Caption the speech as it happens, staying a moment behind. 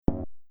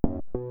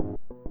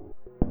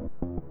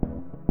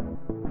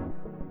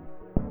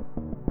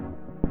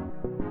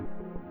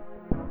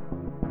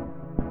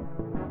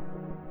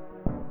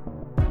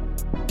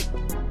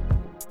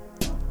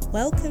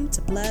Welcome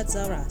to Blurs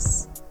Are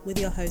Us with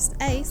your host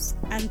Ace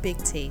and Big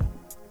T.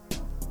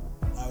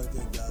 How are you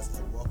doing, guys?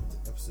 And welcome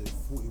to episode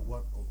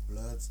 41 of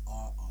Blurs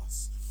Are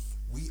Us.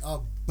 We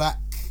are back.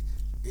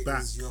 It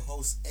is your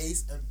host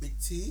Ace and Big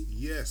T.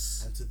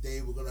 Yes. And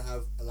today we're gonna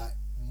have a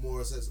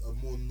more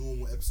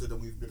normal episode than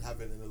we've been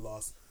having in the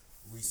last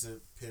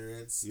recent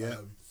periods. Yeah.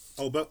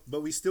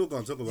 But we still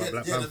gonna talk about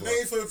Black Panther. The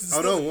main focus is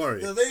don't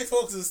worry. The main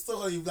focus is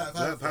still on Black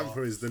Panther. Black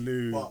Panther is the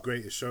new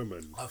Greatest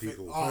Showman.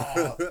 People.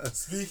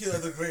 Speaking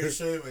of the Greatest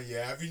Showman,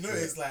 have you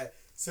noticed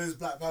since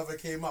Black Panther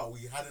came out,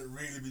 we hadn't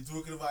really been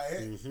talking about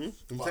it. Mm-hmm.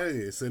 I'm telling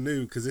you, it's a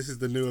new because this is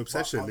the new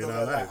obsession in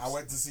our lives. I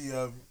went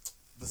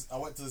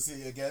to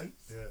see it again.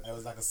 Yeah. It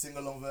was like a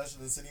sing-along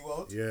version in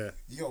Cineworld. Yeah.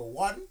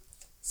 One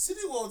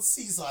Cineworld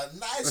seats are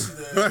nice, you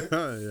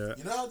know. Yeah.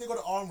 You know how they got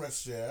an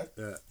armrest, yeah?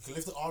 Yeah. You can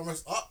lift the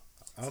armrest up.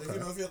 Okay.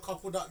 So, if you're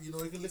coupled up, you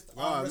can lift the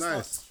armrest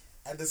nice. up.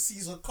 And the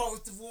seats are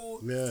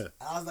comfortable. Yeah. And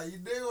I was like, you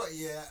know what,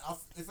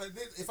 if I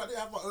didn't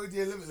have my OD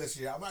Limitless,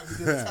 I might be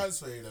doing a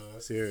transfer,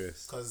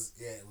 Serious. Because,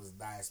 it was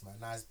nice, man.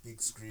 Nice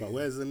big screen. But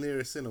where's the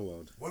nearest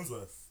Cineworld?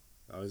 Wandsworth.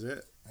 Oh, is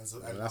it?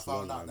 And I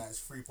found out that it's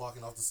free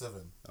parking after 7.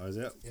 Oh, is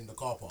it? In the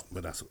car park.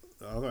 But that's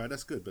alright.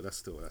 That's good. But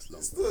that's long.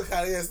 It's still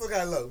kind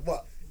of long.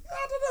 But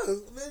I don't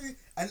know. Maybe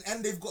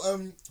and they've got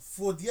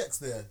 4DX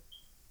there.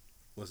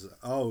 What's that?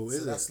 Oh,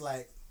 is it? That's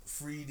like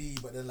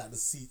 3D, but then the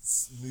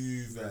seats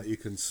move. And you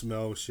can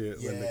smell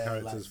shit when the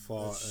characters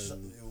fart,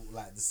 and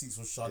the seats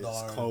will shudder.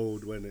 It's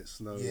cold when it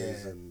snows.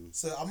 Yeah. And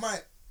so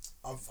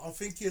I'm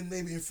thinking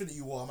maybe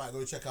Infinity War. I might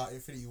go check out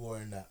Infinity War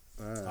in that.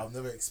 I've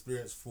never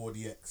experienced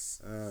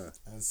 4DX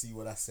and see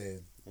what that's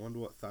saying. I wonder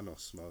what Thanos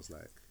smells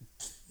like.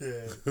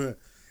 Yeah.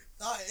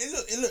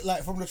 It looked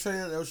like from the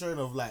trailer they were showing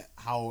of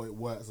how it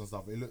works and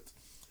stuff. It looked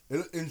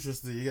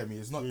interesting. You get me?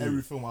 It's not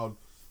every film I would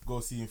go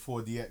see in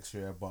 4DX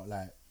here, but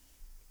like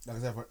I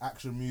said, for an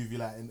action movie,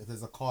 if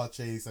there's a car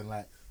chase and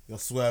you're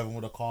swerving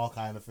with a car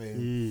kind of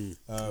thing,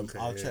 I'll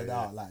check that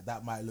out.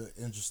 That might look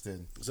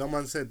interesting.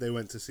 Someone said they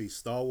went to see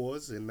Star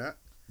Wars in that.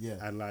 Yeah.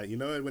 And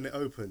when it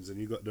opens and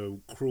you got the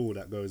crawl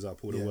that goes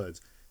up, all the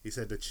words. He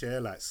said the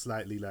chair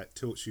slightly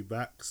tilts you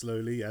back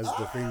slowly as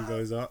the thing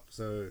goes up.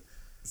 So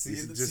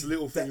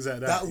little things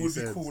like that. That would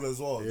be cool as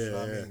well. Yeah, you know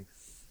what I mean?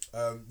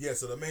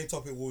 So the main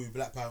topic will be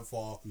Black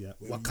Panther. Yeah.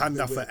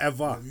 Wakanda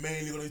forever. We're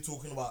mainly going to be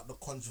talking about the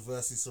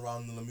controversy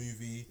surrounding the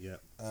movie. Yeah.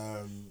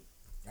 And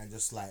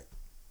just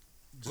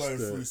going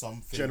through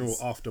some things. General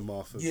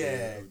aftermath of do you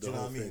know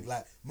what I mean?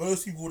 Thing.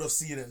 Most people would have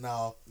seen it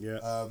now.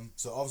 Yeah.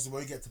 So obviously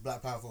when we get to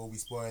Black Panther, it'll be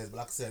spoilers. But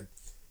like I said,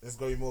 it's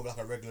going to be more of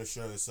a regular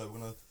show. So we're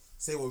going to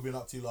say what we've been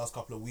up to the last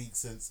couple of weeks,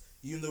 since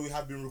even though we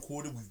have been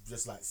recorded, we've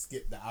just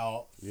skipped that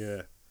out.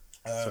 Yeah.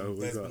 So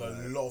there's been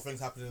a lot of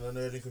things happening in the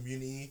nerding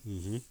community.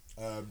 Mm-hmm.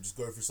 Just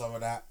going through some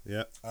of that.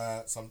 Yeah.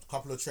 Some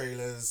couple of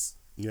trailers.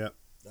 Yeah.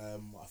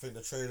 I think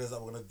the trailers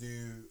that we're gonna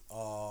do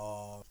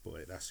are.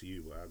 Boy, that's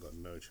you. Boy, I got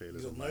no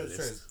trailers on my list.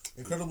 Trailers.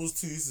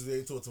 Incredibles 2. Since we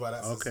ain't talked about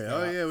that.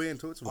 Okay. We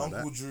ain't talked about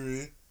Uncle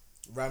Drew,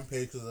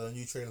 Rampage, because there's a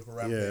new trailer for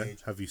Rampage.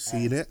 Yeah. Have you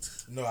seen it?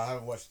 No, I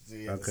haven't watched it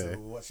yet. Okay. So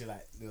we'll watch it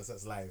so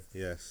it's live.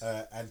 Yes.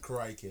 And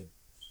Karate Kid.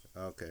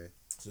 Okay.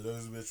 So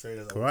those will be the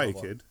trailers. Karate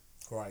Kid.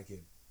 Karate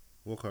Kid.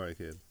 What Karate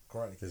Kid?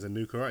 Karate Kid. There's a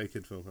new Karate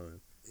Kid film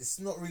coming. It's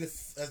not really.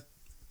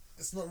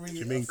 It's not really. Do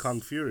you mean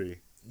Kung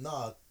Fury?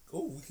 Nah.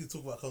 Oh, we can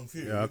talk about Kung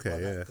Fury. Yeah. Okay.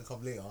 That can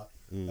come later.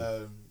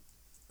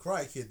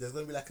 Karate Kid. There's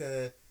gonna be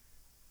a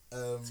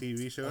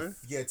TV show.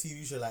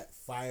 TV show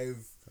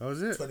 5. Oh,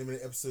 is it?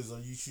 20-minute episodes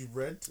on YouTube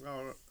Red.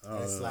 Oh.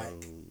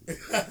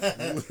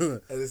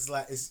 And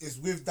it's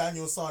with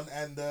Daniel San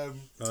and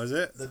oh, is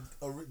it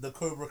the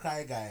Cobra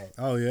Kai guy?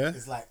 Oh yeah.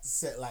 It's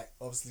set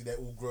obviously they're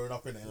all grown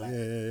up in it.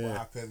 What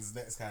happens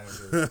next kind of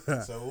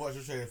thing. So we'll watch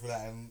the trailer for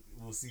that and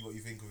we'll see what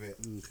you think of it.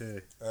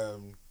 Okay.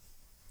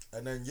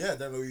 And then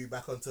then we'll be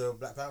back onto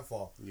Black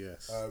Panther.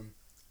 Yes.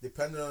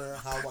 Depending on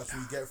how much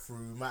we get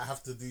through, we might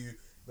have to do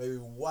maybe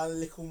one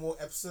little more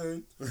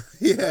episode.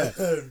 Yeah.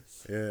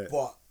 Yeah.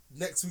 But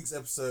next week's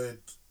episode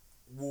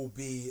will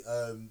be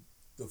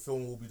the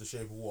film will be The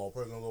Shape of Water. I'm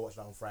probably gonna go watch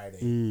that on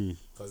Friday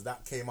because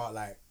that came out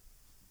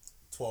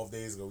 12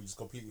 days ago. We just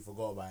completely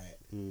forgot about it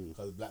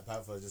because Black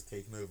Panther has just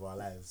taken over our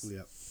lives.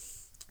 Yeah.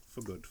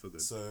 For good.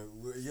 So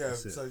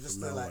so just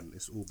from now on,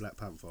 it's all Black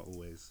Panther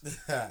always.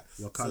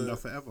 Wakanda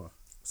forever.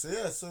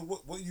 So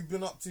what you've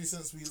been up to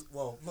since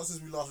not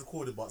since we last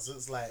recorded, but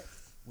since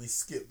we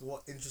skipped,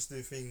 what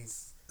interesting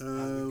things have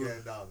been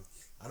going down?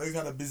 I know you've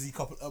had a busy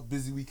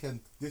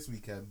weekend this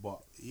weekend,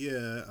 but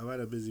yeah, I've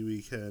had a busy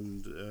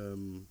weekend.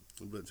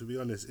 But to be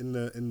honest, in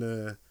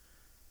the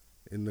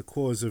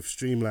cause of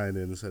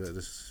streamlining, so that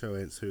the show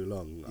ain't too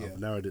long, I've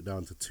narrowed it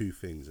down to 2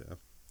 things. Yeah.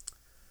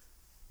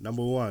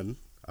 Number 1,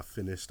 I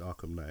finished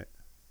Arkham Knight.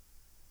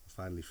 I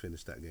finally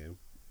finished that game.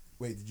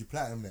 Wait, did you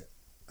platinum it?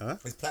 Huh?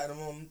 Is platinum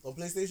on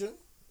PlayStation?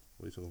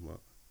 What are you talking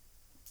about?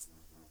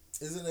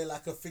 Isn't there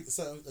a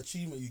certain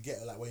achievement you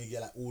get when you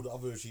get all the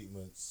other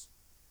achievements?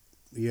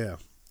 Yeah,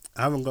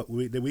 I haven't got.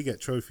 We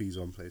get trophies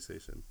on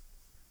PlayStation.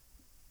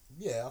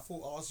 Yeah, I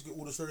thought I asked you to get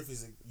all the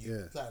trophies and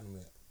you platinum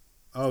it.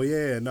 Oh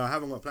yeah, no, I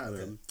haven't got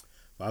platinum. Okay.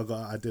 but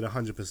I did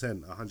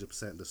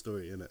 100% the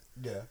story in it.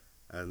 Yeah.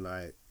 And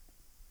like,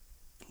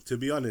 to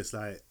be honest,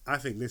 like I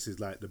think this is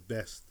like the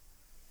best.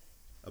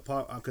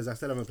 Apart because I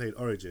still haven't played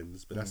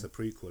Origins, but that's a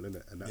prequel, isn't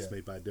it? And that's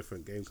made by a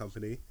different game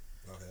company.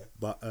 Okay.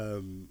 But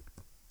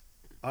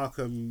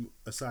Arkham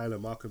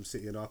Asylum, Arkham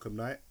City, and Arkham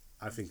Knight,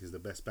 I think is the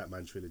best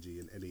Batman trilogy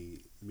in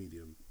any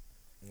medium.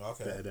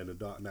 Okay. Better than the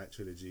Dark Knight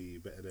trilogy.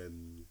 Better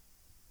than,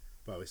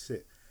 bro, it's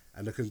sick.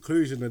 And the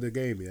conclusion of the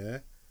game, yeah.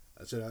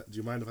 Do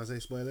you mind if I say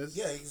spoilers?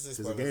 Yeah, you can say spoilers.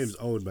 Because the game's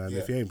old, man.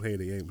 If you ain't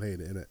playing it, you ain't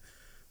playing it, innit?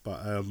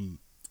 But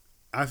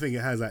I think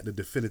it has like the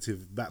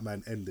definitive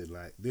Batman ending.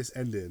 Like this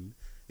ending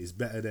is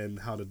better than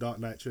how the Dark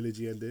Knight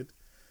trilogy ended.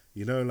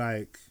 You know,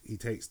 like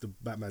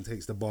Batman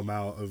takes the bomb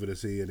out over the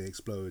sea and it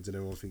explodes and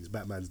everyone thinks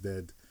Batman's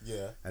dead.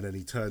 Yeah. And then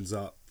he turns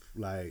up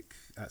like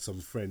at some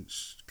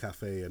French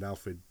cafe and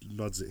Alfred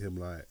nods at him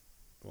like,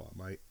 "What,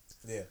 mate?"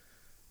 Yeah.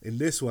 In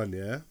this one,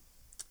 yeah,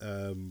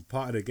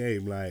 part of the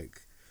game,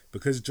 like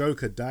because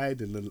Joker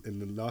died in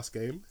the last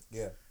game.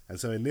 Yeah. And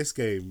so in this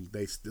game,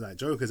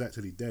 Joker's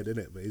actually dead,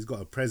 innit? But he's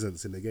got a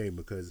presence in the game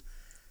because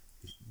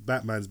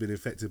Batman's been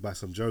infected by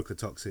some Joker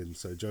toxin,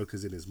 so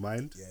Joker's in his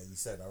mind. Yeah, you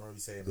said. I remember you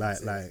saying like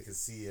you can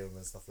see him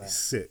and stuff like that.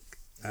 Sick.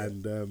 Yeah.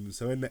 And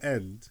so in the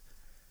end,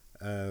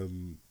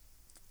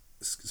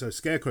 so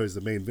Scarecrow is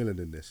the main villain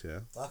in this, yeah.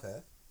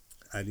 Okay.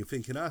 And you're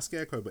thinking,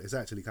 Scarecrow, but it's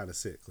actually kind of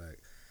sick, like,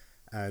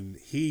 and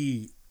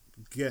he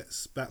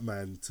gets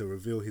Batman to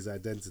reveal his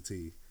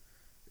identity,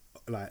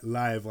 like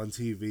live on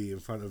TV in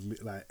front of me,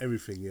 like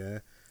everything, yeah.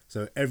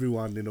 So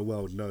everyone in the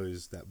world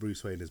knows that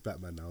Bruce Wayne is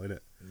Batman now, innit?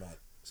 Right.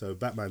 So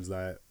Batman's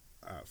like,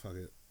 alright, fuck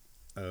it,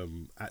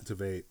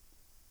 activate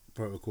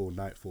Protocol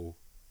Nightfall,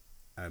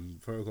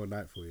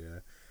 yeah.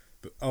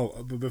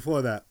 But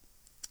before that,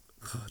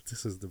 God,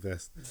 this is the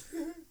best.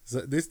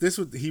 So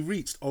he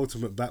reached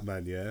Ultimate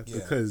Batman, yeah,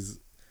 because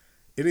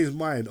in his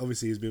mind,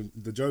 obviously,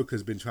 the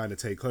Joker's been trying to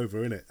take over,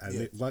 innit?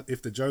 And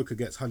if the Joker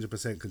gets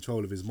 100%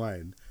 control of his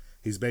mind,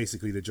 he's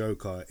basically the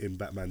Joker in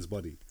Batman's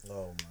body.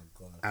 Oh my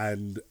god!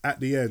 And at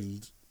the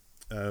end,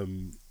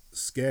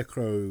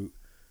 Scarecrow,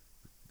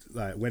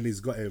 like when he's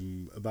got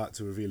him about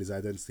to reveal his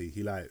identity,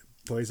 he like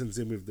poisons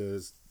him with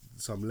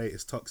some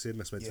latest toxin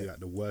that's meant to be like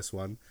the worst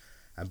one.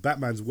 And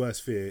Batman's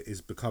worst fear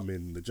is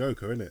becoming the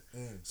Joker, innit?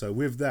 So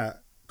with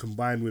that,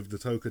 combined with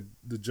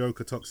the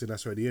Joker toxin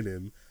that's already in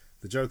him,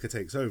 the Joker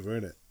takes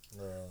over, innit?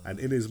 And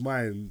in his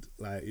mind,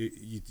 like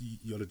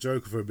you're the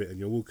Joker for a bit, and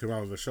you're walking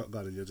around with a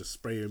shotgun and you're just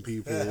spraying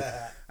people,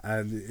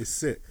 and it's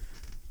sick.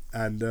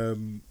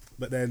 And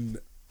but then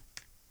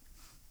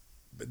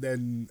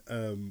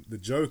the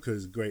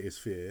Joker's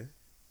greatest fear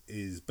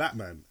is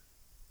Batman,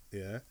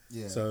 yeah.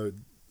 So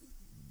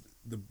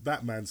the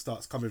Batman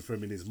starts coming from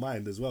him in his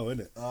mind as well,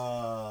 innit?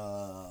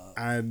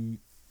 And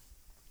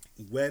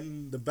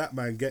when the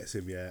Batman gets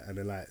him, yeah, and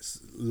then like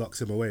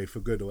locks him away for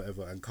good or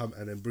whatever, and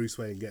then Bruce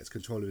Wayne gets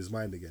control of his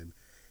mind again,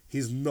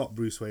 he's not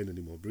Bruce Wayne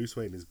anymore. Bruce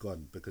Wayne is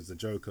gone because the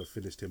Joker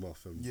finished him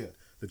off, and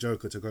the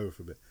Joker took over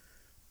from it.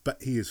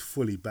 But he is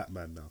fully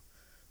Batman now,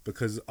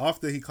 because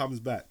after he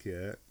comes back,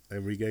 yeah,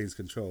 and regains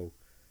control,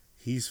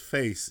 his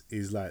face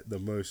is like the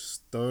most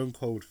stone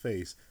cold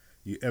face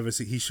you ever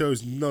see. He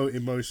shows no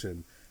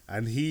emotion,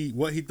 and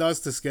what he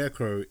does to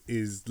Scarecrow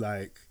is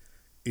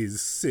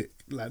sick.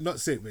 Like not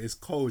sick, but it's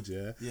cold,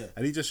 yeah.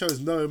 And he just shows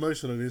no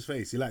emotion on his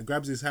face. He like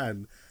grabs his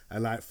hand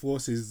and like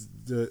forces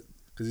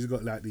because he's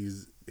got like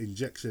these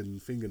injection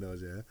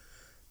fingernails, yeah.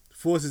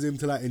 Forces him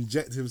to like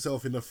inject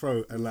himself in the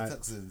throat and like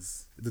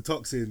the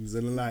toxins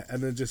and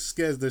then just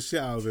scares the shit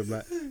out of him,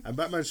 like. And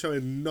Batman's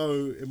showing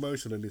no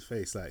emotion on his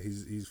face, like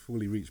he's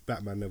fully reached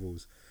Batman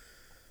levels.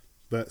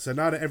 But so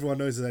now that everyone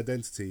knows his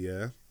identity,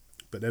 yeah.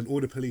 But then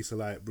all the police are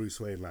like, Bruce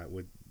Wayne,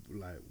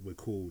 we're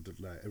called,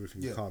 like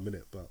everything's calm in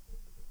it. But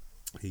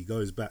he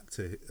goes back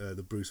to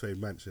the Bruce Wayne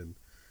mansion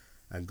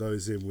and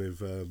goes in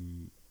with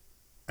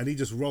and he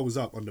just rolls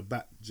up on the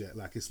Batjet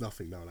like it's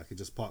nothing now. Like he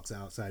just parks it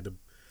outside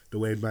the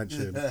Wayne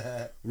mansion,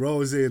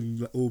 rolls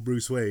in all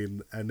Bruce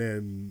Wayne, and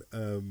then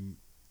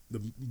the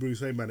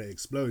Bruce Wayne manor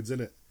explodes,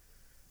 innit?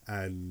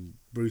 And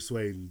Bruce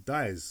Wayne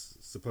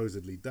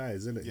supposedly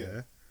dies, innit?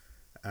 Yeah.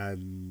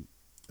 And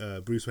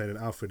Bruce Wayne and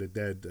Alfred are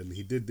dead, and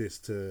he did this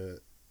to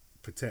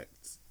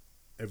protect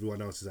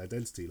everyone else's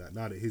identity. Like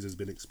now that his has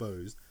been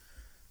exposed,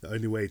 the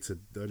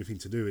only thing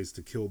to do is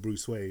to kill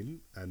Bruce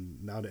Wayne.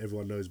 And now that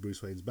everyone knows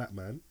Bruce Wayne's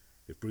Batman,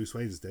 if Bruce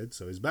Wayne's dead,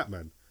 so is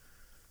Batman.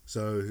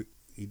 So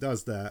he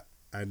does that,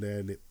 and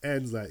then it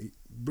ends like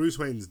Bruce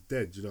Wayne's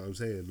dead. You know what I'm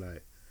saying?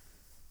 Like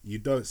you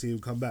don't see him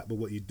come back, but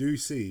what you do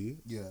see,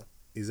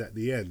 is at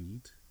the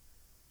end,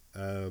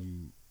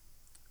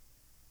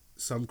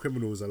 some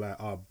criminals are like,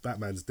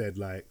 Batman's dead,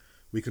 like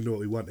we can do what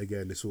we want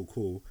again, it's all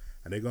cool,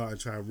 and they go out and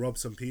try and rob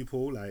some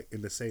people, like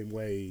in the same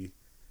way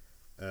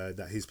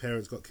that his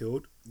parents got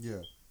killed.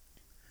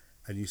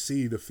 And you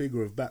see the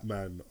figure of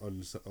Batman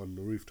on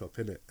the rooftop,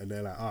 innit? And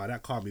they're like,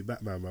 that can't be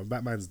Batman, man.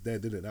 Batman's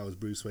dead, innit? That was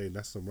Bruce Wayne.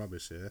 That's some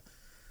rubbish, yeah?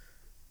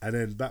 And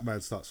then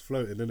Batman starts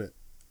floating, innit?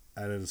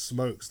 and then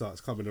smoke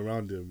starts coming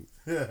around him,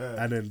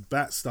 and then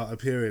bats start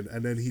appearing,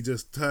 and then he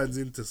just turns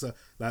into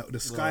like the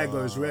sky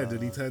goes red,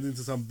 and he turns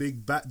into some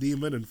big bat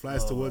demon and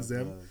flies towards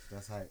them.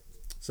 That's hype.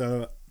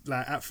 So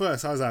like at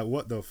first I was like,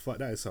 what the fuck?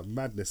 That is some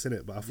madness,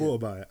 innit? But I thought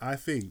about it. I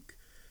think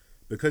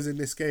because in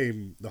this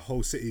game the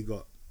whole city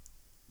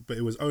but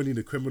it was only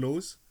the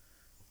criminals,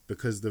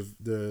 because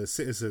the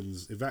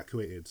citizens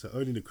evacuated, so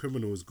only the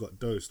criminals got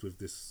dosed with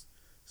this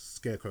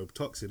scarecrow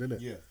toxin,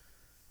 innit? Yeah.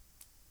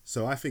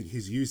 So I think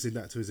he's using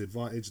that to his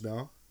advantage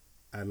now,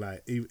 and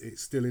like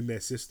it's still in their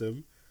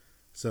system.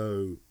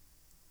 So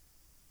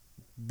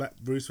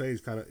Bruce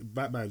Wayne's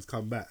Batman's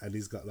come back, and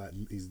he's got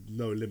he's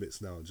no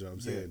limits now. Do you know what I'm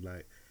saying?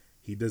 Like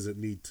he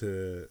doesn't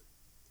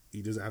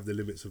have the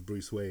limits of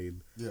Bruce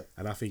Wayne. Yeah.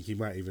 And I think he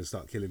might even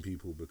start killing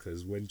people,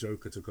 because when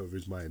Joker took over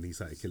his mind, he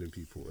started killing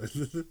people,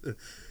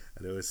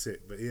 and it was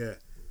sick. But yeah.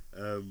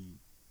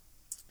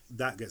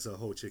 That gets a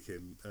whole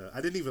chicken.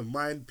 I didn't even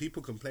mind.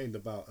 People complained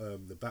about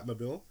the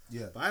Batmobile.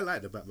 Yeah. But I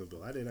liked the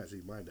Batmobile. I didn't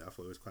actually mind it. I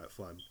thought it was quite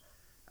fun.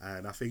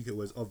 And I think it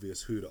was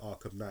obvious who the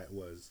Arkham Knight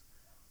was.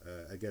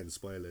 Again,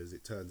 spoilers,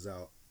 it turns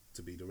out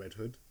to be the Red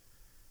Hood.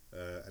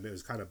 And it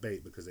was kind of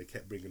bait, because they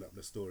kept bringing up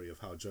the story of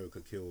how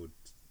Joker killed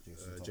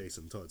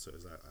Jason Todd. So it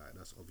was like, alright,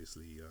 that's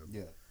obviously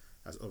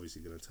that's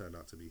obviously going to turn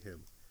out to be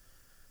him.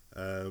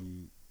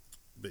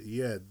 But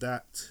yeah,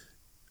 that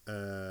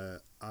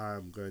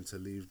I'm going to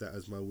leave that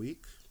as my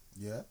week.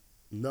 Yeah.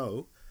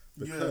 No,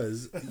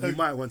 because you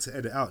might want to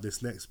edit out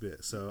this next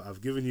bit. So I've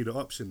given you the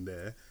option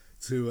there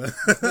to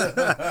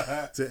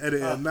to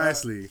edit it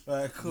nicely.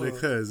 Right, cool.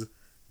 Because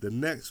the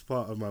next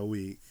part of my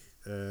week,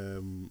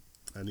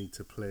 I need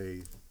to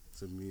play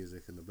some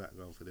music in the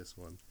background for this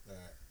one. Right.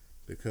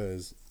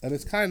 Because, and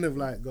it's kind of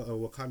like got a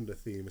Wakanda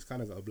theme. It's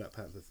kind of got a Black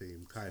Panther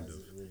theme, kind of.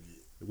 Really?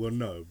 Well,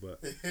 no,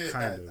 but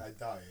kind of. I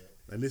doubt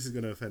it. And this is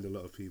going to offend a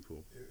lot of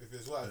people. If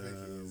it's what I think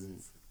it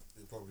is,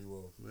 it probably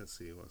will. Let's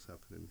see what's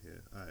happening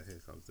here. Alright, here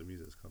comes the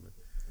music's coming.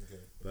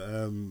 Okay. But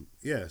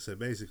yeah, so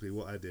basically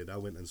what I did, I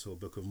went and saw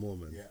Book of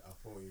Mormon. Yeah, I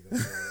thought you were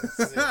going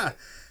to say that.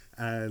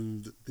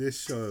 And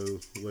this show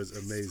was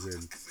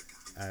amazing.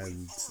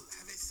 And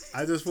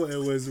I just thought it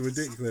was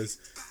ridiculous.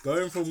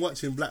 Going from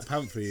watching Black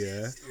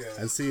Panther,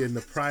 and seeing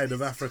the pride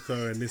of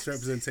Africa and this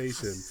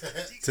representation,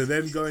 to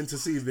then going to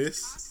see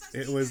this,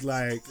 it was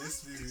like...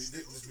 This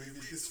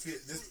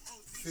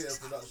theatre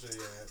production,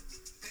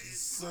 is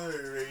so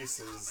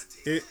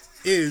racist. It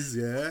is,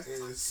 It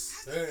is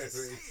so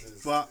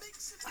racist. But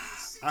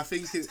I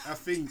think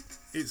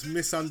it's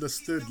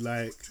misunderstood.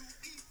 Like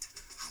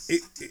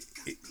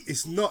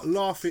it's not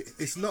laughing.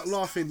 It's not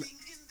laughing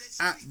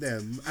at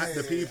them, at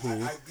the people.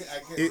 I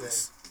get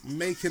it's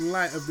making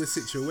light of the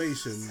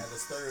situation. And the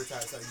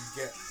stereotypes that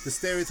you get. The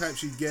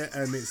stereotypes you get,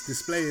 and it's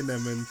displaying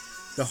them, and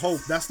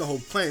that's the whole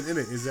point, isn't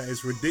it? Is that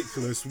it's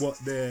ridiculous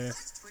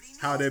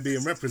how they're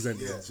being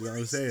represented. Yeah. You know what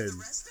I'm saying?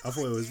 I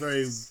thought it was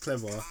very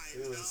clever.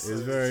 It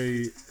was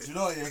very... Do you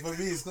know what, for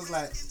me, it's because,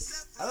 like,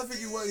 I don't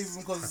think it was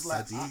even because it's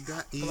like...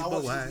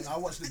 I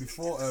watched it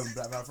before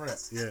Black Panther.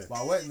 Yeah.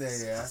 But I went there, and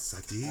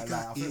like,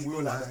 I think we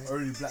were like the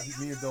only black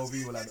people, me and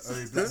Dolby were like the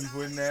only black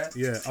people in there.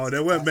 Yeah. Oh,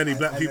 there weren't many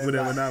black people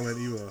there when I went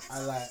either.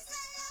 And like,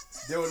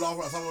 they were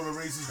laughing at some of the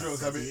racist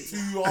jokes. I mean,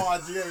 too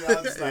hard, you know what I mean?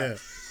 I was like,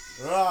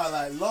 right,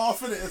 like,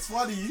 laughing at it, it's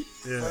funny,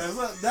 but it's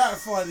not that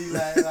funny,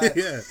 like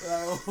yeah.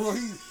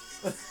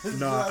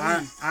 No,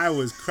 I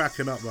was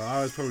cracking up, bro.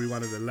 I was probably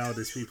one of the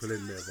loudest people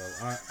in there,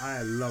 bro.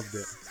 I loved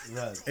it.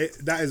 Right.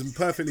 That is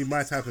perfectly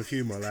my type of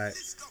humour. Like,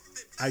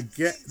 I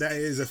get that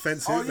it is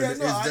offensive, and it is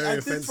very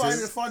offensive. I did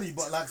find it funny,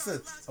 but like I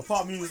said, a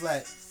part of me was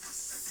like,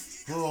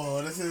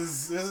 "Oh, this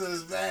is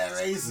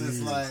very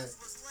racist." Like,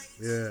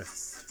 yeah,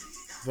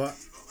 but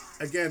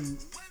again,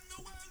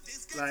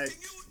 like,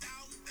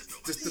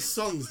 just the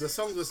songs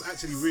was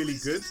actually really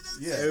good.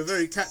 Yeah, they were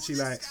very catchy.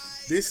 Like,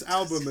 this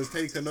album has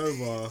taken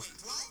over.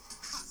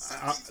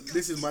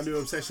 This is my new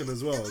obsession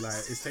as well. Like,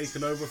 it's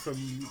taken over from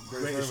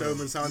Greatest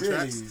Showman soundtrack.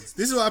 Really?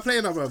 This is what I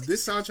play now, bro.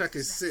 This soundtrack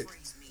is sick.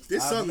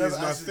 This song is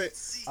my favorite.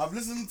 I've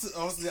listened to,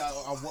 obviously, I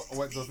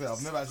went to the film.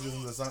 I've never actually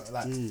listened to the song.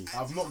 Like,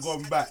 I've not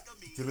gone back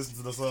to listen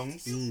to the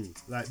songs.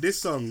 Like,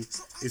 this song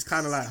is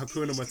kind of like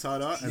Hakuna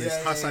Matata, and it's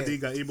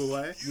Hasadiga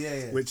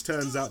Ibawai, which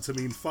turns out to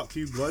mean "fuck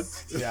you, God."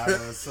 Yeah, I know,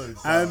 it's so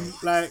dumb. And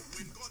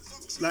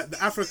like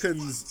the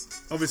Africans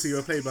obviously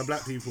were played by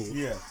black people.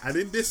 Yeah. And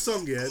in this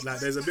song, like,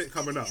 there's a bit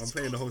coming up. I'm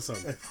playing the whole song.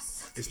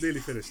 It's nearly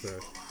finished though.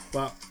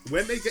 But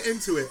when they get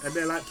into it and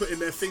they're like putting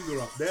their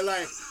finger up, they're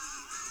like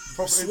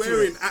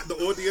swearing at the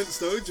audience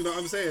though. Do you know what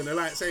I'm saying? They're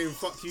like saying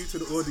 "fuck you" to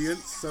the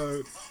audience.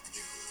 So,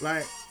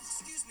 like,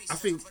 I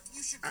think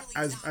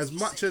as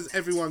much as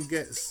everyone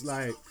gets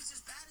like,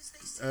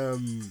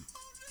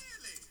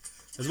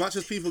 as much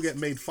as people get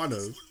made fun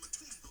of,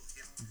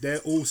 they're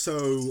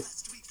also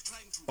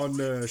on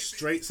the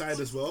straight side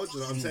as well. Do you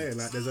know what I'm saying?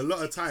 Like, there's a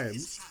lot of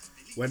times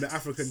when the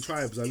African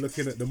tribes are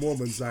looking at the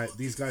Mormons like,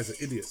 these guys are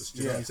idiots. Do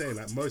you know what I'm saying?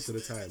 Like, most of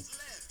the time.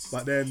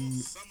 But then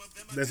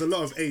there's a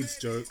lot of AIDS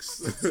jokes.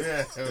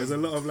 There's a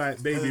lot of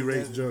like baby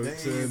rape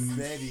jokes.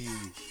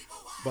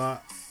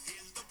 But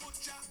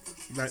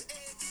like,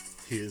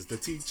 He is the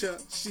teacher,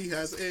 she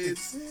has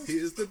AIDS. He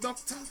is the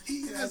doctor,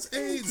 he has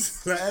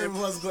AIDS. Like,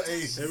 Everyone's got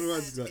AIDS.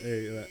 Everyone's got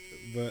AIDS. Like,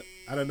 but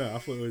I don't know, I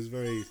thought it was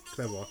very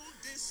clever.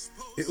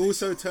 It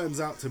also turns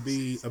out to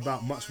be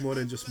about much more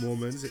than just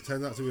Mormons. It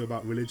turns out to be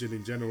about religion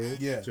in general.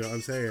 Yeah. Do you know what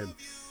I'm saying?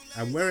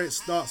 And where it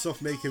starts off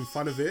making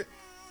fun of it,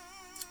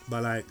 by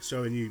like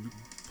showing you,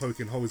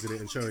 poking holes in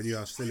it and showing you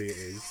how silly it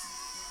is,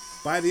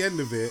 by the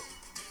end of it,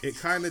 it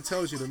kind of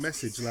tells you the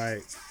message,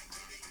 like,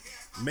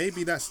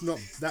 maybe that's not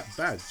that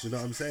bad. Do you know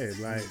what I'm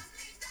saying? Like,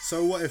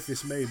 so what if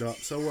it's made up?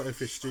 So what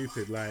if it's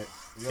stupid? Like,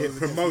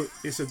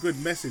 it's a good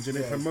message, and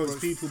it promotes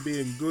people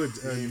being good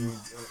and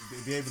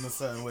behaving a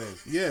certain way.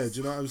 Yeah, do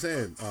you know what I'm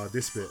saying? Oh,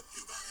 this bit.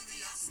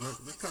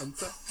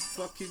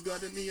 Fuck you,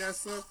 God in the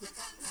ass.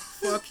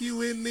 Fuck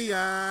you in the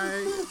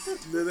eye.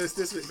 Then there's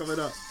this bit coming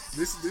up.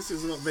 This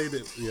is what made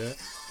it. Yeah.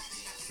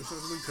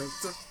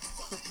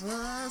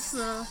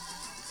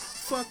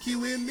 Fuck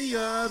you in the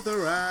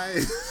other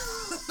eye.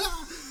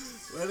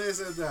 When they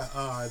said that,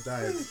 I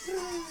died.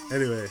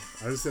 Anyway,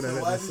 I just said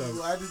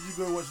why did you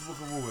go watch Book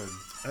of Mormon?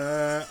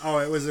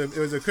 It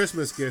was a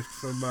Christmas gift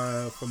from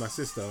my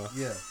sister.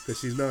 Yeah. Because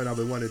she's known I've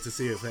been wanting to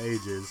see it for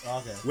ages.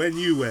 Okay. When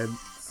you went,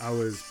 I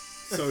was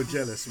so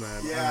jealous,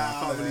 man. Yeah,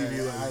 I can't believe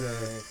you went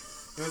there.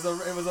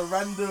 It was a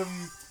random,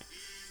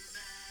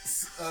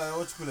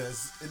 what you call it,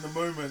 in the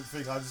moment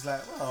thing. I was just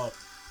like, well,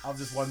 I've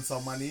just won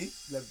some money.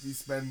 Let me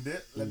spend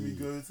it. Let me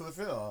go to the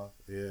theatre.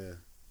 Yeah,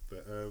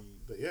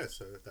 but yeah.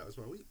 So that was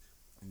my week.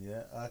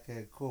 Yeah.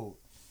 Okay. Cool.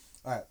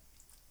 All right.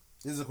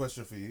 Here's a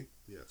question for you.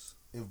 Yes.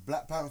 If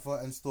Black Panther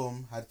and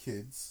Storm had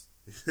kids,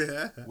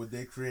 would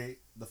they create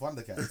the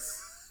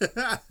Thundercats?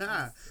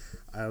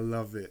 I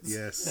love it.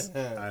 Yes.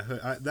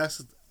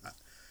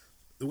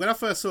 When I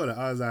first saw that,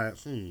 I was like,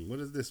 what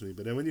does this mean?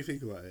 But then when you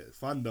think about it,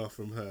 Thunder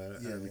from her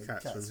and the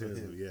cats from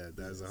him. Yeah,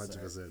 that's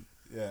 100%.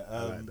 Yeah,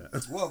 I like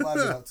that. What have I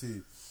been up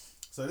to?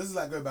 So this is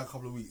like going back a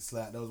couple of weeks.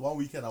 Like there was one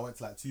weekend I went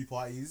to like 2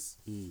 parties.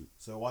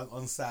 So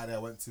on Saturday I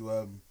went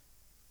to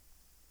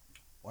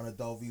one of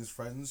Delvine's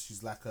friends.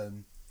 She's like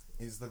an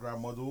Instagram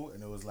model,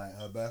 and it was like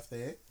her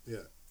birthday.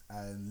 Yeah.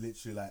 And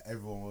literally like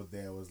everyone was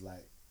there was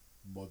like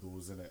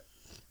models in it,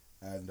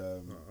 and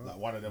like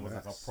one of them was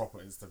like a proper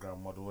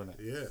Instagram model in it.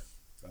 Yeah.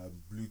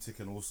 Blue tick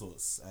and all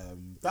sorts.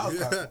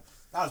 That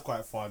was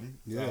quite fun.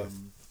 Yeah.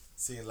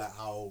 Seeing like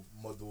how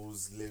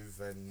models live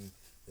and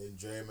the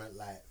enjoyment,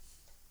 like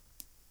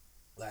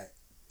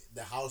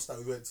the house that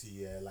we went to,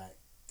 like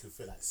could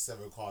fit like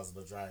 7 cars on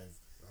the drive.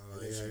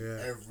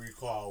 Every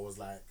car was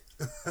like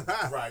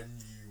brand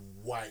new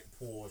white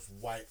Porsche,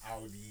 white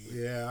Audi.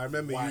 Yeah, I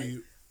remember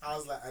you. I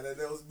was like, and then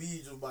there was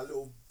me just my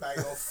little bag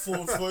of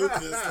Ford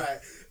Focus,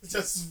 like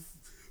just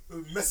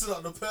messing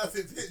up the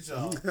perfect picture.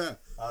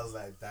 I was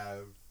like,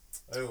 damn.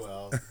 Oh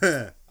well.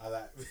 I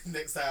like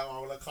next time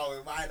I'm gonna come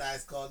with my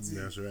nice car too.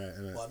 That's right.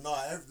 Innit? But no,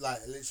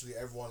 literally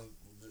everyone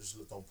just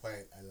looked on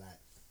point, and like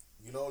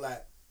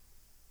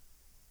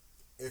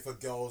if a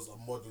girl's a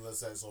model in a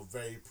sense or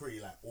very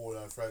pretty, like all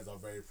her friends are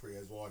very pretty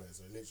as well.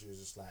 So literally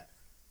just like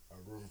a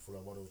room full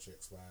of model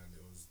chicks, man.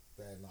 It was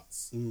bare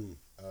nuts.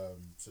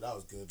 So that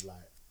was good.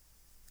 Like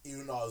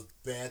even though I was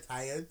bare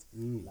tired,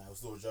 like I was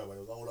still enjoying it. It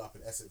was all up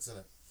in Essex,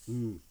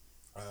 innit?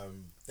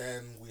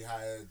 Then we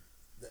had,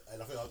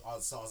 and I think I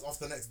was off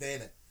the next day,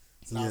 innit?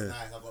 So that was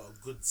nice. I got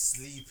a good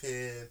sleep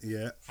in.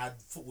 Yeah. Had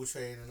football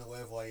training or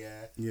whatever,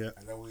 yeah.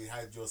 And then we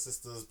had your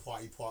sister's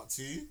party part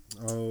 2.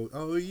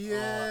 Oh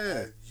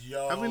yeah.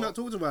 Have we not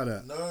talked about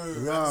that? No.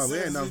 Wow, we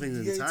ain't nothing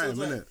in time,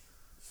 innit?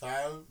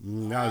 Fam.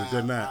 That was a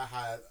good night. I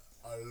had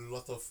a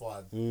lot of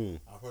fun.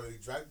 I probably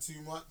drank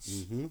too much,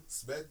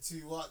 spent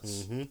too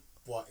much,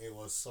 but it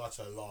was such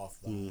a laugh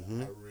that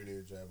I really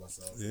enjoyed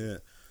myself. Yeah.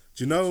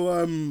 Do you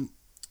know,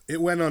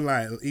 it went on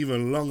like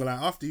even longer,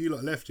 like after you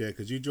lot left,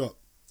 because you dropped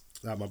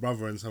like my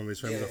brother and some of his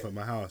friends off at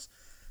my house,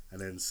 and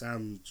then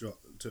Sam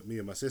took me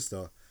and my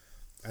sister,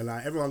 and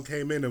like everyone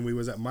came in and we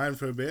was at mine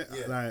for a bit.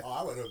 Like,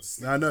 I went home to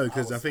sleep. I know,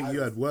 because I think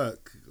you had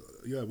work.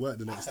 You had work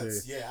the next day.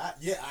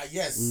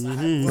 Yes. I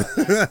had work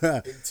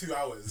like in 2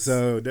 hours.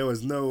 So there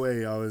was no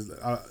way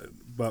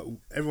but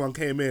everyone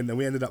came in and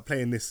we ended up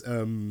playing this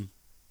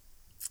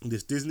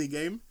Disney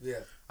game. Yeah.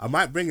 I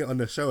might bring it on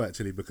the show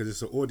actually because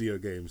it's an audio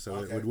game,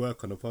 so it would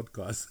work on a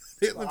podcast.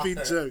 It would be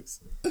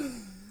jokes.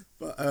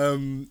 But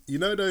you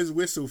know those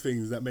whistle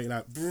things that make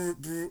like brr,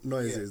 brr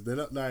noises? They're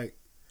not like,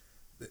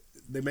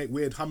 they make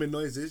weird humming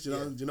noises. Do you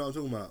know what I'm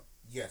talking about?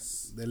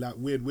 Yes. They're like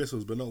weird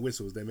whistles, but not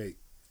whistles. They make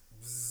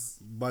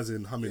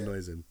buzzing, humming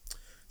noising.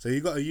 So you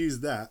got to use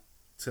that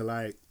to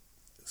like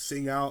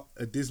sing out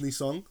a Disney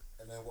song.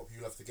 And then what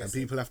people have to guess. And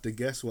people have to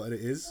guess what it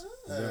is.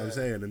 You know what I'm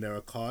saying? And there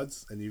are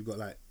cards, and you've got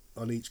like,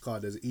 on each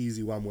card there's an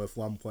easy one worth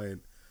 1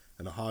 point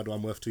and a hard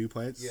one worth 2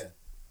 points. Yeah.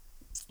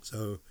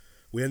 So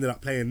we ended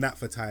up playing that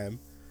for time.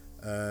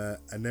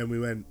 And then we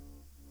went,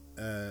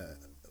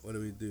 what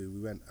did we do?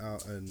 We went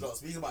out and... So,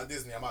 speaking about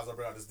Disney, I might as well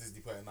bring out this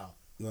Disney point now.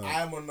 No.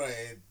 I am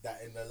annoyed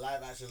that in the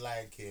live action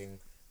Lion King,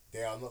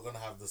 they are not gonna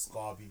have the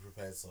Scar Be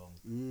Prepared song.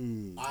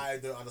 I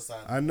don't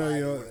understand. I know why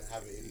they wouldn't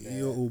have it in there.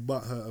 you're all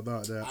butthurt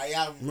about that. I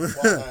am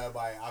butthurt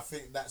about it. I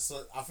think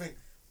I think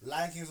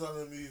Lion King's one of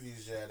the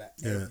movies that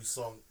every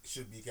song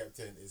should be kept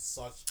in. It's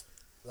such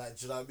like,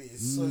 do you know what I mean?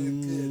 It's so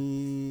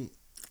good.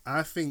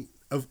 I think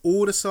of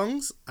all the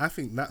songs, I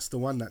think that's the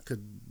one that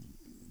could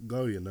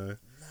go. You know,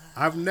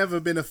 I've never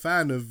been a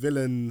fan of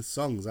villain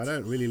songs. I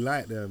don't really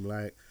like them.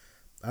 Like,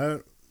 I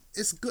don't.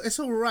 It's good. It's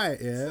all right.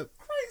 Yeah.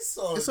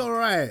 Song. It's all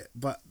right,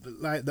 but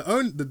like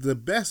the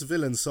best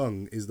villain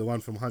song is the one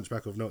from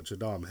Hunchback of Notre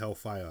Dame,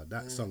 Hellfire.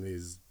 That song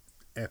is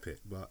epic,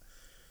 but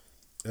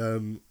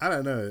I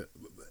don't know,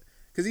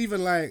 because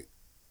even like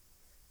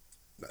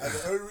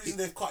the only reason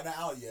they've cut that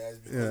out is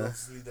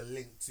because obviously the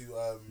link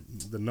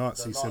to the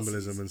Nazi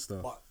symbolism and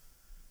stuff. But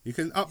you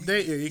can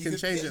update it, you can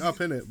change it up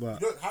in it, but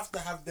you don't have to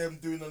have them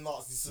doing the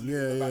Nazi salute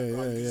in the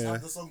background. You just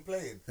have the song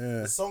playing.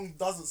 The song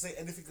doesn't say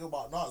anything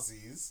about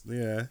Nazis.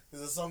 There's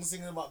a song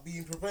singing about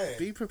being prepared.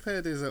 Be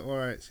prepared is an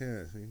alright,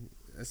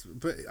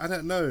 but I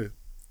don't know.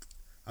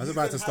 I was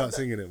about to start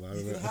singing it, but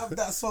you can have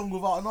that song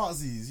without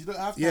Nazis. You don't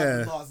have to have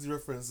the Nazi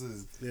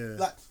references.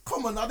 Like,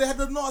 come on now, they had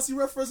the Nazi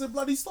reference in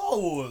bloody Star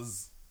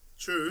Wars.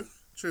 True,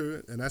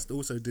 and that's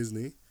also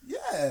Disney.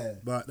 Yeah,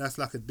 but that's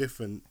like a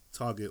different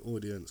target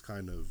audience,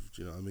 kind of.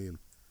 Do you know what I mean?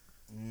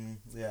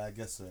 Yeah, I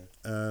guess so.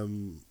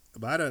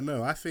 But I don't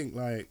know. I think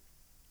like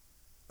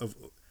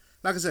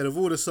I said, of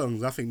all the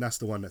songs, I think that's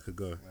the one that could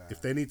go. Yeah.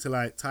 If they need to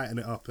like tighten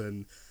it up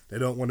and they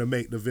don't want to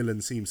make the villain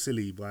seem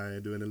silly by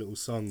doing a little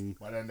song,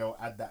 well then they'll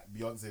add that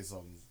Beyonce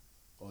song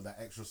or that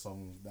extra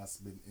song that's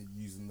been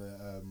using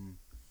the.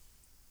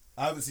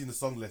 I haven't seen the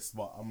song list,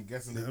 but I'm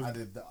guessing they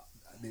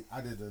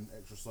added an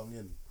extra song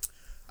in.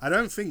 I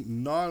don't think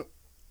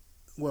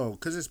well,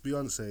 because it's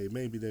Beyonce,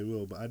 maybe they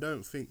will, but I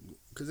don't think,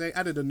 because they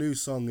added a new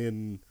song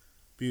in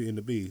Beauty and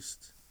the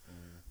Beast,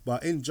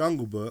 but in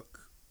Jungle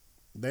Book,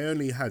 they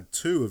only had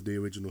 2 of the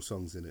original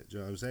songs in it. Do you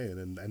know what I'm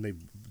saying? And they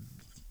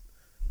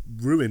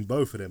ruined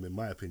both of them, in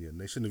my opinion.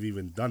 They shouldn't have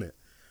even done it.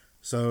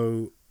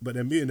 So, but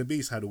then Beauty and the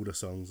Beast had all the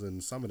songs,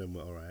 and some of them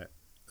were alright.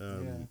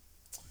 Well,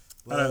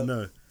 I don't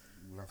know.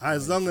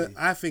 As long as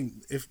I think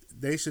if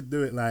they should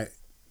do it like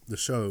the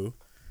show.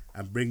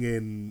 And bring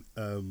in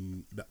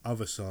the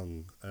other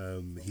song,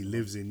 "He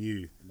Lives in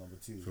You,"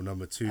 from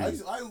number 2. I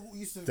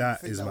used to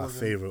that is my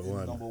favorite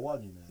one. Number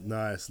 1, you know.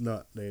 No, it's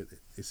not.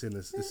 It's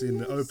in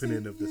the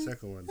opening of the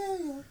second one.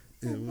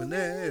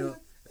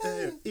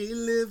 He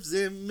lives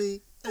in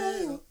me.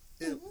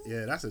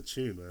 Yeah, that's a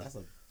tune, man. That's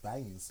a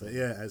banging song. But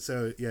yeah,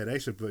 so yeah, they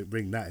should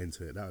bring that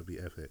into it. That would be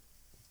epic.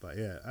 But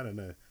yeah, I don't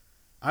know.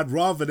 I'd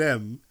rather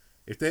them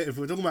if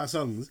we're talking about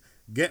songs.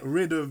 Get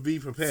rid of Be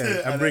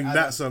Prepared and bring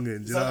that song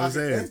in. Do you know what I'm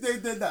saying? If they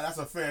did that, that's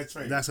a fair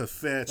trade. That's a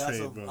fair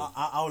trade, bro.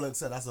 I will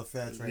accept that's a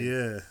fair trade.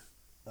 Yeah.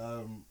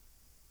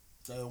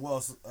 So what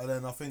else? And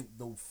then I think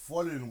the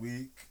following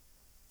week,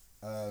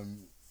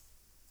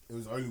 it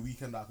was the only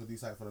weekend that I could do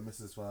something for the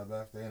missus for her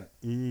birthday,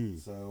 innit?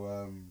 So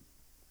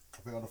I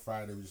think on the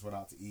Friday we just went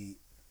out to eat.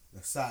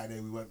 The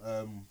Saturday we went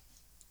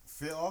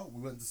theatre.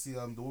 We went to see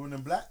The Woman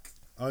in Black.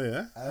 Oh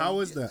yeah, how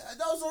was that?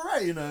 That was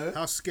alright, you know.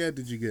 How scared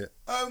did you get?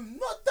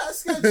 Not that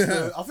scared, you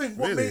know. I think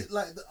what made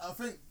I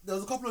think there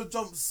was a couple of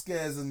jump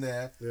scares in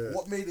there. Yeah.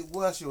 What made it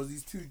worse was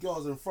these 2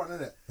 girls in front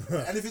of it,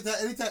 and if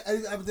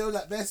anytime they were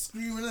like they're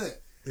screaming in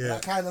it. Yeah.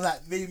 That kind of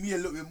like made me a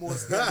little bit more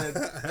scared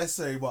than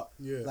necessary, but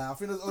like I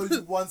think there's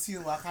only one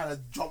scene where I kind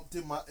of jumped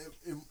in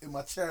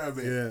my chair a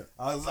bit. Yeah.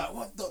 I was like,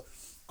 what the?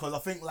 Because I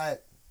think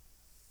like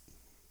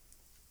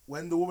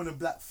when the Woman in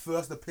Black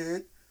first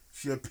appeared,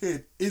 she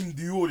appeared in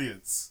the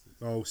audience.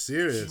 Oh,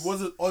 serious? She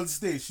wasn't on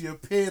stage. She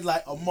appeared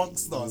like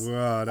amongst us.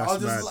 Wow,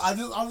 that's mad.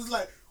 I was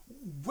like,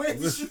 where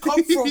did she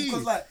come from?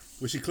 Because like,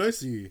 was she close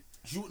to you?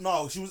 She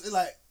was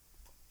like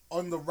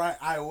on the right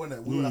aisle,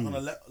 innit? We were like on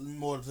the left,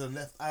 more to the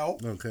left aisle.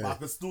 Okay. But I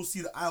could still see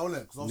the aisle,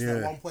 innit? Because obviously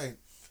at one point,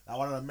 like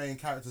one of the main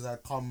characters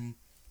had come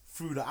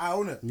through the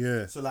aisle, innit?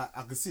 Yeah. So like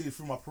I could see it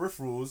through my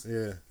peripherals.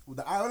 Yeah. With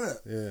the aisle, innit?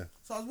 Yeah.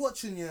 So I was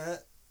watching,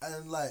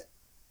 and like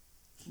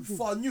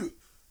before I knew it,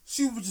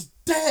 she was just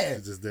there.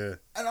 Just there.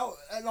 And I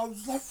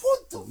was like,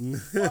 what the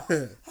fuck?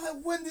 Like,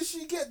 when did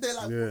she get there?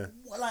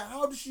 Like, like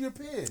how did she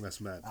appear? That's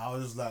mad. I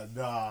was just like,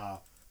 nah.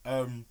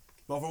 But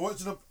if I'm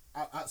watching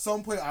at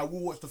some point, I will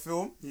watch the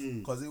film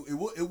because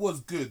it was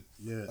good.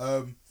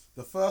 Yeah.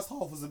 The first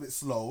half was a bit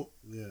slow.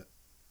 Yeah.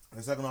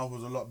 The second half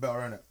was a lot better,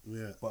 innit?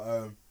 Yeah.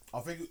 But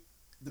I think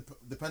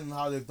depending on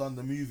how they've done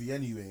the movie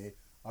anyway,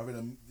 I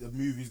think the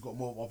movie's got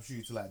more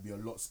opportunity to like be a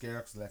lot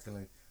scarier because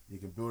like you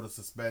can build a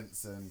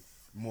suspense and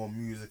more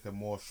music and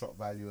more shot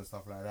value and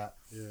stuff like that.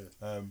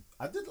 Yeah.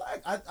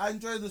 I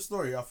enjoyed the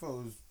story. I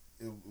thought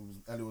it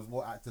was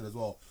well acted as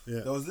well.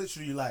 Yeah. There was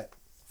literally like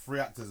 3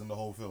 actors in the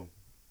whole film.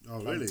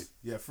 Oh really?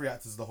 Yeah, 3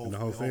 actors the whole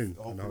thing.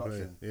 The whole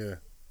production. Yeah.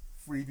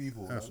 3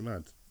 people. That's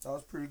mad. That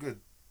was pretty good.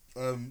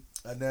 And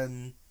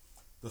then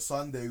the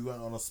Sunday we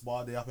went on a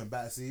spa day up in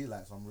Battersea,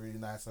 like some really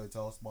nice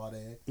hotel spa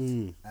day,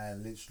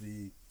 and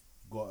literally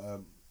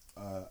got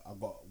I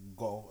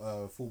got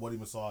a full body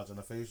massage and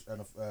a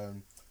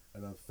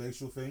and a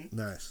facial thing.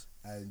 Nice.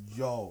 And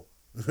yo,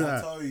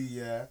 I tell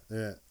you,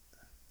 Yeah.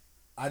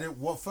 I didn't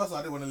want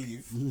to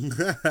leave.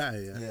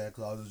 Yeah.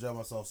 Because I was enjoying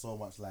myself so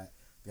much. Like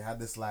they had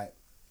this like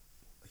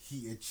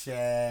heated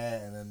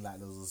chair, and then like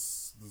there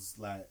was this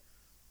like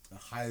a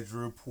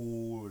hydro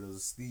pool, there was a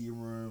steam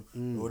room,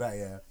 all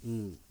that.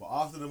 But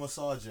after the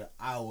massage,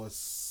 I was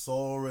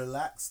so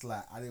relaxed.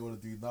 Like I didn't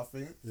want to do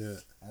nothing. Yeah.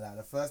 And like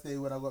the first day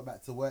when I got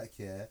back to work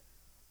here,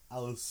 I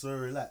was so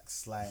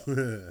relaxed. Like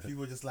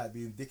people just like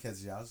being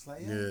dickheads. I was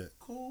like,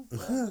 cool,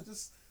 bro.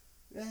 Just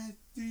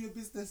do your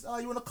business. Oh,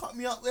 you want to cut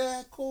me up?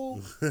 Yeah,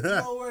 cool.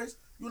 No worries.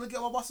 You want to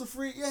get my bus for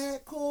free? Yeah,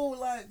 cool.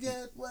 Like,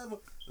 yeah, whatever.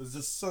 It was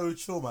just so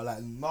chill, man.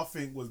 Like,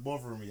 nothing was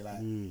bothering me. Like,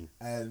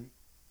 and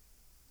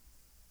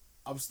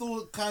I'm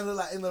still kind of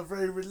like in a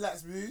very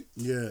relaxed mood.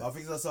 Yeah. I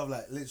think to myself,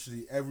 like,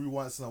 literally every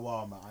once in a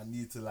while, man, I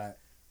need to like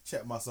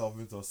check myself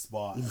into a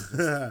spa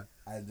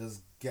and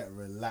just get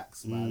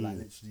relaxed, man. Like,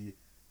 literally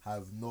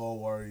have no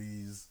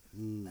worries.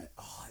 And,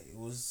 it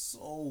was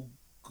so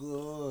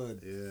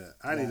good. Yeah,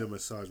 I need a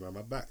massage, man.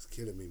 My back's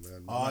killing me,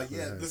 man.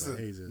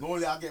 Listen.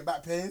 Normally I get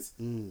back pains.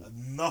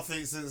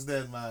 Nothing since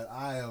then, man.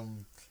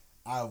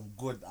 I'm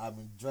good. I'm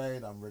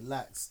enjoying. I'm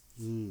relaxed.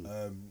 It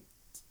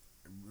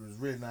was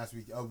really nice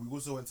week. We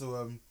also went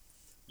to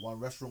one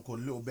restaurant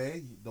called Little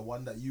Bay, the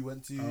one that you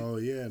went to. Oh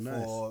yeah,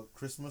 nice. For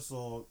Christmas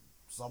or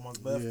someone's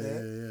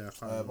birthday. Yeah.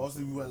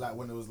 Obviously we went like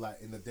when it was like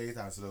in the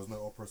daytime, so there was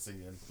no opera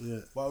singing. Yeah.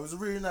 But it was a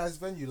really nice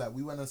venue. Like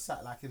we went and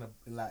sat like in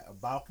a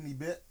balcony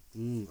bit.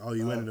 Oh,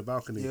 you went in the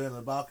balcony? Yeah, in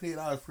the balcony.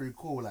 That was pretty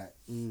cool. Like,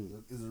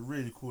 it was a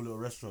really cool little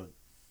restaurant.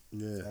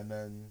 Yeah. And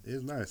then...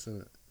 It's nice,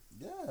 isn't it?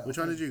 Yeah. Which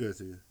one did you go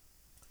to?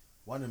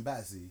 One in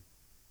Battersea.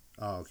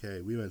 Oh,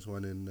 okay. We went to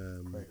one in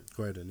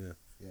Croydon, yeah.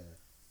 Yeah.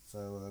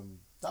 So,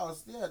 that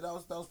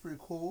was pretty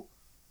cool.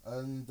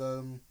 And,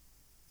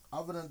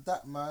 other than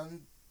that,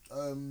 man,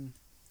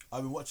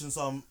 I've been watching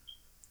some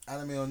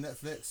anime on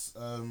Netflix.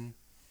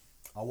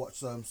 I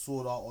watched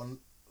Sword Art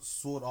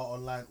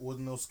Online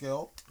Ordinal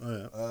Scale. Oh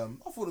yeah.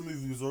 I thought the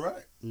movie was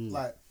alright.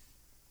 Like,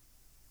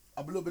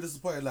 I'm a little bit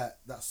disappointed like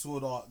that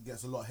Sword Art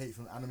gets a lot of hate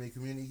from the anime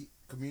community.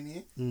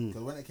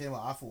 Because when it came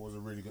out, I thought it was a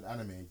really good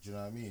anime. Do you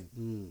know what I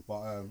mean?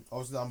 But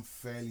obviously, I'm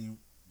fairly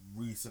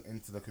recent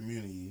into the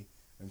community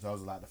in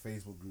terms of like the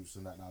Facebook groups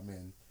and that I'm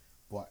in.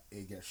 But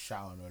it gets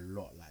shout on a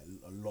lot. Like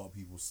a lot of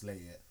people slay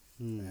it,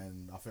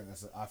 and I think I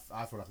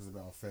feel like it's a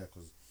bit unfair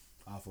because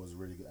I thought it was a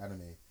really good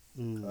anime.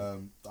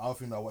 The other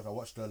thing that I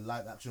watched the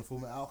live action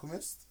film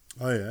Alchemist.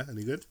 Oh yeah,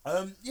 any good?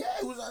 Yeah,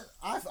 it was.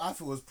 I thought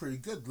it was pretty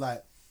good.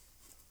 Like,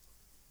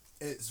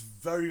 it's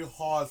very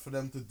hard for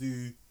them to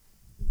do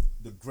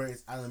the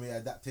greatest anime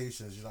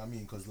adaptations. You know what I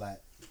mean? Because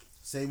like,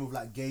 same with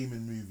like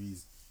gaming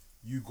movies,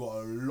 you got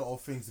a lot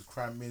of things to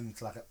cram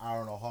into like an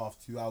hour and a half,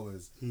 2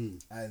 hours,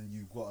 and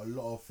you've got a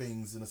lot of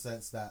things in the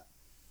sense that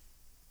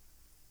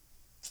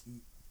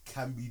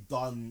can be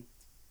done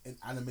in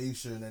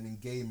animation and in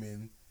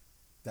gaming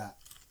that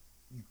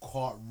you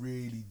can't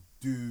really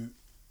do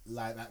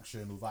live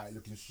action without it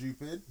looking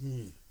stupid.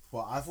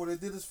 But I thought they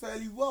did this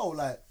fairly well.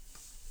 Like,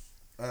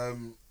 I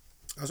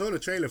saw the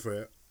trailer for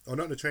it, or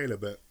not the trailer,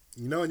 but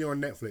you know when you're on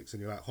Netflix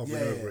and you're like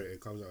hovering over it, it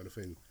comes out on the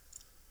thing.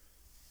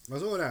 I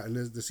saw that, and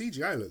the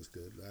CGI looks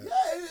good. Like,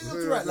 it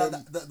looks right. Like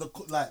the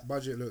like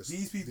budget looks.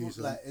 These people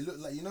decent. like it looked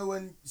like, you know,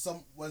 when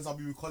some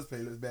people cosplay,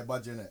 it looks bare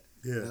budget in it.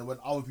 Yeah. And when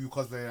other people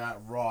cosplay like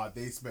raw,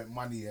 they spent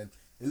money and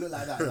it looked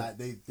like that. Like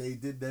they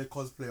did their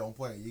cosplay on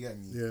point. You get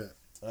me? Yeah.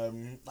 I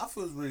thought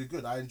it was really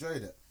good. I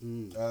enjoyed it.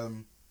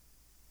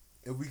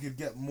 If we could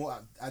get more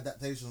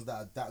adaptations that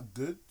are that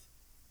good,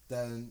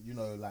 then you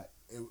know, like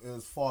it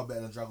was far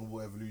better than Dragon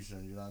Ball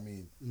Evolution. You know what I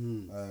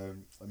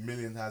mean? A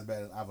million times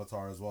better than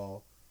Avatar as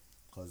well,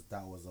 because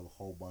that was a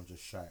whole bunch of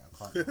shit.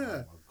 I can't. Oh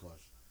my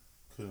gosh,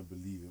 couldn't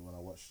believe it when I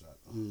watched that.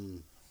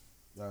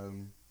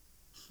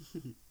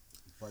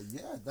 But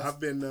yeah, I've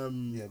been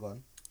go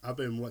on. I've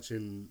been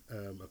watching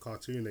a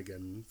cartoon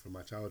again from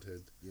my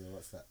childhood. Yeah,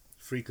 what's that?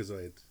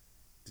 Freakazoid.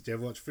 Did you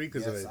ever watch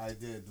Freakazoid? Yes, I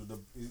did.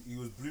 He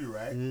was blue,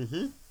 right?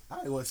 I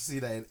didn't want to see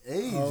that in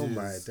ages. Oh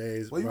my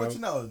days! What are you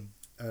watching that on?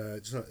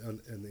 Just on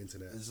the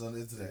internet. Just on the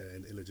internet. Yeah,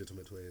 in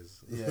illegitimate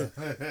ways. Yeah.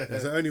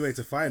 That's the only way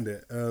to find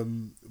it.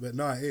 But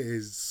no, it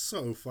is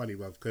so funny,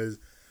 bruv, because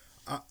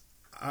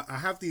I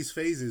have these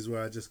phases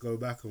where I just go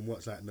back and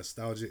watch like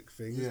nostalgic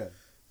things. Yeah.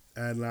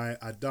 And like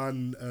I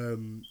done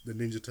the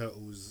Ninja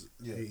Turtles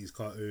 80s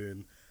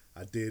cartoon.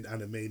 I did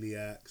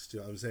Animaniacs. Do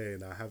you know what I'm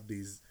saying? I have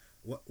these.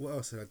 What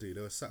else did I do?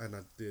 There was something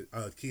I did.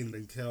 Kenan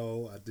and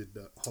Kel. I did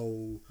the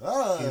whole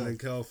Kenan and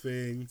Kel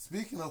thing.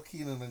 Speaking of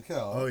Kenan and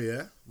Kel. Oh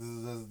yeah.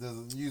 There's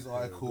a news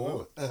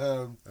article.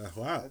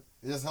 Wow.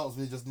 It just helps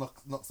me just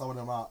knock some of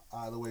them out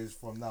of the way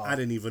from now. I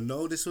didn't even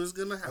know this was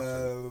gonna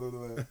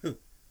happen.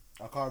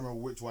 I can't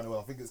remember which one it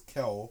was. I think it's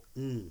Kel.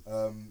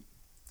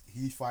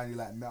 He finally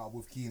like met up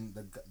with Kenan,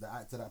 the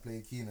actor that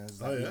played Kenan.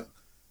 Like,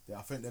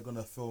 I think they're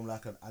gonna film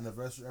like an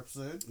anniversary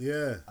episode.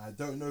 Yeah. I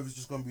don't know if it's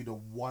just gonna be the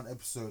one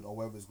episode or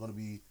whether it's gonna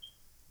be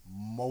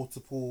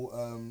multiple.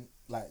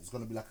 Like it's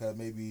gonna be like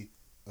maybe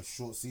a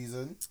short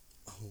season.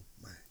 Oh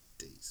my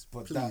days.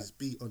 But Please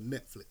be on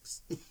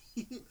Netflix.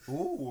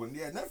 Ooh, and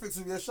yeah, Netflix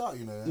would be a shout,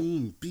 you know.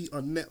 Be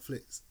on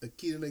Netflix.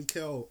 Keenan and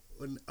Kel.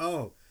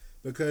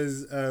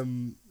 Because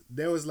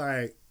there was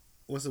like,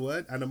 what's the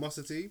word?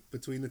 Animosity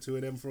between the two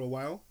of them for a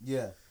while.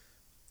 Yeah.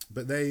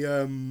 But they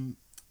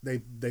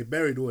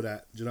buried all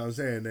that. Do you know what I'm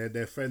saying?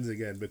 They're friends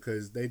again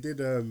because they did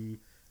a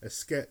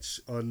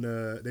sketch on.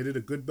 They did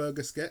a Good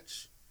Burger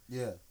sketch.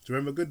 Yeah. Do you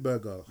remember Good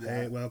Burger?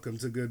 Yeah. Hey, welcome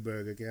to Good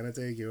Burger. Can I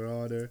take your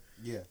order?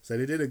 Yeah. So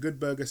they did a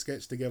Good Burger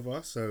sketch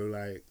together. So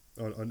like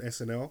on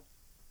SNL.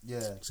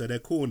 Yeah. So they're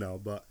cool now.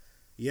 But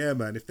yeah,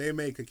 man, if they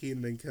make a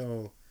Keenan and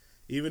Kel,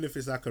 even if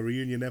it's like a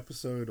reunion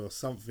episode or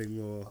something,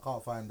 or I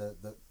can't find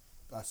the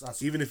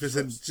even if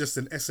it's just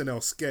an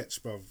SNL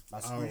sketch, bro. I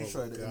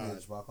screenshot the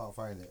image, but I can't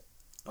find it.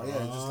 But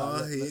yeah, just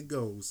like here it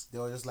goes. They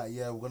were just like,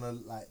 yeah, we're gonna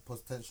like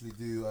potentially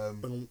do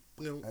an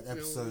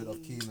episode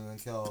of Keenan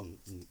and Kel,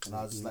 and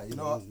I was just like, you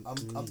know what,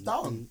 I'm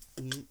down.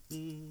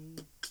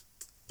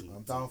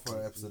 I'm down for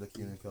an episode of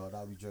Keenan and Kel.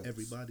 That'd be jokes.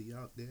 Everybody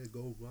out there,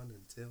 go run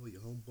and tell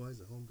your homeboys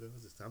and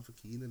homegirls it's time for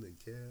Keenan and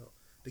Kel.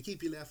 They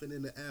keep you laughing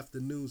in the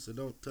afternoon, so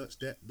don't touch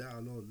that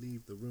down or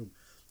leave the room.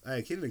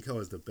 Hey, Keenan and Kel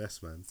is the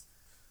best, man.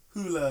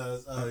 Who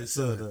loves orange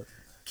soda?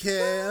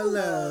 Kel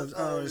loves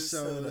orange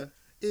soda.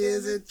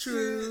 Is it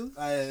true?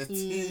 No, I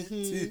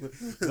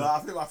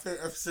think my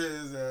favorite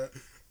episode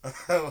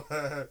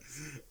is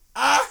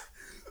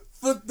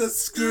put the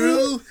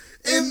screw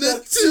in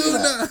the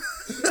tuna.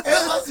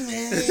 It was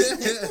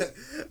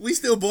me. We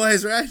still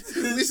boys, right?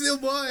 We still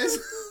boys.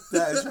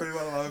 That is pretty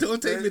one of my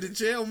Don't take me to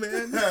jail,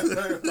 man.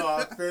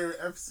 My favorite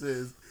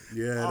episodes.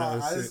 Yeah, that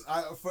was sick.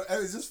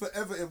 It's just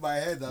forever in my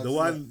head. The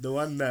one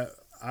that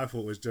I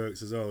thought was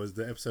jokes as well was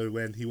the episode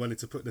when he wanted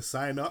to put the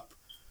sign up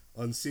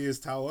on Sears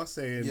Tower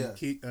saying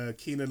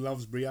Keenan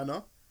loves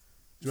Brianna. Do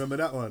you remember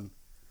that one?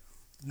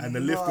 And the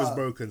lift was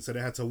broken, so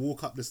they had to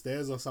walk up the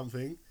stairs or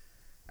something.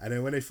 And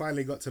then when they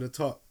finally got to the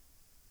top,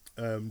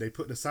 they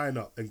put the sign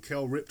up and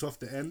Kel ripped off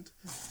the end.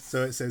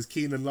 So it says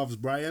Keenan loves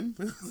Brian.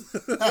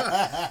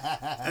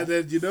 And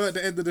then, you know, at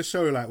the end of the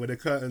show, like when the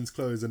curtains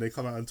close and they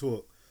come out and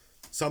talk,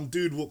 some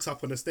dude walks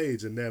up on the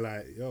stage and they're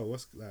like, yo,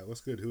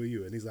 what's good? Who are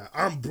you? And he's like,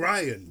 I'm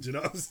Brian. Do you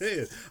know what I'm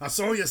saying? I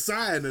saw your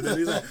sign. And then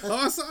he's like, oh,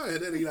 I saw it.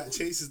 And then he like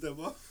chases them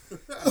off.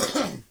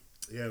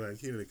 Yeah, man,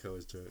 Keenan and Kel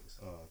is jokes.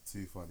 Oh,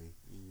 too funny.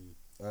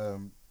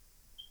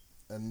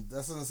 And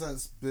that's in a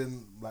sense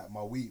been like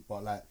my week,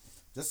 but like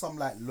just some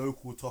like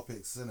local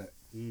topics, innit?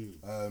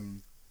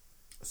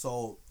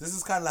 So this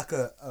is kind of like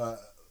a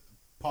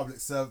public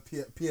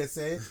service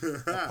PSA,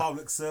 a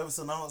public service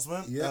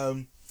announcement. Yeah.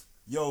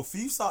 Yo,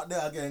 thieves out there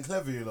are getting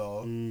clever, you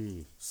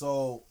know.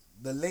 So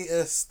the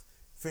latest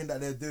thing that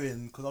they're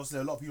doing, because obviously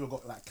a lot of people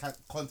got like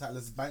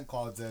contactless bank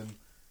cards and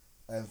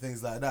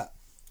things like that.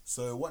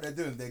 So what they're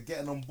doing, they're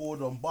getting on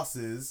board on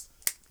buses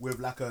with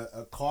like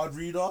a card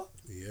reader.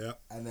 Yeah.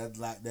 And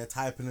they're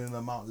typing in an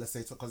amount, let's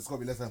say, because it's got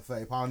to be less than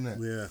 £30, innit?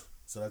 Yeah.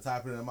 So they're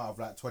typing in an amount of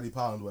like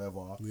 £20,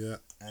 whatever. Yeah.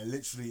 And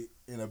literally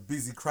in a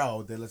busy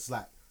crowd, they're just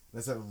like,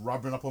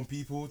 rubbing up on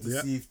people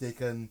to see if they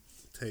can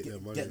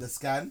get the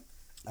scan.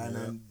 And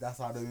then that's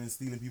how they've been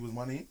stealing people's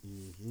money.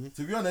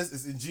 To be honest,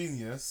 it's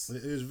ingenious.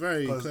 It is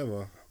very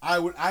clever.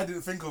 I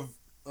didn't think of,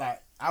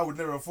 like, I would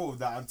never have thought of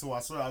that until I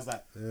saw it. I was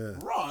like,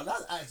 bro,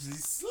 that's actually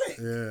slick.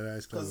 Yeah,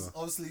 that's clever. Because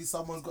obviously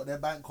someone's got their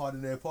bank card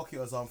in their pocket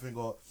or something,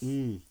 or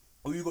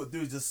all you got to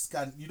do is just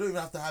scan. You don't even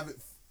have to have it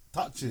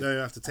touch it. You don't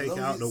have to take it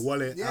out the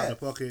wallet, out the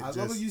pocket. As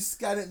long as you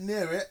scan it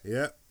near it.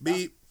 Yeah.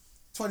 Beep.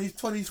 £20,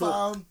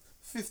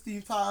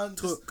 £15.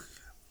 Took.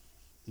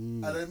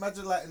 And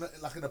imagine like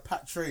in a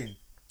packed train.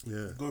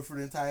 Yeah. Go through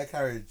the entire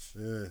carriage.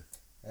 Yeah.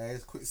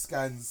 It's quick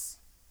scans.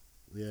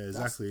 Yeah,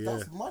 exactly.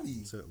 That's money.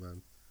 That's it,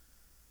 man.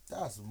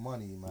 That's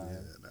money, man.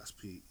 Yeah, that's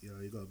peak. You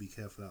know, you gotta be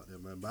careful out there,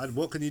 man. But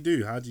what can you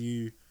do? How do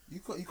you? You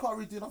can't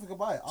really do nothing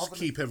about it. Just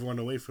keep everyone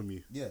away from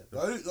you. Yeah.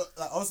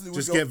 Obviously,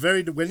 just get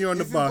very when you're on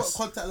the bus.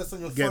 Contactless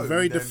on your get phone,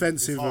 very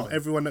defensive of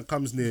everyone that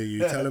comes near you.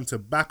 Tell them to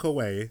back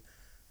away,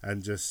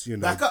 and just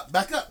back up.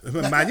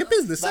 Mind your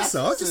business. That's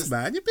all. Just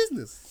mind your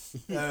business.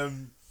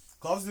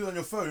 Obviously on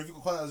your phone, if you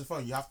got contact on your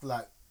phone, you have to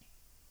like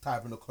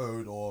type in a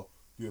code or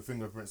do a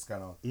fingerprint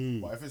scanner.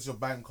 But if it's your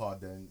bank card,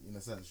 then in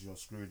a sense you're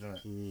screwed, isn't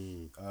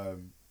it?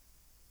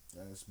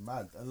 Yeah, it's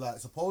mad. And like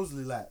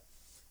supposedly, like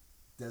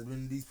there's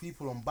been these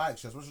people on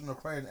bikes, especially in the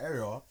Croydon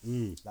area,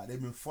 like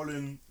they've been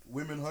following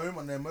women home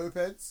on their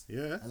mopeds.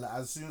 Yeah. And like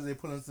as soon as they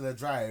pull into their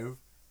drive,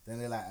 then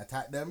they like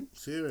attack them.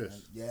 Serious.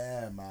 And,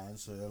 yeah, man.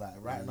 So like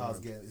right now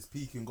it's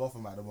peaking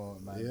Gotham at the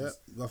moment, man. Yeah,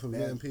 Gotham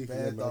getting peaking.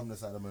 Bare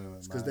dumbness at the moment.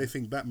 It's because they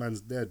think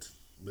Batman's dead,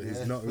 but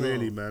he's not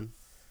really, man.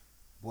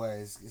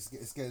 Boy,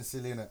 it's getting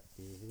silly, innit?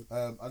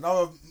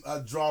 Another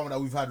drama that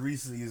we've had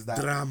recently is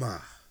that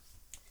drama.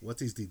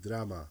 What is the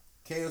drama?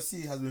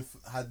 KFC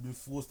had been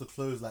forced to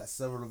close like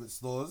several of its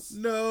stores.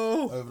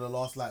 No. Over the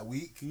last like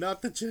week.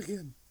 Not the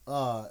chicken.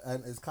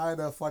 And it's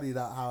kind of funny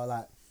that how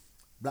like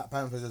Black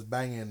Panther's just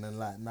banging and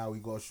like now we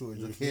got a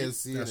shortage of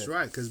KFC. That's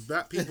right, because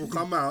black people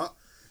come out,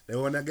 they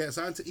want to get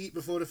something to eat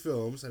before the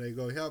film, so they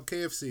go help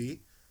KFC.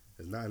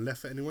 There's nothing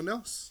left for anyone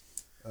else.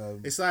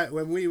 It's like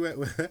when we went.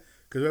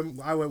 Because when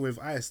I went with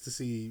Ice to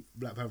see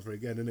Black Panther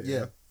again, innit?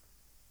 Yeah.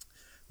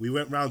 We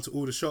went round to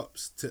all the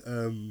shops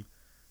to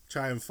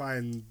try and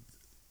find.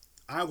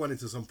 I wanted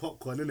some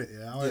popcorn, innit?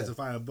 Yeah, I wanted to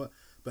find, but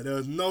there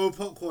was no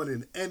popcorn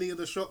in any of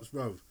the shops,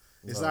 bro.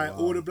 It's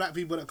all the black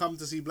people that come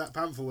to see Black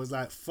Panther was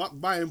like, fuck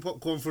buying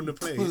popcorn from the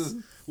place.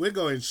 We're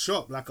going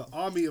shop like an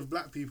army of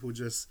black people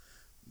just.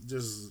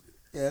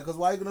 Yeah, because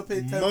why are you gonna pay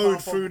 £10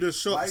 mowed through the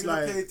shops?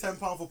 Why are you gonna pay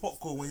 £10 for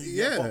popcorn when you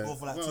get popcorn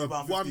for like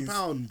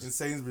 £2.50 in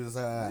Sainsbury's?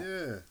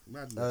 Yeah,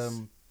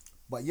 madness.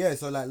 But yeah,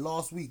 so like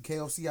last week,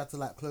 KFC had to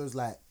like close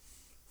like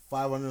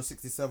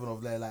 567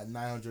 of their like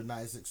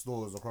 996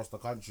 stores across the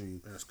country.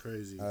 That's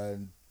crazy.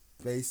 And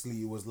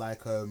basically, it was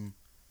like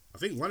I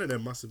think one of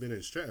them must have been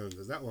in Streatham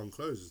because that one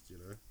closed. You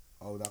know.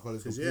 Oh, that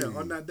closed. Because yeah,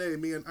 on that day,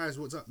 me and Ice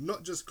what's up?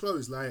 Not just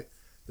closed, like.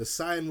 The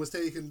sign was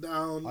taken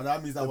down. Oh,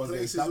 that means that the was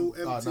place is all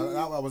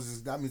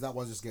empty. That means that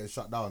one's just getting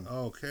shut down.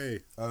 Okay.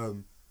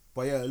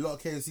 But yeah, a lot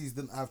of KFCs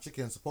didn't have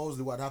chicken.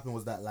 Supposedly, what happened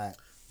was that like,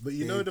 but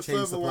you know the changed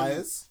further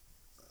suppliers.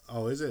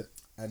 Oh, is it?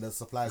 And the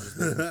suppliers just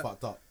didn't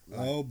fucked up. Like,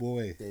 oh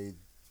boy. They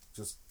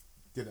just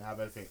didn't have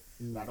anything.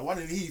 Like the one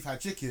in Heath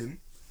had chicken,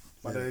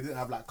 but they didn't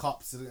have like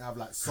cups. They didn't have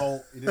like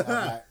salt. They didn't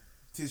have like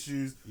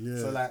tissues. Yeah.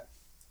 So like.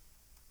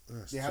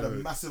 They had a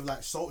massive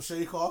like salt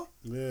shaker,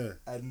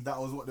 and that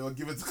was what they were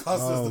giving to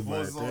customers to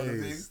pour salt on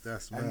the thing.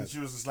 That's and mad. She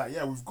was just like,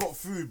 "Yeah, we've got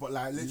food, but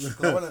like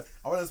literally,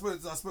 I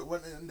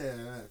went in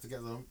there to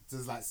get them to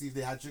like see if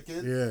they had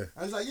chicken. Yeah,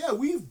 and it's like, yeah,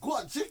 we've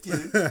got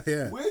chicken.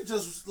 We're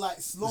just like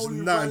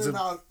slowly just running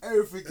out of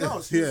everything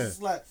else. She was Yeah.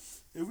 just like,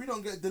 if we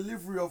don't get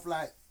delivery of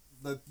like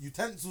the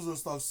utensils and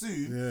stuff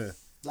soon,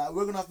 like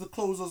we're gonna have to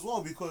close as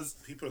well because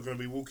people are gonna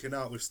be walking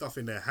out with stuff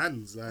in their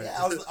hands. Like, yeah,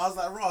 I was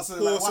like, raw. So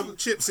pour like, some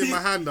chips in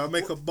my hand. I'll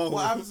make a bowl.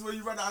 What happens when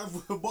you run out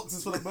of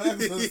boxes for the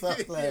burgers and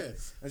stuff? Like,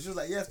 and she was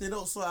like, yeah, if they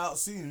don't sort out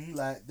soon,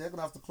 like they're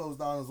gonna have to close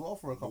down as well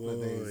for a couple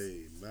of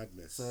days.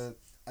 Madness. So,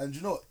 and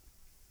you know,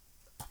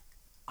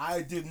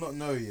 I did not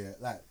know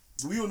yet. Like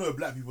we all know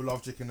black people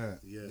love chicken, innit?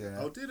 Yeah.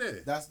 Oh, did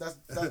it? That's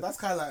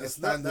kind of like a That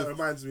standard.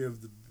 reminds me of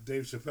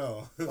Dave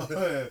Chappelle.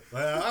 Oh,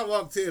 yeah. I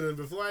walked in and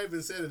before I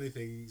even said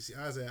anything,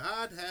 I said,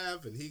 I'd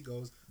have, and he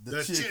goes,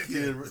 the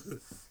chicken.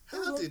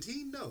 How did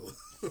he know?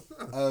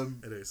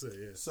 Anyway,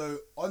 so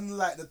on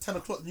like the 10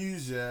 o'clock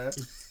news, there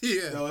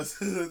was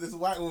this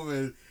white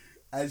woman,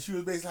 and she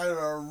was basically having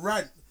a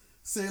rant,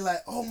 saying like,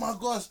 "Oh my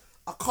gosh,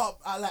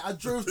 I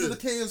drove to the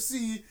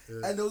KFC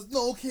and there was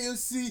no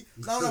KFC.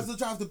 Now I have to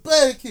drive to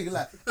Burger King.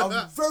 Like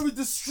I'm very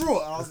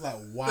distraught." And I was like,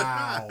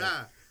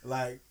 "Wow,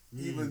 like."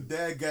 Even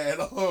they're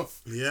getting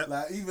off. Yeah.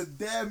 Like even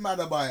they're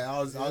mad about it. I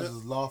was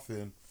just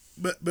laughing.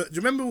 But do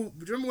you remember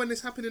when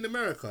this happened in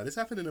America? This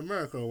happened in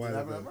America a while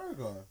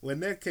ago. When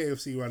their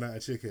KFC ran out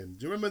of chicken.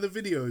 Do you remember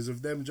the videos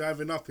of them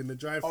driving up in the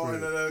drive-thru? Oh,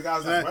 no, the guy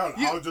was like, well,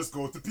 I'll just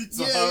go to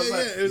Pizza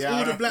Hut. It was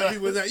all the black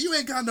people was like, you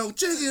ain't got no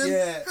chicken.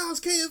 Yeah. How's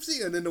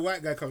KFC? And then the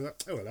white guy comes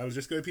up, oh, well, I'll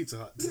just go to Pizza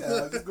Hut. Yeah,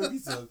 I'll just go to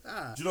Pizza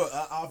Hut. Do you know,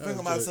 I think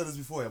I might have said this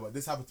before, but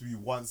this happened to me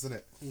once,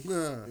 innit?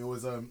 Yeah. It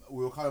was,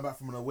 we were coming back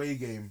from an away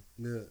game.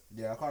 Yeah.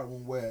 Yeah, I can't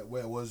remember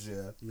where it was,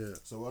 yeah.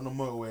 So we're on the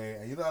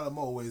motorway, and you know how the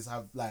motorways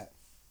have, like,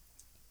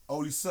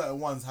 only certain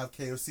ones have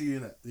KFC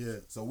in it. Yeah.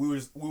 So we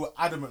were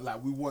adamant,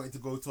 like we wanted to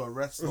go to a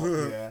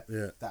restaurant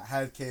that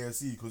had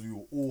KFC because we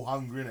were all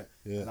hungry in it.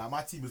 Yeah. And like,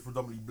 my team is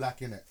predominantly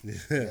black in it.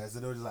 Yeah. So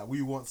they were just like,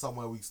 we want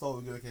somewhere we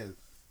started with KFC.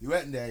 We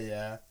went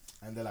there,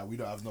 and they're like, we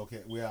don't have no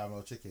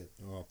chicken.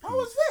 Oh, I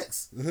was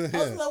vexed. I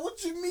was like, what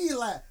do you mean,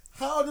 like?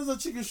 How does a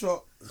chicken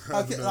shop?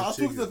 Okay, I was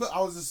talking to I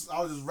was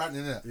just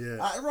ranting it. Yeah.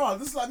 Like, Ron,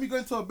 this is like me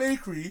going to a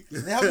bakery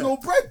and they have no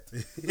bread.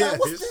 Like,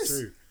 what's this?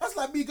 True. That's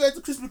like me going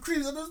to Krispy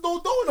Kreme and there's no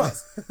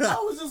donuts. I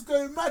was just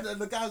going mad, and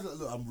the guys like,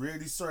 look, I'm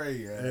really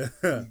sorry. Yeah.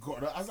 I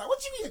was like, what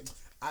do you mean?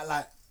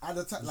 At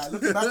the time, like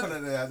looking back on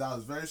it, that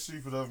was very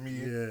stupid of me.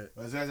 Yeah.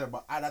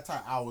 But at that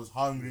time, I was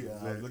hungry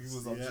and I was looking for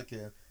some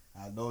chicken.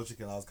 I had no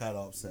chicken. I was kind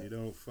of upset. You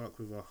don't fuck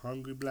with a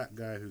hungry black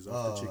guy who's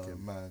off the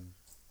chicken, man.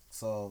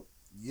 So.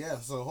 Yeah,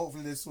 so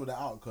hopefully they sort that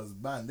out because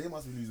man, they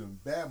must be losing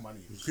bare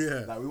money.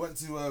 Yeah, like we went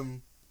to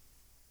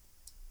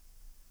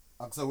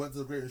went to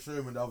the Great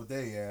Showman the other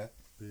day,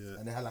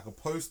 and they had like a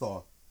poster,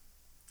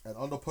 and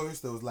on the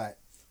poster was like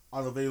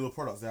unavailable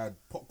products. They had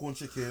popcorn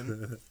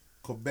chicken,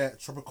 Quebec,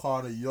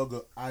 Tropicana,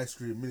 yogurt, ice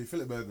cream, mini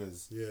fillet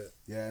burgers.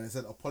 Yeah, and it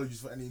said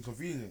apologies for any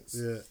inconvenience.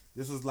 Yeah,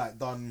 this was like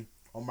done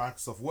on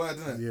Microsoft Word,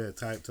 isn't it? Yeah,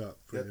 typed up.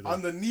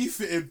 Underneath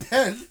it in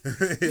pen,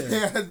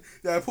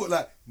 they put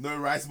like no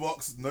rice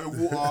box, no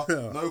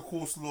water, no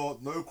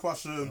coleslaw, no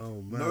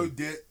crushing, no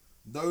dip,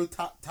 no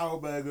tower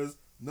burgers,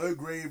 no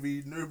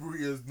gravy, no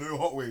burritos, no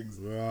hot wings.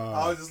 Wow.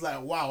 I was just like,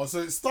 wow. So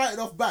it started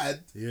off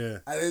bad,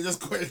 and it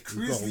just got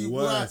increasingly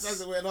worse as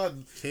it went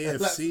on.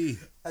 KFC,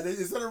 and then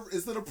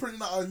instead of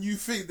printing out a new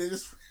thing, they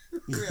just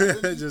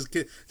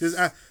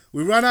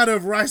we ran out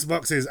of rice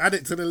boxes. Add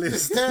it to the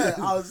list. Yeah,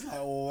 I was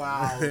like,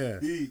 wow,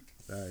 peak.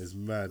 That is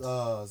mad.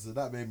 So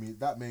that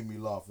made me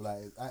laugh.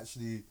 Like it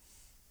actually,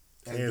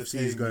 KFC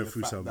is going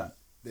through something.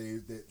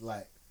 They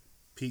like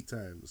peak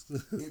times.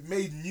 It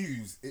made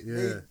news. It Yeah.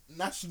 made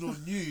national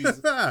news.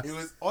 It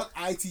was on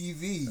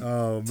ITV.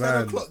 Oh 10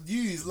 man, o'clock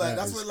news. Like that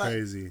that's is when like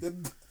crazy.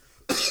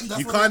 that's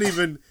You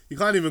when,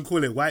 can't even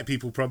call it white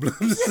people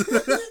problems.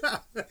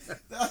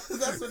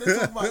 that's when they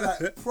talk about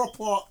like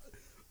proper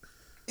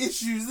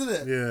issues, isn't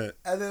it? Yeah.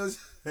 And it was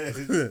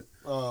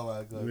oh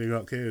my god. Big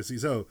up KFC.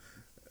 So,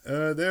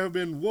 there have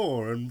been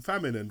war and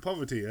famine and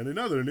poverty, and in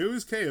other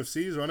news,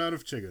 KFC's run out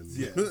of chickens.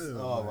 Yes.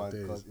 Oh my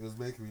days. god, it was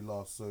making me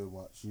laugh so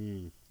much.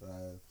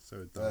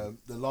 So dumb.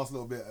 The last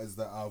little bit is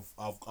that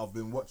I've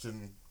been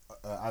watching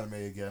anime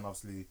again.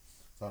 Obviously,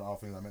 some other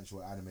things I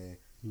mentioned with anime.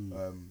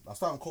 I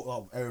started caught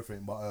up with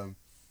everything, but I'm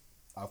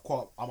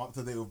up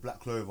to date with Black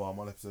Clover. I'm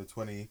on episode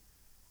 20.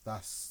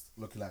 That's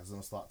looking like it's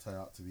gonna start turning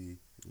out to be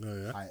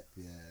hype.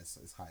 Yeah,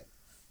 it's hype.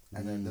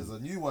 And then there's a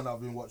new one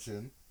I've been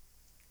watching.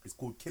 It's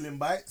called Killing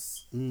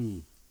Bites,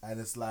 and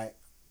it's like,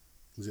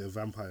 is it a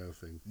vampire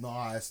thing?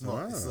 no, it's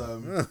not. It's,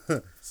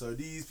 so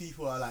these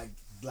people are like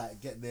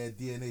get their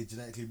DNA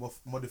genetically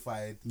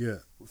modified,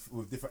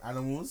 with different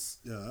animals,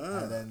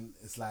 and then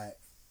it's like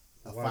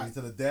a fight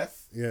to the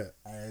death,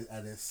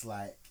 and it's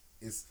like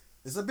it's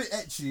a bit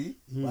etchy,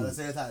 but at the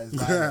same time it's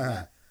violent.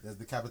 Like, there's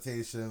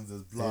decapitations,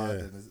 there's blood,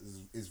 and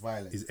it's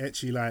violent. Is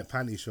etchy like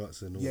panty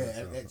shots and all that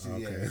stuff?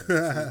 Etchy, Okay.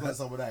 So it's got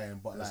some of that in,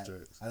 but That's like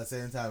jokes. at the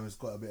same time, it's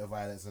got a bit of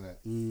violence in it.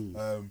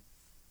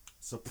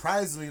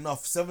 Surprisingly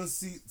enough, Seven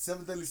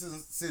Deadly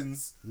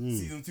Sins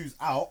season 2's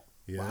out.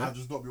 But I've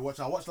just not been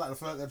watching. I watched like the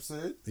first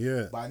episode,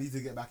 but I need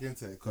to get back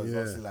into it because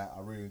obviously like I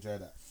really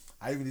enjoyed that.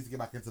 I even need to get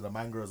back into the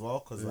manga as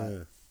well because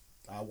like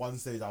at one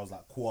stage I was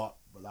like caught up,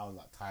 but that was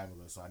like time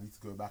ago. So I need to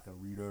go back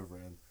and read over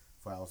it and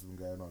find out what's been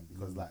going on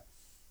because like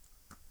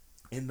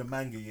in the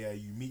manga,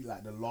 you meet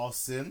like the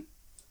last sin,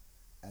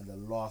 and the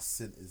last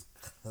sin is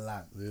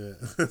clank.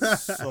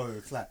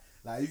 So clank.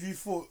 Like if you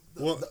thought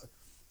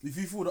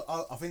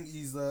I think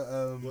he's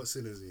the what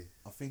sin is he?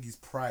 I think he's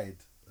Pride.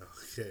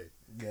 Okay.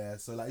 Yeah,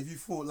 so like if you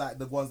thought like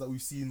the ones that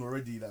we've seen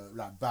already,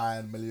 like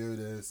Ban,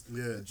 Meliodas,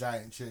 the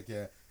giant chick,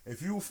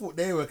 if you thought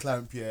they were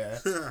clamp,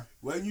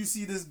 when you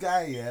see this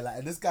guy, like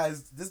and this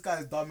guy's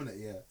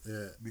dominant,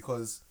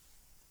 because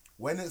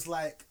when it's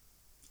like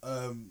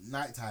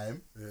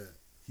nighttime,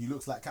 he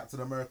looks like Captain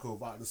America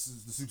without the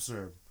super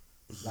serum.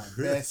 Like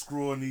bare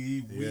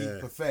scrawny,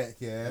 weak,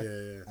 pathetic,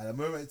 and the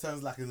moment it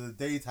turns like in the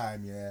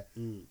daytime,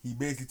 he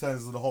basically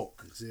turns into the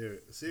Hulk.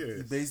 Serious.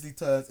 He basically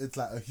turns into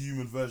like a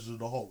human version of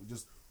the Hulk,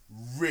 just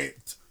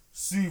ripped,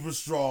 super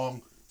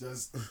strong,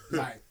 just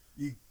like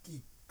he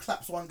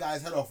claps one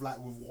guy's head off like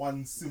with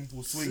one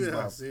simple swing,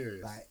 bro.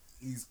 Serious. Like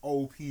he's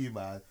OP,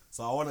 man.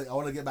 So I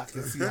wanna get back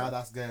and see how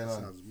that's going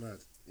on. Sounds mad.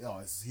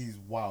 He's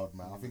wild,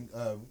 man. I think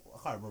I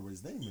can't remember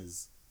his name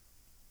is.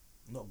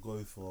 Not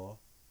Gopher.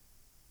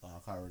 I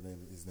can't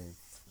remember his name,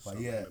 but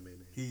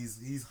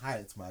he's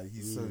hyped, man.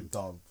 He's so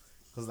dumb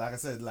because, like I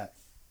said, like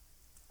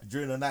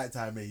during the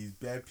nighttime, he's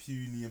bare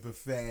puny and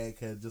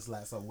pathetic and just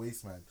like some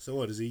waste man. So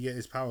what does he get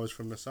his powers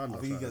from the sun? I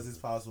think he gets his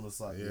powers from the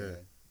sun. Yeah,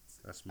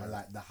 that's mad. And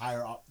like the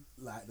higher up,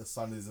 like the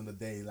sun is in the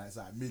day, like it's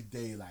like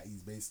midday, like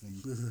he's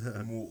basically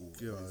immortal.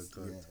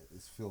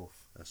 It's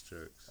filth. That's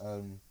jokes.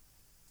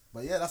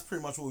 But yeah, that's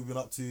pretty much what we've been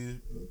up to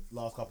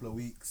last couple of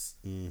weeks.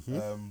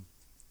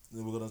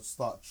 Then we're gonna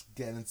start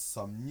getting into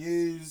some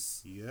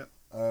news.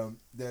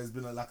 There's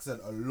been, like I said,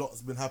 a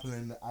lot's been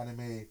happening in the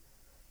anime.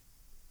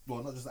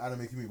 Well, not just the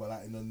anime community, but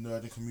like in the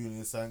nerding community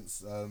in a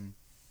sense.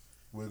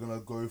 We're gonna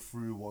go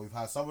through what we've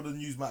had. Some of the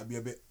news might be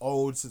a bit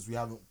old since we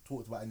haven't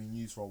talked about any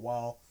news for a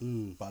while.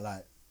 But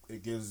like,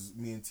 it gives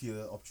me and Tia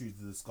the opportunity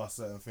to discuss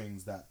certain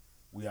things that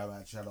we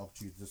haven't actually had the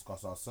opportunity to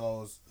discuss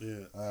ourselves.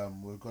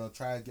 We're gonna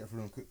try and get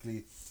through them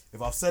quickly.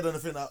 If I say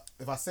anything that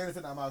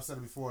I might have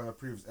said before in a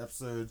previous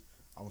episode,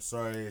 I'm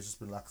sorry. It's just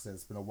been, like I said,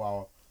 it's been a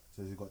while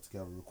since we got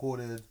together and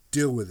recorded.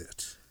 Deal with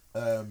it.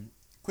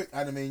 Quick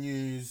anime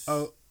news.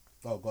 Oh,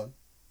 go on.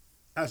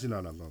 Actually,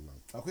 no.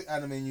 A quick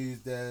anime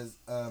news. There's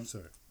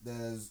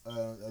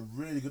a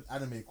really good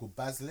anime called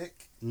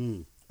Basilic.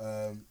 It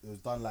was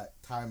done like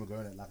time ago,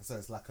 innit? Like I said,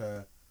 it's like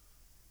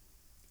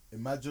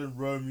imagine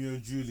Romeo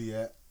and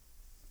Juliet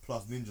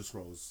plus Ninja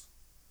Scrolls.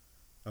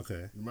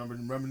 Okay. Remember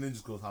Ninja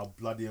Scrolls? How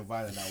bloody and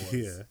violent that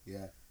was.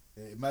 Yeah.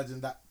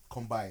 Imagine that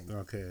combined.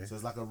 Okay. So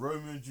it's like a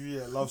Romeo and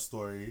Juliet love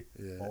story,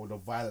 but with the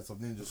violence of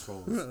Ninja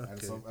Scrolls.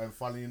 And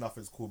funnily enough,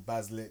 it's called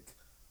Basilic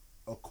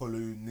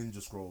Okolu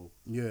Ninja Scroll.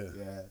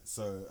 Yeah.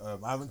 So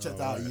I haven't checked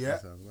it out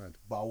yet,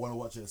 but I want to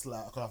watch it. It's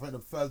like, cause I think the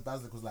first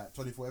Basilic was like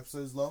 24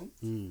 episodes long,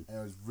 and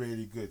it was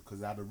really good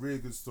because it had a really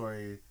good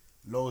story,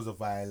 loads of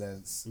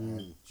violence, and,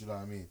 do you know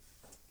what I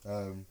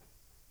mean?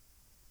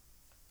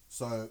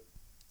 So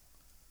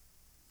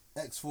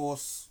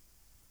X-Force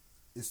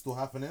is still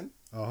happening.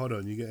 Oh, hold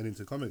on. You're getting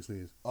into comics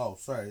news. Oh,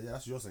 sorry. Yeah,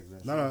 that's your section.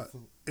 No.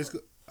 It's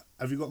good.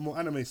 Have you got more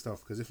anime stuff?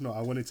 Because if not,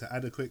 I wanted to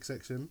add a quick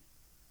section.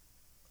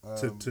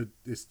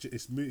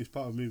 It's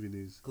part of movie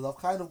news. Because I've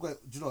kind of got.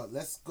 Do you know what?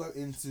 Let's go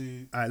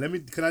into.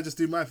 Alright, can I just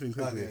do my thing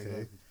quickly?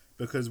 Okay.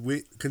 Because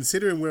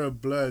considering we're a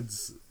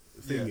Bloods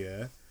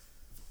thing,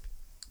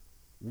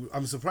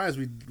 I'm surprised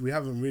we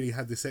haven't really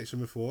had this section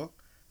before.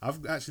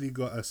 I've actually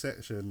got a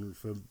section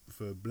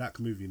for black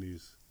movie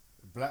news.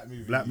 Black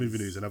movie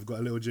news, and I've got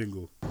a little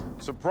jingle.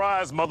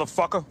 Surprise,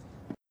 motherfucker.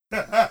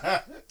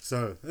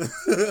 So,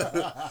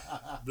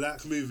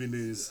 black movie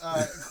news.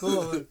 Alright,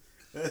 cool.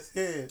 Let's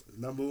hear it.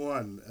 Number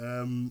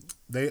one,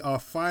 they are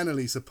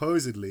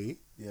supposedly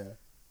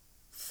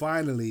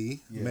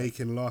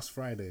making Last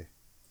Friday.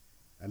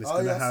 And it's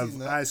going to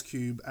have Ice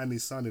Cube and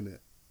his son in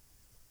it.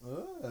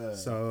 Oh.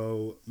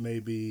 So,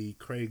 maybe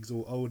Craig's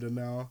all older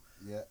now.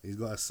 Yeah. He's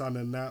got a son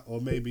and that. Or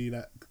maybe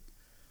that...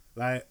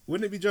 Like,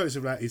 wouldn't it be jokes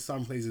if like his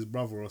son plays his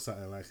brother or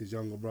something, like his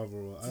younger brother,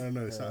 or I don't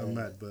know, something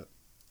mad, but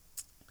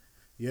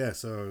yeah,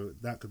 so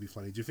that could be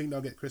funny. Do you think they'll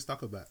get Chris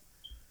Tucker back?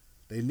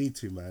 They need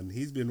to, man.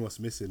 He's been what's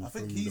missing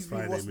from the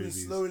Friday movies. Been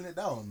slowing it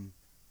down.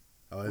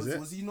 Oh, is it?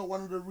 Was he not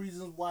one of the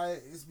reasons why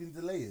it's been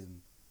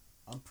delaying?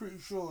 I'm pretty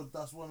sure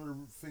that's one of the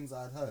things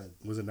I'd heard.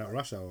 Wasn't that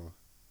Rush Hour?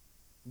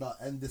 No,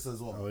 and this as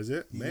well. Oh, is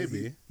it?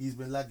 Maybe. He's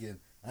been lagging.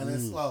 And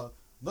it's not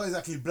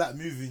exactly black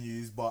movie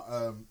news, but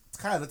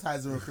kind of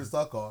ties in with Chris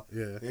Tucker.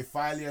 Yeah. They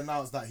finally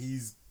announced that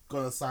he's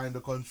going to sign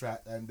the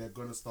contract and they're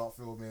going to start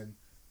filming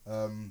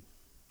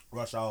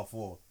Rush Hour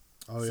 4.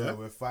 Oh, so yeah?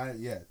 we're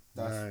finally,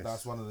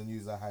 that's one of the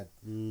news I had.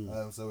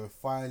 So we're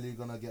finally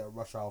going to get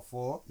Rush Hour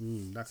 4.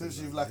 Since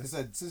you've, like I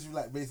said,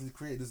 basically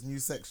created this new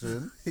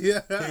section,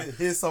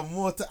 here's some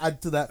more to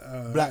add to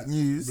that black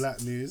news.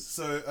 Black news.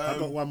 So I've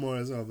got one more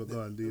as well, but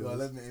go on, do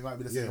yours. It might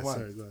be the same one.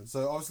 Sorry, go on.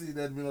 So obviously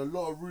there's been a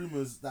lot of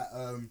rumours that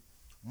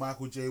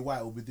Michael J.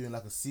 White will be doing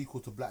like a sequel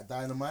to Black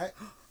Dynamite.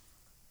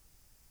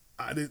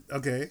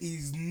 Okay.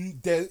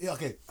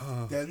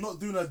 They're not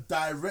doing a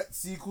direct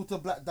sequel to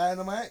Black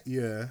Dynamite.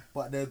 Yeah.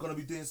 But they're gonna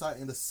be doing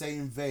something in the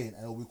same vein,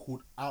 and it'll be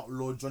called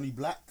Outlaw Johnny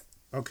Black.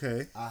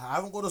 Okay. I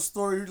haven't got a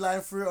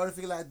storyline for it or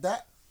anything like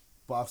that,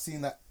 but I've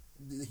seen that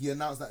he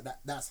announced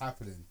that's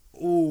happening.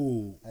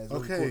 Ooh.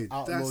 Okay.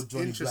 That's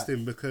Johnny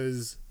interesting Black.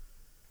 Because.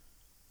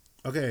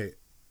 Okay,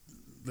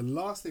 the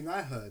last thing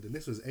I heard, and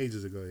this was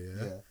ages ago,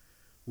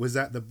 was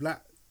that the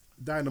Black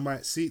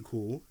Dynamite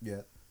sequel,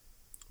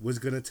 was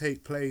gonna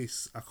take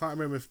place. I can't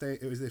remember if they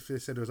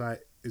said it was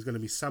like it's gonna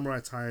be samurai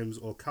times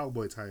or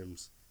cowboy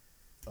times.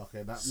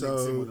 Okay, that links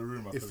in with the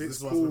rumor. If it's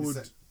this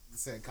called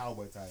set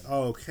cowboy time.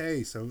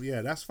 Okay, so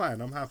yeah, that's fine.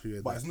 I'm happy with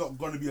that. But it's not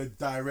gonna be a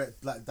direct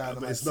Black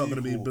Dynamite. But it's not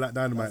gonna be Black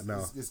Dynamite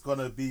now. It's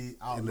gonna be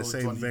Outlaw in the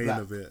same Johnny vein Black.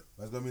 of it.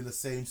 It's gonna be the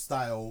same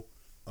style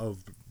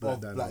of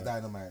Black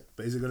Dynamite.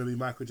 But is it gonna be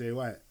Michael J.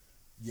 White?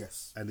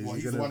 Yes. And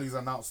he's the one who's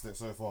announced it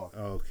so far.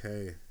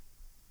 Okay.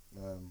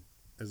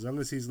 As long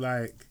as he's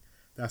like,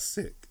 that's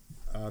sick.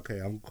 Okay,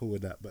 I'm cool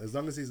with that. But as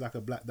long as he's like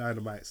a Black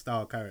Dynamite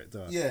style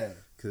character,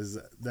 because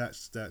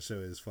that show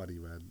is funny,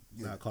 man.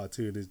 That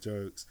cartoon is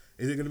jokes.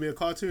 Is it going to be a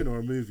cartoon or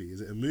a movie?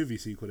 Is it a movie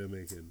sequel they're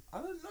making?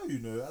 I don't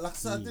know. Like I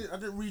said, I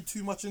didn't read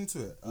too much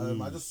into it.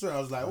 I just saw it. I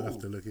was like, I'll have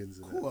to look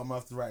into cool. I'm gonna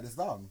have to write this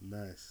down.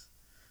 Nice.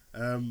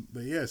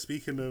 But yeah,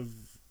 speaking of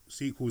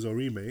sequels or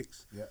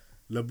remakes,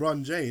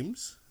 LeBron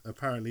James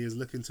apparently is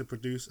looking to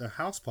produce a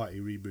House Party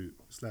reboot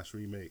 /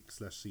 remake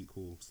 /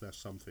 sequel /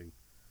 something.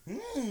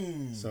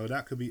 So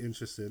that could be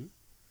interesting.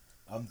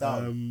 I'm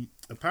down.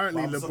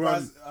 Apparently, I'm LeBron.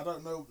 Surprised. I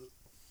don't know.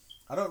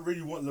 I don't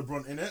really want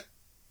LeBron in it.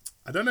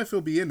 I don't know if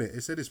he'll be in it.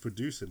 It said he's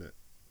producing it.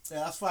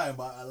 Yeah, that's fine,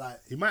 but I like.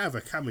 He might have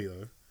a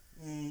cameo.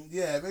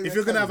 Maybe. If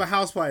you're gonna have a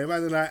house party,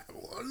 imagine like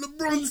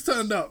LeBron's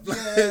turned up.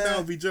 That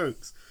would be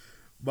jokes.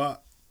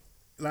 But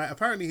like,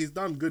 apparently he's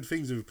done good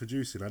things with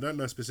producing. I don't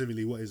know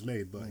specifically what he's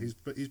made, but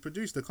he's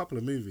produced a couple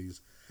of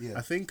movies. Yeah.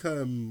 I think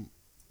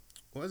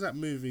what was that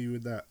movie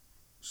with that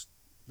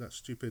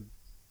stupid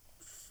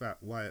fat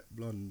white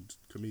blonde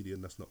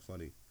comedian that's not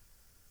funny?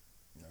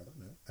 I don't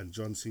know. And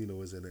John Cena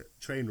was in it.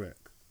 Trainwreck.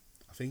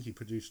 I think he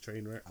produced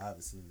Trainwreck. I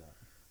haven't seen that.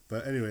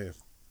 But anyway,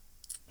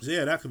 so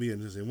yeah, that could be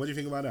interesting. What do you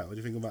think about that? What do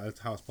you think about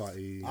a house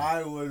party?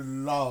 I would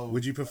love.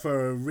 Would you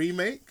prefer a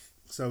remake?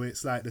 So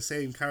it's like the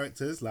same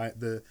characters, like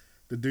the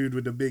dude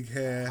with the big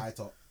hair,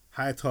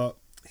 high top.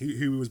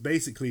 He was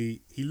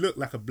basically, he looked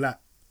like a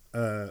black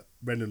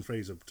Brendan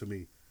Fraser to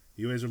me.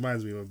 He always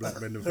reminds me of a black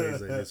Brendan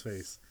Fraser in his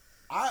face.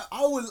 I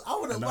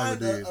wouldn't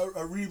mind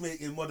a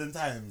remake in modern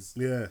times.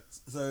 Yeah.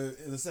 So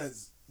in a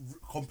sense,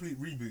 complete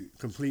reboot.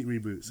 Complete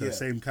reboot. So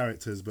same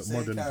characters but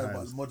modern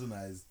times. But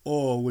modernized.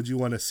 Or would you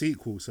want a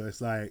sequel? So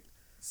it's like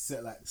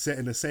set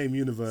in the same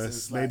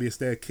universe. So maybe it's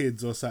their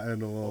kids or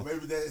something, or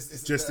maybe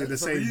it's just in the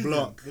same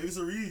block. Maybe it's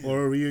a reunion.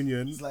 Or a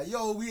reunion. It's like,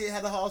 yo, we ain't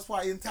had a house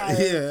party in time.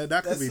 Yeah,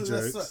 that could be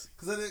jokes.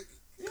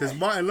 Because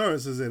Martin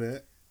Lawrence was in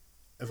it,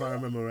 if I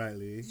remember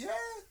rightly. Yeah.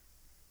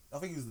 I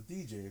think he was the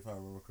DJ, if I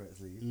remember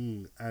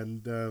correctly.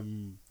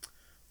 And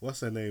what's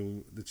her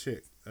name? The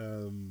chick.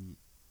 And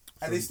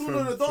they still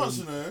know the dance,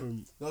 you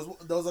know.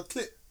 There was a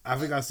clip. I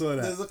think I saw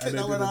that. There's a clip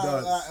that went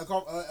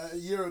out a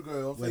year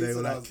ago. Where they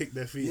would like kick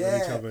their feet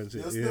on each other and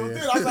shit. Still doing.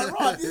 I was like,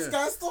 right, these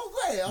guys still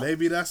great.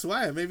 Maybe that's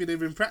why. Maybe they've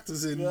been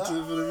practicing for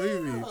the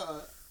movie.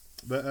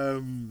 But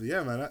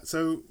yeah, man.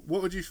 So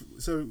what would you?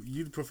 So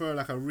you'd prefer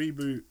like a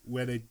reboot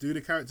where they do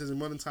the characters in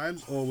modern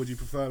times, or would you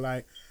prefer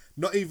like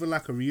not even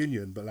like a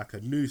reunion, but like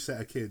a new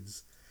set of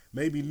kids?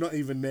 Maybe not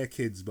even their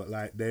kids, but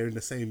like they're in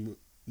the same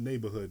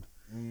neighborhood.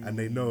 And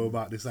they know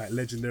about this like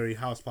legendary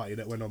house party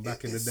that went on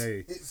back in the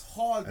day. It's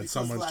hard, and because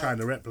someone's like, trying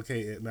to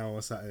replicate it now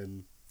or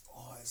something.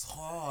 Oh, it's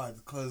hard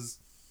because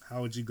how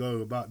would you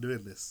go about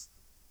doing this?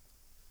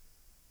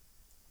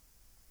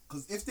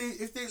 Because if they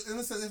in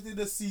a sense if they did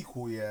a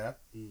sequel,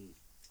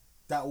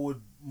 that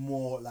would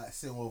more like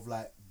sit with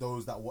like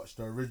those that watch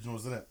the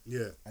originals, innit?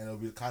 Yeah, and it'll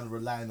be kind of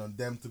relying on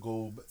them to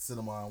go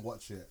cinema and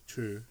watch it.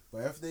 True.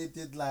 But if they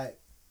did like,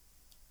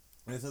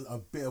 it's a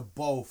bit of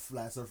both.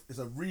 Like it's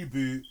a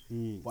reboot,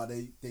 but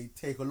they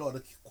take a lot of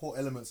the core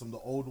elements from the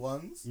old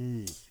ones.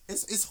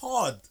 It's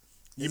hard.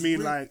 You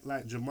mean like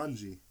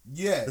Jumanji?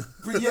 Yeah,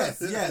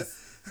 yes.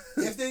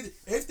 If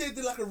they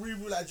did like a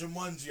reboot like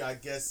Jumanji, I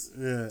guess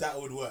that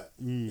would work.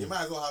 You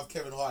might as well have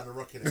Kevin Hart and The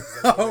Rock in it.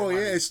 Oh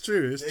yeah, it's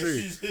true.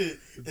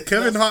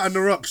 Kevin Hart and The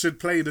Rock should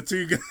play the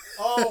two guys.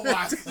 Oh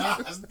my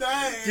gosh,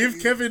 dang. Give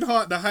Kevin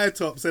Hart the high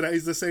top so that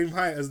he's the same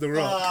height as The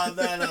Rock.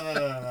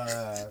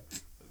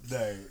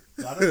 No.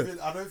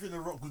 I don't think The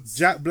Rock would.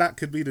 Jack Black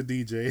could be the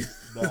DJ.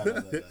 No.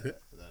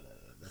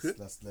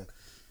 That's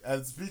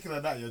and speaking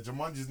of that,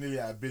 Jumanji's nearly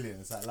at $1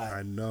 billion. It's like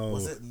I know.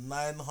 Was it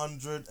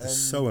 900? It's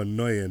so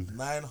annoying.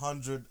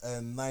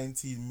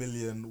 919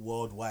 million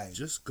worldwide.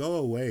 Just go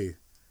away.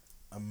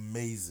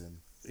 Amazing.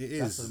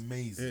 That's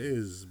amazing. It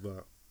is,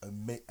 but.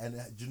 And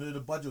do you know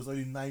the budget was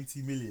only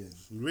 90 million?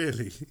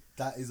 Really?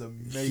 That is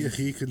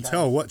amazing. You can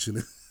tell watching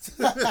it.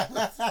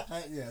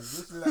 Yeah,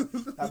 especially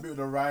that bit of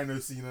the rhino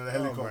scene in the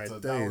helicopter.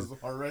 That was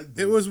horrendous.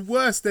 It was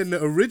worse than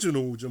the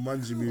original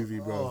Jumanji movie,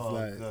 bro. Oh,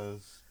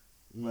 gosh.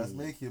 That's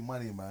making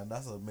money, man.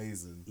 That's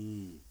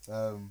amazing.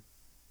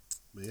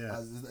 But yeah,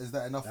 is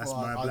that enough that's for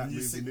our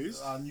new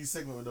news? Our new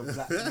segment with the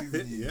black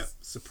movie news. Yep,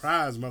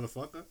 surprise,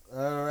 motherfucker.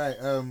 All right,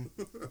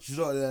 you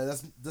know,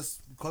 that's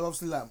because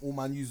obviously like all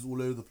my news is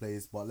all over the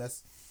place, but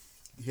let's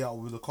hear out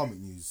with the comic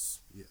news.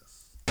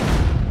 Yes.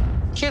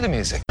 Cue the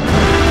music.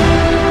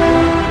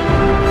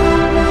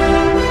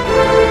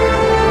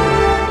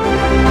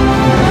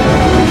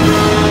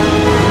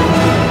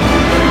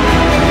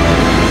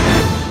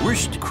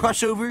 Worst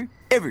crossover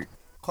ever.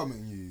 Comic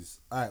news.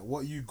 All right,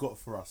 what you got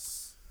for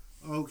us?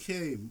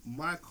 Okay,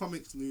 my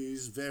comics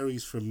news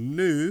varies from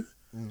new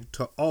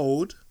to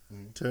old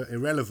to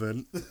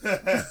irrelevant.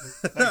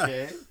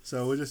 Okay.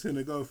 So we're just going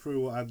to go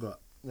through what I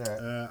got.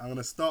 Yeah. I'm going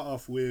to start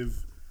off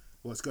with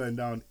what's going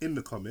down in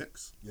the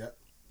comics. Yeah.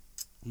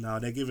 Now,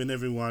 they're giving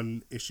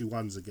everyone issue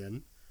ones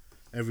again.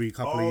 Every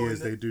couple of years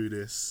they do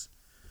this.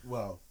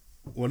 Well,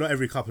 not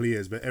every couple of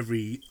years, but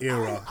every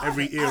era. I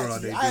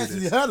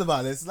actually heard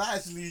about this. And I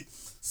actually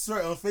saw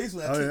it on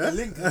Facebook. I clicked the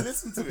link and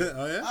listened to it.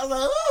 Oh, yeah? I was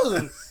like,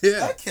 oh,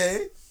 yeah.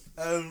 Okay.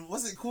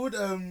 What's it called?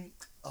 Damn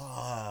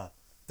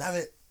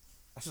it.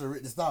 I should have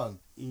written this down.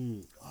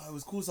 It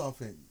was called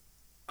something.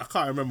 I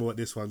can't remember what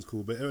this one's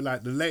called, but it was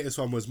like the latest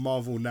one was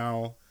Marvel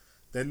Now.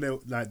 Then they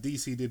like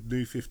DC did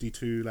New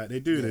 52. Like they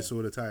do this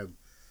all the time.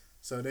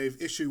 So they've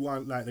issue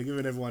one, like they're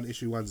giving everyone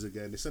issue ones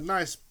again. It's a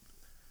nice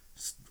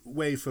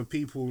way for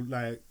people,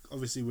 like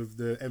obviously with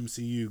the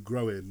MCU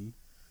growing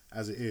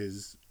as it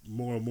is,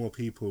 more and more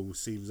people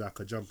seems like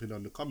are jumping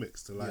on the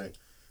comics to like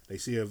they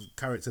see a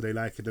character they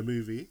like in the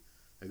movie,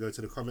 they go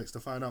to the comics to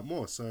find out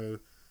more. So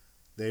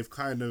they've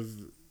kind of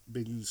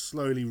been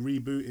slowly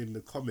rebooting the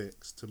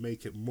comics to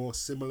make it more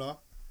similar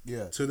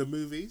to the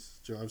movies.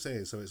 Do you know what I'm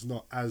saying? So it's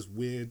not as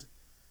weird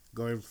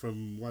going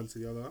from one to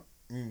the other.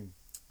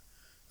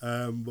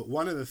 But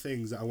one of the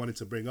things that I wanted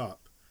to bring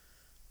up,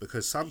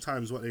 because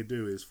sometimes what they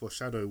do is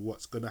foreshadow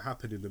what's going to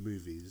happen in the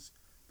movies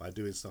by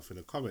doing stuff in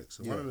the comics.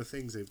 And one of the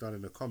things they've done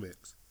in the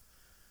comics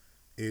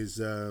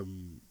is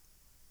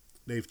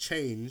they've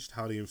changed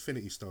how the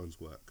Infinity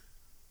Stones work.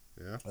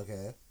 Yeah.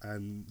 Okay.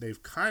 And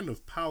they've kind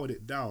of powered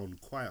it down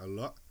quite a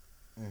lot.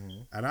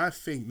 And I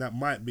think that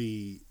might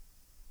be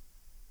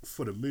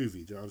for the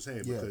movie. Do you know what I'm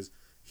saying? Because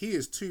he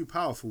is too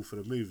powerful for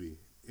the movie.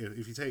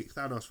 If you take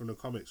Thanos from the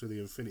comics with the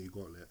Infinity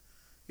Gauntlet,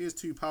 he is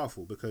too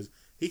powerful because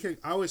he can.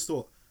 I always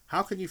thought,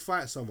 how can you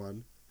fight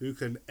someone who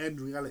can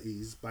end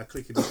realities by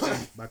clicking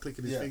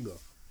his finger?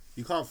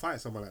 You can't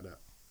fight someone like that.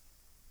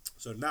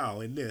 So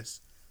now in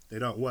this, they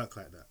don't work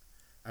like that.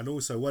 And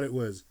also, what it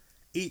was,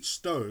 each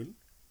stone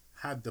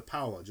had the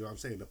power. Do you know what I'm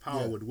saying? The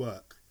power would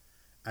work,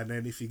 and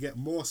then if you get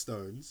more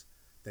stones,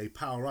 they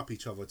power up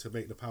each other to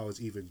make the powers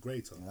even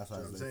greater. And that's why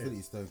it's the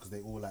Infinity Stone, because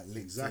they all like link.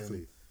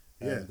 Exactly.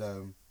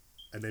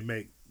 And they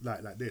make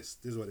like this.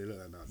 This is what they look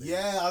like now.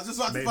 I was just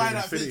about to find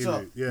that picture.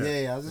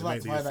 I was just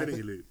about to find that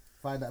picture.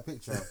 Find that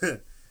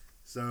picture.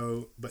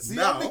 So, but see,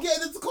 now I've been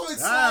getting into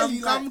comics.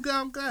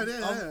 I'm good.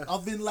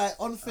 I've been like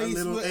on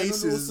Facebook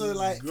and also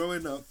like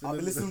growing up. I've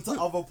been listening to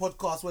other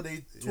podcasts where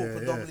they talk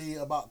predominantly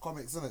about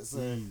comics, innit? So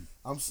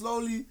I'm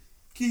slowly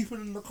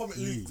keeping in the comic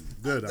loop.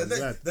 Good. I'm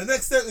glad. The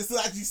next step is to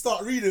actually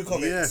start reading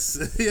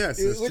comics. Yes.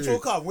 Which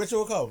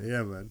will come.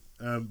 Yeah, man.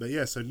 But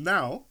yeah. So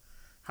now,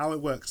 how it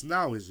works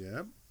now is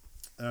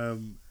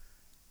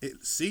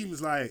it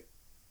seems like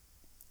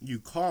you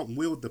can't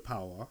wield the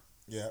power.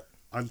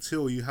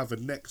 Until you have a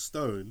next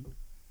stone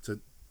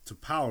to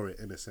power it,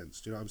 in a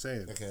sense. Do you know what I'm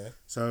saying? Okay.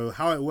 So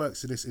how it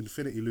works in this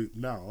Infinity Loop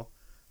now,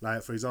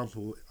 Like, for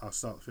example, I'll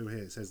start from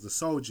here. It says the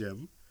soul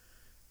gem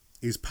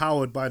is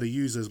powered by the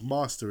user's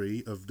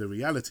mastery of the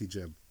reality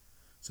gem.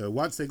 So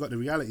once they got the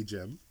reality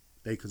gem,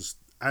 they can,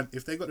 and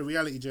if they got the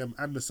reality gem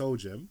and the soul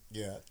gem,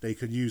 they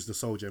can use the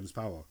soul gem's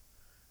power.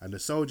 And the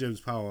soul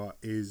gem's power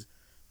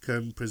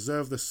can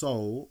preserve the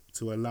soul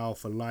to allow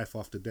for life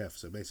after death.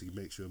 So basically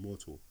makes you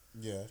immortal.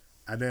 Yeah.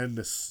 And then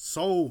the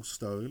soul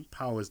stone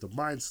powers the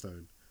mind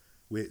stone,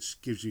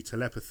 which gives you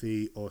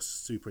telepathy or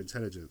super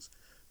intelligence.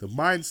 The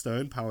mind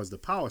stone powers the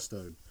power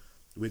stone,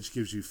 which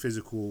gives you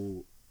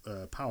physical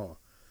power.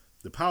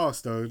 The power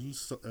stone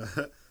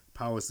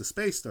powers the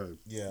space stone,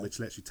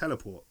 which lets you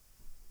teleport.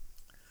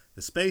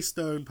 The space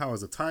stone powers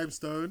the time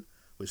stone,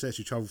 which lets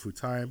you travel through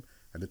time.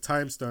 And the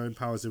time stone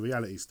powers the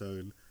reality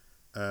stone,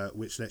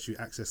 which lets you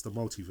access the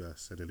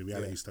multiverse. And then the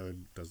reality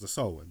stone does the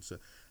soul.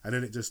 And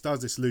then it just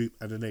does this loop,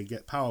 and then they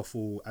get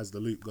powerful as the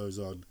loop goes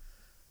on.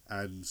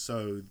 And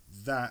so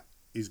that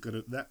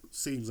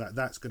seems like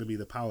that's gonna be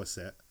the power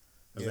set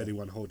of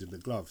anyone holding the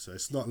glove. So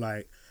it's not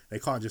like they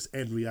can't just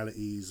end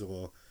realities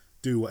or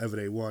do whatever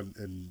they want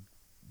and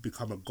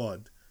become a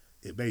god.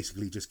 It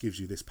basically just gives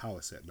you this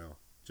power set now.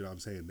 Do you know what I'm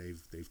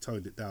saying? They've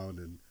toned it down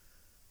and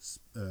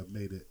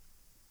made it.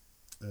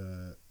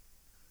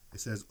 It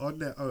says, on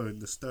their own,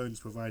 the stones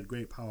provide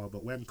great power,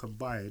 but when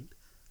combined,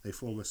 they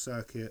form a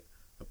circuit,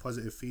 a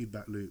positive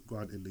feedback loop,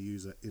 granting the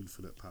user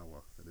infinite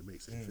power, and it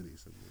makes infinity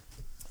simple.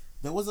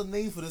 There was a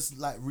name for this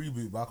like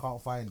reboot, but I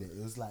can't find it.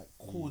 It was like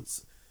called,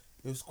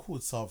 it was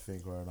called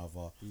something or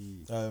another.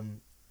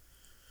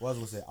 What was I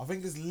gonna say? I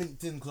think it's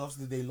LinkedIn because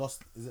obviously they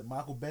lost. Is it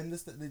Michael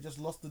Bendis that they just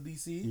lost to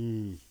DC?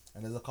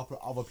 And there's a couple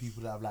of other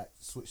people that have like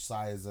switched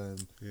sides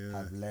and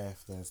have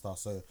left and stuff.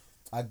 So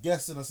I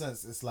guess in a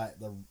sense it's like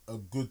a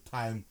good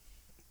time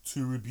to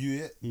reboot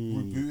it,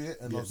 and get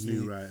obviously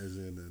new writers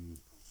in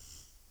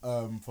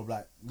and from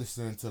like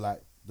listening to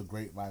like the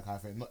grapevine kind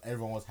of thing. Not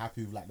everyone was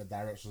happy with like the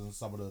directions and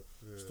some of the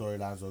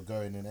storylines were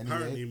going in. Anyway,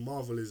 apparently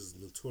Marvel is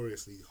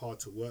notoriously hard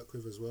to work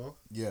with as well.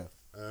 Yeah.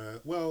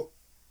 Well,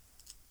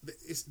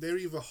 they're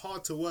either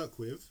hard to work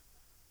with,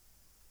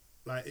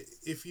 like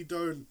if you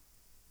don't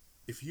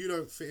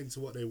fit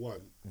into what they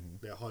want,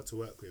 they're hard to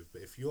work with.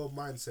 But if your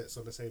mindset's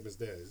on the same as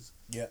theirs,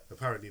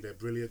 apparently they're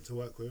brilliant to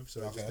work with.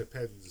 So it just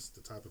depends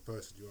the type of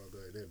person you are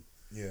going in.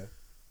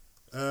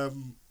 Yeah.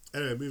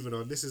 Anyway, moving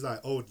on. This is like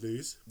old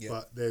news,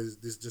 but there's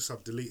just some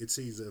deleted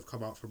scenes that have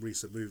come out from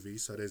recent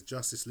movies. So there's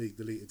Justice League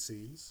deleted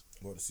scenes.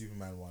 What, the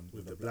Superman one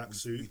with the black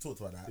suit? We talked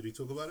about that. Did we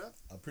talk about that?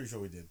 I'm pretty sure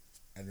we did.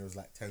 And it was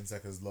like 10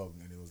 seconds long,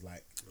 and it was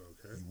like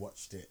he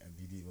watched it and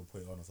he didn't even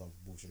put it on or some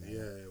bullshit. Like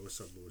that. It was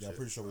some bullshit. Yeah, I'm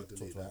pretty sure we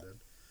talked about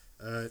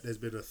that. There's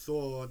been a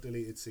Thor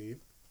deleted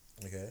scene,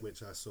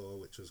 which I saw,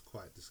 which was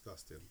quite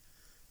disgusting.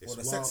 It's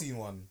the sex scene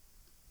one?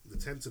 The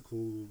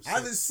tentacles. I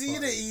haven't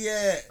seen it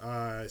yet.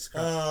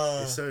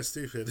 It's so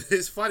stupid.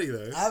 It's funny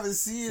though. I haven't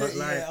seen it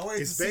yet. I wanted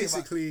to see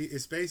it.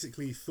 It's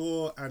basically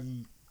Thor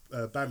and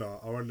Banner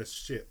are on the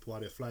ship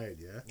while they're flying.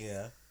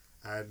 Yeah.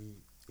 And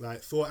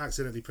like Thor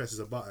accidentally presses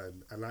a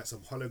button, and like some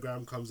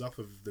hologram comes up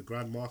of the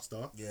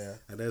Grandmaster. Yeah.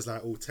 And there's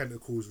like all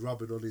tentacles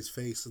rubbing on his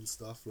face and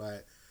stuff.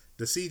 Like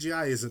the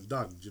CGI isn't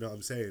done. Do you know what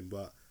I'm saying?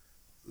 But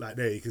like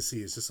there you can see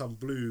it's just some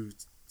blue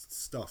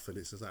stuff, and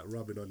it's just like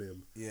rubbing on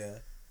him. Yeah.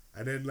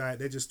 And then like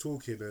they're just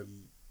talking,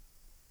 and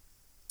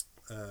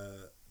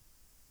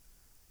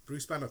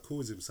Bruce Banner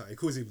calls him something. He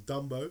calls him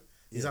Dumbo.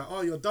 He's like,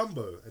 "Oh, you're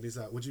Dumbo," and he's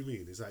like, "What do you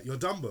mean?" He's like, "You're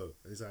Dumbo,"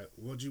 and he's like,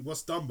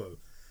 "What's Dumbo?"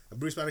 And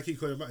Bruce Banner keeps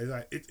calling him. He's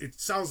like, "It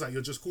sounds like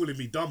you're just calling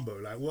me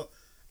Dumbo. Like what?"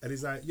 And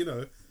he's like,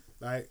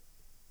 like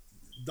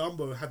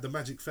Dumbo had the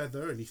magic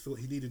feather, and he thought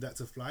he needed that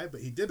to fly,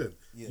 but he didn't.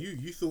 Yeah.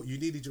 You thought you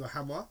needed your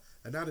hammer,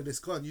 and now that it's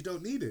gone, you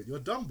don't need it. You're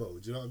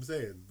Dumbo. Do you know what I'm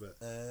saying? But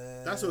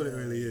that's what it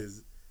really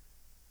is.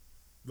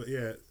 But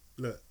yeah.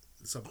 Look,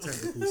 some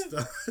technical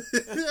stuff.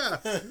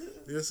 Yeah,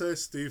 you're so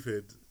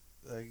stupid.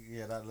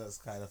 Yeah, that looks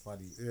kind of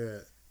funny. Yeah.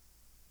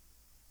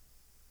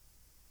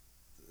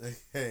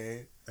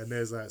 Okay. And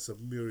there's like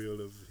some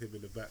mural of him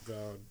in the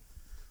background.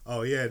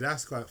 Oh yeah,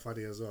 that's quite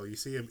funny as well. You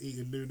see him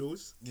eating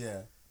noodles.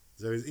 Yeah.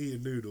 So he's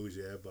eating noodles,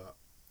 but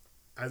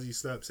as he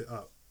slurps it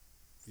up,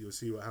 you'll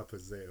see what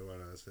happens later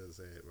on. I was going to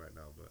say it right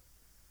now, but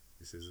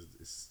this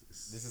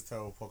is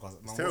terrible podcast.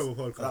 It's terrible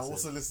podcast. And I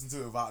also listen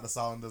to it without the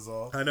sound as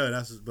well. I know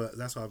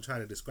that's why I'm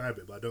trying to describe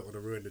it, but I don't want to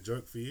ruin the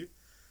joke for you.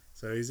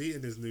 So he's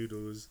eating his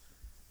noodles.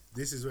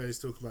 This is where he's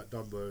talking about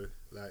Dumbo.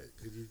 Like,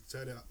 could you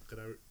turn it up? Can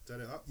I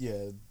turn it up?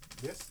 Yeah.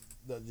 Yes.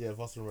 Yeah.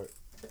 Boston Road.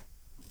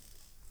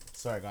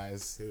 Sorry,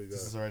 guys. Here we go.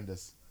 This is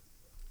horrendous.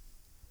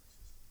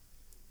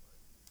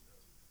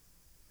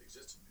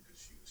 Existed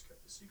because she was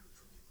kept a secret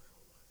from me my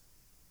whole life.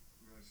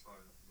 I'm really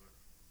sorry. That was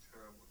a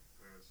terrible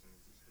comparison.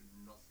 It just had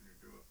nothing to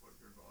do with what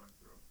you're going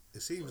through.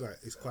 It seems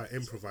like it's quite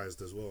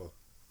improvised as well.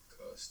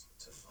 Cursed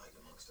to fight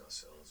amongst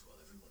ourselves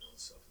while everyone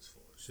else suffers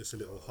for it. It's just a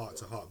little heart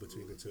to heart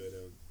between the two of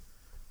them.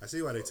 I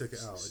see why they took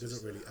it out. It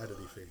doesn't really add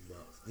anything,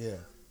 but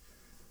yeah.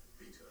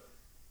 Peter,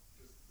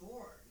 you're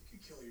Thor. You could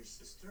kill your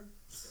sister.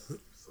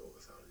 Thor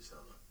without his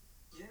hammer.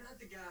 You're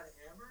not the guy that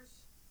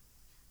hammers.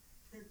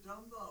 You're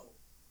Dumbo.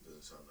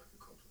 Doesn't sound like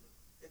a compliment.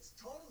 It's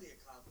totally a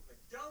compliment.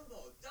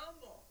 Dumbo,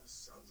 Dumbo.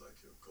 This sounds like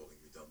you're calling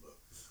me Dumbo.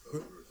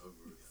 Over and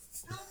over again.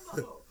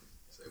 Dumbo.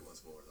 Say it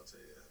once more and I'll tell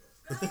you that.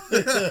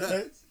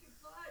 He can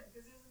fly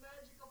because he has a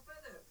magical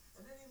feather.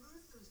 And then he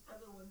loses his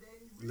feather one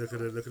day and he Look at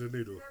the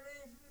noodle. didn't have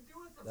anything to do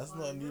with the That's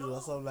flying, not unusual.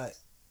 That's something like,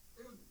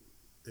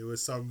 It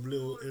was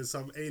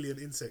some alien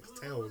insect's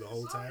tail the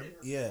whole time.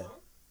 yeah.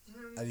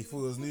 And he thought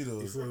it was He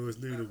noodles. thought it was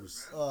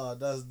noodles. Oh,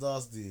 that's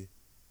nasty.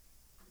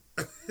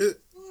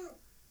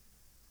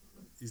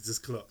 He's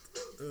just clocked.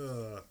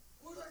 Ugh.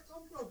 Where'd that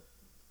come from?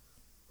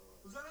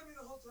 Was that him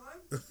the whole time?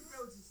 He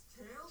that was his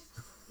tail?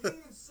 He didn't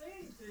even say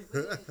anything.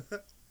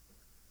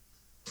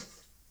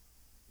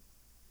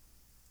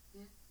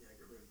 Yeah,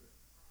 get rid of it.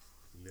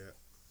 Yeah.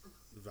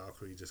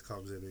 Valkyrie just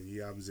comes in and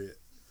yams it.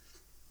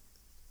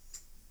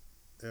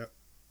 Yep.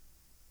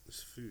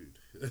 It's food.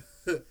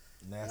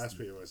 Nasty. That's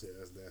pretty much it.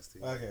 That's nasty.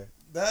 Okay.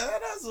 That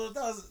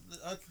was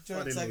jokes, I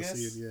Funny little guess.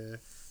 scene, yeah.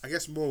 I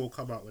guess more will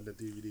come out when the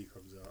DVD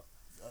comes out.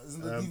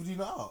 Isn't the DVD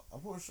not out? I'm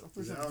pretty sure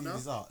Is the it out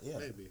DVD's now? out. Yeah.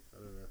 Maybe. I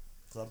don't know.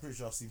 So I'm pretty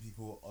sure I've seen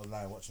people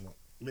online watching it.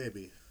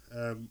 Maybe.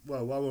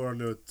 Well, while we're on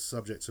the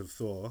subject of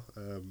Thor,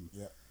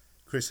 Yeah.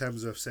 Chris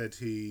Hemsworth said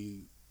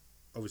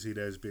obviously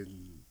there's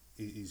been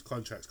his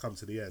contract's come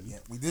to the end. Yeah,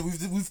 we did.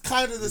 We've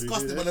kind of Did we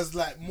discussed do it, that? but there's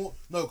like more.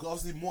 No, because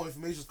obviously more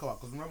information's come out.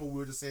 Because remember we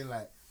were just saying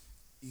like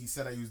he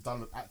said that he was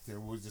done with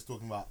acting. We were just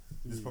talking about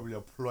this is probably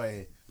a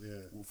ploy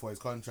for his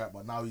contract,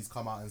 but now he's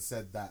come out and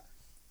said that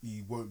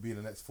he won't be in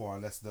the next 4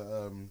 unless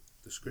the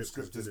script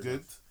is good.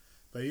 enough.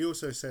 But he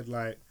also said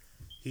like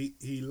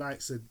he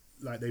likes it,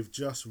 like they've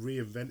just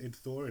reinvented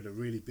Thor in a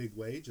really big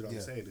way. Do you know what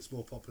I'm saying? It's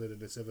more popular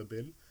than it's ever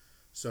been.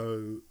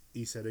 So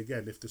he said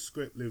again, if the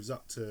script lives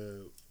up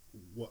to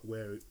what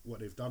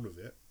they've done with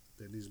it,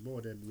 then he's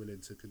more than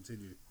willing to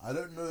continue. I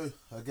don't know.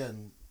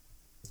 Again,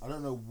 I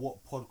don't know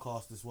what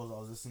podcast this was I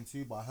was listening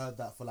to, but I heard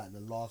that for like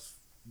the last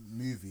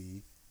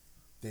movie,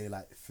 they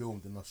like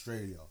filmed in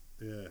Australia.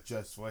 Yeah.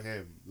 Just for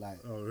him. Like.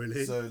 Oh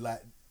really? So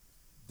like.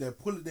 They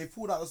pulled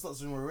out the stops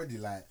from him already.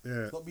 Like,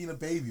 stop being a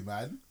baby,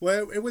 man.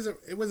 Well, it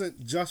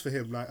wasn't just for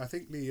him. Like, I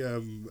think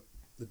the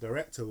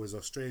director was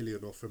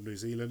Australian or from New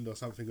Zealand or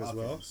something as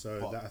well.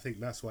 So I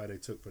think that's why they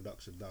took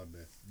production down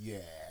there.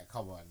 Yeah,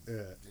 come on.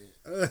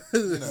 Yeah,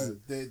 you know,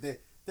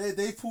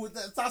 they pulled.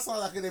 That sounds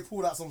like they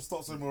pulled out some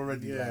stops from him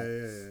already. Yeah, like, yeah.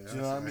 Do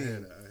you know what I mean? I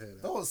hear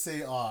that. Don't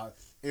say,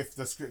 if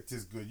the script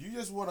is good. You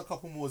just want a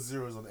couple more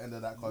zeros on the end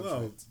of that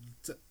contract.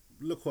 Well,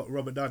 look what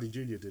Robert Downey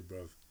Jr. did,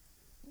 bruv.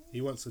 He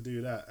wants to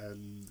do that,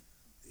 and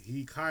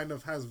he kind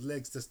of has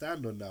legs to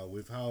stand on now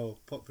with how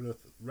popular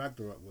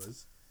Ragnarok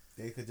was.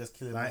 They could just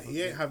kill him. Like,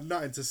 he ain't have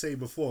nothing to say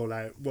before.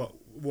 Like,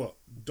 what?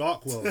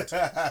 Dark World.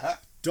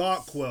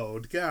 Dark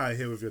World. Get out of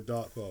here with your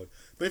Dark World.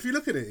 But if you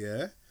look at it,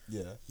 yeah,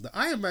 the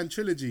Iron Man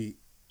trilogy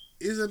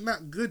isn't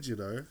that good, you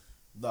know.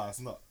 No, it's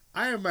not.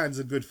 Iron Man's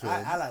a good film.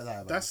 I like that,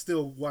 man. That's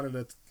still one of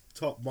the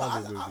top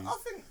Marvel movies. I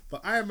think.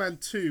 But Iron Man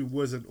 2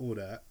 wasn't all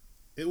that.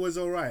 It was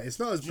alright. It's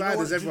not as bad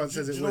as everyone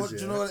says it was. Do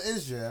you know what it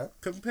is, yeah?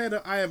 Compare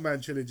the Iron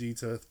Man trilogy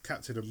to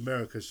Captain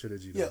America's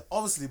trilogy. Though. Yeah,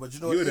 obviously, but you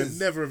know you what would it have is?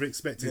 never have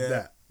expected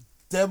that.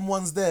 Them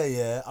ones there,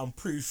 yeah, I'm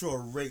pretty sure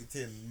raked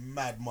in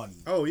mad money.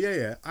 Oh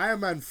yeah.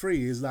 Iron Man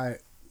 3 is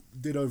like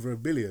did over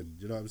 $1 billion.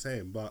 You know what I'm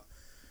saying?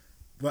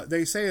 But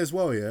they say as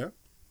well, yeah.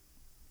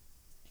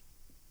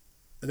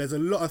 There's a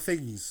lot of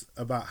things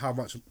about how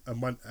much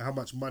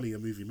money a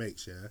movie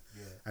makes, yeah,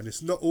 and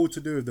it's not all to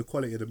do with the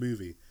quality of the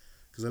movie,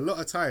 because a lot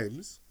of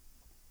times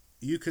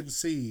you can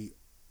see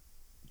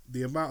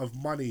the amount of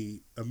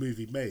money a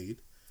movie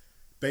made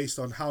based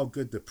on how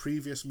good the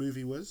previous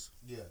movie was.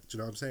 Yeah. Do you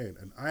know what I'm saying?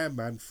 And Iron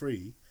Man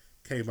 3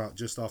 came out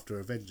just after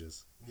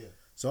Avengers. Yeah.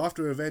 So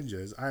after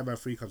Avengers, Iron Man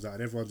 3 comes out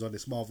and everyone's on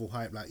this Marvel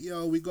hype like,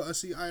 yo, we got to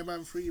see Iron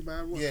Man 3,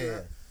 man. What's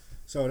that?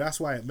 So that's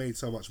why it made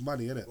so much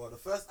money, innit? Well, the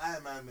first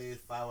Iron Man made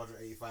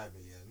 585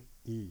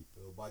 million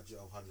with a budget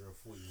of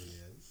 140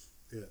 million.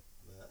 Yeah.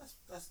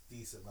 That's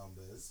decent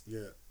numbers.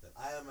 Yeah. Then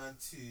Iron Man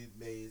 2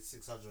 made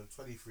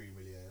 623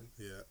 million.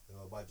 Yeah. With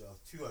a budget of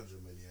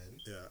 200 million.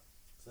 Yeah.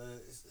 So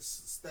it's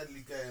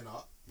steadily going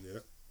up. Yeah.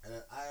 And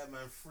then Iron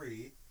Man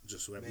 3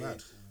 just went made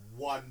mad.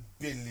 1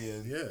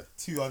 billion. Yeah.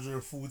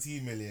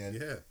 214 million.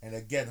 Yeah. And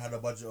again had a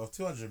budget of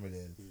 200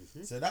 million.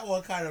 Mm-hmm. So that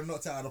one kind of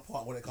knocked it out of the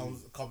park when it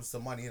comes to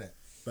money, innit?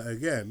 But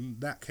again,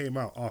 that came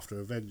out after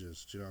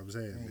Avengers. Do you know what I'm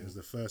saying? It was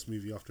the first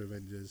movie after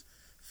Avengers,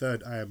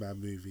 third Iron Man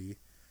movie.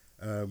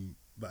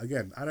 But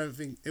again, I don't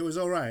think it was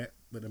alright.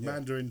 But the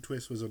Mandarin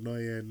twist was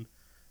annoying.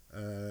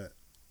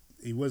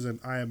 He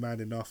wasn't Iron Man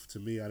enough to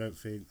me. I don't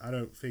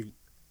think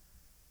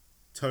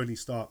Tony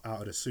Stark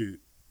out of the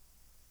suit.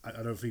 I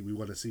don't think we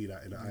want to see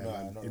that in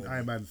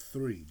Iron Man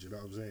 3. Do you know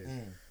what I'm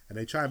saying? And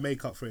they try and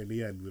make up for it in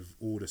the end with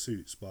all the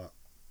suits, but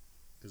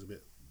it's a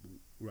bit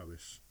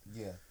rubbish.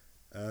 Yeah.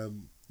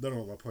 Don't know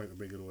what my point of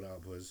bringing all that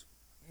up was.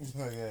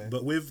 Yeah.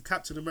 But with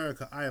Captain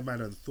America, Iron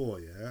Man and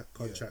Thor,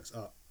 contracts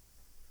up.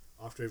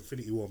 After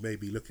Infinity War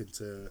maybe looking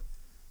to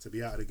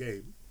be out of the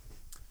game,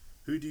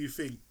 who do you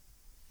think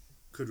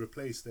could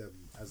replace them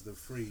as the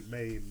 3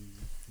 main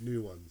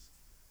new ones?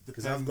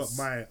 Because I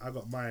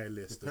got my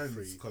list of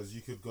 3. Because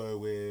you could go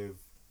with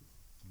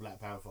Black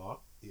Panther.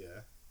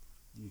 Yeah.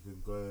 You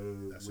can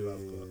go That's with... what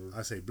I've got.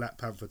 I say Black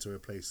Panther to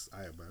replace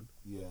Iron Man.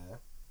 Yeah.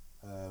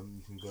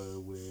 You can go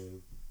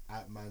with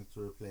Ant-Man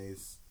to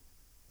replace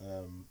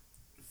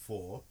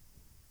Thor.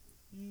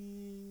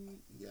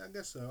 Yeah, I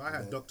guess so. I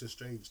had Doctor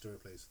Strange to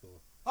replace Thor.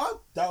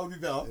 Oh, that would be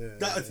better.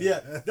 Yeah,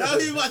 That would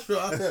be much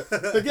better.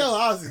 Forget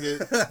what I was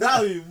thinking. That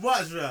would be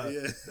much better.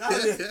 Yeah. That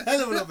would be a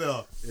hell of a lot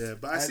better. Yeah,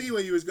 but I see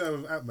where you was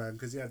going with Ant-Man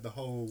because he had the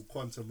whole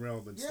quantum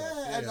realm and stuff.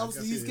 Yeah, and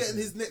obviously he's getting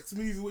his next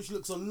movie, which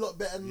looks a lot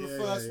better than the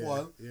first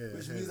one,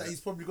 which means that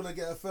he's probably gonna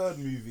get a third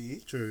movie.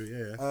 True,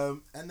 yeah.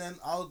 And then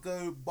I'll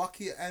go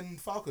Bucky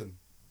and Falcon.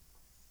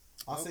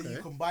 I'll say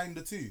you combine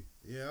the two.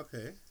 Yeah,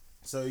 okay.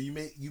 So you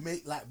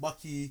make like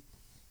Bucky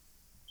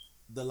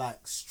the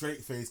like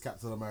straight face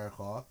Captain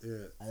America,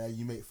 and then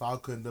you make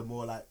Falcon the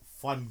more like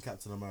fun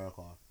Captain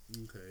America.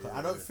 Okay.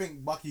 I don't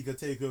think Bucky could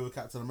take over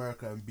Captain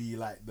America and be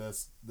like the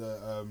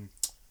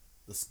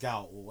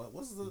scout or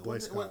what's the Boy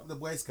Scout. The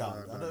Boy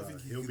Scout. I don't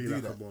think he'll can be do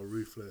like that. a more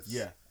ruthless.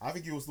 Yeah, I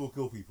think he will still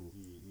kill people.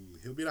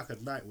 He'll be like a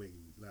Nightwing,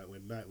 like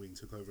when Nightwing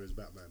took over as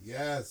Batman.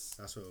 Yes,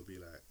 that's what it'll be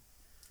like.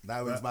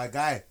 Nightwing's my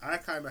guy. I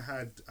kind of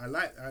had. I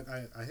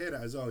hear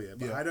that as well, yeah.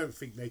 But I don't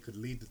think they could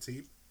lead the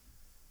team.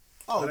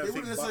 Oh, I don't they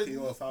think wouldn't Bucky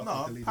necessarily. or Falcon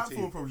No, could lead the Panther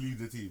team. will probably lead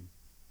the team.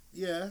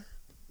 Yeah,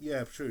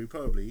 true,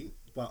 probably.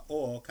 But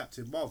or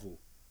Captain Marvel.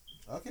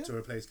 Okay. To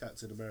replace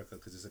Captain America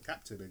because it's a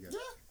captain again. Yeah. Do you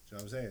know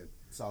what I'm saying?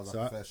 Sounds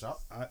like a fair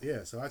shot.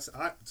 So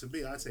to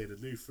me, I'd say the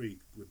new freak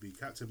would be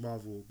Captain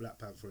Marvel, Black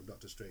Panther, and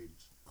Doctor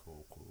Strange.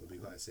 Cool. Would be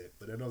quite sick.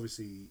 But then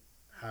obviously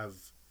have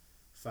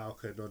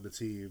Falcon on the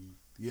team.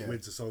 Yeah.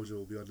 Winter Soldier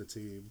will be on the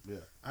team.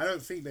 Yeah. I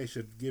don't think they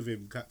should give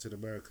him Captain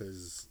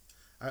America's.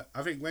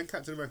 I think when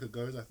Captain America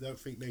goes, I don't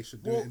think they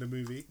should do it in the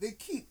movie. They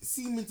keep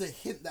seeming to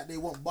hint that they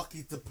want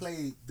Bucky to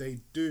play. They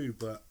do,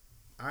 but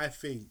I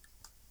think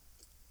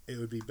it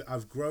would be.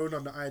 I've grown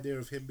on the idea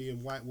of him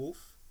being White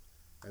Wolf,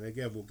 and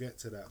again we'll get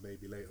to that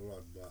maybe later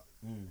on. But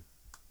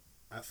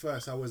at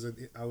first I was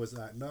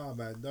like, nah,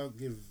 man, don't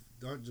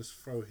just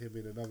throw him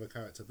in another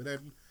character. But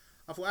then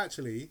I thought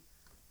actually,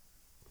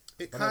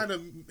 it kind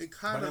of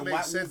makes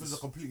White sense. Wolf is a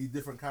completely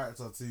different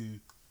character to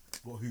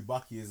who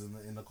Bucky is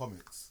in the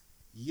comics.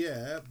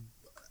 Yeah,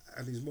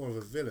 and he's more of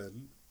a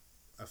villain,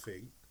 I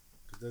think.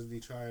 Because doesn't he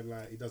try and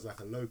he does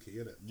like a Loki,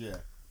 innit? Yeah.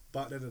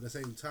 But then at the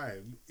same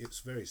time, it's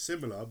very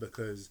similar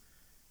because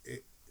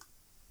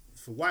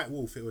for White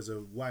Wolf, it was a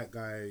white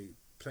guy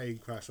plane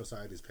crash or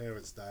something. His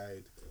parents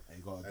died. And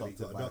he got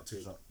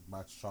adopted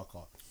by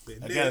T'Chaka.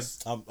 Again, this,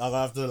 I'm gonna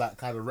have to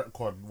kind of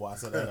retcon what I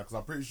said earlier because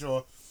I'm pretty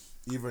sure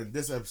either in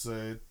this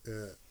episode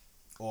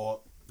or.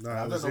 No,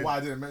 I don't know why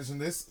I didn't mention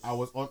this. I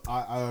was on.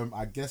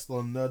 I guessed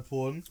on Nerd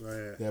Porn,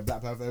 their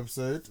Black Panther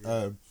episode.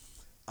 I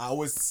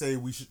always say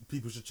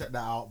people should check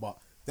that out, but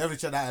definitely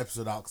check that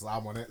episode out because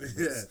I'm on it.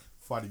 It's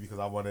funny because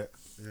I'm on it.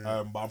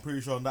 But I'm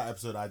pretty sure on that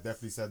episode I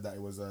definitely said that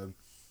it was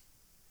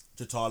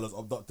T'Challa's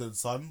adopted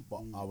son,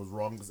 but I was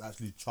wrong. It's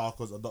actually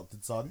T'Chaka's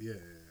adopted son.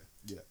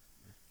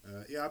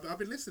 I've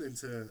been listening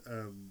to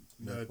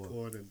Nerd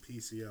Porn and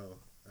PCL.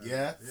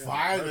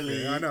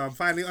 Finally. Okay. I know. I'm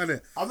finally on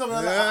it. I'm not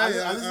gonna lie.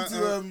 I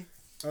listened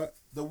to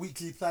the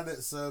Weekly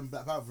Planet's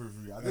Black Panther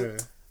review.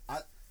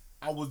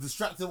 I was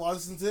distracted while I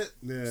listened to it,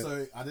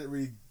 so I didn't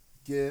really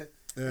get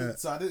it.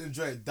 So I didn't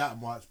enjoy it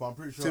that much, but I'm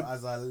pretty sure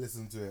as I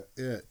listened to it.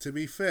 Yeah, to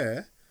be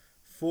fair,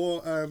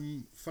 for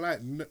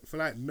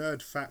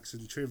nerd facts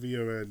and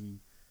trivia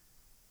and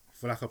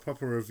for like a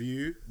proper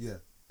review,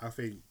 I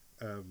think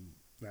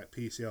like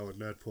PCL and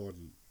Nerd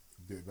Porn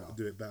do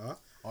it better.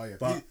 Oh yeah,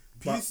 but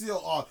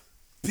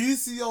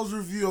PCL's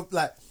review of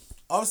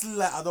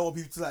obviously, I don't want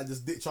people to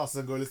just ditch us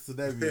and go listen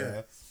to them.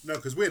 Yeah, no,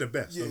 because we're the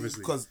best,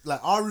 obviously. Because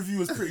our review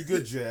was pretty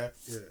good, yeah.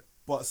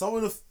 But some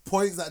of the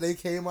points that they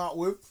came out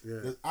with,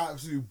 it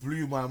absolutely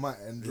blew my mind.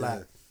 And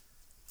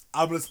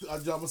I'm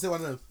gonna say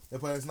one of the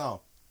points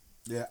now.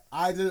 Yeah,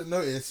 I didn't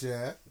notice,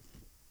 that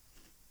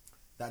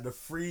the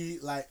three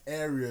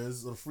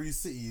areas or 3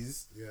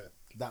 cities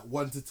that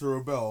wanted to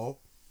rebel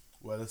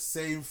were the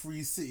same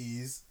 3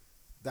 cities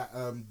that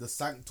the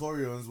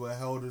Sanctorians were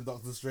held in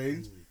Doctor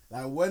Strange.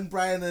 When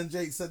Brian and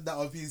Jake said that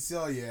on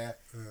PCL,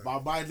 my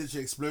mind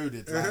literally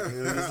exploded. It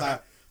was just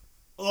like,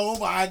 oh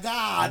my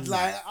god,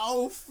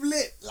 oh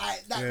flip,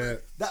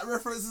 that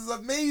reference is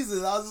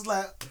amazing. I was just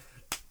like,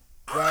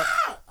 I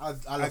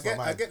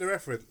get the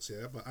reference,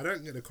 but I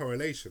don't get the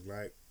correlation.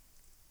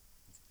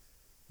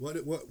 What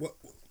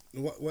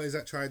is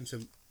that trying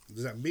to?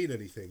 Does that mean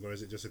anything, or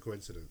is it just a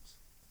coincidence?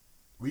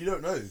 We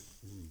don't know.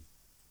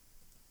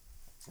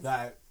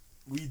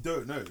 We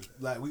don't know.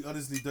 We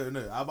honestly don't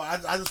know. I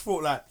just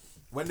thought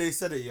when they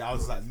said it, I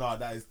was like, nah,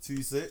 that is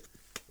too sick.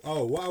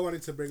 Oh, what I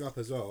wanted to bring up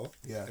as well,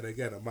 and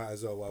again, I might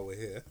as well while we're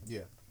here.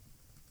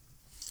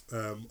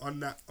 On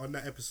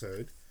that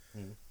episode,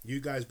 you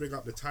guys bring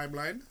up the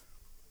timeline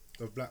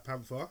of Black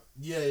Panther.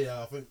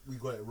 I think we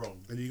got it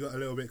wrong. And you got a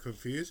little bit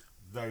confused?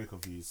 Very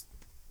confused.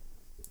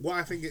 What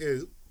I think it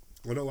is,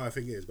 well, not what I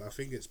think it is, but I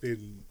think it's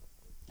been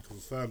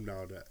confirmed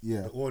now that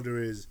the order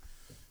is,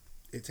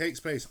 it takes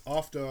place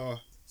after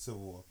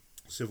Civil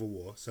Civil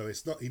War. So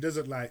it's not, he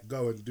doesn't like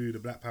go and do the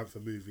Black Panther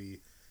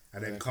movie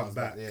and then come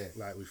back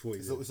like we thought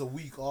he did. It's a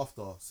week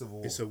after Civil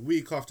War. It's a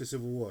week after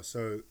Civil War.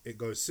 So it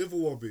goes Civil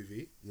War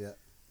movie,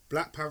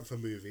 Black Panther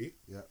movie,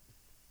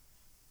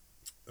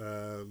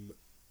 and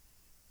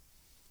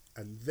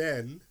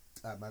then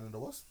Ant-Man and the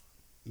Wasp?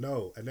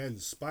 No, and then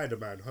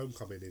Spider-Man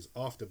Homecoming is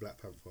after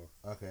Black Panther.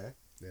 Okay.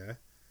 Yeah?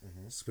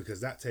 It's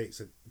because that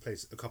takes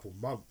place a couple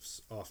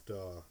months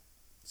after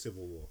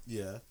Civil War.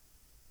 Yeah.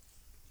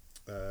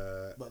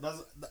 But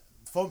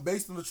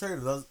based on the trailer,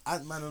 does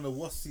Ant-Man and the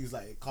Wasp seems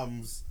like it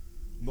comes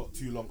not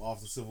too long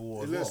after Civil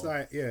War? It looks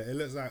like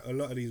a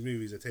lot of these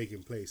movies are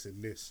taking place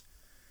in this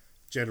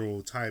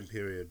general time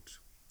period.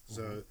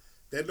 So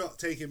they're not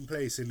taking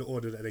place in the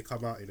order that they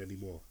come out in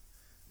anymore.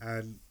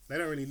 And they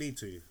don't really need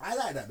to. I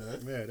like that though.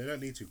 Yeah, they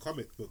don't need to.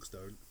 Comic books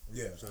don't.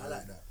 Yeah, so, I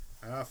like that.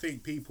 And I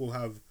think people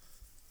have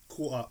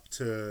caught up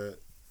to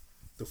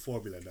the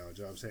formula now. Do you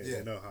know what I'm saying?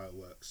 They know how it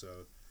works. So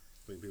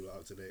I think people are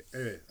up to date.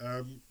 Anyway,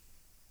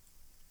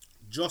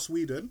 Joss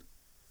Whedon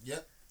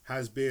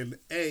has been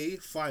A,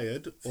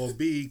 fired, or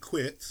B,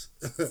 quit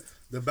the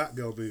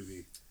Batgirl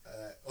movie.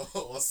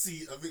 Or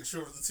C, a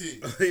mixture of the two.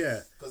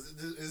 Yeah. Because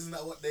isn't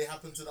that what they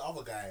happened to the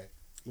other guy?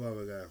 What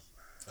other guy?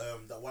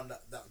 That one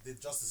that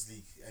did Justice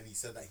League, and he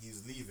said that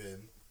he's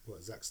leaving.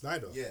 What, Zack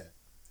Snyder? Yeah.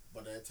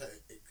 But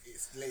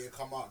it's later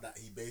come out that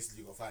he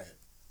basically got fired.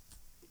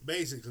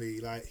 Basically,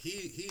 like,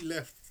 he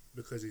left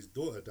because his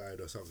daughter died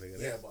or something.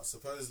 Yeah, but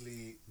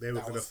supposedly they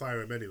were going to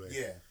fire him anyway.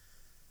 Yeah.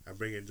 And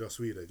bring in Joss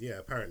Whedon. Yeah,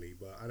 apparently,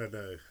 but I don't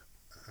know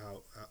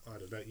how. I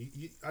don't know.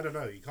 I don't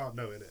know. You can't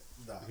know, innit?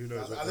 Nah, who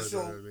knows what goes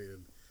on in a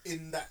meeting?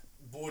 In that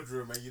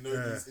boardroom, and you know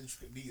these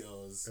intricate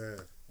details,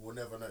 we'll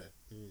never know.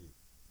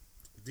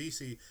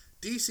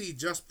 DC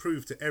just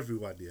proved to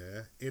everyone,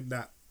 in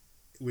that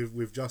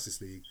with Justice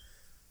League,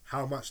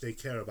 how much they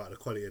care about the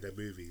quality of their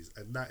movies,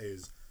 and that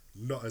is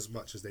not as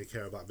much as they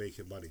care about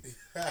making money.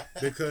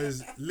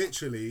 Because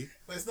literally,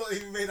 but it's not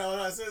even made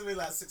out. It's made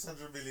like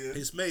 600 million.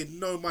 It's made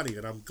no money,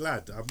 and I'm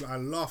glad. I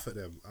laugh at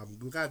them.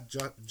 I'm glad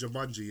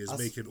Jumanji is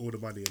making all the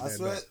money. And I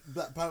swear,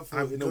 Black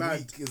Panther a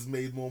week has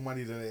made more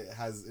money than it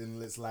has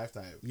in its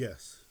lifetime.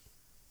 Yes.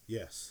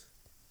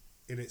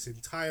 In its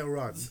entire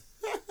run,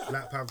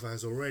 Black Panther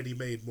has already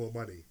made more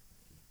money.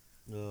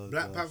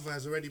 Black Panther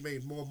has already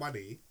made more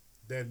money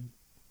than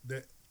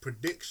the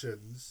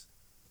predictions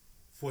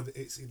for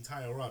its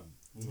entire run.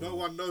 No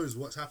one knows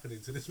what's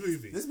happening to this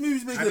movie. This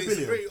movie's making $1 billion.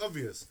 It's very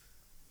obvious.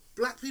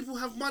 Black people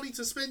have money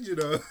to spend, you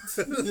know.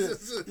 What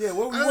we I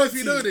don't know if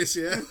you know this,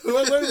 yeah.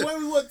 Where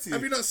we want to?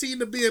 Have you not seen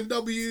the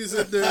BMWs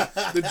and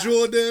the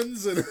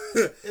Jordans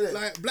and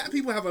like black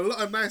people have a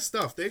lot of nice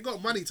stuff. They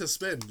got money to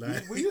spend.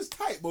 Like we just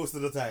tight most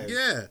of the time.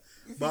 Yeah,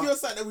 but you're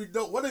saying that we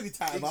don't want to be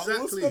tight about.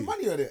 We'll spend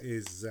money on it.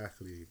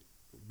 Exactly,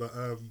 but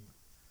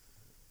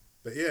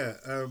yeah.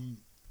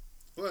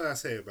 What did I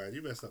say, man?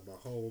 You messed up my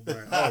whole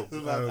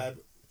mind.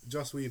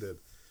 Joss Whedon.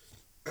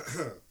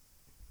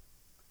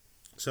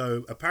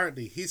 So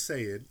apparently he's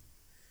saying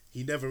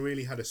he never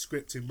really had a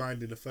script in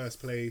mind in the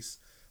first place.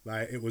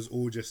 Like it was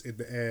all just in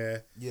the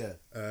air. Yeah.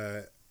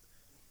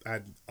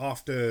 And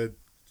after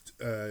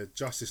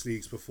Justice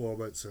League's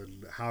performance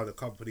and how the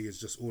company is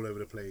just all over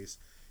the place,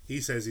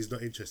 he says he's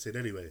not interested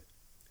anyway.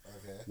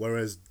 Okay.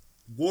 Whereas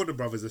Warner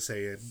Brothers are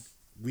saying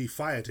we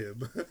fired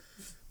him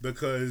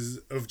because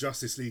of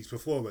Justice League's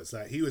performance.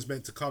 Like he was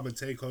meant to come and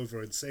take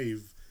over and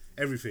save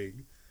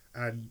everything,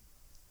 and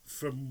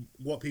from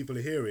what people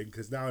are hearing,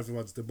 because now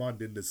everyone's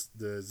demanding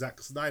the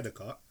Zack Snyder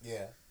cut.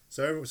 Yeah.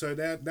 So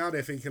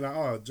they're thinking like,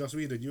 oh, Joss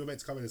Whedon, you were meant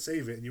to come in and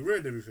save it, and you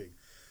ruined everything.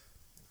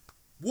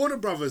 Warner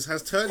Brothers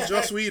has turned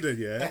Joss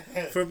Whedon,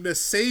 from the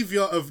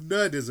savior of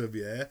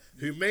nerdism,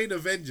 who made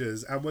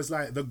Avengers and was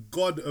like the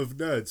god of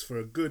nerds for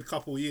a good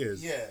couple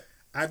years. Yeah.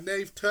 And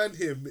they've turned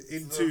him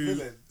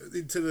into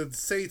the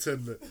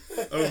Satan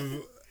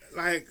of,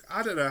 like,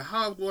 I don't know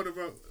how Warner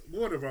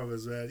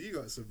Brothers, man, you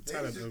got some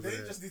talent over there.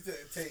 They just need to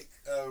take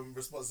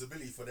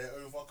responsibility for their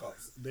own fuck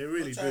ups. They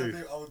really Not trying do. to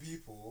blame other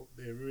people.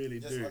 They really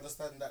just do.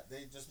 Understand that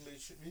they just made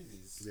shit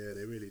movies. Yeah,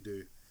 they really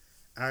do.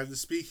 And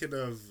speaking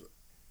of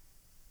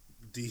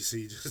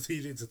DC just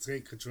needing to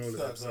take control of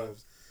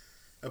themselves,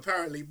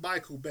 apparently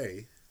Michael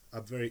Bay.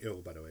 I'm very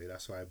ill, by the way.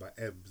 That's why my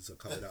M's are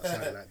coming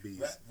outside like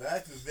bees.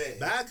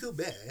 Michael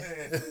Bay.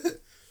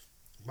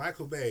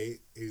 Michael Bay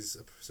is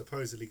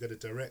supposedly going to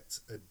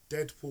direct a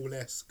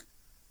Deadpool-esque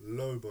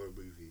Lobo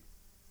movie.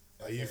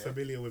 Are you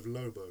familiar with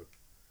Lobo?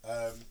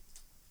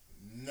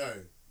 No.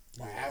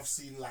 But I have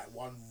seen like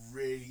one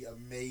really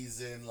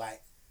amazing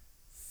like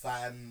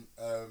fan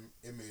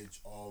image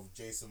of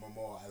Jason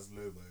Momoa as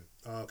Lobo.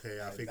 Okay,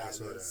 I think I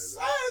saw that.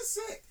 So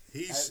sick.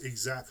 He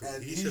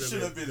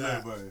should have been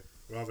Lobo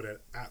rather than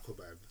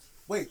Aquaman.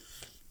 Wait,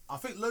 I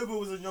think Lobo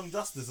was in Young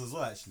Justice as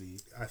well. Actually,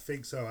 I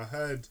think so. I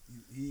heard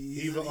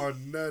either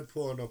on Nerd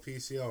Porn or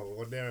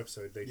PCO on their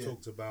episode they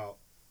talked about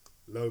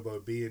Lobo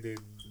being in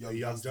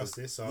Young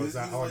Justice. So I was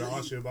like, I want to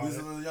ask you about it. He's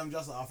in Young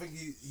Justice. I think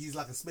he's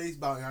like a space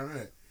bounty hunter,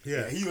 isn't it?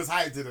 Yeah, he was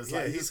hyped in it.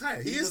 Yeah, he's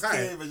hyped. He is hyped.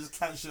 hyped. Came and just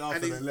catch it after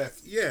they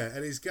left. Yeah,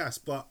 and he's gas.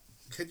 But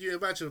Can you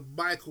imagine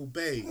Michael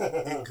Bay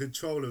in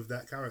control of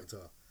that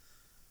character?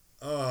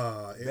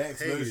 Oh, it Bare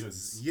pains.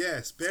 explosions.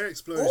 Yes, bare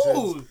explosions.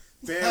 Ooh.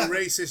 Bare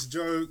racist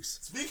jokes.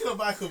 Speaking of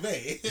Michael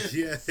Bay,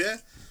 Yeah.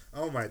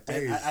 Oh my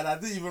days. and I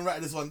didn't even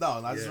write this one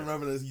down. I just Yeah.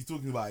 remember that you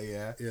talking about it.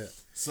 Yeah. Yeah.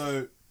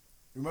 So,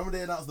 remember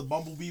they announced the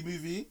Bumblebee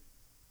movie.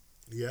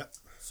 Yeah.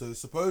 So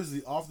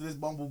supposedly after this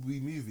Bumblebee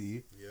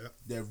movie, Yeah.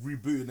 they're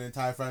rebooting the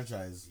entire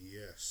franchise,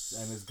 Yes.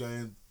 and it's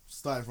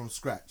starting from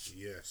scratch,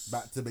 Yes.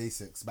 back to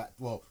basics.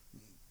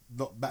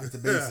 Not back to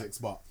basics,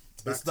 but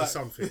Back it's to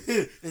something.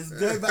 It's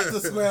going back to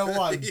square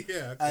one.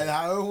 Yeah, okay. And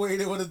however way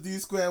they want to do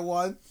square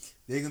one,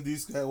 they can do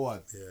square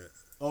one. Yeah.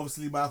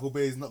 Obviously, Michael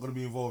Bay is not going to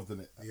be involved in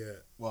it. Yeah.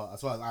 Well,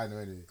 as far as I know,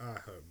 anyway. I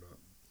hope not.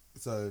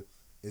 So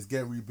it's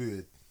getting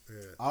rebooted.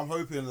 Yeah. I'm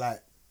hoping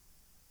like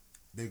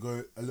they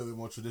go a little bit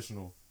more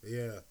traditional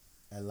Yeah.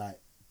 and like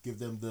give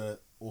them the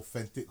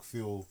authentic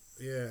feel.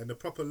 Yeah, and the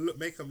proper look,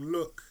 make them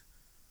look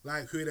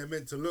like who they're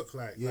meant to look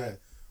like. Yeah.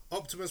 Like,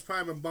 Optimus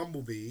Prime and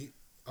Bumblebee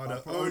are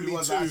the probably only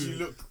ones two that actually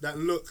look- that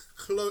look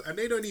close, and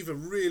they don't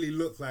even really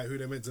look like who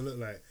they're meant to look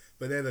like,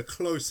 but they're the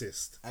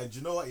closest. And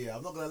you know what? Yeah,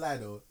 I'm not gonna lie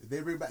though. If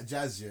they bring back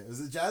Jazz, yeah, was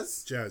it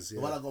Jazz? Jazz, The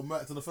yeah. one that got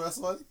murked to the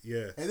first one.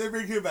 Yeah. And they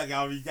bring him back,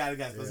 I'll be gassed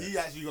because Yeah. he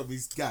actually got me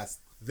gassed.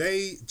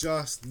 They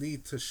just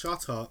need to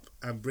shut up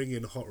and bring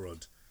in Hot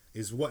Rod,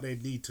 is what they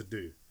need to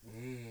do. Do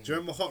you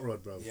remember Hot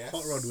Rod, bro? Yes.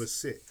 Hot Rod was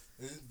sick.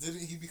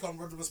 Didn't he become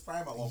Rodimus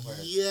Prime at one point?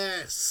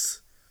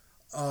 Yes.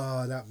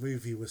 Oh, that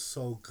movie was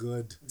so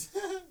good.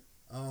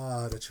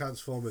 The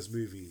Transformers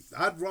movie.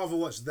 I'd rather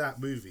watch that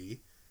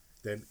movie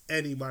than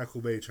any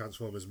Michael Bay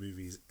Transformers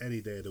movies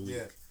any day of the week.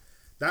 Yeah.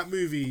 That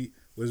movie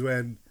was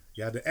when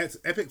you had the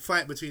epic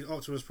fight between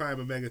Optimus Prime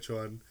and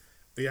Megatron.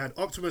 You had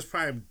Optimus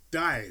Prime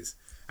dies,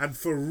 and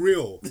for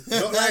real,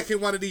 not like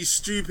in one of these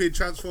stupid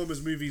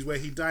Transformers movies where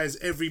he dies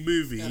every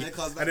movie And then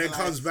comes back and then to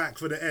comes life. back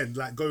for the end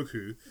like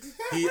Goku.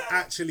 He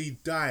actually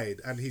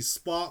died, and his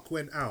spark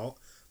went out,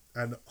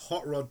 and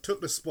Hot Rod took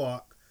the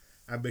spark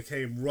and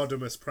became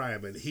Rodimus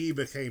Prime, and he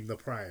became the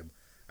Prime.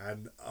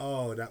 And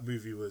that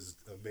movie was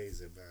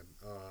amazing,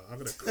 man. I'm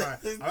gonna cry.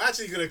 I'm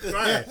actually gonna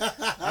cry.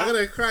 I'm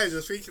gonna cry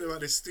just thinking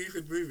about this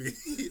stupid movie.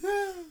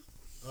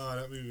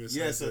 That movie was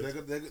Yeah, so so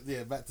good.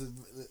 they're back to. I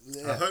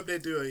Yeah. hope they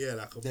do it.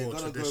 Like a They're more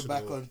gonna traditional. go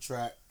back on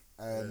track,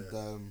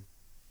 and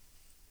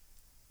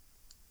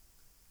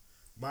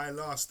My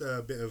last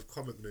bit of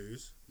comic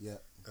news. yeah,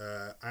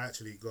 I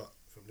actually got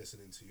from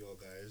listening to your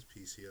guys,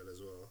 PCL as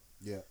well.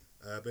 yeah,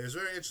 But it was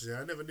very interesting.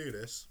 I never knew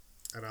this,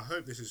 and I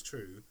hope this is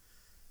true.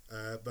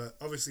 But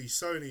obviously,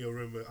 Sony are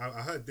rumored.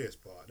 I heard this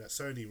part that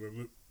Sony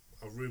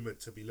are rumored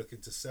to be looking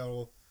to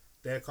sell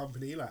their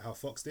company, like how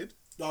Fox did.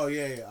 oh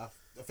yeah.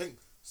 I think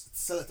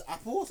sell it to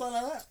Apple or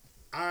something like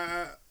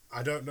that.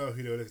 I don't know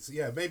who they were looking to.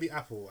 Yeah, maybe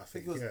Apple. I I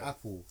think think it was yeah.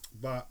 Apple.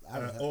 But I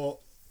haven't heard. or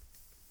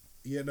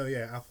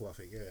Apple. I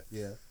think yeah.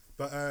 Yeah,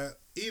 But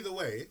either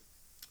way,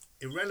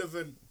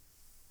 irrelevant.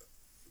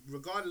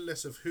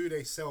 Regardless of who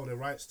they sell their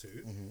rights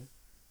to,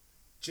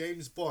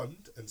 James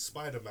Bond and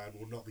Spider-Man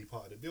will not be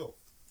part of the deal.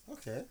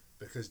 okay.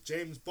 Because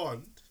James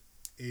Bond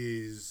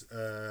is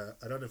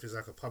I don't know if it's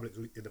like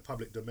in the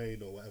public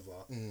domain or whatever,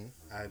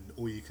 and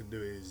all you can do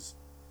is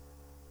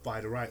buy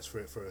the rights for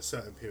it for a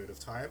certain period of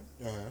time,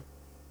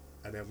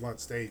 and then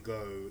once they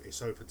go,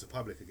 it's open to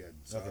public again.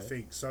 So I Okay.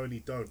 think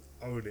Sony don't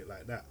own it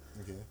like that.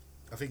 Okay.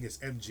 I think it's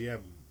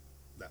MGM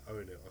that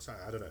own it or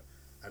something. I don't know.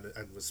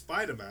 And with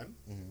Spider-Man,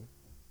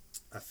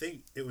 I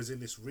think it was in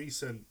this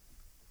recent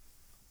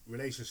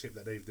relationship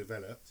that they've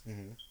developed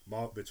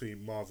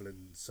between Marvel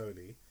and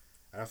Sony.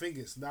 And I think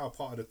it's now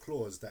part of the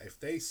clause that if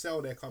they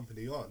sell their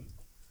company on,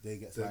 They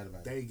get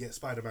Spider-Man. they get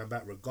Spider-Man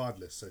back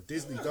regardless. So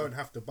Disney don't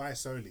have to buy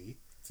Sony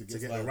to get the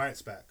Spider-Man.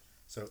 rights back.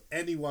 So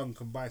anyone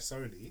can buy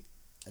Sony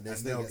And and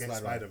still they'll get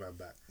Spider-Man. Spider-Man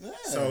back. Yeah.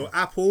 So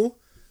Apple,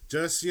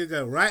 just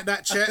write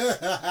that check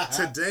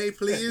today,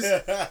 please.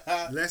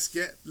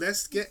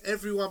 Let's get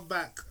everyone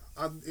back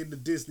in the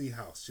Disney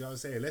house. You know what I'm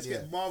saying? Let's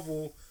get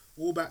Marvel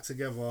all back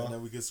together. And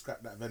then we can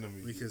scrap that Venom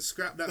movie. We can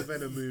scrap that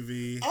Venom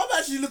movie. I'm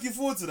actually looking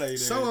forward to that. You know?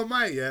 So am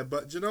I, yeah.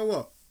 But do you know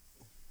what?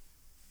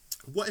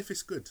 What if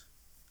it's good?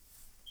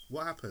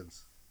 What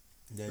happens?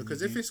 Then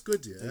Because you if do- it's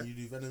good, then you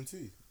do Venom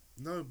too.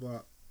 No,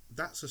 but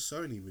that's a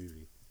Sony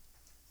movie.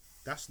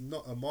 That's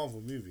not a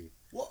Marvel movie.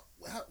 What?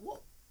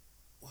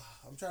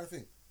 I'm trying to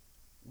think.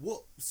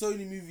 What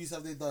Sony movies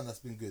have they done that's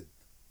been good?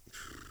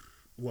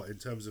 What, in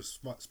terms of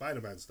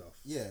Spider-Man stuff?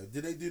 Yeah,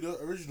 did they do the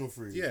original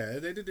three? Yeah,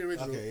 they did the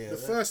original. Okay, yeah, the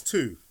that- first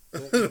two.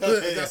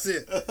 Okay, That's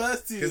it. The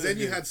first two. Because then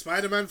you okay. had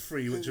Spider-Man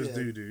 3, which was Yeah,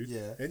 doo-doo.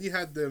 yeah. Then you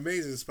had the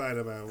Amazing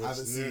Spider-Man, which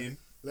Haven't seen.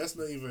 Let's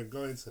not even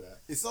go into that.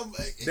 It's on.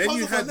 It Then comes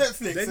you up had- on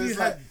Netflix. then so you it's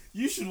had- like,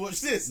 you should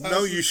watch this.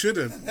 No, you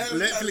shouldn't.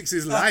 Netflix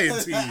is lying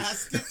to I you.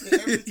 skipped it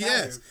every time.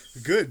 Yes,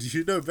 good.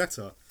 You know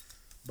better.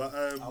 But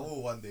I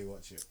will one day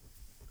watch it.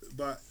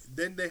 But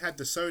then they had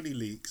the Sony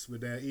leaks with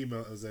their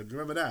emails, and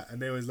remember that?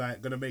 And they was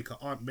like gonna make an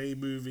Aunt May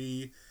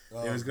movie.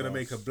 They was gonna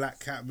make a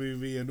Black Cat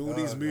movie, and all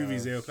these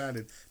movies they were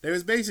planning. They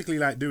was basically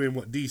like doing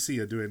what DC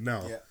are doing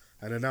now, Yeah.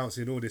 and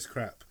announcing all this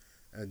crap,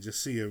 and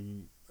just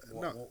seeing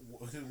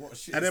What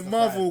shit And is then the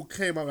Marvel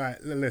came up like,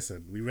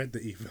 listen, we read the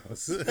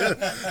emails.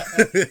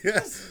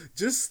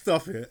 Just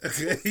stop it.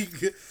 Okay?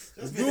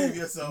 Just behave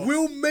yourself.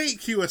 We'll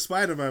make you a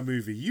Spider-Man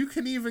movie. You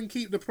can even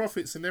keep the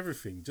profits and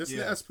everything. Just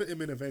let us put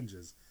him in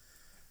Avengers.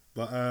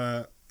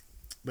 But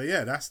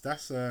yeah,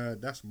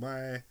 that's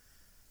my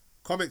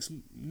comics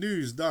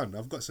news done.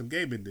 I've got some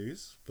gaming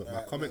news, but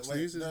my comics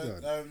news is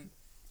done.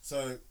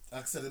 So,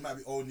 like I said, it might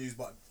be old news,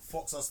 but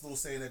Fox are still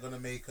saying they're gonna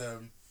make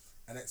an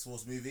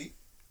X-Force movie.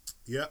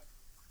 Yep.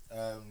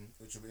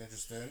 Which will be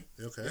interesting.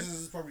 Okay. This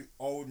is probably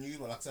old news,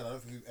 but like I said, I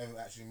don't think we've ever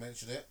actually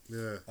mentioned it.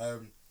 Yeah.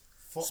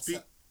 Fox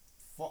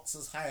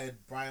has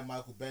hired Brian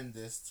Michael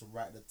Bendis to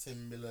write the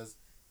Tim Miller's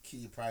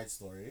Kitty Pryde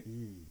story.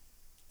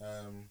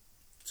 I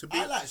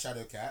like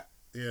Shadowcat.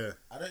 Yeah.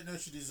 I don't know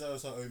if she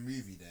deserves her own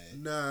movie there.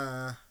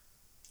 Nah.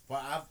 But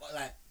I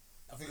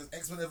think it's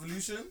X-Men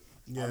Evolution.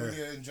 Yeah. I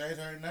really enjoyed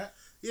her in that.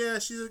 Yeah,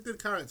 she's a good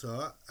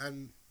character,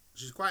 and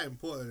she's quite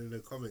important in the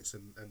comics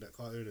and that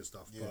cartoon and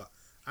stuff. Yeah. But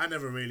I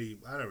don't really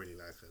like her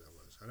that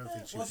much. I don't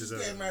think she deserves. She's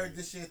getting married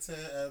this year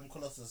to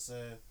Colossus.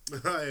 So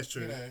it's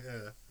true.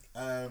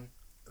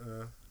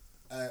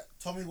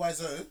 Tommy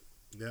Wiseau.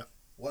 Yeah.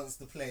 Wants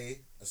to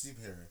play a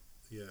superhero.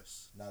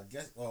 Yes. Now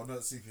guess. Well, not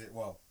a superhero.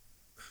 Well,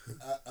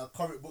 a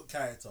comic book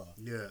character.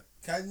 Yeah.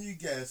 Can you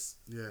guess?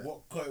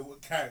 What comic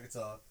book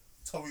character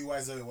Tommy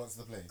Wiseau wants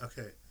to play?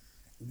 Okay.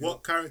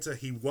 What character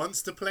he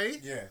wants to play?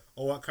 Yeah.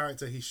 Or what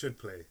character he should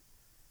play?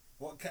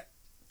 What?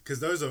 Because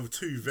those are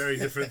two very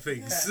different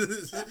things.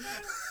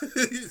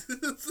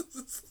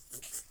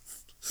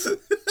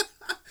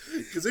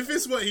 Because if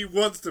it's what he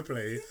wants to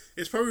play,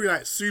 it's probably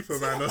like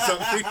Superman or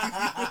something.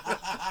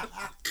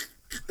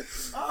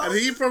 And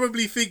he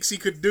probably thinks he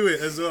could do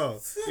it as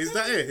well. Is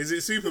that it? Is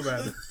it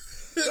Superman?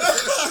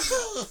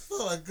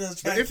 Oh my God!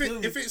 If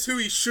it's who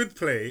he should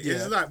play,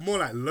 it's like more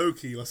like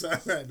Loki or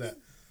something like that.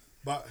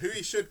 But who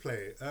he should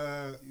play?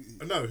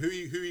 No, who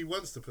he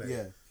wants to play?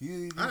 Yeah,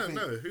 I don't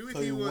know. Who would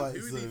he want?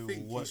 Who would he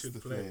think he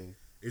should play?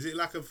 Is it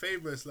like a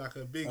famous, like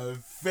a big,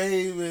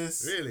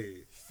 famous?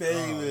 Really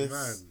famous? Oh,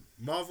 man,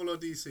 Marvel or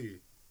DC?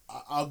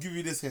 I'll give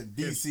you this hint.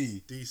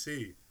 DC.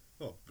 DC.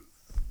 Oh,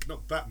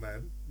 not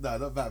Batman. No,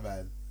 not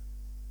Batman.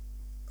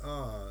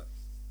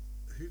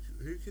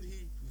 Who could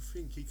he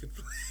think he could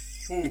play?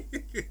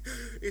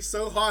 It's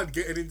so hard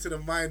getting into the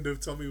mind of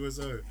Tommy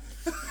Wiseau.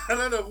 I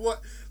don't know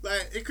what.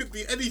 Like, it could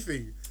be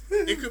anything.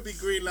 It could be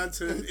Green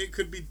Lantern. It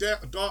could be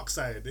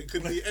Darkseid. It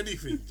could be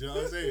anything. Do you know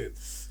what I'm saying?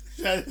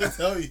 Trying to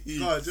tell you.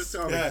 No, just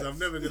tell me, because I'm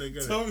never gonna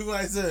get it. Tommy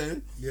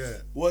Wiseau.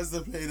 Yeah. Wants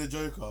to play the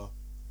Joker.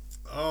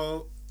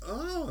 Oh,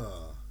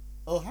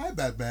 hi,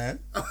 Batman.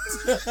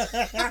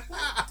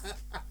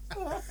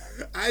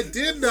 I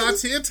did not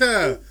hit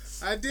her.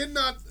 I did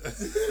not.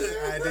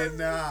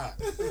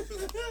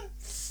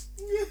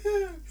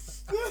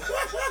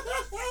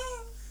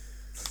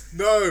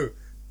 No.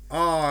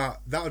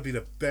 That would be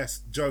the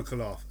best Joker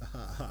laugh.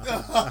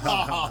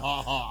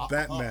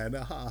 Batman.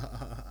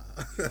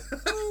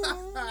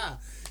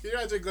 You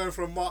imagine going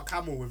from Mark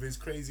Hamill with his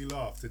crazy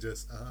laugh to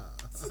just.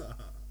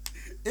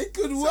 It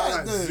could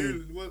work,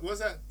 though. What was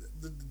that?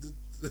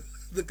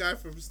 The guy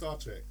from Star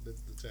Trek, the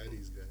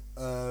Chinese guy.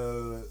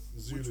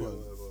 Zulu which one? or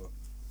whatever.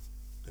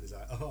 And he's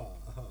like,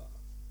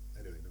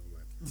 Anyway, never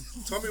mind.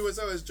 Tommy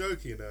Wiseau is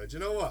joking, though. Do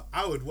you know what?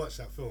 I would watch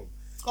that film.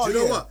 Do you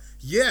know what?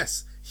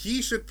 Yes,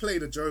 he should play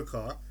the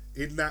Joker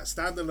in that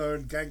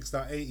standalone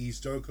gangster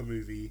 80s Joker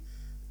movie.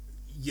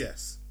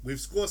 Yes. With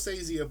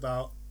Scorsese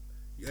about,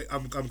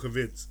 I'm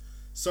convinced.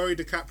 Sorry,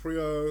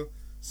 DiCaprio.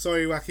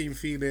 Sorry, Joaquin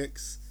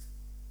Phoenix.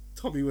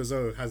 Tommy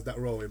Wiseau has that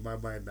role in my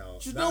mind now.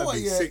 Do you know what?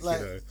 Sick,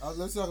 like, you know?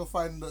 let's see if I can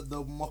find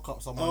the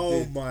mock-up someone Oh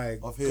did my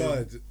of him.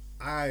 God.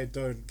 I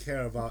don't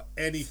care about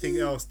anything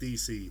else,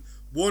 DC.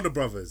 Warner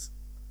Brothers.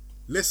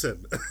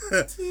 Listen.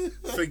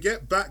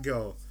 Forget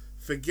Batgirl.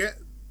 Forget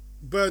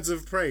Birds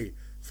of Prey.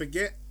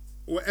 Forget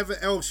whatever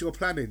else you're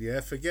planning,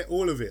 yeah? Forget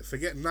all of it.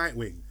 Forget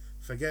Nightwing.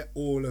 Forget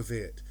all of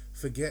it.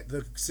 Forget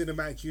the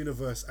cinematic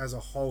universe as a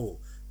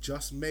whole.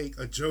 Just make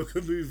a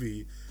Joker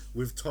movie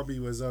with Tommy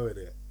Wiseau in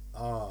it.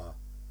 God.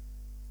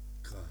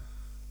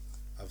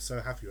 I'm so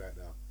happy right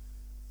now.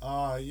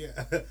 Oh,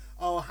 yeah.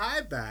 Oh,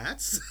 hi,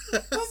 Bats.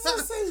 What's that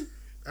saying?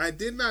 I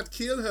did not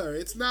kill her.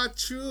 It's not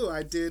true.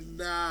 I did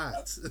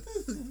not.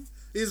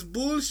 It's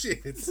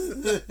bullshit.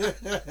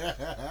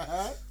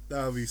 That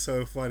would be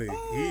so funny.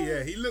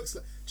 He looks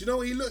like... Do you know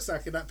what he looks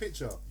like in that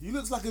picture? He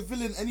looks like a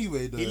villain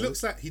anyway, though.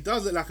 He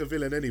does look like a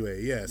villain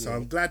anyway, yeah. So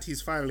I'm glad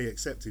he's finally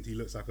accepted he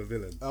looks like a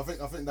villain. I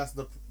think that's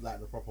the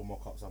proper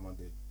mock-up someone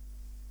did.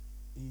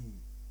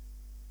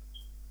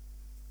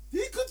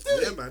 He could do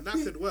it. Yeah, man, that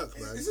could work,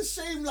 man. It's a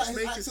shame, like,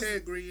 make his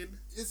hair green.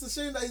 It's a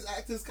shame that his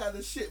actor's kind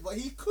of shit, but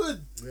he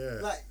could. Yeah.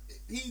 Like,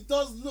 he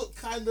does look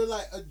kind of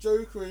like a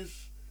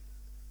Jokerish.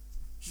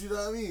 Do you know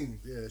what I mean?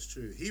 Yeah, it's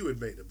true. He would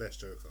make the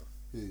best Joker.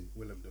 Who?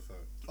 Willem Dafoe.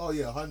 Oh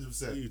yeah,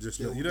 100%. You just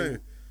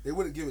they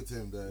wouldn't give it to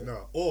him though.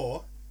 No.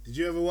 Or did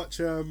you ever watch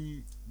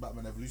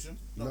Batman Evolution?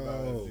 Not No.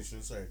 Batman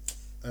Evolution. Sorry.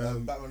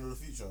 Batman of the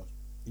Future.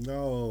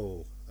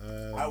 No.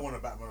 I want a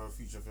Batman of the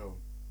Future film.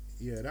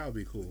 Yeah, that would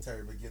be cool.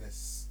 Terry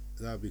McGinnis.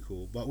 That'd be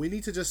cool. But we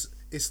need to just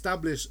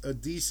establish a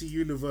DC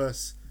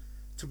universe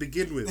to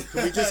begin with.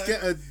 Can we just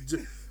get a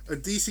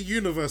DC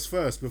universe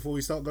first before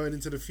we start going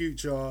into the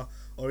future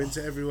or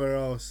into everywhere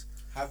else?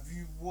 Have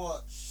you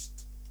watched?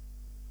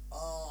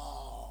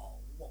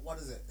 What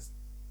is it?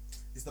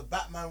 It's the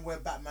Batman where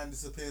Batman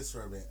disappears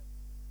for a bit,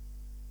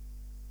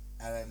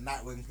 and then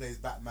Nightwing plays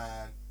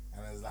Batman,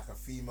 and there's like a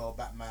female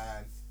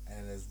Batman, and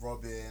then there's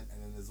Robin,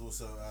 and then there's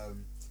also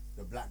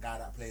the black guy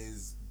that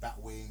plays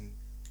Batwing.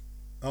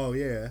 Oh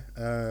yeah.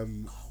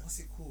 What's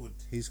it called?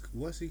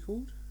 What's he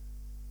called?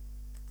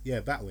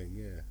 Yeah, Batwing.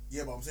 Yeah.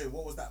 Yeah, but I'm saying,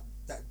 what was that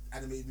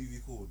animated movie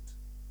called?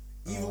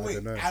 Oh, Either I way,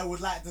 don't know. I would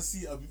like to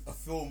see a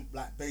film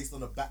like based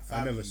on a Bat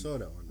family. I never saw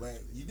that one. Where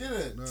you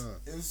didn't? No.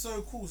 It was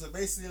so cool. So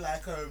basically,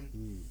 like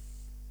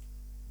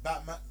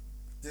Batman,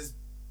 there's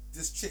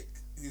this chick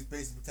who's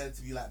basically pretending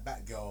to be like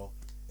Batgirl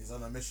is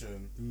on a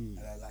mission, and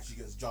then like she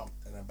gets jumped,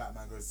 and then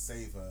Batman goes to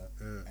save her,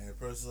 and in the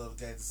process of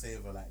getting to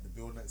save her, like the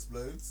building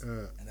explodes,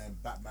 and then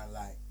Batman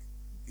like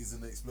is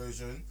in the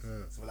explosion.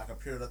 So for like a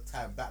period of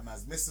time,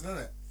 Batman's missing,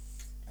 innit?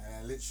 And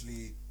then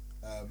literally,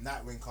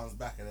 Nightwing comes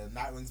back, and then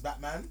Nightwing's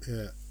Batman.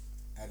 Yeah.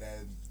 And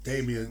then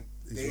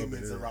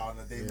Damien's around,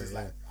 and Damien's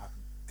like,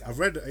 I've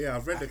read the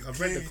I've read the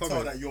comic.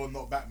 Tell that you're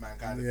not Batman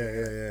kind of thing.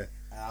 Yeah.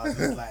 And I was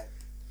just like,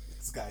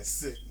 this guy's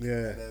sick. Yeah.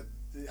 And then,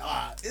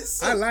 it's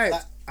sick.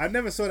 I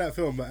never saw that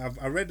film, but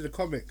I read the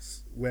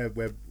comics where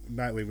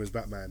Nightwing was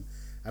Batman,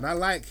 and I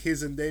like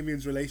his and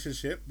Damien's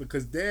relationship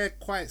because they're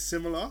quite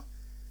similar.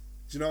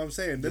 Do you know what I'm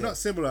saying? They're not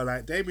similar.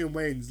 Like Damian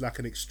Wayne's like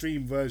an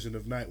extreme version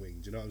of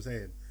Nightwing. Do you know what I'm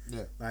saying?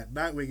 Yeah. Like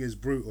Nightwing is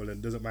brutal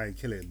and doesn't mind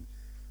killing.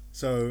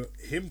 So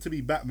him to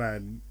be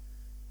Batman,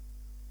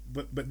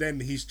 but then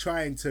he's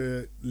trying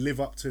to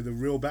live up to the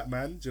real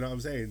Batman. Do you know what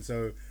I'm saying?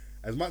 So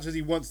as much as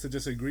he wants to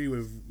just agree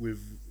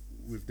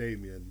with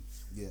Damian,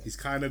 he's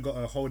kind of got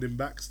to hold him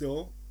back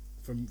still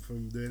from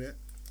doing it.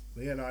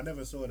 But yeah, no, I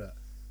never saw that.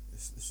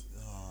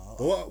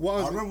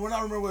 When I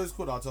remember what it's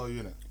called, I'll tell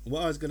you, innit?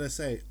 What I was gonna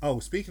say.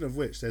 Oh, speaking of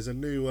which, there's a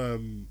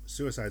new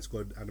Suicide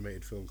Squad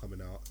animated film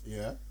coming out.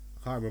 Yeah.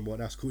 I can't remember what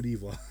that's called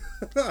either.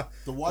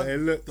 The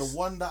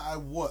one that I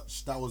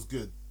watched that was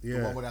good. Yeah.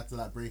 The one where they had to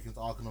like break into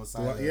Arkham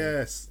Asylum.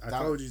 Yes, I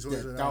told you.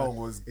 That one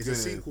was it's good. a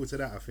sequel to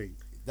that, I think.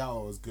 That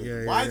one was good.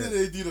 Yeah, Why did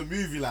they do the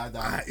movie like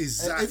that?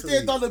 Exactly. If they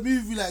had done a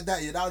movie like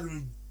that, that would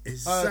have been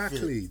exactly.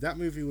 perfect. That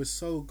movie was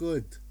so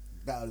good.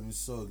 That would have been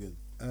so good.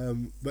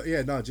 But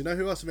yeah, no. Do you know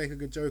who else would make a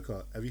good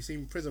Joker? Have you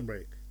seen Prison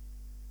Break?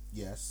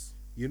 Yes.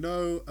 You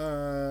know,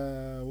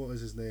 what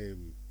was his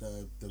name?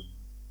 The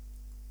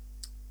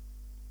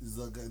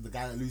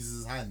guy that loses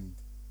his hand.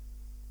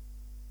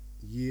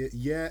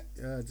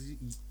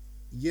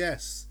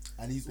 Yes.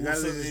 And he's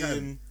also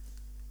in.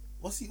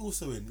 What's he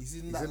also in? He's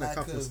in a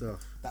couple of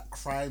stuff. That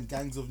crime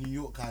Gangs of New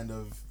York kind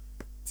of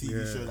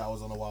TV show that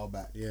was on a while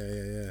back.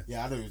 Yeah.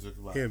 Yeah, I know what you're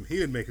talking about. Him. He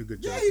would make a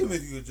good Joker. Yeah, he would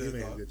make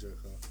a good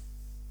Joker.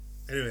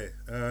 Anyway,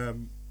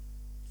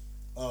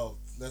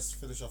 let's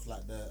finish off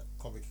like the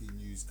comic-y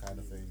news kind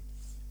of thing.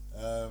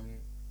 I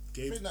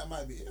think that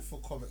might be it for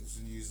comics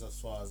news as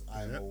far as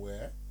I'm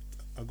aware.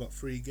 I've got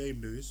 3 game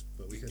news,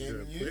 but we can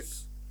do it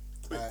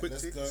quick. Quick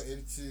let's go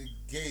into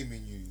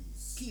gaming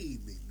news.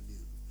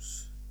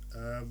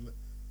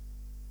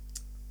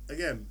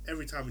 Again,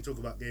 every time we talk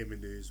about gaming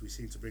news, we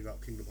seem to bring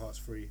up Kingdom Hearts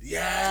 3.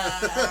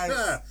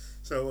 Yes!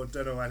 So I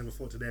don't know why I never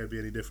thought today would be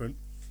any different.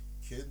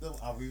 Kingdom,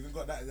 I've even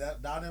got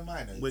that down in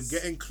my notes. We're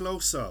getting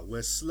closer.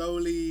 We're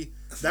slowly...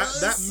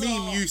 That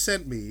meme you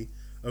sent me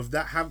of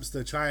that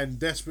hamster trying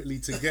desperately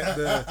to get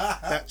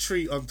that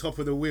treat on top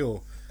of the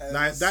wheel.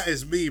 Like, that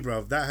is me,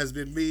 bruv. That has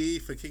been me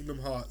for Kingdom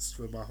Hearts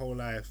for my whole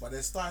life. But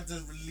they're starting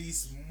to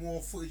release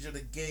more footage of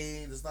the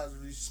game. They're starting to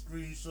release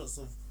screenshots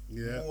of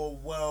more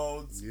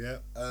worlds. Yeah.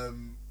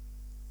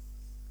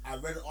 I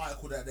read an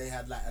article that they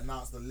had like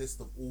announced the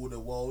list of all the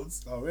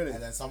worlds. Oh, really?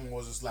 And then someone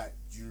was just like,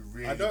 "Do you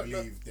really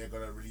believe they're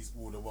gonna release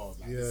all the worlds?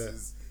 Like this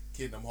is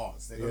Kingdom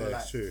Hearts. They're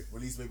gonna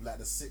release maybe like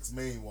the 6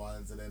 main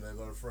ones, and then they're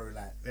gonna throw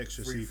like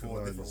extra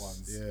 3-4 different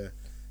ones." Yeah.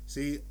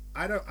 See,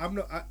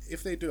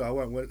 if they do, I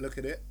won't look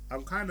at it.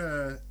 I'm kind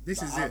of.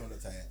 This is it.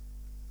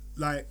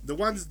 Like the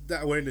ones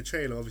that were in the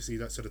trailer, obviously.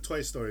 So the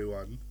Toy Story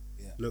one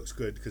looks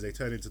good because they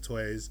turn into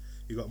toys.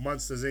 You got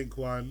Monsters Inc.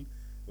 one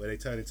where they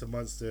turn into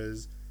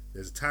monsters.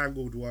 There's a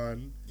Tangled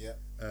one. Yeah.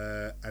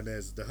 And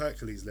there's the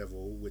Hercules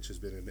level, which has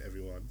been in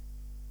everyone.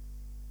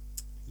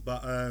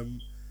 But I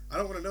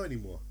don't want to know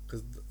anymore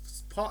because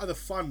part of the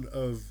fun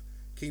of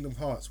Kingdom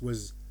Hearts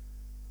was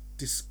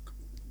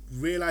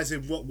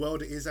realizing what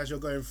world it is as you're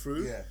going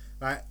through. Yeah.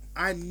 Like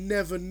I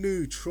never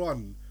knew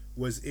Tron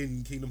was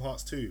in Kingdom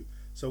Hearts 2.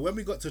 So when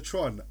we got to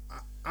Tron,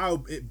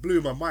 it blew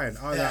my mind.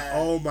 I was like,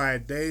 oh my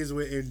days,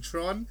 we're in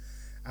Tron.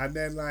 And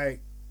then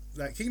like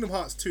Kingdom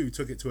Hearts 2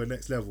 took it to a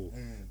next level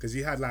because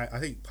you had like I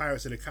think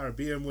Pirates of the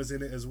Caribbean was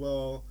in it as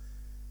well.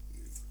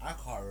 I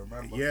can't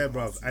remember. Yeah,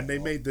 bruv. And they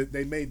made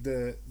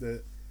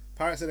the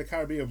Pirates of the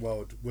Caribbean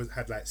world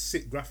had like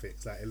sick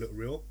graphics, like it looked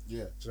real.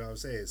 Yeah. Do you know what I'm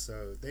saying?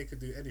 So they could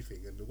do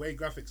anything, and the way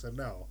graphics are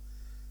now,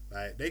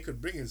 like they could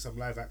bring in some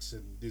live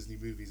action Disney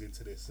movies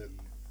into this, and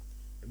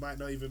It might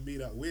not even be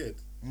that weird.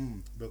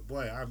 But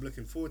boy, I'm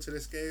looking forward to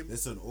this game.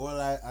 Listen,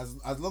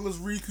 as long as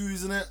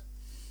Riku's in it,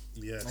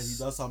 Yes. and he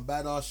does some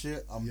badass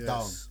shit, I'm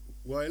down.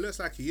 Well, it looks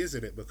like he is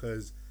in it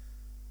because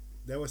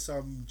there was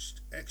some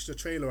extra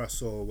trailer I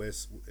saw where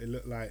it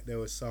looked like there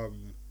was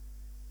some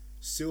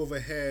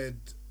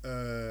silver-haired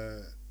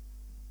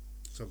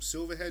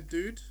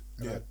dude.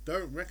 And I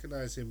don't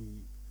recognize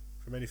him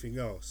from anything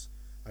else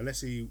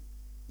unless he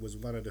was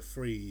one of the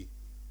 3.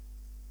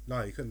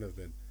 No, he couldn't have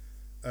been.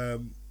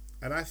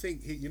 And I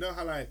think you know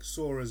how like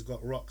Sora's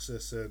got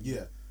Roxas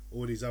and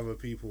all these other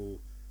people,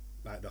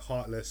 like the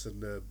Heartless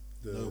and the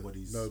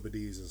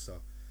nobodies and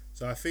stuff.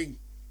 So I think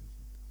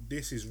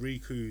this is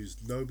Riku's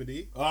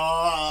nobody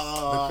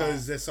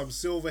because there's some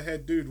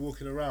silver-haired dude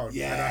walking around,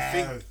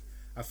 and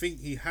I think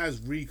he has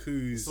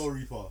Riku's Soul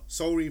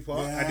Reaper,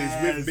 and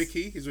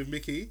he's with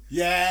Mickey,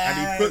 and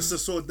he puts the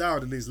sword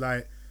down and he's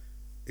like,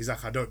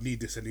 I don't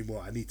need this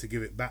anymore. I need to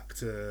give it back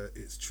to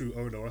its true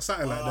owner or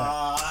something like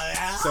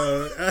that.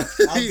 So,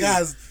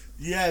 yes.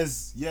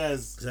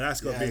 So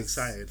that's got me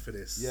excited for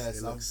this.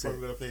 Yes, I'm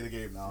probably gonna play the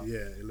game now. Yeah,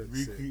 it looks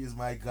Riku sick. is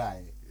my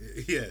guy.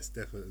 Yes,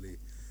 definitely.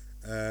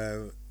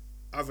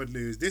 Other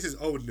news. This is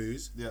old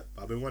news. Yeah,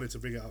 but I've been wanting to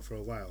bring it up for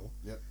a while.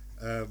 Yeah.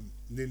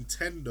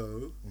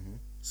 Nintendo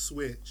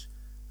Switch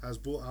has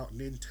brought out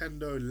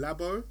Nintendo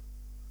Labo.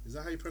 Is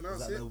that how you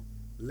pronounce it?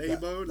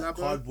 Labo, that Labo,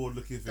 cardboard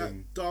looking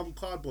thing. That dumb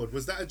cardboard.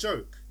 Was that a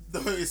joke?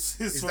 No,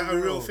 it's is that a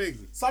real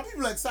thing? Some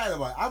people are excited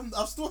about it.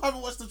 I still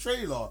haven't watched the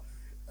trailer,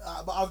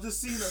 but I've just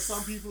seen that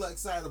some people are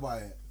excited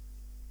about it.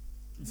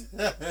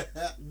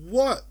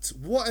 What?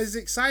 What is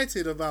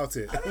excited about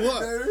it? I don't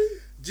What? know.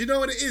 Do you know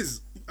what it is?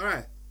 All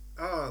right.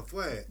 Oh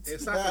boy,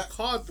 it's like a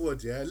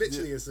cardboard. Yeah,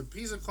 literally, it's a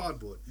piece of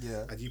cardboard.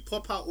 Yeah. And you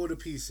pop out all the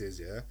pieces.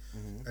 Yeah.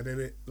 And then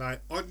it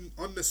like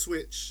on the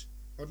Switch.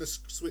 On the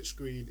Switch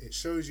screen, it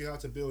shows you how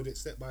to build it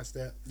step by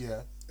step.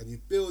 Yeah. And you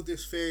build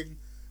this thing,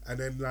 and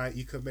then like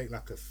you can make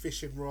like a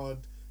fishing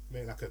rod,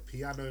 make like a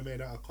piano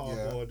made out of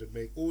cardboard, and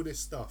make all this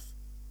stuff.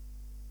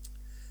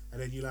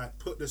 And then you like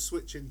put the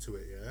Switch into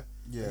it,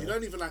 yeah. And you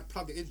don't even like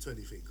plug it into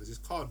anything because it's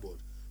cardboard,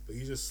 but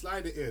you just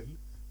slide it in,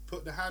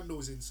 put the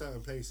handles in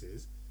certain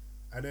places,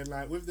 and then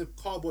like with the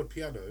cardboard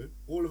piano,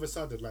 all of a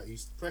sudden like you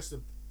press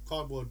the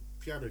cardboard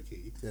piano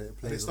key, and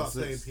it starts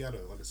playing piano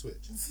on the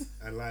Switch,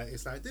 and like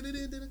it's like.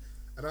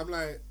 And I'm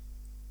like,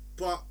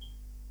 but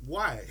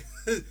why?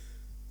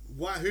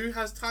 Why? Who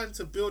has time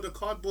to build a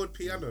cardboard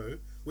piano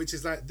which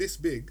is like this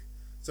big?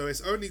 So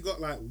it's only got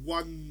like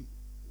one,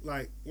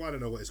 I don't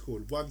know what it's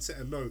called, one set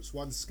of notes,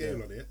 one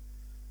scale on it.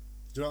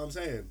 Do you know what I'm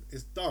saying?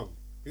 It's dumb.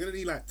 You're gonna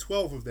need like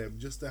 12 of them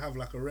just to have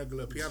like a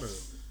regular piano,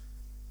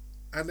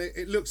 and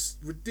it looks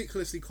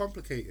ridiculously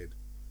complicated.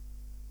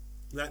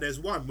 Like there's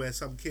one where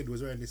some kid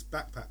was wearing this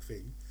backpack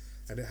thing,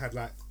 and it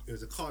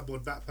was a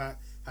cardboard backpack.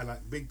 Had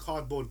like big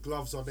cardboard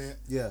gloves on it,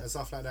 and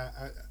stuff like that,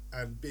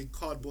 and big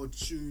cardboard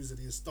shoes, and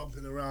he's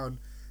stomping around.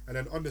 And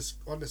then on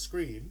the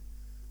screen,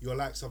 you're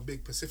like some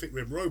big Pacific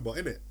Rim robot,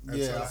 innit?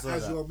 And so like,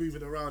 as you're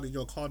moving around in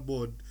your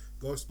cardboard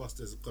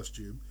Ghostbusters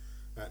costume,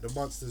 like the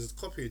monsters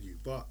copying you.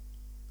 But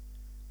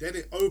then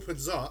it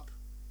opens up,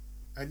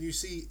 and you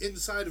see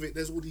inside of it,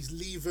 there's all these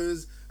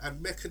levers and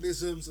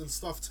mechanisms and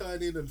stuff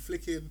turning and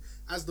flicking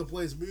as the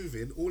boy's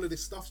moving. All of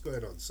this stuff's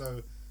going on,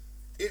 so.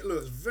 It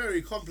looks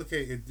very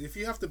complicated. If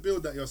you have to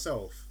build that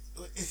yourself,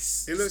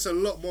 it looks a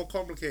lot more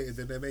complicated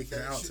than they're making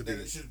it out to be.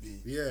 It should be.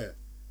 Yeah.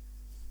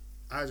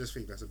 I just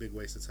think that's a big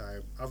waste of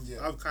time.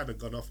 I've kind of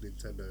gone off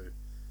Nintendo.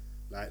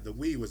 Like, the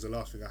Wii was the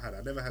last thing I had.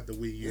 I never had the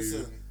Wii U.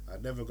 Listen, I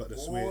never got the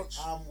all Switch.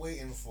 I'm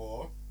waiting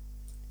for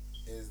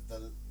is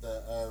the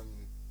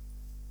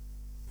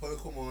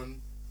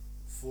Pokemon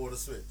for the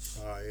Switch.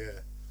 Oh,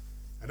 yeah.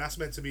 And that's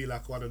meant to be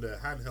like one of the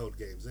handheld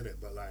games, isn't it?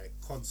 But like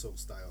console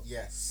style.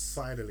 Yes.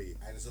 Finally.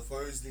 And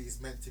supposedly it's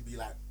meant to be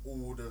like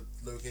all the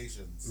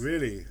locations.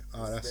 Really?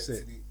 Oh, that's it's sick.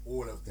 meant to be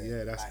all of them.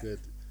 Yeah, that's like, good.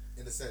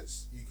 In a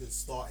sense, you can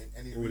start in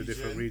any all region. the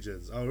different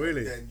regions. Oh,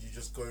 really? Then you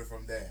just go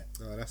from there.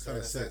 Oh, that's so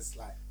kind of sick. In a sense,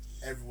 like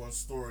everyone's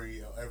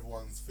story or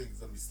everyone's thing is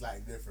gonna be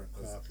slightly different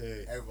because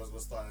everyone's gonna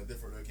start in a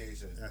different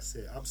location. That's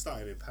it. I'm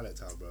starting in Pallet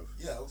Town, bro.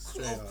 Yeah, of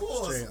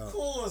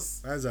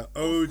course. There's an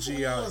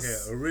OG out here,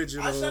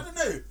 original. Actually, I don't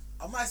know.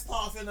 I might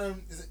start off in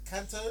is it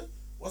Kanto?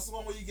 What's the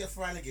one where you get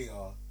for alligator?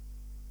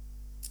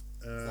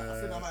 I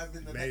think that might have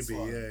been the next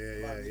one.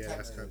 Yeah.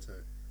 That's Kanto.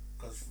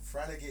 Because for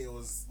alligator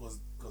was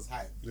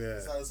hype. Yeah.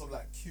 It started some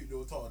like cute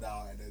little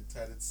totodile and then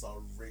turned into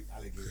some rape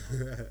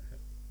alligator.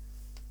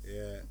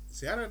 Yeah.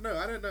 See, I don't know.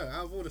 Out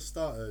of all the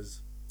starters,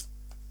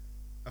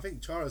 I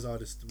think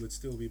Charizard would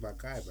still be my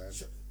guy, man.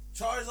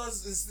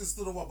 Charizard is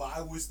still the one, but I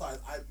always started.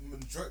 9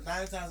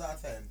 times out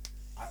of 10,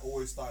 I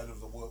always started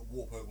with the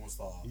War Pokemon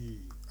starter.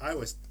 I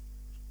always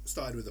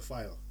started with the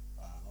fire.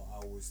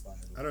 I always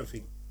started. I don't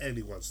think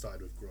anyone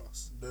started with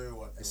grass. No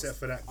one, except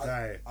for that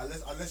guy.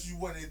 Unless you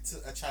wanted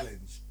a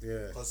challenge.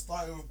 Yeah. Because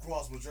starting with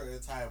grass majority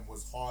of the time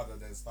was harder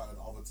than starting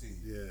the other two.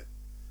 Yeah.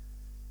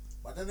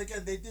 But then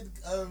again, they did.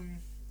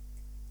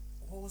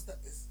 What was that?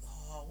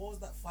 What was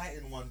that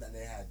fighting one that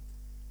they had?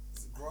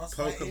 Is it grass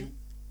fighting?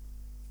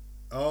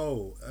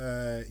 Oh,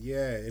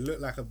 yeah, it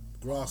looked like a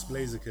grass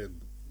Blaziken.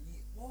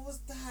 What was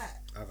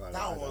that? I don't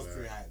That know. was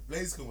pretty hype.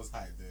 Blaziken was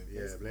hype, dude.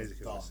 Yeah,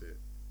 Blaziken was it.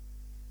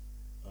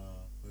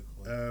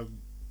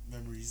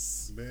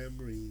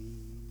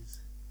 Memories.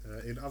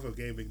 In other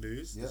gaming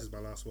news, Yep. this is my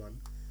last one.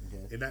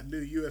 Okay. In that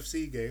new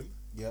UFC game,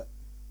 Yeah.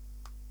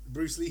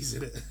 Bruce Lee's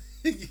in it.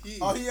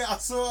 Oh yeah, I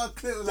saw a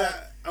clip of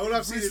that. All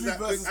I've seen Bruce is Lee that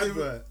big versus him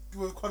advert.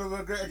 with Conor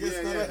McGregor against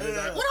Yeah, Conor. he was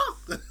like, what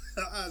up?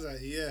 I was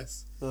like,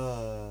 yes.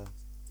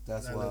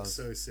 That's That wild. looks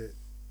so sick.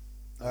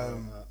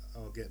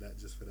 I'll get that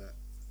just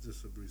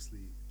for Bruce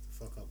Lee to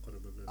fuck up Conor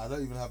McGregor. I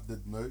don't even have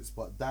the notes,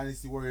 but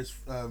Dynasty Warriors.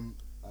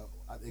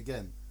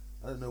 Again,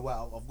 I don't know why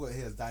I've got it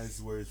here as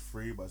Dynasty Warriors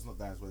 3, but it's not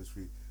Dynasty Warriors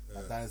 3.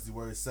 Dynasty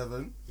Warriors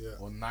 7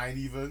 or 9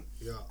 even.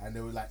 Yeah. And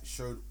they were like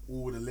showed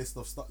all the list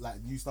of stuff,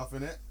 like new stuff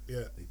in it.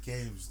 Yeah. The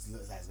game just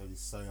looks like it's gonna be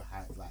so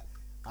hyped. Like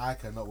I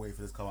cannot wait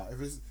for this to come out.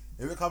 If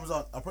it comes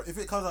on, if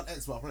it comes on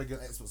Xbox, I'll probably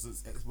get Xbox.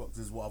 Since Xbox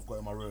is what I've got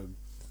in my room.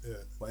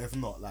 Yeah. But if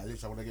not, like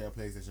literally, I want to get a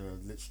PlayStation.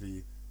 And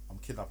literally, I'm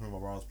kidnapping my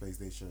brother's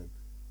PlayStation.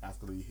 That's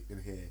gonna be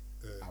in here.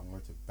 I'm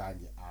going to bang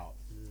it out.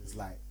 It's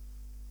like,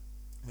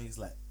 I think it's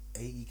like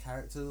 80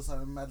 characters or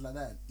something mad like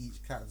that. And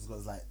each character's got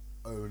his like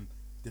own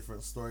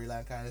different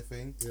storyline kind of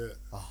thing. Yeah.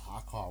 Oh,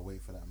 I can't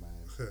wait for that,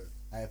 man.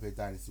 I haven't played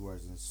Dynasty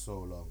Warriors in so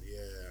long.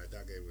 Yeah,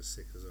 that game was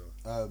sick as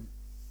well.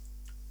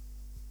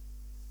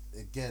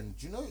 Again,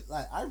 do you know,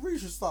 like I really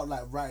should start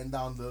like writing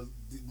down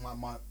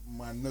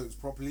my notes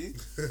properly.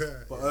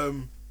 But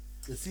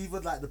it's either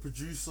like the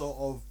producer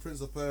of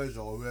Prince of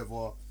Persia or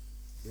whoever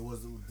it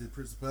was who did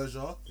Prince of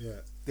Persia.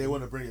 Yeah. They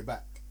want to bring it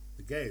back.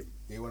 The game.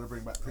 They want to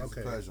bring back Prince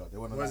of Persia. They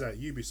want to. What is that?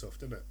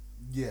 Ubisoft, isn't it?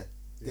 Yeah.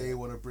 They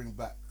want to bring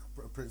back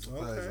Prince of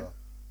Persia.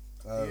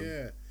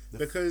 Yeah.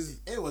 Because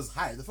it was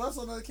hype. The first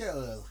one that came out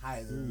was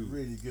hype. It was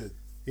really good.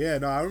 Yeah,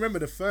 no, I remember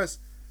the first.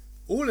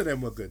 All of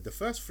them were good. The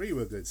first 3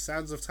 were good.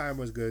 Sands of Time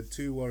was good.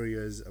 2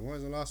 Warriors, and what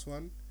was the last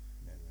one?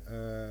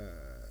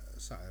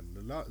 Something.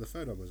 The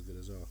third one was good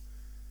as well.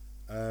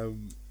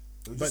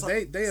 But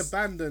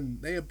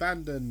they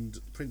abandoned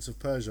Prince of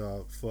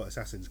Persia for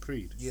Assassin's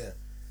Creed. Yeah.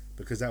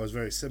 Because that was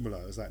very similar.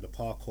 It was like the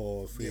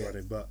parkour free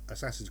running, but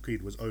Assassin's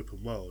Creed was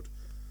open world,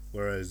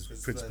 whereas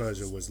Prince of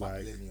Persia was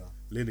like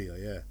linear.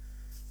 Yeah.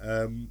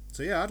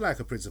 So yeah, I'd like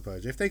a Prince of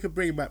Persia. If they could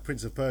bring back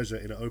Prince of Persia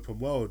in an open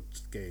world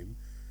game,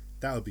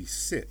 that would be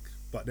sick.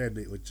 But then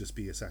it would just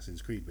be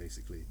Assassin's Creed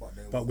basically,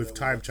 but with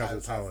time travel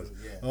powers.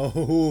 Yeah.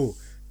 Oh,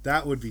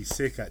 that would be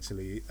sick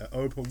actually. An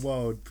open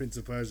world Prince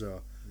of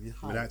Persia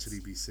would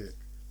actually be sick.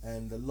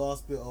 And the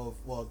last bit of,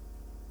 well,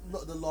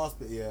 not the last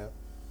bit, yeah.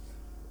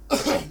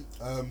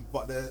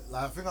 But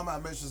I think I might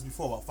have mentioned this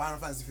before, but Final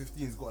Fantasy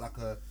 15's got like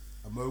a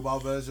mobile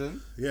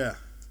version. Yeah.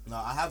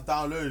 Now I have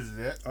downloaded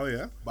it. Oh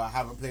yeah. But I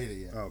haven't played it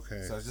yet.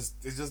 Okay. So it's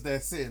just there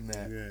sitting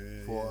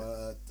there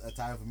for a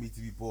time for me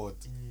to be bored,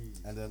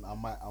 and then I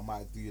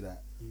might do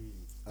that.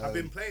 I've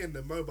been playing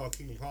the mobile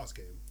Kingdom Hearts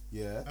game.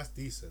 Yeah. That's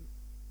decent.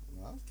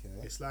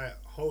 Okay. It's like a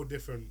whole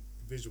different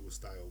visual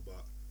style,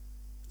 but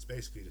it's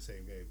basically the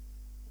same game.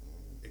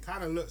 It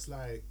kind of looks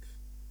like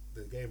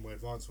the Game Boy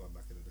Advance one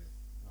back in the day.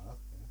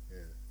 Okay.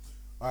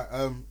 Yeah.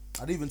 Alright,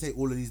 I didn't even take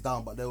all of these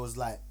down, but there was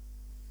like,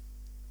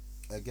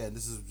 again,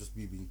 this is just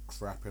me being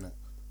crap in it,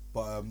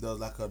 but there was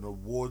like an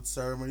award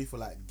ceremony for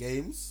like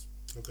games.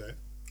 Okay.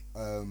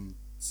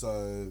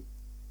 So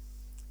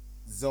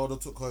Zelda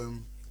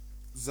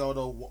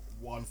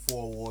won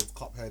 4 awards.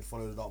 Cuphead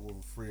followed it up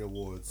with 3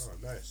 awards. Oh,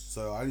 nice.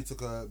 So I only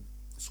took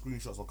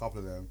screenshots of a couple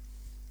of them.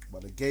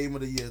 But the game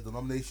of the year, the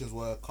nominations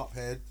were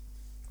Cuphead,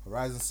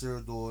 Horizon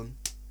Zero Dawn,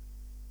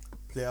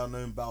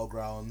 PlayerUnknown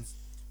Battlegrounds,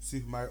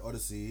 Super Mario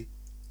Odyssey,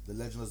 The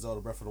Legend of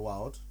Zelda Breath of the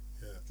Wild.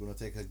 Yeah. Do you want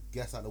to take a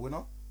guess at the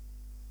winner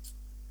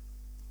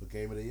for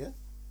game of the year?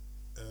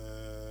 No,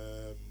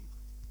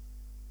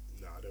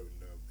 I don't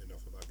know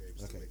enough about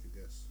games to make a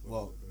guess.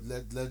 Well,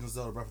 Legend of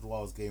Zelda Breath of the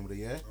Wild was game of the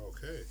year.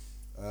 Okay.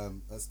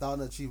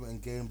 Astounding achievement in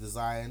game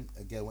design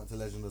again went to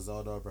Legend of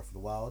Zelda Breath of the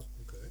Wild.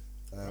 Okay.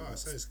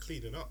 So it's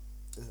cleaning up.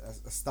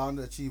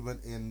 Astounding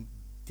achievement in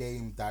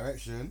game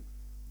direction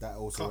that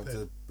also went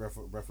to Breath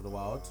of the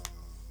Wild.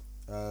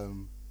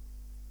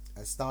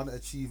 Astounding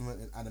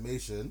achievement in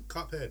animation.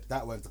 Cuphead.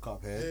 That went to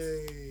Cuphead.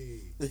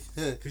 Hey.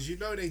 Because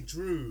they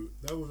drew.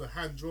 That was a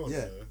hand drawn.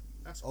 Yeah.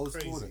 That's old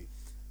crazy. School.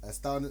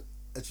 Astounding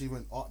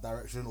achievement art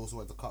direction also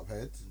went to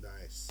Cuphead.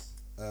 Nice.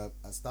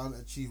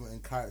 Astounding achievement in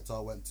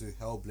character went to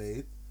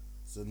Hellblade,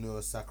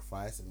 Senua's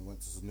Sacrifice, and it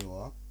went to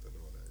Senua. Don't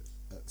know what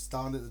that is.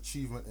 Astounding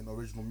achievement in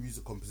original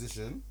music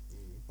composition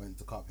went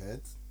to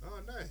Cuphead.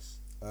 Oh, nice.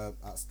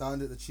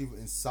 Astounding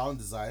achievement in sound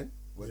design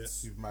went to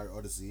Super Mario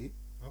Odyssey.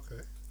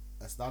 Okay.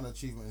 Astounding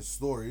achievement in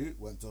story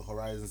went to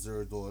Horizon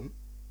Zero Dawn.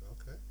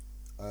 Okay.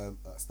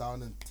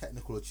 Astounding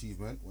technical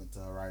achievement went to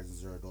Horizon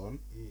Zero Dawn.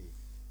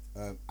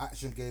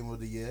 Action game of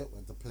the year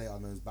went to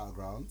PlayerUnknown's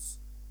Battlegrounds.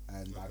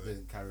 And I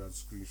didn't carry on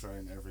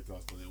screenshotting everything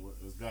else, but it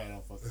was going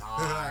on for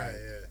time.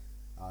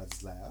 I was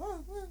just like,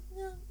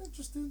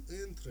 interesting.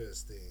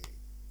 Interesting.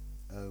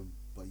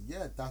 But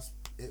yeah, that's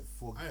it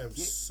for. I am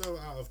so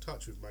out of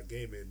touch with my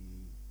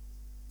gaming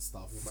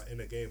stuff. With my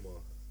inner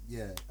gamer.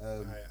 yeah.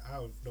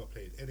 I've not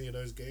played any of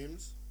those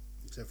games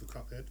except for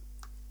Cuphead.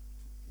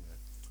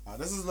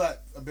 This is like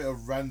a bit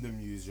of random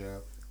news, yeah.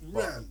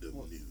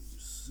 Random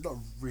news. Not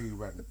really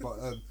random,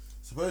 but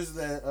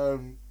supposedly,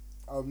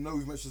 I know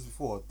we've mentioned this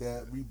before.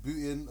 They're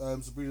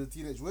rebooting Sabrina the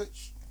Teenage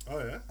Witch. Oh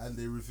yeah. And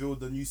they revealed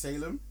the new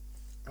Salem.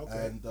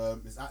 Okay. And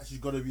it's actually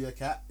gonna be a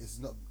cat. It's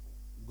not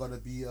gonna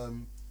be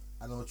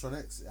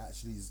animatronics. It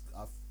actually is.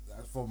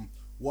 From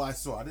what I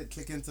saw, I didn't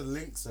click into the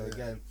link. So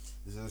again,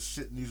 this is a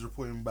shit news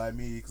reporting by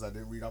me because I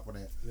didn't read up on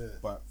it. Yeah.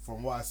 But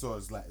from what I saw,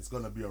 it's like it's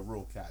gonna be a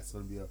real cat. It's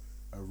gonna be a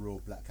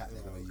real black cat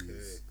they're gonna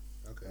use.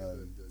 Okay.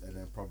 Good. And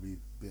then probably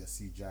a bit of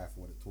CGI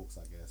for when it talks,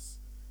 I guess.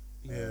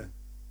 Yeah.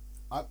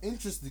 I'm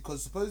interested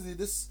because supposedly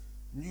this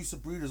new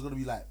Sabrina is gonna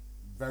be like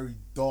very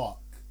dark.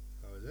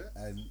 Oh, is it?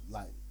 And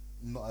like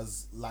not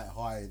as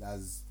light-hearted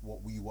as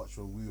what we watched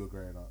when we were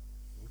growing up.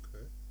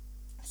 Okay.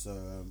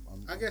 So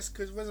I guess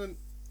because wasn't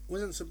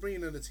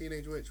Sabrina the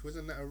Teenage Witch,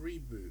 wasn't that a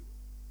reboot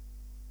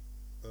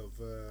of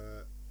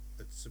an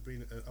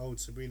old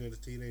Sabrina the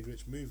Teenage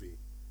Witch movie,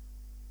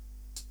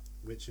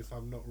 which if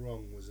I'm not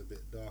wrong was a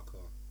bit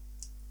darker?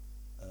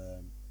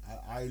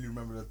 I only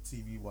remember the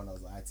TV one that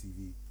was on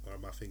ITV. Or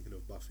am I thinking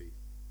of Buffy?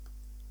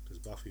 Because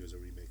Buffy was a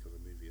remake of a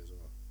movie as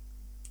well.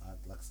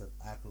 Like I said,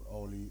 I could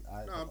only.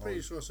 I'm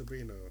pretty sure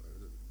Sabrina.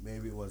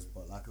 Maybe it was,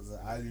 but like I said,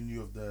 I only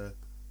knew of the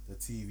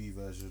TV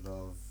version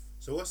of.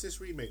 So what's this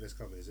remake that's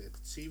coming? Is it a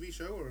TV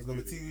show or a It's gonna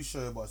movie? be a TV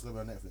show, but it's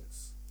gonna be on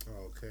Netflix.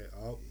 Oh, okay.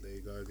 Oh, there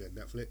you go again.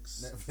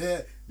 Netflix.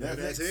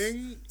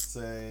 Netflix.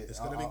 So it's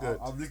gonna be good.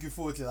 I'm looking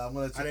forward to that. I'm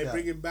gonna check. Are they it out.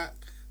 bringing back?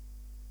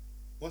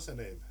 What's her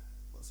name?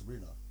 What,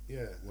 Sabrina?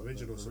 Yeah,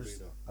 original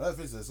Sabrina. I don't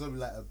think so. It's gonna be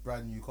like a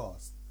brand new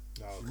cast.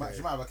 Oh, okay.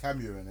 She might have a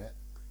cameo in it.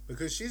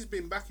 Because she's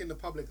been back in the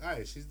public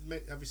eye.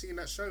 Have you seen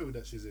that show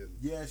that she's in?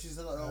 Yeah, she's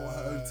got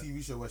her own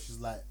TV show where she's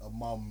like a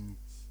mum.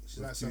 She's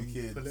with like two some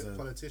kids.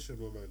 politician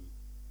woman.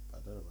 I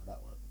don't know about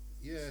that one.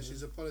 Yeah,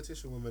 she's a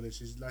politician woman, and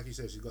she's like you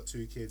said, she's got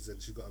 2 kids,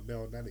 and she's got a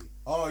male nanny.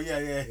 Oh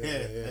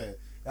yeah.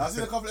 I've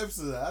seen a couple of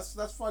episodes of that.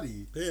 That's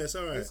funny. Yeah, it's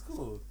alright. It's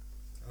cool.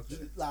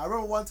 Okay. Like I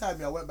remember one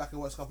time, I went back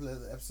and watched a couple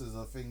of episodes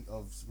of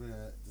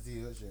Sabrina the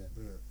Teenage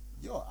Witch.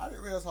 Yo, I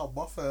didn't realize how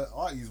buff her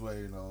arties were.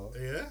 You know.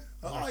 Yeah.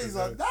 Her arties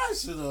are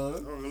nice, you know.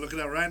 Oh, I'm looking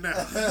at that right now.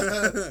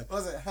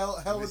 Was it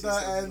Helda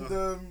and can't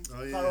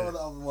remember what the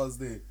other one's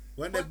name.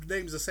 When their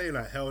names are saying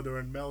like Helda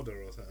and Melda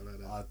or something like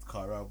that. I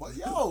can't remember. But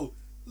yo,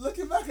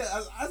 looking back at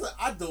it, as an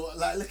adult,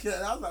 like looking at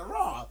it, I was like,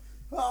 raw.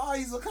 Her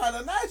eyes are kind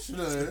of nice, you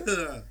know.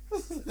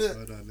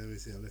 Hold on, let me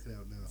see. I'm looking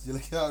out now. You're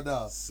looking out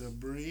now.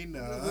 Sabrina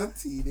the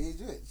Teenage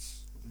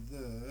Witch.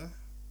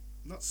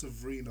 Not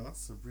Sabrina.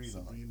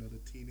 Sabrina the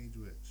Teenage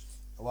Witch.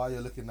 While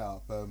you're looking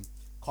up,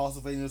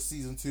 Castlevania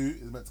season 2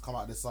 is meant to come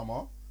out this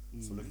summer,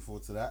 so looking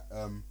forward to that.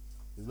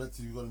 It's meant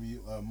to be going to be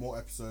more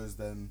episodes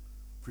than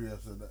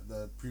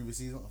the previous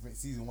season. I think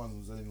season 1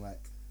 was only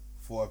like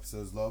 4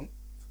 episodes long,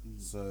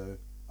 so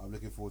I'm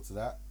looking forward to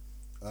that.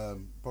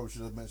 Probably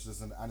should have mentioned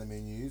this in the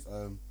anime news.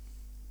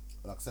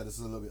 Like I said, this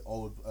is a little bit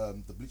old.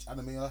 The Bleach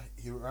animator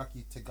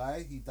Hiroaki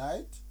Tegai, he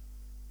died.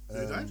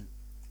 Who died?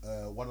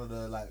 One of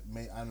the like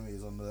main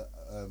animes on the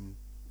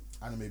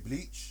anime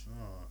Bleach.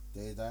 Oh.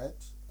 They died.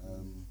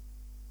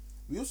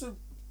 We also,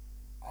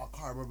 I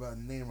can't remember her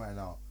name right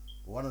now,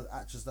 but one of the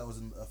actors that was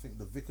in, I think,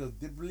 the Vicar of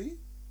Dibley.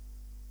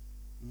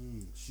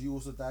 She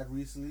also died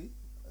recently.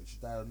 She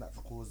died of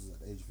natural causes at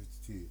the age of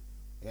 52.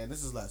 And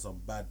this is like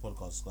some bad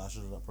podcast, so I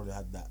should have probably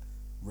had that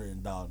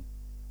written down,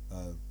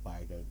 but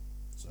I don't.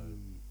 So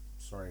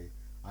sorry.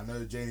 I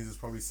know James is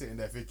probably sitting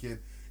there thinking,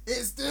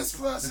 "It's this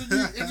person,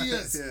 you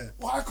idiots! Yeah.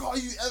 Why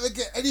can't you ever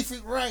get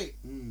anything right?"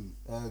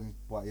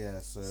 But yeah,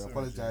 so Sorry, I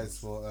apologize James.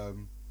 for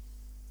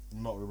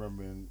not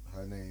remembering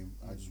her name.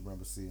 I just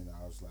remember seeing it.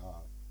 I was like,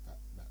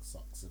 that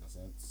sucks in a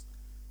sense.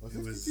 But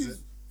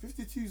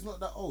 52 is not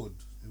that old.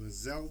 It was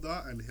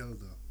Zelda and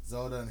Hilda.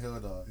 Zelda and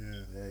Hilda.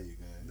 Yeah. There you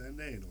go.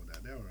 They ain't all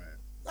that. They're alright.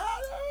 They're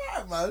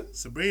alright, man.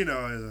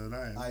 Sabrina is a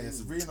nice. Yeah,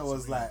 Sabrina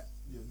was like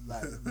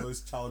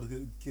most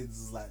childhood kids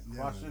is like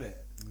crushing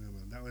it. Yeah,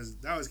 man.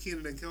 That was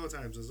Keenan and Kel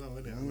times as well,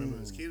 wasn't it? I remember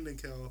it was Keenan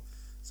and Kel,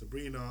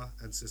 Sabrina,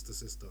 and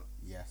Sister.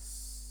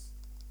 Yes.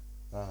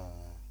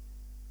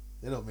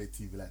 They don't make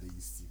TV like they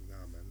used to.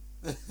 Nah,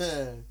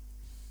 man.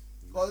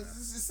 Well,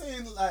 it's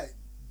saying like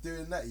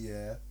during that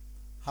year,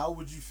 how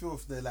would you feel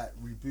if they like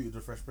rebooted the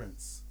Fresh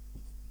Prince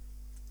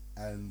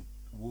and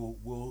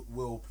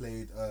Will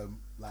played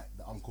like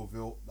the Uncle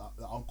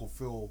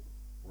Phil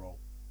role?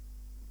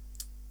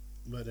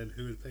 But then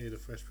who would play the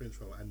Fresh Prince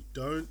role? And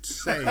don't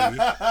say,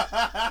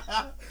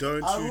 I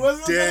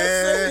wasn't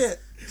dare. gonna say it.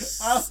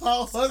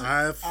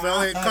 I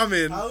felt it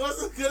coming. I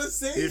wasn't gonna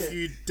say it. If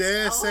you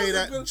dare say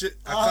that,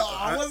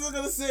 I wasn't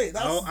gonna say it.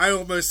 I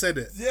almost said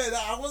it. Yeah,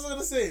 I wasn't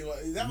gonna say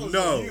it. That was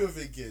No. what you were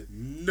thinking.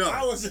 No.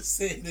 I was just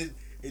saying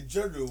in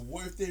general.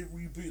 What if they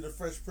reboot the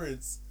Fresh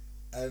Prince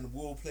and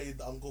Will play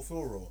the Uncle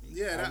Phil role?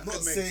 Yeah, that I'm not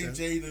could make saying sense.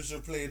 Jaden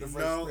should play the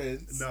Fresh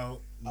Prince.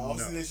 No.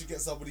 Obviously, they should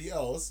get somebody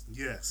else.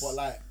 Yes. But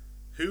like,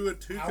 who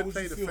how could would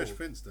play you the feel? Fresh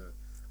Prince though?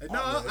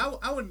 No,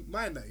 I wouldn't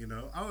mind that. You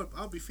know,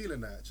 I'll be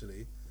feeling that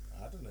actually.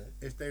 I don't know.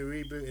 If they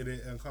rebooted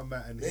it and come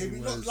back and Maybe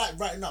he not was... like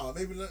right now.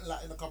 Maybe not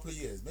like in a couple of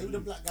years. Maybe the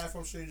black guy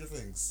from Stranger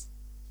Things.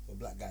 The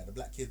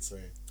black kid,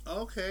 sorry.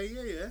 Okay,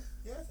 yeah.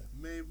 Yeah.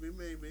 Maybe.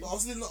 But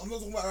obviously, I'm not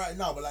talking about right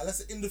now, but like, let's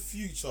say in the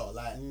future,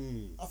 like,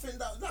 I think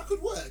that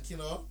could work, you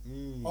know?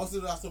 Obviously,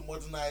 we'll have to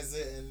modernize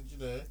it and, you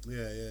know,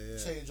 Yeah.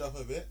 change up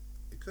a bit.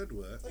 It could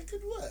work. It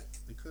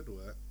could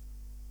work.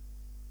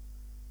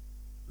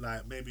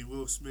 Like, maybe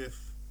Will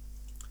Smith...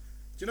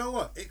 Do you know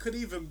what? It could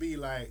even be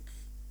like...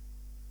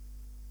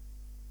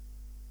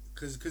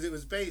 Because it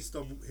was based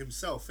on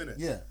himself, innit?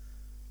 Yeah.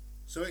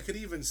 So it could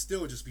even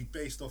still just be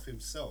based off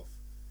himself.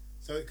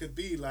 So it could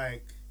be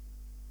like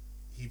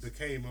he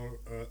became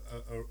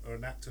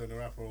an actor and a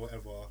rapper or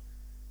whatever.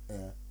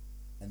 Yeah.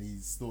 And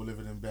he's still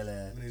living in Bel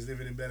Air. And he's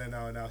living in Bel Air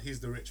now, and now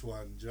he's the rich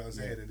one. Do you know what I'm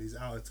saying? And he's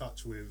out of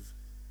touch with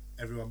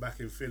everyone back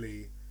in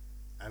Philly.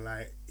 And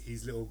like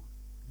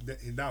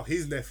now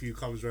his nephew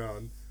comes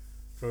round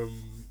from.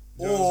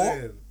 Do you know what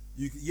I'm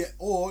saying?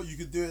 Or you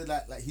could do it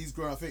like he's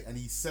grown up and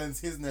he sends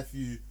his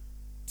nephew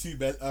to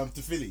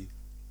Philly.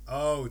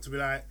 Oh, to be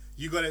like,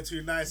 you got it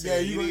too nice. Yeah,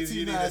 you got it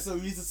too nice, so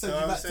we need to send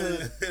you back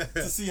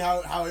to see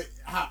how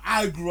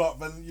I grew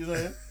up, and you know,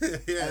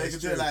 and they could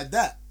do it like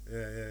that.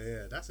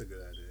 Yeah. That's a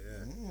good idea.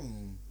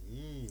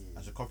 Yeah.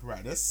 I should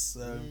copyright this.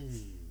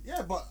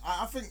 Yeah, but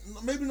I think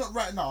maybe not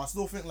right now. I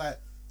still think like,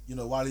 you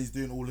know, while he's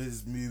doing all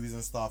his movies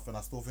and stuff, and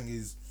I still think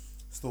he's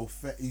still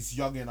he's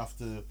young enough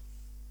to.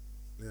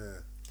 Yeah.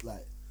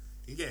 Like.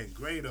 He's getting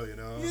grey though, you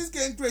know. He's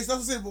getting grey. That's what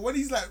I'm saying. But when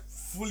he's like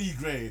fully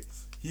grey,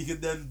 he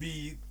could then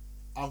be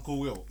Uncle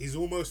Will. He's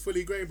almost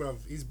fully grey,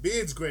 bruv. His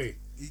beard's grey.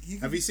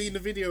 Have you seen the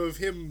video of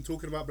him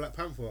talking about Black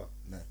Panther?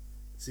 No.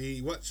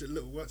 See, look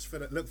for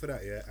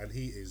that, yeah. And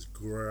he is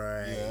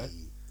grey. Yeah.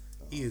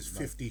 He is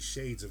 50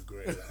 shades of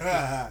grey.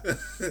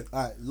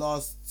 Alright,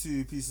 last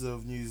two pieces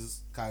of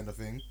news, kind of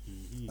thing.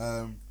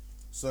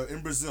 So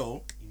in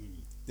Brazil,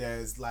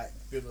 there's like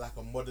been like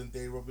a modern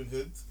day Robin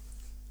Hood.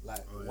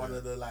 Like one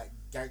of the like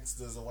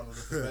gangsters or one of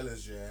the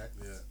favelas,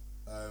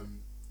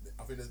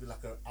 I think there's been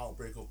like an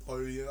outbreak of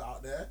polio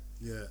out there.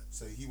 Yeah.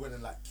 So he went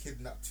and like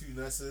kidnapped 2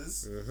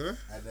 nurses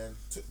and then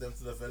took them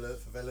to the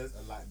favelas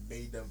and like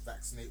made them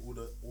vaccinate all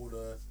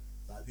the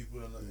like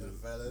people in the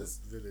favelas.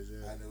 Village,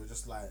 yeah. And it was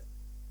just like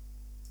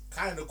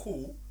kind of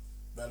cool,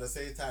 but at the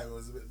same time it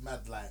was a bit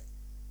mad. Like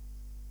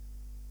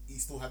he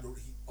still had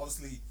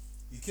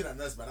he kidnapped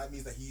nurses, but that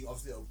means that he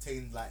obviously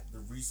obtained like the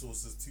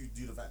resources to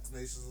do the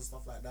vaccinations and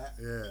stuff like that.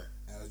 Yeah.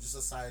 And it was just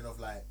a sign of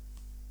like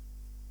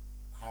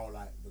how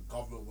like the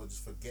government was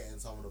just forgetting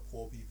some of the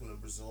poor people in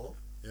Brazil.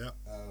 Yeah.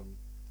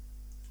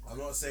 I'm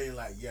not saying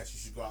like yes you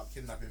should go out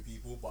kidnapping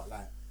people, but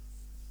like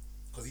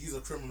because he's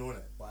a criminal in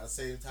it, but at the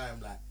same time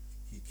like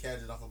he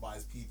cared enough about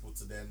his people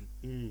to then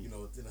you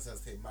know in a sense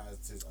take matters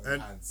to his own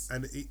hands.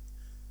 And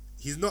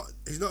he's not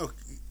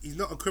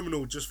a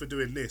criminal just for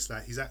doing this.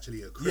 Like he's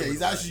actually a criminal. Yeah,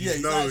 he's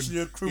actually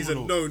a criminal. He's a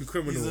known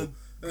criminal.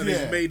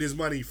 He's made his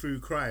money through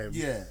crime.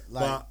 Yeah,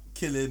 like but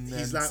killing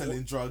and like,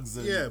 selling drugs.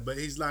 And yeah, but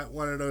he's like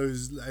one of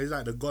those. He's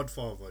like the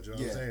Godfather. Do you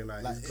know what I'm saying?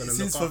 Like he's gonna it's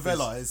his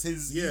favela. It's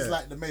his. He's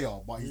like the mayor,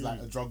 but he's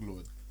like a drug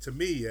lord. To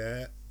me,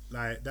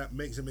 like that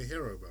makes him a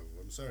hero, bro.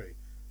 I'm sorry.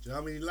 Do you know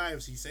how many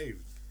lives he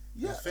saved?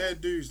 Yeah, fair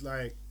dues.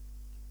 Like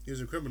he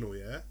was a criminal.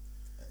 Yeah,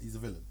 he's a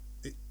villain.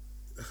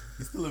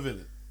 He's still a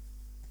villain.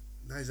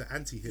 No, he's an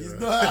anti-hero. He's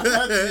not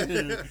an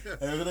anti-hero.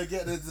 And we're gonna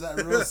get into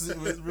that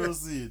real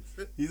scene.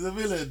 He's a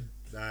villain.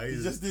 Nah,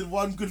 he just did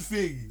one good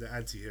thing. The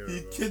anti-hero.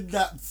 He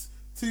kidnapped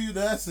 2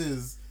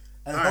 nurses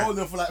and held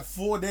them for like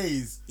 4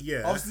 days.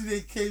 Yeah. Obviously,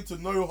 they came to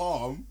no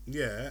harm.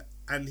 Yeah,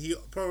 and he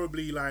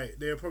probably like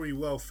they were probably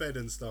well fed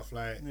and stuff.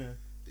 Like,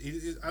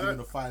 Even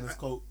the finest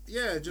coat.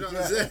 Yeah, do you know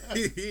what I'm saying?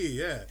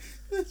 Yeah.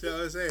 Do you know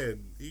what I'm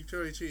saying? He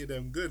probably treated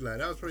them good. Like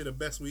that was probably the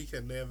best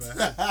weekend they ever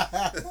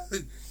had.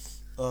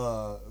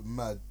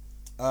 Mad.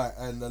 Alright,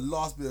 and the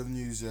last bit of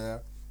news, you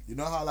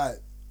know how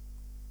like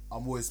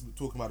I'm always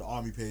talking about the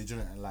army page,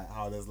 innit? And like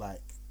how there's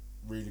like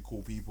really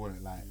cool people in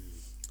it, like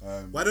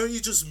why don't you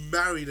just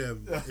marry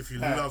them if you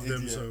love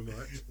them so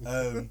much?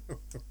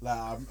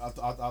 Like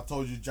I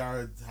told you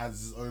Jared has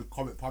his own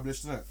comic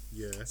published, innit?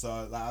 Yeah.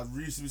 So like I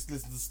recently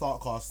listened to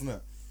Startcast,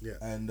 innit? Yeah.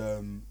 And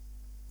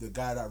the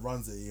guy that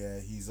runs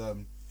it, he's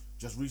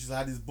just recently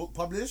had his book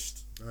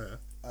published. Oh yeah.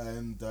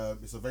 And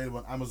it's available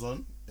on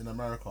Amazon in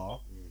America.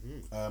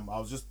 Mm-hmm. I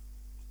was just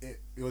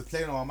it was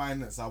playing on my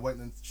mind, so I went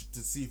to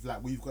see if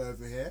like we've got it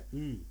over here.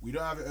 We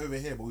don't have it over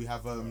here, but we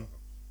have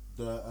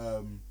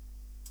the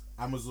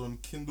Amazon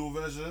Kindle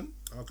version.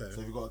 Okay. So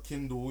if you've got a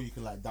Kindle, you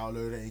can like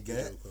download it and get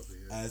it. Copy,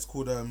 yeah. It's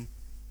called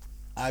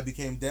I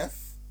Became Deaf.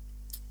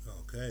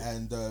 Okay.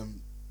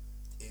 And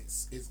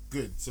it's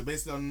good. So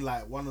basically on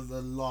like one of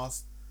the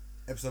last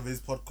episodes of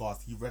his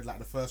podcast, he read like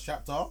the first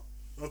chapter.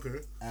 Okay.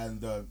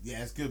 And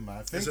it's good,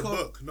 man. It's a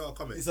book, not a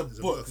comic. It's a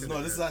book.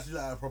 No, this is actually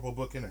like a proper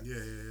book, innit?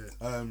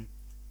 Yeah.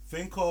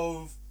 Think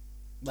of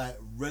like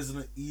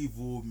Resident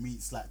Evil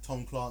meets like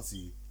Tom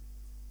Clancy.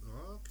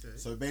 Okay.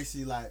 So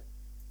basically, like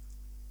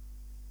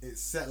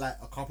it's set like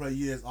a couple of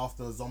years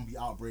after a zombie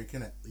outbreak,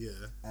 innit? Yeah.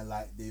 And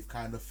like they've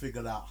kind of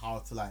figured out how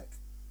to like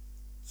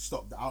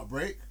stop the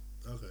outbreak.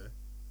 Okay.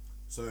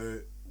 So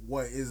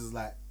what it is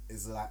like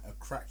a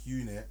crack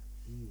unit.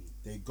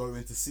 They go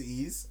into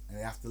cities and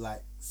they have to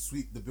like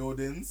sweep the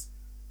buildings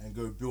and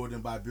go building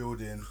by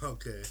building,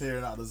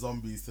 clearing out the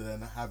zombies to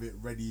then have it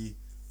ready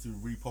to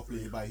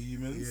repopulate by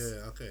humans.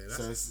 Yeah, okay.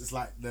 So it's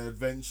like the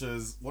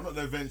adventures, well not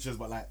the adventures,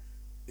 but like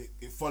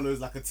it follows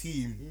like a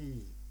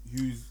team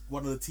who's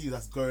one of the teams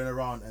that's going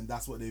around, and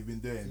that's what they've been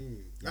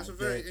doing. That's like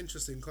a very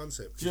interesting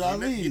concept. Do you know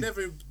what I mean? You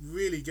never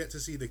really get to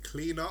see the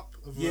cleanup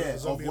of a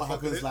zombie of what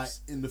apocalypse. happens like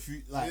in the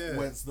future, like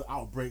once the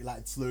outbreak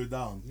like slowed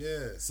down.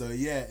 Yeah. So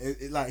yeah,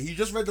 it like he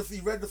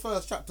read the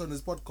first chapter on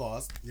his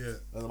podcast. Yeah.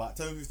 It was about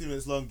 10-15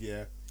 minutes long.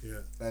 Yeah. Yeah.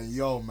 And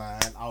yo,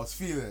 man, I was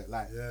feeling it.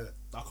 Like, yeah.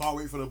 I can't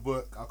wait for the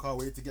book. I can't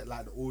wait to get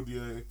like the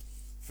audio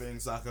thing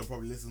so I can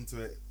probably listen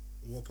to it.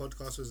 What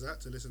podcast was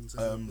that to listen to?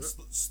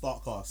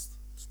 Startcast.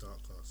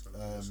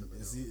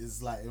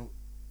 It's like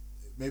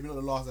maybe not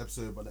the last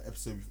episode, but the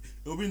episode.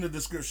 It'll be in the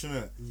description,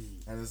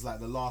 and it's like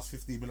the last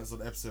 15 minutes of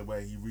the episode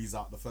where he reads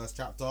out the first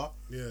chapter.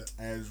 Yeah,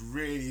 and it's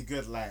really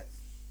good. Like,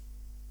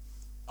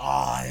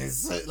 it's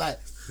so, like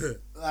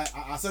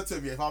I said to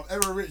him, if I'm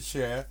ever rich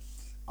here,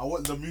 I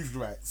want the movie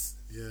rights.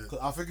 Yeah, because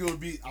I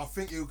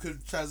think it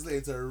could translate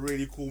into a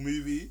really cool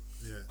movie.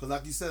 Yeah, because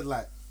like you said,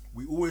 like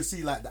we always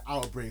see like the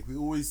outbreak, we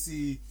always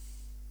see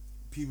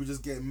people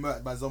just getting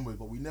murdered by zombies,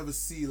 but we never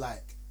see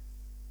like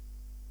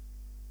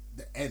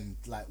the end,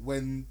 like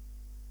when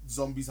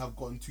zombies have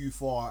gotten too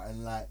far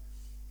and like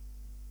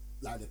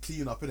the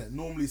cleanup in it.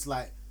 Normally it's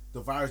like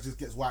the virus just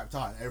gets wiped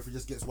out and everything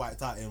just gets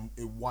wiped out in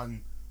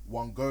one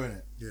go in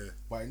it. Yeah.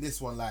 But in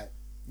this one, like,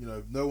 you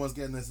know, no one's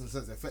getting this in a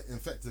sense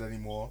infected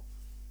anymore,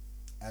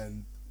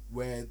 and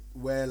where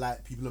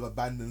like people have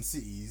abandoned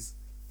cities,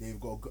 they've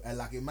got and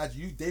like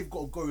imagine they've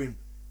got to go in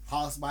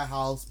house by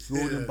house,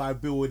 building by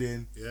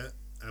building. Yeah.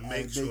 And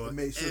make sure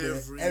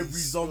every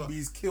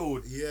zombie's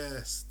killed.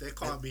 Yes, there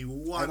can't be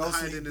one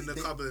hiding in the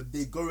cupboard.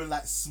 They go in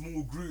like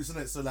small groups,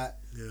 innit? So like,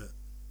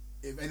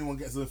 if anyone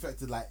gets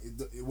infected, like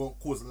it won't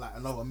cause like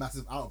another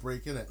massive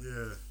outbreak, innit?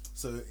 Yeah.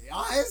 So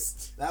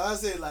like I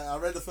said, like I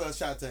read the first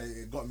chapter,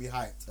 it got me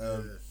hyped,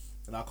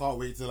 and I can't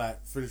wait to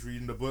like finish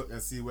reading the book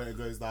and see where it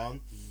goes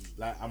down.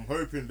 Like I'm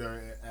hoping that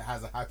it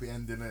has a happy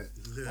ending in it.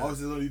 Yeah.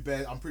 Obviously, there's gonna be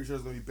bare. I'm pretty sure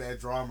there's gonna be bare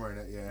drama in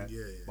it.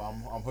 Yeah. But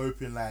I'm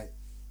hoping like,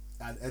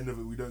 at the end of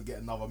it, we don't get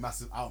another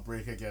massive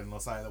outbreak again or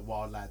something like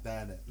wild like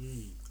that in it.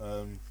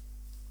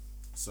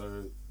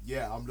 So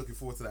yeah, I'm looking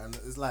forward to that, and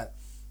it's like,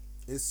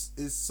 it's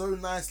so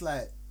nice,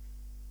 like,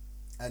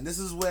 and this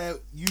is where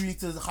you need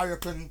to hurry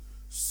up and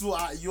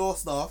sort out your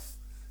stuff,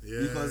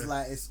 because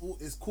like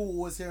it's cool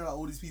always hearing like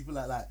all these people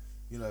like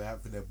you know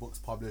having their books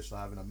published or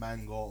having a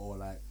manga or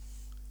like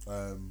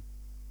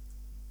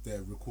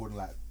they're recording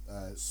like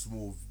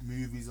small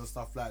movies and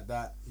stuff like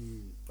that.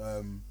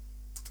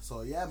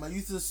 So yeah, man, you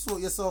need to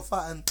sort yourself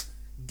out and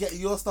get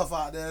your stuff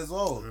out there as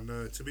well. I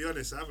know. To be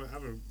honest, I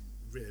haven't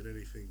written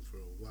anything for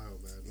a while,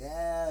 man.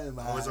 Yeah,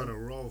 man. I was on a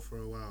roll for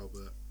a while,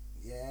 but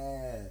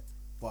yeah.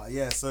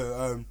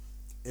 So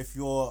if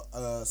you're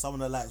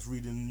someone that likes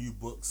reading new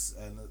books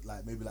and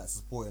like maybe like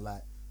supporting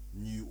like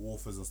new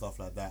authors and stuff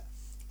like that,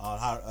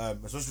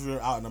 especially if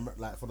you're out in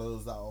like for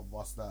those of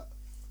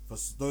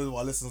those of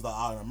our listeners that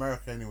are out in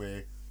America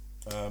anyway,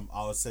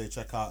 I would say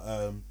check out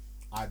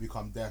I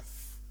Become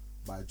Deaf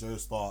by Joe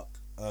Stark.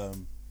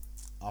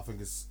 I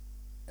think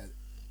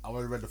I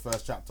already read the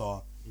first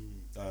chapter.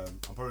 I'm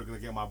probably gonna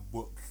get my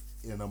book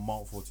in a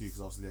month or two because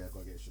obviously I've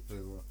got to get shit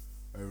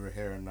over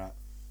here and that.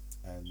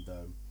 And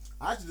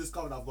I actually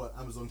discovered I've got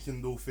an Amazon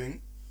Kindle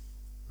thing,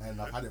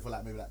 and I've had it for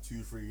like maybe like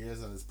 2-3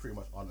 years, and it's pretty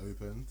much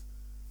unopened.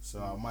 So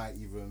I might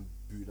even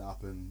boot it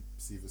up and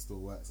see if it still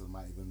works. I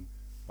might even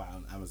buy it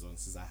on Amazon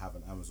since I have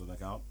an Amazon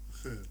account.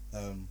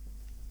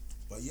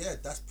 But yeah,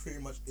 that's pretty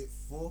much it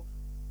for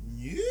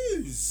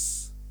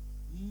news.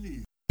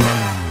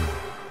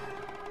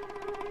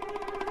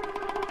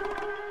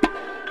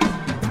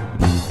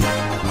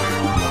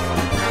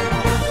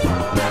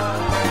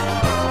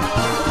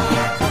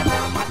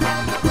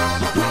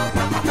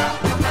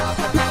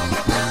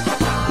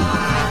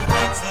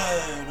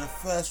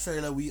 First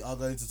trailer we are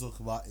going to talk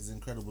about is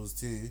Incredibles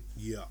 2.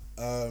 Yeah.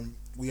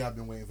 We have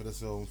been waiting for this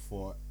film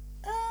forever.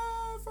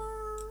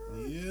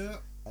 Yeah.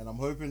 And I'm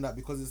hoping that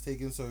because it's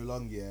taken so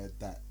long,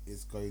 that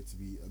it's going to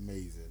be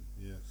amazing.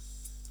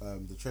 Yes.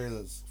 The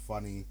trailer's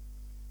funny.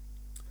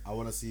 I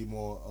want to see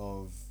more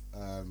of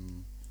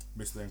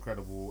Mr.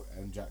 Incredible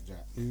and Jack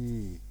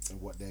and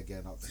what they're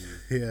getting up to.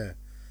 Yeah,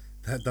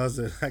 that does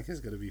it. Like it's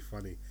gonna be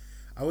funny.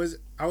 I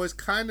was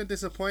kind of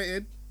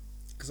disappointed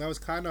because I was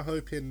kind of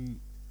hoping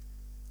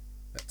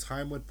that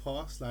time would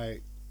pass,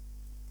 like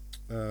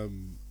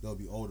they'll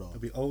be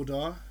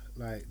older,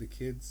 like the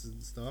kids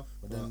and stuff.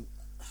 But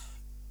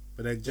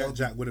then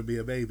Jack wouldn't be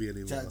a baby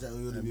anymore. Jack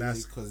wouldn't be a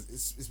baby because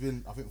it's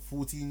been I think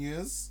 14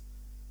 years.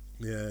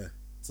 Yeah.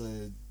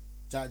 So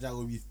Jack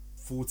would be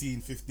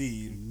 14,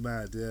 15.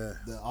 Mad, yeah.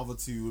 The other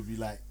two would be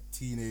like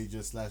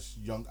teenagers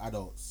 / young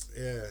adults.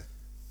 Yeah.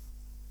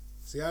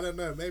 See, I don't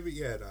know. Maybe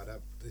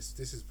this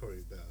is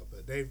probably better.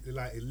 But they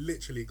like it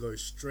literally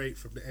goes straight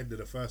from the end of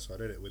the first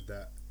one, isn't it? With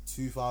that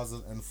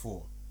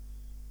 2004.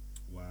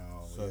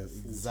 Wow. So yeah,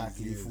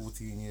 exactly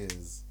 14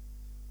 years.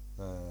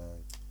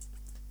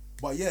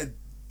 But yeah,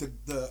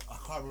 the I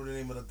can't remember the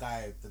name of the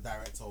guy, the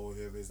director or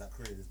whoever it is that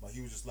created this, but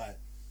he was just like,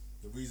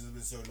 the reason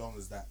it's been so long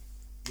is that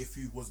if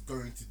he was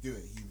going to do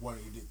it, he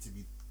wanted it to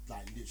be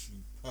like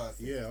literally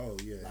perfect. Yeah. Oh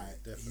yeah.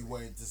 Like definitely. he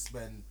wanted to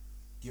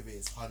give it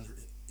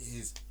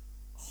his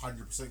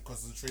 100%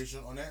 concentration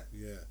on it.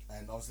 Yeah.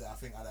 And obviously, I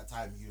think at that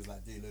time he was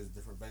like doing loads of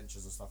different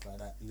ventures and stuff like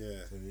that.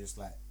 Yeah. So he just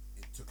like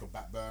it took a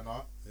back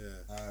burner.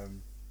 Yeah.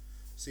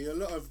 See, a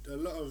lot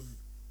of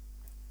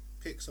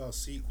Pixar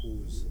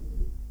sequels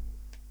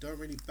don't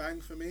really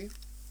bang for me.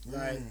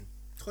 Like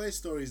Toy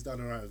Story's done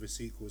alright with the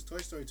sequels. Toy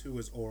Story 2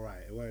 was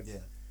alright. It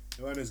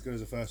weren't as good as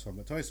the first one,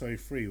 but Toy Story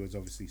 3 was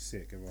obviously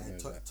sick. Everyone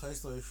knows that. Toy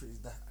Story 3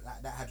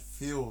 that had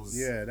feels.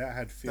 Yeah, that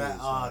had feels.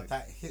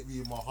 That hit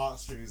me in my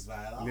heartstrings,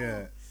 man. Oh.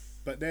 Yeah,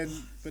 but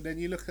then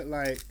you look at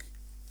like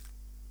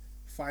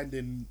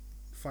Finding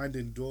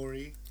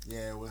Dory.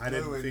 Yeah, it was I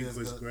didn't think it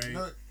was great.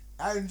 No,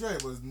 I enjoyed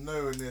it, but it was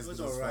nowhere near as good as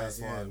the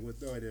first one. Yeah,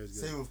 with no idea it was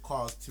good. Same with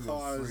Cars 2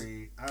 and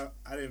 3.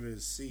 I didn't even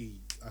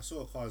see. I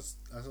saw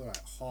like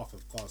half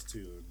of Cars 2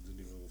 and didn't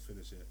even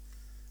finish it.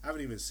 I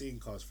haven't even seen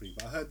Cars 3,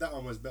 but I heard that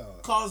one was better.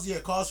 Cars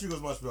 3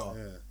 was much better.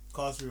 Yeah.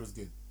 Cars 3 was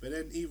good. But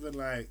then even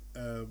like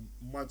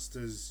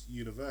Monsters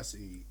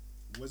University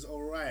was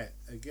alright.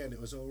 Again, it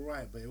was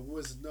alright, but it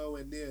was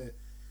nowhere near.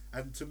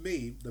 And to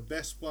me, the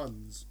best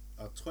ones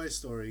are Toy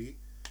Story,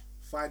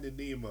 Finding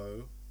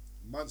Nemo,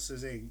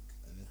 Monsters Inc.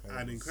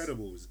 and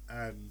Incredibles.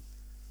 And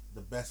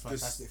the best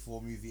Fantastic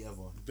Four movie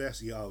ever.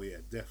 Best, oh yeah,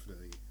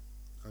 definitely,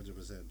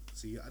 100%.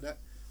 See,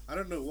 I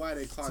don't know why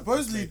they can't.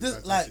 Supposedly,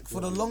 this like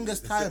for the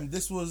longest time,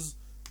 this was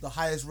the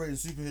highest rated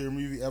superhero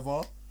movie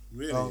ever.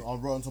 Really?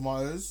 On Rotten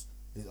Tomatoes.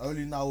 It's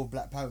only now with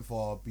Black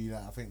Panther being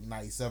at I think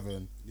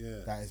 97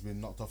 that it's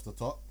been knocked off the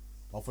top.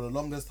 But for the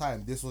longest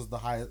time, this was the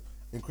highest.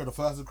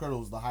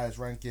 Incredibles, the highest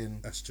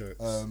ranking. That's true.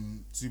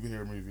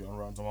 Superhero movie on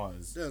Rotten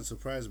Tomatoes. It doesn't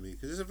surprise me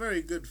because it's a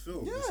very good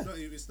film. Yeah.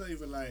 It's not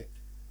even like.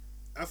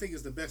 I think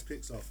it's the best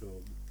Pixar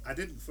film. I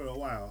didn't for a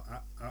while.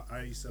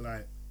 I used to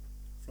like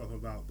flop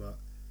about, but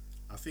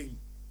I think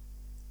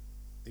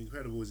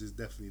Incredibles is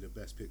definitely the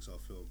best Pixar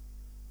film.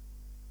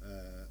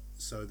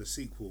 So the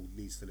sequel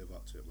needs to live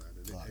up to it, man.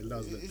 And it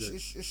does look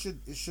good.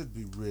 It should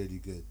be really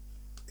good.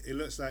 It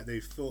looks like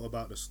they've thought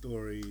about the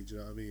story. Do you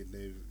know what I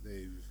mean?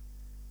 They've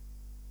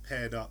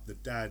paired up the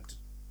dad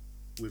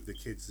with the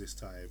kids this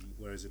time,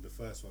 whereas in the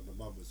first one the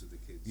mum was with the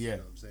kids. Yeah. You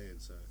know what I'm saying?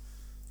 So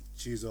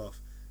she's off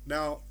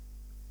now.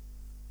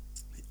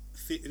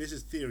 This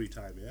is theory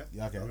time, yeah.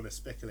 Yeah. Okay. I'm gonna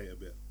speculate a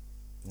bit.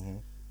 Mm-hmm.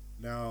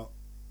 Now,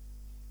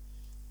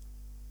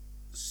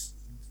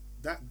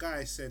 that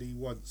guy said he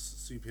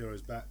wants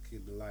superheroes back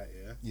in the light,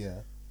 yeah?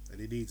 Yeah.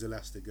 And he needs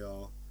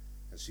Elastigirl,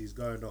 and she's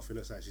going off, it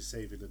looks like she's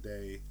saving the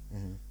day.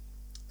 Mm-hmm.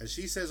 And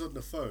she says on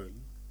the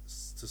phone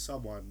to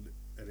someone,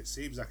 and it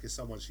seems like it's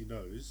someone she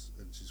knows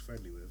and she's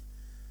friendly with,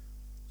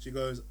 she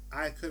goes,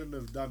 I couldn't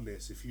have done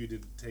this if you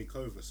didn't take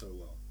over so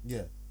well.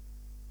 Yeah.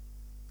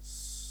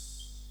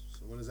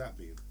 So what does that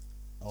mean?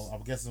 Oh,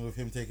 I'm guessing with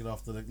him looking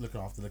after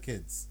the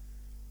kids.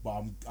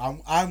 But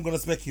I'm gonna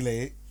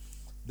speculate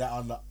that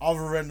on the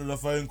other end of the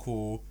phone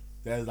call,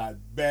 there's like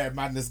bare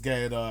madness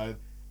going on,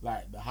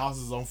 like the house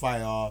is on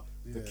fire,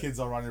 the kids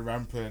are running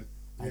rampant,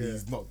 and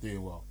he's not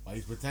doing well. But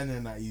he's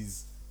pretending that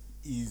he's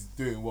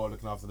doing well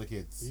looking after the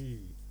kids.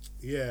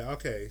 Yeah.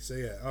 Okay. So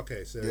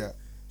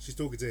she's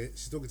talking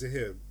to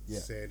him,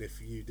 saying if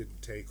you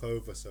didn't take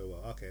over so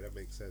well. Okay, that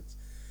makes sense.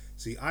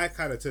 See, I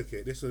kind of took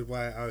it. This was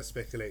why I was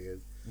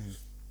speculating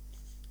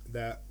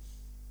that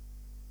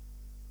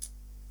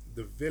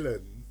the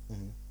villain.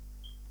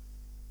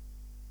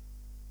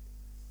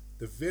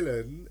 The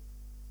villain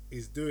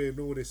is doing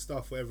all this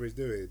stuff, whatever he's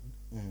doing,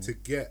 to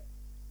get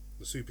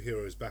the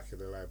superheroes back in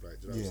the limelight.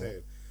 Do you know what I'm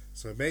saying?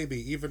 So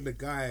maybe even the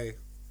guy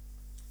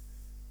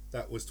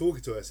that was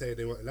talking to her saying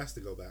they want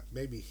Elastigirl back,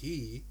 maybe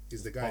he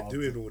is the guy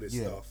doing all this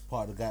stuff.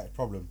 Part of the guy's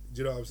problem.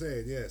 Do you know what I'm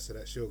saying? Yeah, so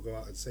that she'll go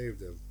out and save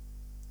them.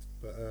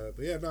 But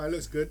yeah, no, it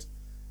looks good.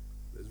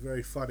 It's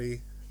very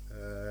funny.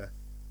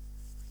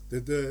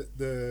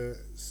 The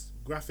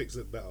graphics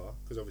look better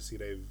because obviously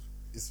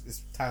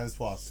it's time's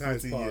passed.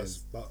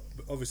 Years. But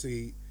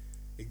obviously,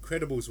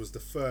 Incredibles was the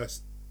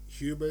first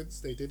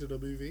humans they did in a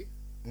movie.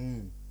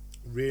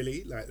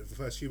 Really, like the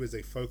first humans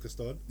they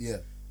focused on. Yeah.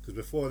 Because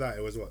before that,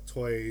 it was what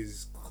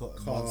toys,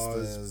 cars,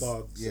 monsters,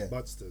 bugs, and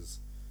monsters.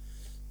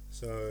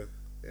 So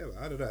yeah,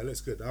 I don't know. It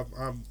looks good.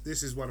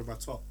 This is one of my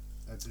top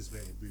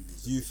anticipated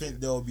movies. Do you think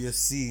there will be a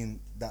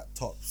scene that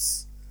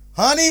tops?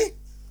 Honey,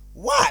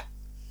 what?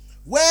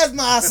 Where's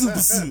my super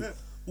suit?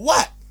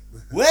 What?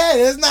 Where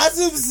is my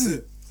super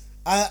suit?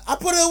 I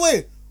put it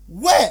away.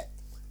 Where?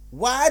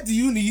 Why do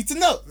you need to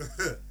know?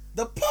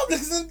 The public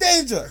is in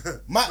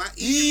danger. My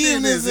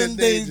evening is in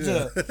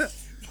danger.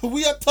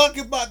 We are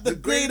talking about the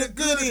greater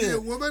good here.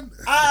 Woman.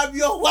 I'm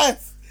your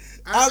wife.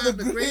 I'm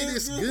the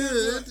greatest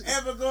good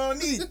ever gonna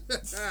eat.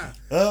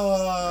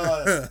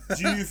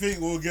 Do you think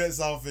we'll get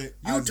something?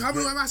 You tell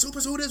me where my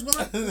super suit is,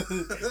 woman.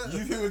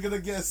 You think we're gonna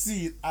get a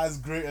scene as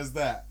great as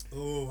that?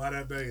 Oh, why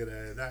that banger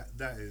there?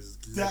 That is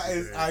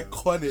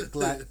iconic.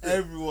 Like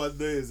everyone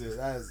knows it.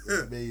 That is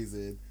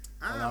amazing.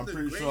 And I'm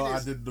pretty sure I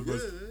did the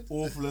most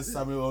awfulest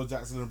Samuel L.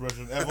 Jackson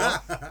impression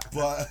ever.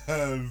 But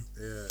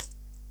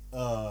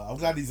I'm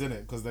glad he's in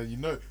it, because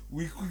then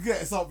we could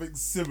get something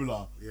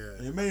similar.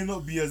 Yeah, it may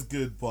not be as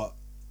good, but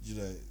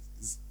it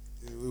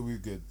will be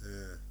good.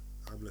 Yeah,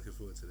 I'm looking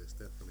forward to this,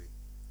 definitely.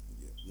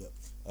 Yeah.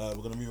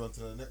 We're gonna move on to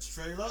the next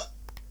trailer.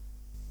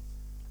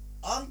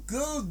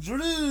 Uncle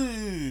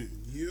Drew.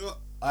 Yeah.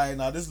 Alright,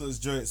 now this looks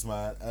jokes,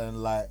 man,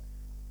 and like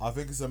I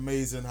think it's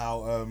amazing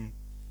how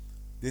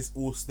this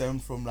all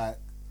stemmed from like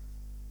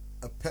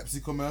a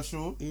Pepsi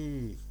commercial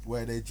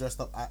where they dressed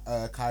up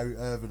Kyrie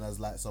Irving as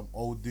like some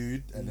old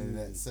dude, and then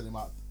they sent him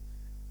out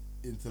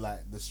into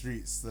like the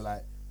streets to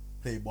like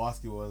play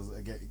basketball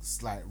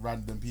against like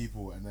random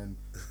people, and then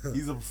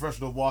he's a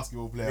professional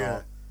basketball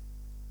player,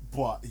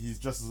 but he's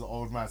dressed as an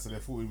old man, so they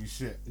thought he'd be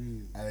shit,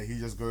 and then he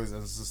just goes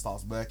and just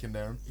starts murking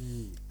them,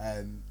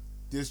 and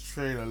this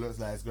trailer looks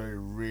like it's going to be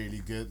really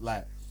good.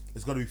 Like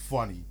it's going to be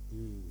funny.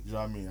 You know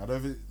what I mean? I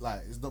don't think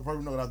like it's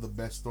probably not gonna have the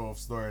best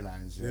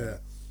storylines. Yeah.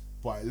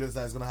 But it looks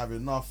like it's gonna have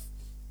enough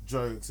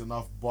jokes,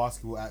 enough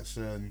basketball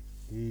action.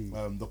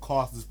 The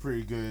cast is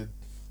pretty good.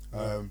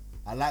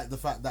 I like the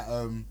fact that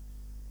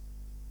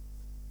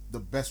the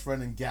best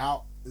friend in Get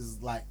Out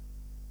is like,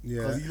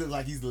 because he looks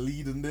like he's the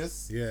lead in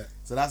this. Yeah.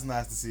 So that's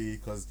nice to see,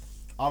 because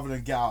other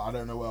than Get Out, I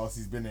don't know what else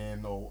he's been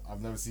in, or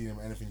I've never seen him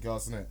in anything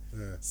else in it.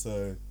 Yeah.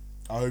 So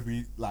I hope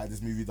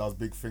this movie does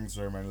big things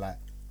for him, and like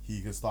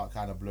he can start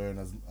kind of blowing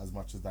as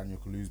much as Daniel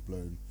Kaluuya's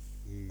blown.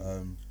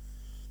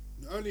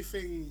 The only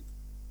thing.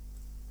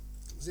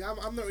 See,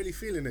 I'm not really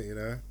feeling it,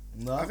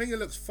 No? I think it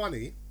looks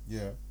funny.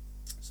 Yeah.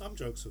 Some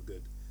jokes are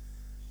good.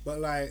 But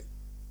like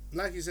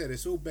you said,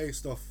 it's all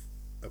based off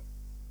a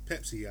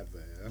Pepsi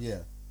advert, yeah?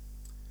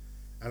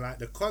 And like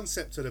the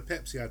concept of the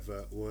Pepsi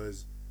advert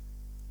was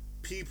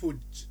people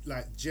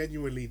like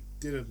genuinely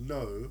didn't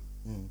know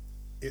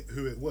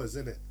who it was,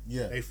 innit?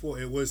 Yeah. They thought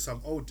it was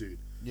some old dude.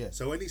 Yeah.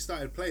 So when he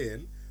started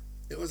playing,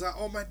 it was like,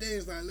 oh my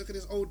days, like look at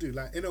this old dude.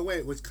 Like in a way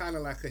it was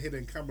kinda like a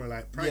hidden camera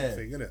like prank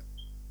thing, innit?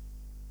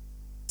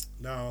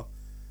 Now,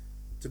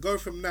 to go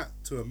from that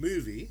to a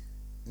movie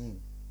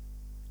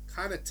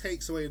kind of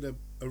takes away the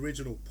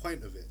original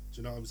point of it. Do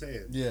you know what I'm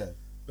saying? Yeah.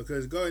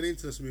 Because going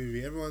into this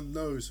movie, everyone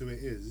knows who it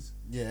is.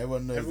 Yeah,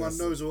 everyone knows. Everyone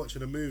knows we're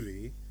watching a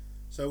movie.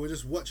 So we're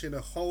just watching a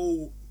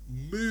whole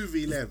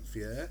movie length,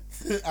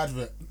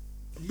 advert.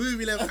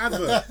 Movie length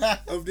advert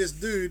of this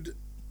dude.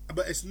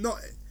 But it's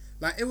not...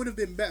 Like, it would have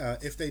been better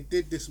if they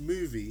did this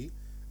movie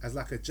as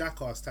like a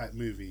Jackass type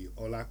movie,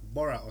 or like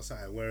Borat or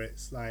something, where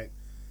it's like...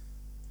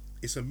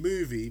 It's a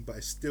movie, but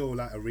it's still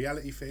like a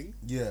reality thing.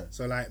 Yeah.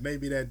 So like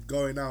maybe they're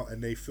going out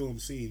and they film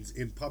scenes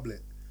in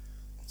public,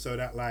 so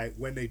that like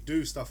when they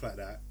do stuff like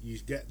that, you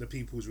get the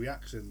people's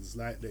reactions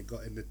like they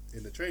got in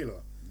the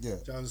trailer. Yeah. Do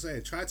you know what I'm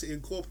saying? Try to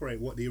incorporate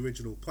what the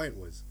original point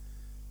was.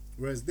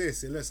 Whereas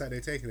this, it looks like they're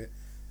taking it,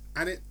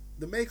 and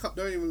the makeup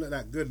don't even look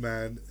that good,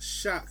 man.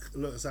 Shaq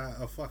looks like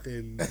a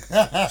fucking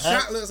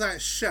Shaq looks like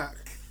Shaq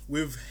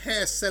with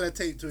hair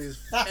sellotaped to his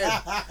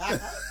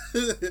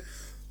head.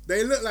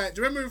 They look like.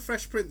 Do you remember in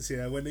Fresh Prince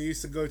here when they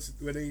used to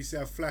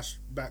have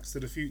flashbacks to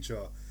the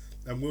future,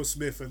 and Will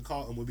Smith and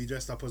Carlton would be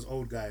dressed up as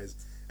old guys,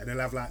 and they'll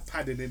have like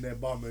padding in their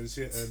bum and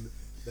shit, and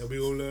they'll be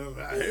all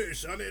like, "Hey,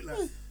 son, it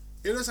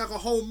looks like a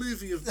whole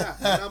movie of that."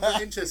 And I'm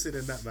not interested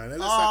in that, man. It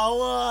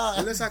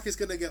looks like it's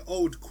gonna get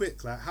old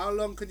quick. Like, how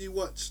long can you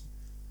watch?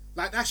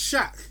 Like, that's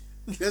Shaq.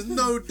 There's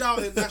no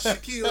doubt in that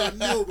Shaquille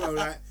O'Neal, bro.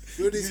 Like,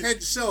 with his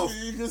head shelf,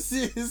 you can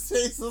see his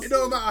face. It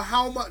don't matter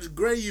how much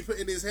grey you put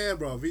in his hair,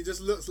 bro.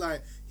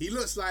 He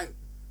looks like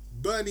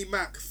Bernie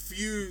Mac.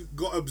 Few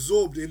got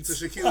absorbed into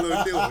Shaquille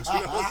O'Neal. Do you know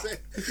what I'm saying?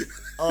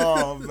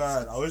 Oh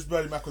man, I wish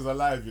Bernie Mac was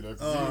alive.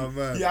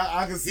 Man. Yeah,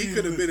 I can see. He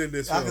could have been in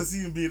this. I can see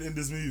him being in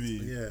this movie.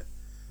 Yeah,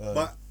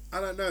 but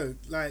I don't know.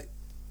 Like,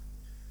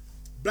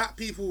 black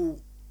people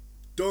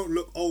don't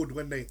look old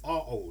when they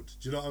are old.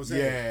 Do you know what I'm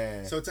saying?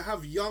 Yeah. So to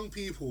have young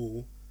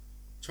people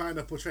trying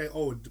to portray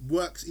old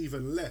works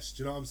even less.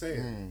 Do you know what I'm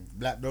saying?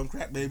 Black don't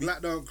crack, baby.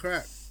 Black don't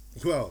crack.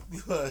 Well,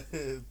 I'll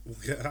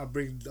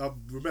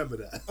remember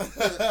that.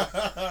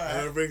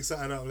 I'll bring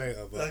something up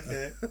later. But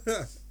okay.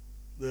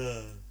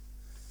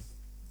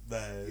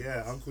 Man.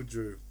 Yeah, Uncle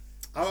Drew.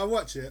 I'll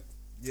watch it.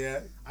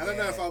 Yeah. I don't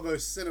know if I'll go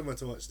cinema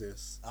to watch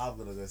this. I'm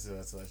gonna go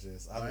cinema to watch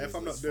this. If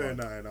I'm not doing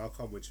that, I'll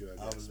come with you.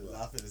 I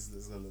think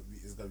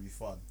it's gonna be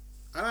fun.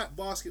 I like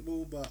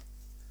basketball, but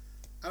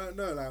I don't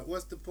know. Like,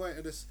 what's the point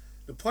of this?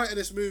 The point of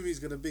this movie is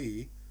gonna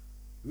be,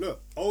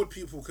 look, old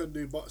people can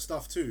do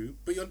stuff too,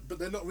 but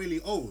they're not really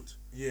old.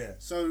 Yeah.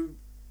 So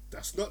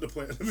that's not the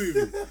point of the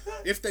movie.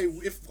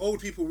 If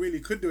old people really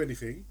could do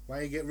anything,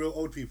 why you get real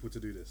old people to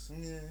do this?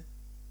 Yeah.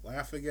 Why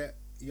I forget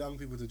young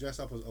people to dress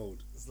up as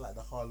old? It's like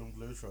the Harlem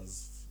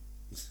Globetrotters.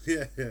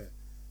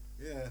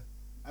 Yeah.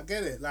 I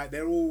get it. Like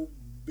they're all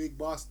big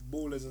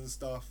basketballers and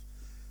stuff,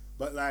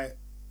 but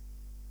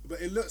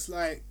it looks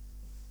like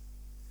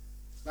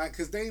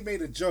because they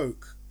made a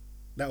joke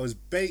that was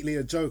basically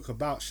a joke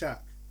about Shaq,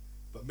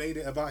 but made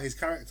it about his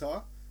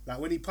character. Like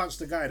when he punched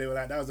the guy, they were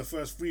like, "That was the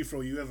first free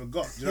throw you ever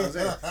got." Do you know what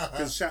I'm saying?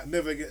 Because Shaq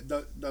never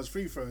does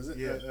free throws.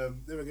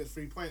 Never gets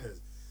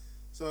 3-pointers.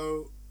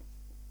 So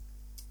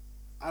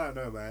I don't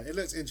know, man. It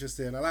looks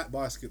interesting. I like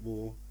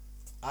basketball.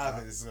 I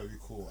think this is gonna be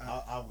cool.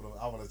 I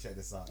wanna check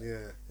this out.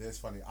 Yeah, it's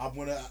funny. I'm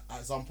gonna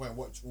at some point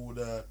watch all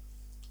the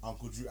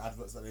Uncle Drew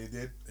adverts that they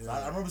did. Yeah.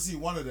 I remember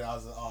seeing one of them. I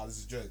was like, "Oh, this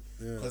is a joke."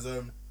 Because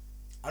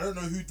I don't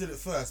know who did it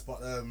first, but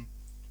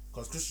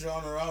because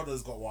Cristiano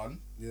Ronaldo's got one.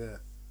 Yeah.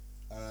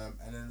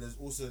 And then there's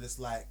also this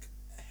like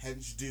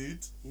hench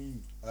dude.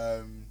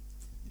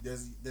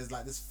 There's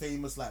like this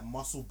famous like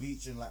Muscle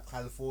Beach in like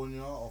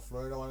California or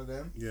Florida, one of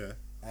them. Yeah.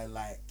 And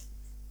like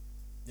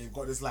they've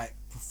got this like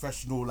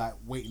professional like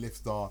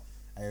weightlifter,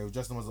 and he was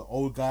dressed as an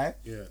old guy.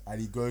 Yeah.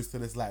 And he goes to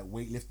this like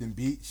weightlifting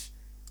beach,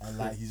 and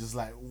like he's just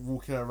like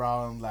walking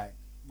around like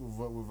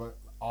with a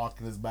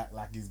arc in his back,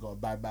 like he's got a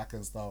bad back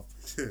and stuff.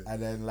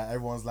 And then like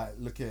everyone's like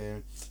looking at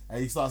him,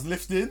 and he starts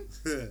lifting,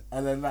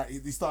 and then like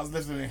he starts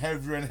lifting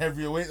heavier and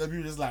heavier weight, and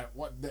people just like,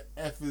 what the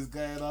F is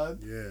going on?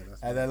 Yeah.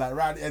 And then like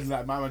right at the end,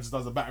 like my man just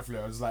does a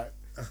backflip. I was like,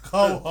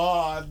 come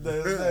on,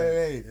 there's no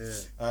way.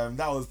 Yeah.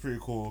 That was pretty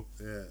cool.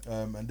 Yeah.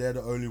 And they're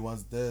the only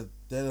ones. They're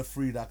the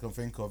three that I can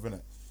think of,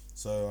 innit?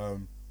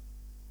 So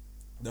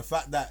the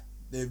fact that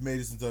they've made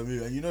this into a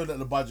movie, and you know that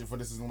the budget for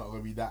this is not going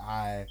to be that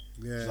high.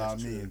 Yeah. You know what I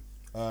mean?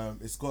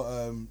 It's got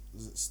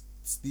is it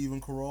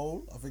Stephen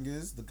Carell, I think it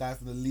is, the guy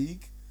from The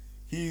League.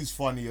 He's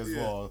funny as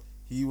well.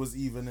 He was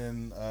even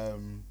in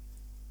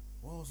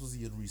what else was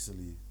he in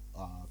recently?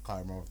 I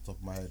can't remember off the top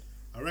of my head.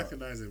 I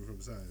recognise him from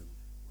something.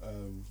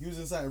 He was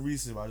in something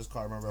recently, but I just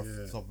can't remember off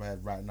the top of my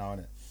head right now.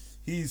 Innit?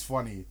 He's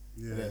funny.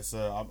 Yeah. So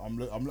I'm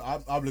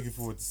looking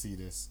forward to see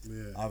this.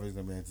 Yeah. I think it's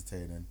gonna be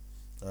entertaining.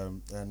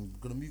 And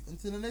gonna move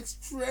into the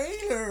next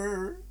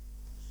trailer.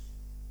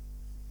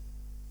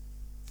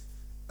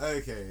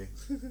 Okay,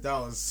 that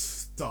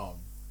was dumb.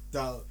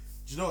 Do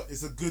you know what?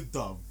 It's a good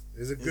dumb.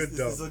 It's a good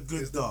dumb. It's a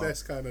good It's dumb. the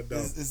best kind of dumb.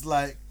 It's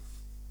like,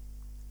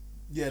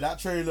 yeah, that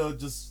trailer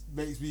just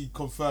makes me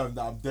confirm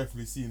that I'm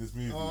definitely seeing this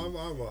movie. Oh,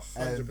 I'm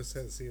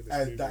 100% seeing this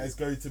and movie. that is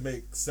going to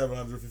make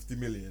 750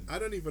 million. I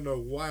don't even know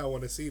why I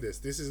want to see this.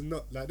 This is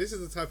not like this is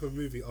the type of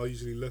movie I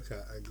usually look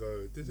at and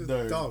go, "This is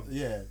dumb."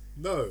 Yeah.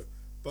 No,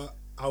 but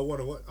I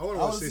want to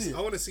watch this. I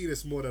want to see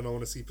this more than I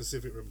want to see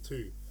Pacific Rim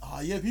 2.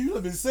 Yeah, people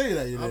have been saying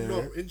that. You know, I'm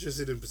not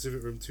interested in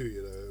Pacific Rim 2.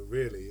 You know,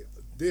 really.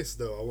 This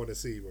though, I want to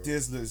see, bro.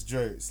 This looks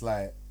jokes.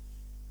 Like,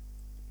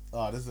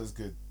 this looks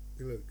good.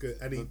 He looks good,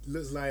 and he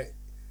looks like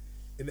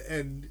in the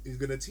end he's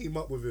gonna team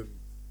up with him.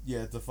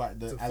 Yeah, to fight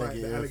the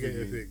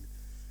alligator thing.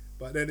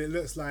 But then it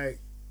looks like,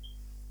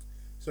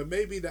 so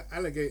maybe the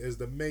alligator's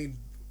the main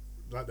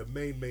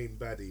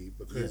baddie,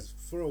 because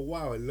for a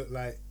while it looked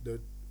like the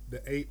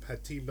ape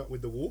had teamed up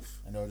with the wolf,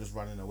 and they were just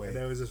running away. And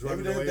they were just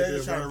running away. They're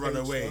just trying to run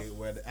away,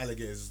 where the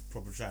alligator's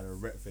probably trying to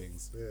wreck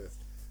things. Yeah,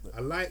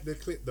 I like the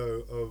clip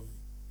though of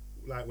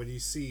like when you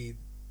see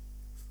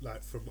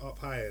like from up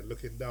high and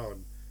looking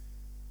down,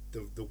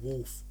 the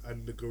wolf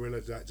and the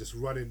gorilla like just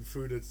running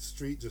through the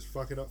street, just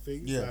fucking up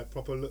things. Yeah, like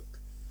proper look,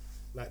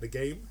 like the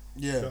game.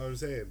 Yeah, you know what I'm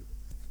saying.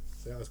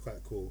 So that was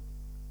quite cool.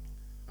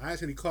 I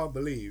actually can't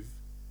believe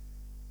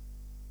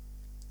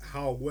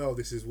how well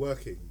this is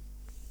working,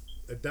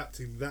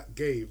 adapting that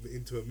game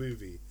into a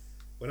movie.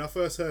 When I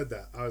first heard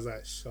that, I was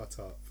like, shut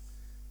up,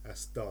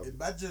 that's dumb.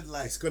 Imagine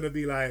like it's gonna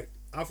be like,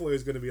 I thought it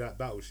was gonna be like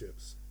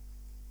Battleships,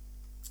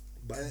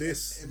 but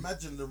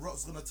imagine The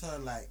Rock's gonna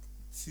turn like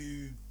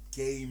two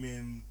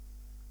gaming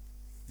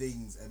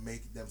things and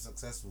make them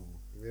successful.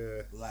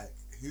 Yeah, like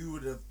who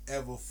would have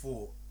ever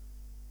thought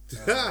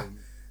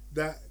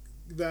that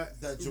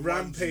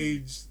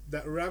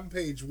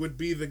Rampage would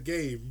be the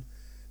game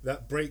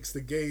that breaks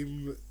the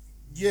game.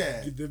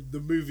 Yeah, the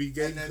movie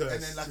game curse.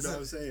 And then like you know what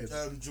I'm saying?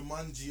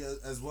 Jumanji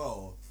as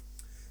well.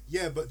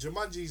 Yeah, but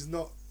Jumanji's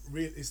not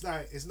real.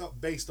 It's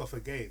not based off a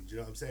game. Do you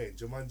know what I'm saying?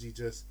 Jumanji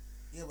just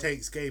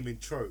takes gaming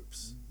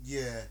tropes.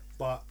 Yeah,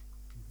 but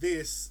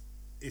this,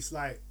 it's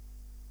like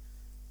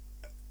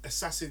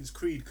Assassin's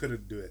Creed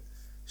couldn't do it.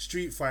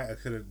 Street Fighter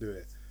couldn't do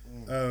it.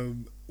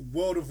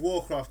 World of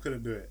Warcraft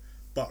couldn't do it.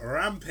 But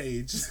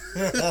Rampage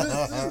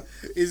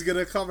is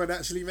gonna come and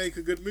actually make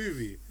a good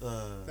movie.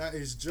 That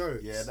is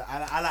jokes. Yeah,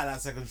 I like that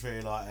second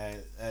trailer,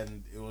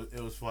 and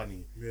it was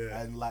funny.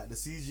 Yeah, and like the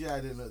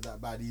CGI didn't look that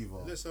bad either.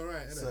 It looks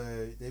alright, innit?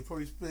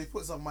 So they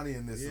put some money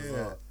in this as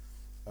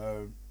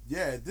well.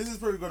 Yeah, this is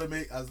probably gonna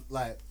make as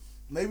like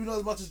maybe not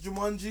as much as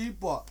Jumanji,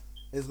 but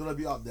it's gonna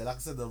be up there. Like I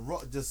said, The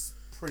Rock just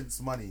prints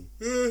money.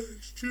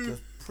 It's true.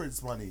 Just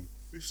prints money.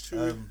 It's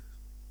true.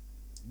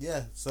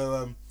 Yeah.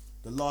 So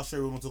the last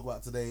show we're gonna talk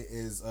about today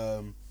is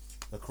the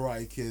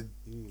Karate Kid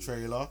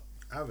trailer.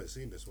 I haven't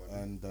seen this one.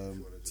 And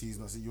T's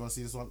not seen. You want to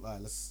see this one?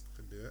 Like, let's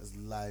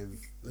live.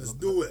 Let's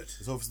do it.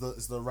 Let's hope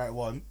it's the right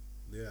one.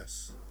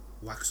 Yes.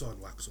 Wax on,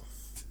 wax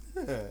off.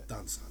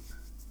 Dance on.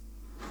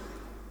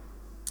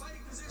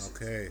 positions.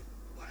 Okay.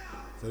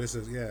 So this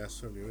is, yeah, that's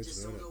from the I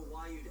just original, don't isn't know it?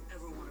 why you'd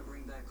ever want to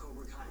bring back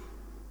Cobra Kai.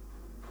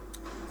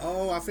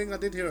 Oh, I think I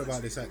did hear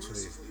about Let's this be actually.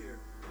 merciful here.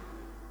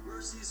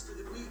 Mercy is for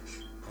the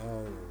weak.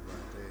 Oh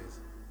my days.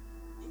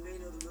 You may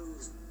know the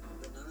moves,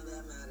 but none of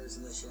that matters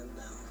unless you have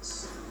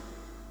balance.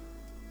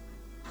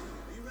 Are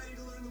you ready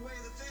to learn the way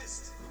of the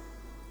fist?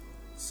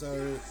 So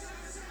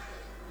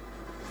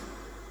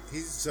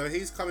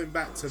he's coming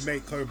back to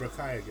make Cobra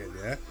Kai again,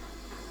 yeah?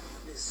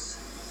 This.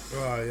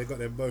 Right, they got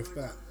them both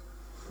back.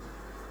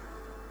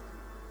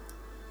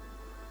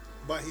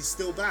 But he's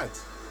still bad.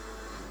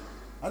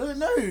 I don't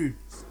know.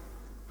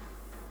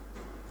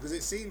 Because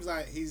it seems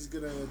like he's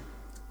gonna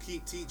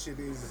keep teaching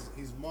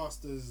his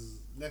master's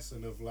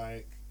lesson of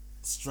like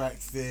Strike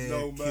fear,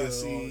 no kill,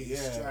 mercy, yeah.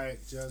 strike.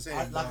 Do you know what I'm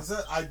saying? Like I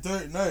said, I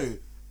don't know.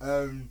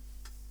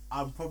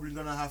 I'm probably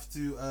gonna have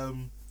to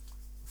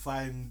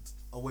find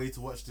a way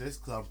to watch this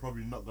because I'm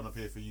probably not gonna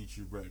pay for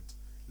YouTube Red.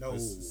 No.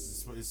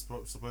 It's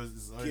supposed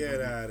it's only Get gonna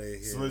be- out of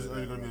here. Suppose it's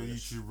only with gonna that be on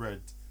rubbish. YouTube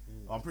Red.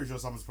 I'm pretty sure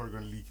someone's probably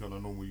gonna leak it on a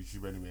normal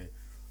YouTube anyway.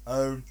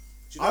 Do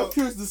you know, I'm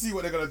curious to see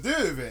what they're gonna do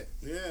with it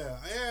yeah,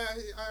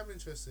 I am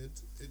interested.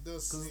 It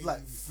does because seem it's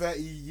like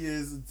 30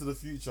 years into the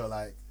future,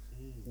 like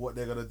what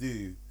they're gonna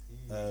do.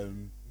 Yeah.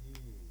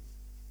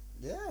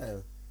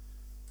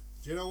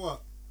 Do you know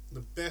what?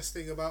 The best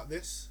thing about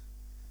this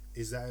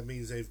is that it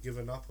means they've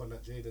given up on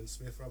that Jaden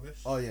Smith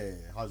rubbish. Oh yeah,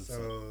 100%.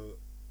 So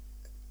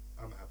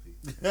I'm happy.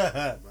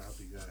 I'm a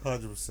happy guy.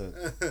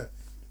 100%.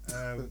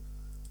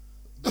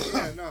 But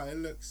yeah, no, it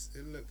looks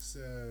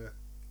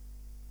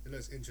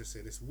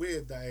interesting. It's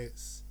weird that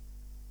it's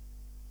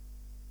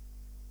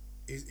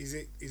is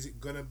it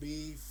gonna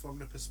be from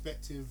the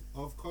perspective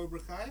of Cobra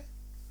Kai,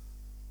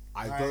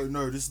 I Like- don't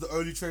know. This is the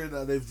only trailer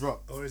that they've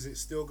dropped. or is it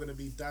still gonna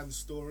be Dan's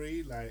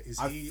story? Like, is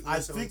I he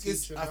also think a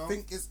it's teacher I now?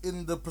 think it's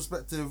in the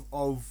perspective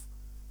of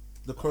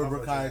the Cobra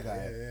other Kai guy,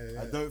 guy.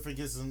 yeah. I don't think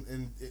it's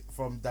in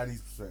from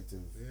Danny's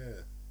perspective.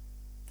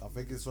 Yeah. I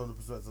think it's from the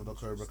perspective of the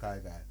Cobra Kai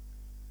guy.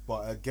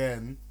 But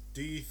again,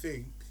 Do you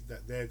think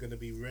that they're gonna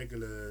be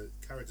regular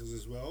characters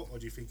as well, or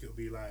do you think it'll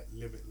be like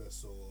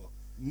Limitless or?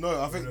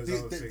 no, I think those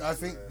other things I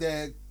think where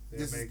they're main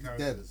they're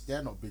characters.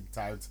 they're not big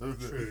time. So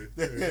True.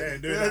 they're They're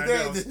doing that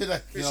now.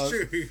 like, you It's know,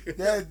 true.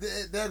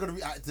 they're gonna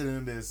be acting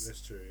in this.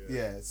 That's true.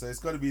 Yeah, so it's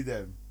gonna be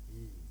them.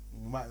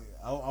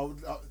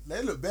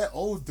 They look bit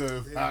old though.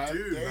 They man.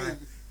 do, man.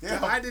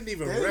 have- I didn't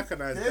even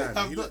recognize they Dan.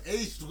 have He not look-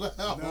 aged well.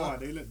 No,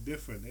 they look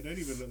different. They don't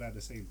even look like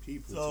the same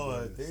people. No, to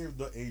be honest. they've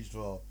not aged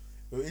well.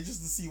 It'll be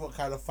interesting to see what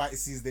kind of fight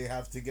scenes they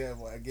have together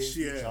against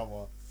each Yeah.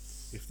 other.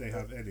 If they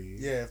have any.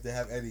 Yeah, if they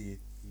have any.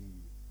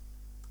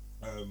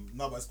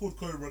 No, but it's called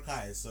Cobra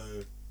Kai,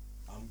 so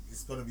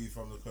it's gonna be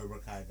from the Cobra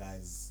Kai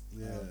guys'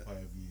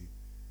 point of view.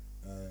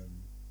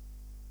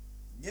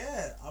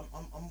 Yeah,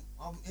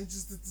 I'm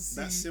interested to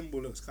see. That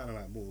symbol looks kind of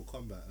like Mortal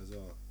Kombat as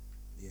well,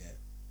 Yeah,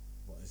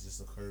 but it's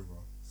just a cobra.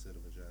 instead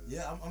of a dragon.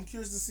 Yeah, I'm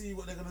curious to see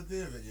what they're gonna do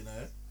with it. You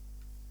know,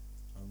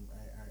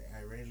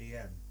 I really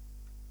am.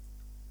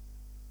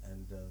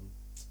 And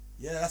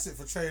yeah, that's it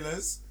for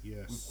trailers.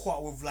 Yes. We've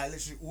caught with like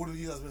literally all the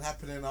news that's been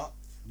happening up.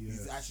 Yes.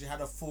 We've actually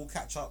had a full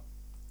catch up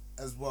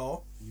as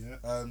well.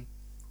 Yeah.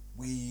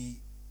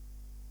 We,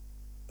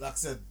 like I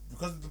said,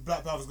 because the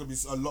Black Panther is gonna be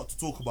a lot to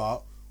talk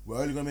about. We're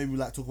only gonna maybe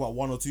like talk about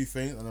one or two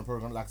things, and then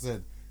probably gonna, like I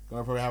said,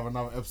 gonna probably have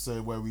another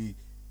episode where we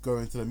go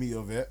into the meat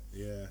of it.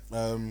 Yeah.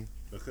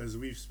 Because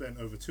we've spent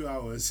over 2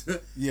 hours.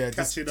 Yeah,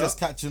 just up.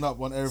 catching up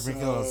on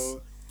everything So, else.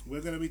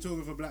 We're gonna be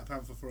talking for Black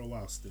Panther for a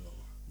while still.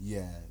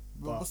 Yeah,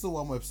 but But- still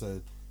one more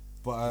episode.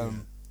 But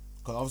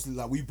because obviously,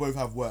 like we both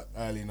have work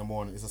early in the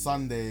morning. It's a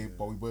Sunday,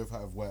 but we both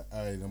have work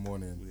early in the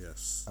morning.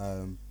 Yes.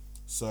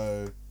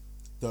 So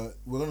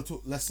we're gonna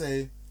talk. Let's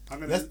say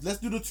let's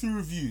do the 2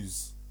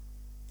 reviews.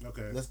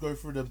 Okay. Let's go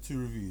through them 2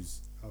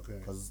 reviews. Okay.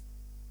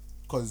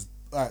 Because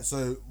alright,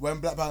 so when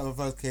Black Panther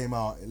first came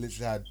out, it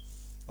literally had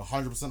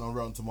 100% on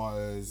Rotten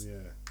Tomatoes. Yeah.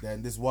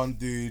 Then this one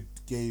dude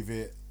gave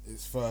it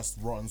its first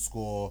rotten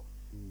score,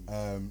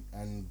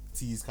 and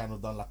T's kind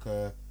of done like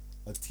a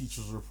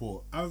teacher's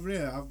report. I've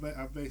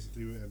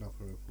basically written up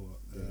a report.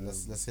 Yeah,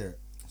 let's hear it.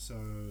 So,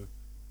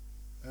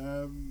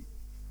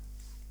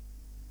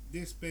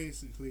 this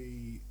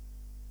basically,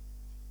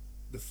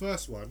 the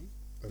first one,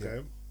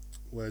 okay,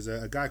 was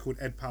a guy called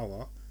Ed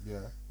Power,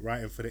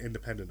 writing for the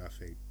Independent, I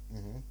think.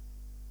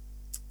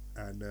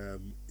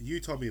 And you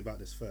told me about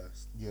this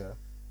first. Yeah.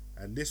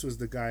 And this was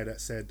the guy that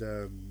said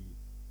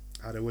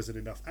how there wasn't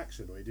enough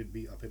action, or he didn't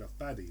beat up enough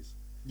baddies.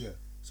 Yeah.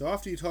 So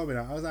after you told me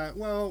that, I was like,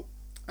 well,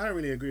 I don't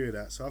really agree with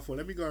that. So I thought,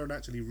 let me go and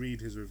actually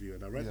read his review.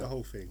 And I read the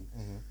whole thing.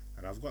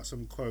 And I've got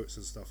some quotes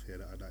and stuff here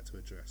that I'd like to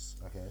address.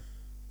 Okay.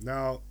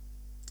 Now,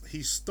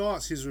 he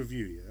starts his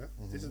review,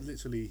 This is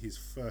literally his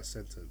first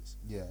sentence.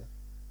 Yeah.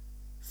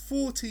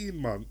 14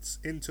 months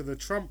into the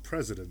Trump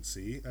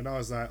presidency, and I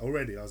was like,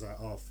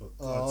 oh, for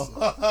God's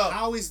sake.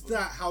 How is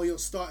that how you're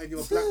starting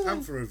your Black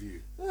Panther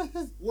review?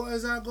 What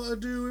has that got to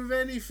do with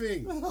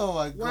anything? Oh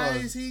my God. Why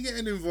is he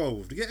getting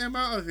involved? Get him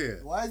out of here.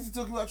 Why is he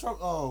talking about Trump?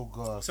 Oh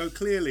God. So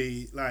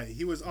clearly, like,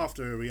 he was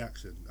after a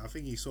reaction. I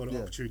think he saw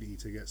the opportunity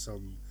to get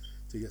some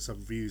to get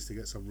some views, to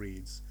get some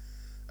reads.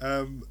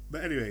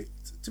 But anyway,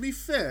 to be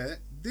fair,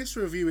 this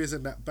review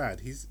isn't that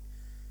bad.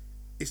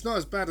 It's not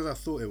as bad as I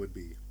thought it would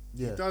be.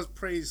 He does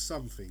praise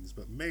some things,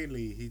 but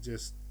mainly he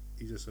just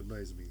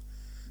annoys me.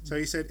 So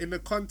he said, in the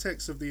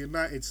context of the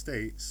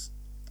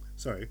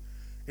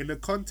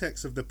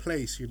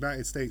place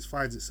United States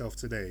finds itself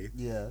today,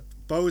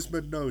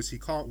 Boseman knows he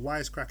can't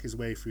wisecrack his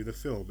way through the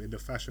film in the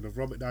fashion of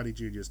Robert Downey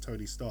Jr.'s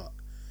Tony Stark,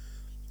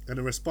 and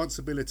the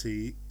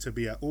responsibility to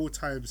be at all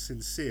times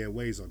sincere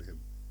weighs on him.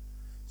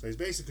 So he's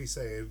basically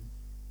saying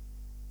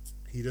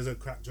he doesn't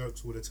crack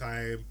jokes all the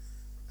time,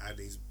 and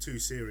he's too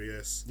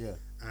serious,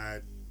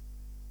 and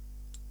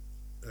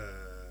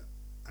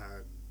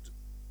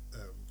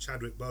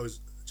Chadwick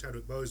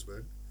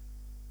Boseman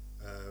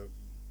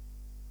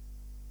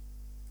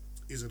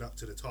isn't up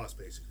to the task.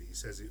 Basically, he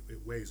says it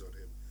weighs on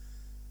him.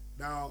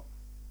 Now,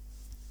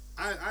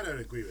 I don't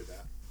agree with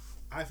that.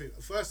 I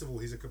think, first of all,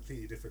 he's a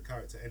completely different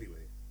character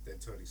anyway than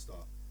Tony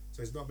Stark.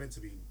 So he's not meant to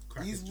be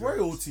cracking He's jokes.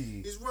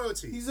 royalty. He's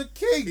royalty. He's a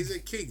king. He's a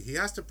king. He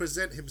has to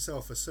present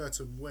himself a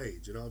certain way.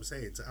 Do you know what I'm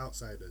saying? To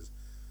outsiders.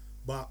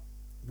 But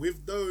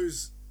with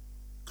those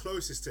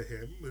closest to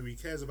him, who he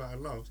cares about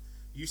and loves,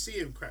 you see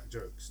him crack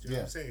jokes. Do you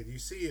know what I'm saying? You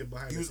see him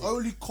behind. He was the scenes.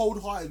 only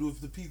cold-hearted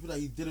with the people that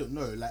he didn't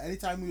know. Like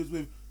anytime he was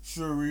with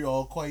Shuri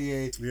or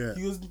Koye,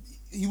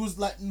 he was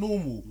like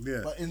normal.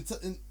 Yeah. But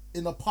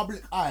in a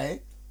public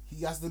eye,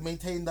 he has to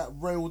maintain that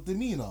royal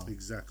demeanor.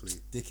 Exactly.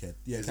 Dickhead.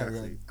 Yeah,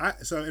 exactly.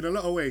 So in a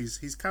lot of ways,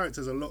 his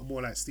character's a lot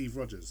more like Steve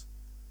Rogers.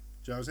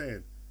 Do you know what I'm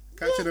saying?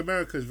 Captain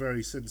America is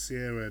very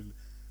sincere and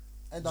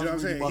do you know what I'm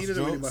saying? He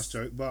doesn't really bust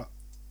joke, but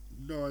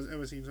no one's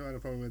ever seemed to have a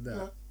problem with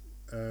that.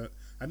 Yeah.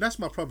 And that's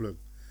my problem.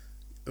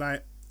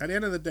 Like, at the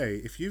end of the day,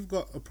 if you've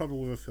got a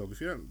problem with a film,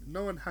 if you don't,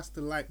 no one has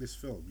to like this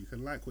film. You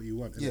can like what you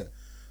want. Innit?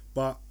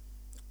 But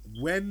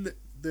when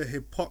the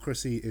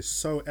hypocrisy is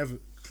so ever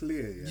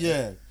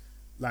clear,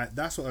 like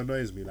that's what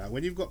annoys me. Like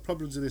when you've got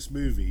problems in this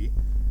movie,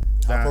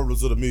 have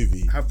problems with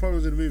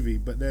the movie,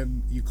 but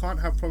then you can't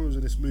have problems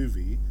with this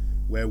movie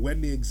where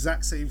when the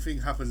exact same thing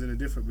happens in a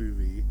different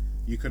movie,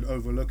 you can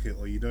overlook it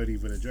or you don't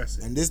even address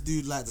it. And this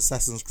dude liked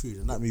Assassin's Creed,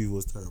 and that movie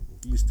was terrible.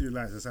 This dude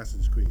likes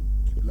Assassin's Creed,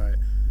 like.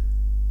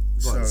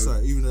 God,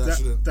 sorry, even though that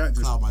shouldn't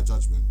cloud my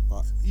judgment,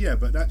 but yeah,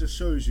 but that just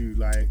shows you,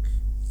 like,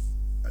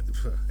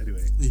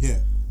 anyway. Yeah.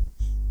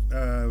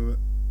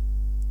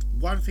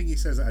 One thing he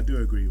says that I do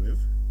agree with,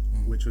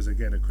 which was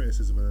again a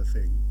criticism of the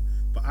thing,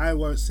 but I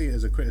won't see it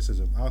as a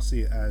criticism. I'll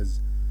see it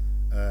as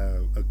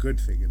a good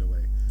thing in a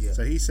way. Yeah.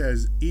 So he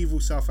says, evil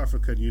South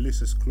African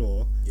Ulysses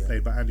Claw,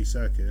 played by Andy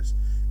Serkis,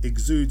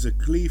 exudes a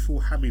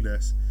gleeful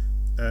hamminess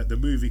the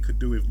movie could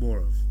do with more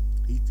of.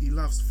 He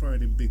loves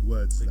throwing in big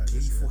words like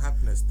gleeful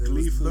happiness. There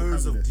was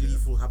loads of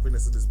gleeful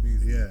happiness in this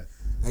movie. Yeah.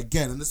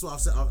 Again, and this is what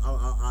I've said.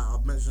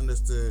 I've mentioned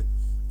this to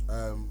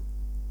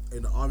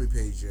in the army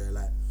page. Yeah,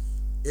 like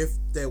if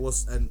there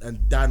was,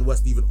 and Dan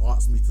West even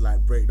asked me to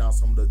like break down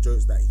some of the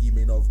jokes that he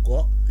may not have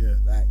got. Yeah.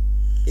 Like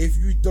if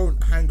you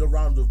don't hang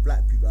around with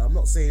black people, I'm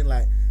not saying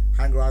like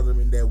hang around them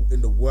in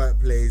the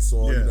workplace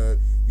or you know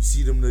you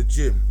see them in the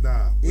gym.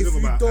 Nah, if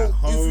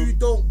you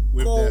don't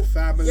with go, their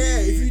family,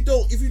 if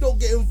you don't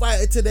get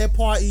invited to their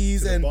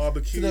parties and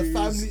barbecues, to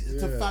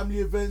the family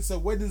events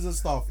and weddings and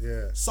stuff.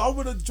 Yeah. Some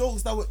of the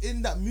jokes that were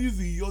in that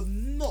movie you're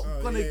not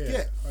gonna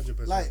get.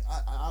 100%. Like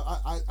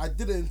I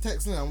did it in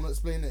text and I'm gonna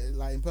explain it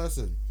like in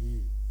person.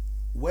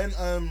 When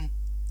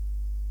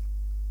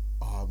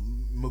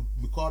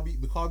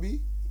Makabi,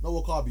 not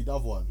Wakabi, the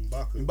other one.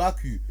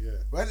 Mbaku. Yeah.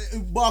 When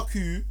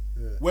Mbaku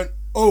went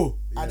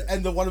at the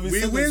end of one of his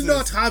sentences. We will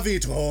not have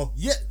it all.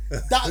 Yeah,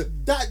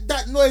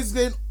 that noise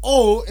going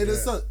in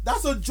itself.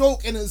 That's a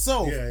joke in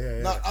itself.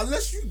 Yeah. Like,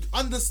 unless you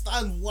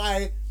understand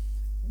why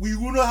we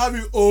will not have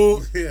it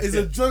all is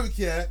a joke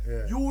here,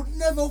 you would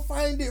never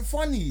find it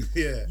funny.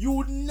 Yeah. You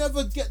would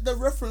never get the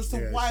reference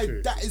to why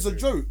that is a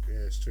joke. Yeah,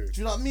 it's true. Do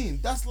you know what I mean?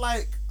 That's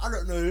like, I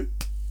don't know.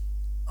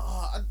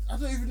 I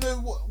don't even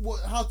know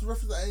how to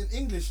reference that in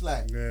English.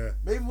 Like,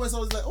 maybe when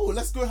someone's like, "Oh,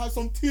 let's go have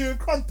some tea and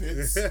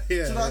crumpets." Do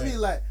you know what I mean?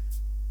 Like,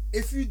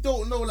 if you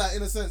don't know, like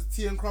in a sense,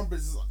 tea and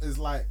crumpets is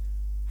like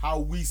how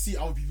we see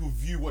other people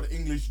view what the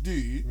English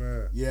do.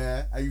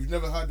 And you've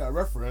never heard that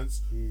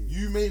reference,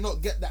 you may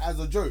not get that as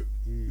a joke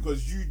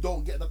because you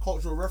don't get the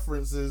cultural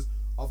references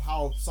of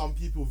how some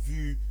people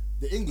view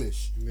the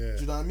English. Do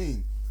you know what I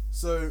mean?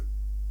 So,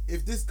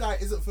 if this guy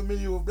isn't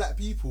familiar with black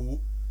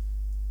people,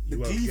 the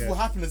gleeful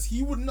happiness,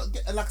 he would not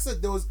get. Like I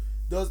said, there was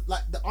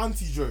like the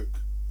auntie joke.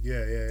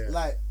 Yeah.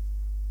 Like,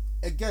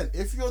 again,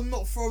 if you're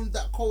not from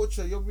that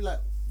culture, you'll be like,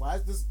 why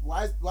is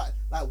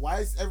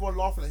everyone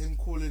laughing at him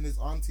calling his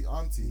auntie?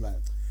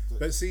 Like,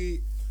 but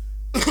see,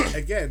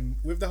 again,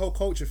 with the whole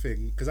culture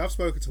thing, because I've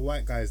spoken to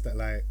white guys that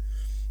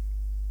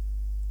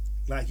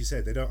like you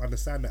said, they don't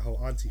understand that whole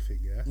auntie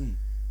thing,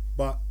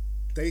 but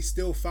they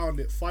still found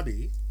it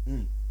funny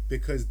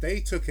because they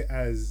took it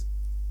as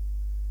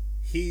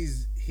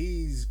he's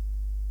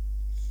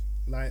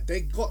like,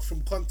 they got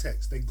from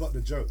context, they got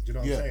the joke. Do you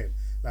know what I'm saying?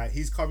 Like,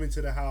 he's coming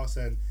to the house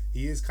and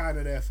he is kind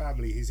of their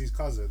family. He's his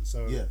cousin,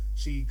 so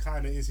she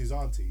kind of is his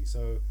auntie.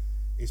 So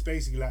it's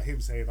basically like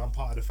him saying, "I'm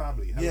part of the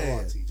family." Hello, Yeah.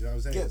 auntie. Do you know what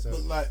I'm saying? Yeah, So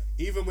but like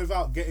even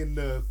without getting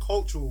the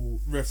cultural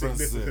Reference,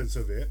 significance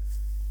of it,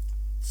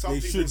 some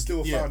They people should,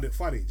 still yeah. found it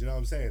funny. Do you know what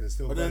I'm saying? And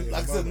still. but got it then, in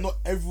like I the said, moment. not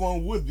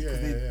everyone would because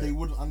Yeah, they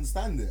wouldn't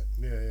understand it.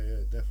 Yeah,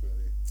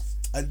 definitely.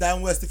 And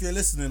Dan West, if you're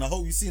listening, I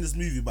hope you've seen this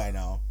movie by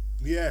now.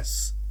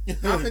 Yes.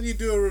 How can you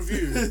do a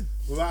review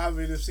without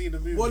having seen the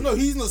movie? Well, no,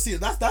 he's not seen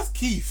it. That's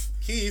Keith.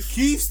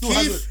 Keith still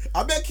hasn't.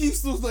 I bet Keith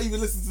still's not even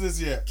listened to this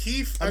yet.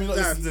 Keith I mean, and not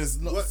Dan,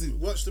 listen to this,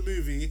 watch the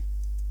movie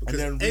because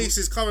And then- Ace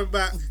is coming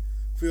back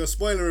for your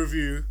spoiler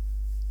review,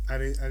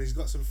 and he's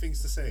got some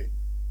things to say.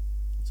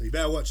 So you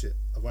better watch it,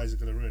 otherwise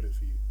it's gonna ruin it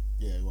for you.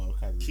 Yeah, well,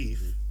 kind of.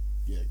 Keith.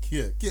 Yeah,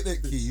 get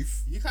it,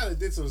 Keith. You kind of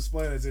did some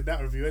spoilers in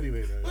that review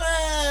anyway, though.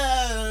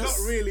 Well, Not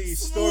really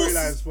small-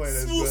 storyline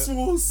spoilers,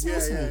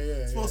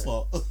 but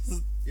small.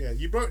 yeah,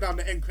 you broke down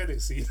the end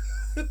credit scene.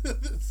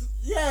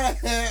 Yeah.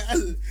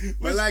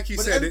 But like you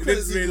but said, the it end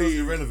credits didn't scene really.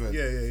 was irrelevant.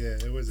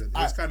 Yeah, it wasn't. It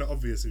was kind of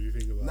obvious if you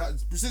think about Now,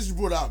 it. since you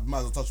brought it up, might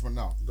as well touch on it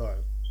now. Go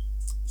on.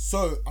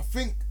 So I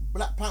think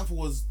Black Panther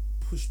was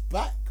pushed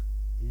back.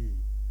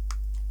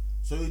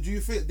 So do you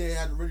think they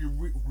had already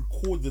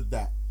recorded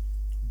that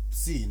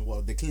scene?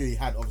 Well, they clearly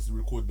had obviously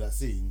recorded that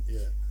scene.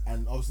 Yeah.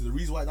 And obviously the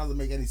reason why it doesn't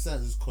make any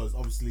sense is because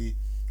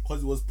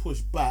it was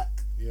pushed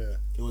back. Yeah.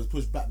 It was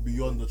pushed back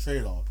beyond the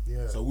trailer.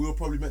 Yeah. So we were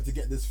probably meant to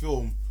get this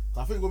film.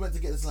 I think we were meant to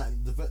get this in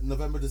like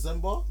November,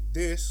 December.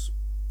 This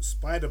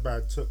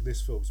Spider-Man took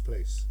this film's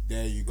place.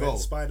 There you go. When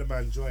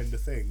Spider-Man joined the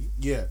thing,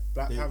 Yeah.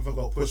 Black they Panther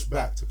got pushed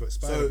back to put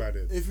Spider-Man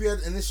in. If we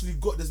had initially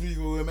got this movie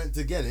where we were meant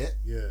to get it,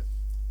 Yeah.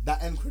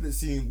 that end credit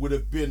scene would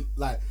have been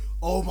like,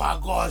 oh my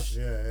gosh,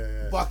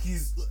 Yeah.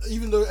 Bucky's,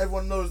 even though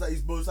everyone knows that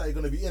he's most likely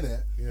going to be in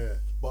it, Yeah.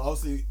 but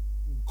obviously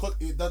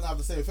it doesn't have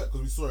the same effect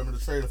because we saw him in the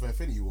trailer for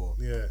Infinity War.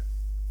 Yeah.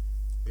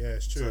 Yeah,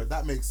 it's true. So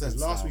that makes sense.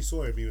 'Cause last now. we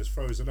saw him, he was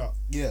frozen up.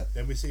 Yeah.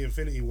 Then we see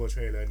Infinity War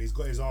trailer, and he's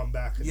got his arm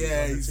back. And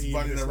Yeah, he's, on he's the team,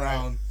 running and it's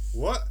around. Like,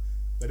 what?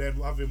 But then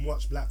having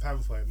watched Black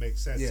Panther, it makes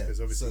sense Yeah,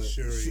 because obviously so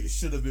Shuri. it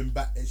should have been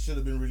back. It should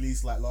have been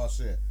released like last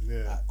year.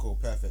 Yeah. Alright, cool,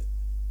 perfect.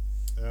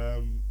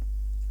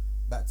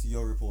 Back to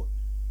your report.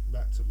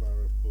 Back to my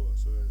report.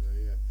 So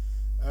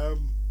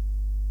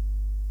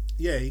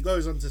yeah, he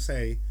goes on to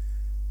say,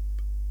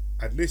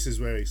 and this is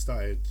where he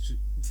started.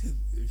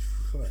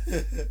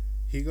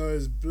 He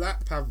goes,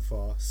 Black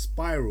Panther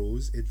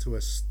spirals into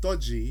a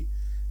stodgy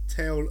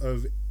tale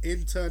of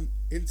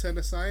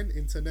internecine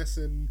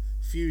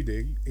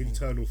feuding,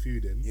 internal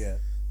feuding, Yeah.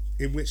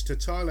 in which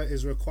T'Challa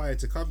is required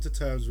to come to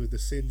terms with the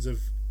sins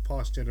of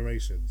past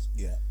generations.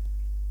 Yeah.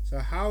 So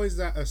how is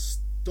that a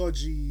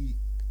stodgy?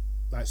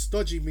 Like,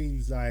 stodgy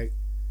means like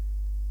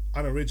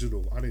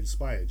unoriginal,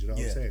 uninspired. You know what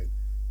I'm Yeah. saying?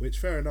 Which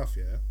fair enough,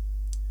 yeah.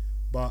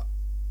 But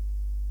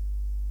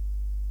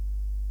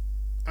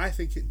I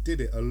think it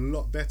did it a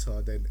lot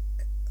better than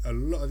a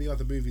lot of the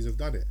other movies have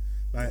done it.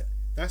 Like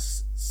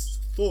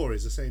Thor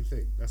is the same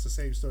thing. That's the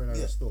same storyline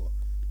as Thor,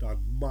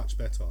 done much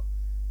better.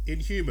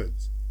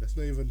 Inhumans. Let's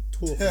not even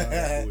talk about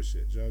that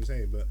bullshit. Do you know what I'm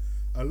saying? But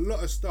a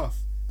lot of stuff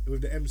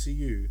with the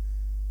MCU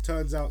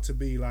turns out to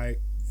be like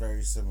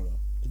Very similar.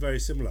 very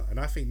similar, and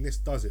I think this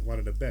does it one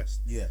of the best.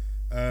 Yeah.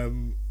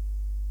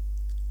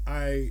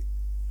 I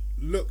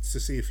looked to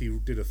see if he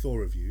did a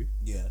Thor review.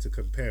 Yeah. To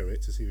compare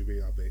it to see if he'd be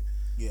update.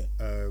 Yeah.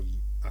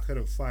 I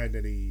couldn't find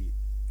any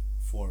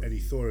Thor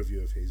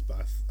review of his,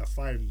 but I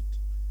found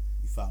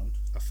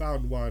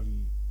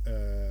one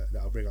that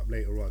I'll bring up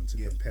later on to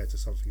compare to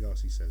something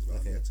else he says, but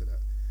I'll get to that.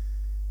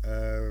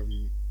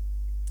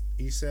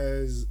 He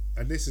says,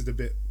 and this is the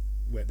bit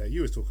that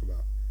you was talking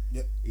about.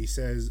 Yep. He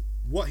says,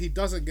 what he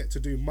doesn't get to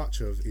do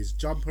much of is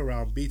jump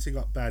around beating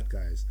up bad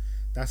guys.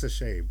 That's a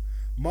shame.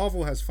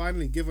 Marvel has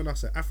finally given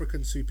us an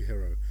African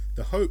superhero.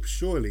 The hope,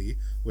 surely,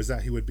 was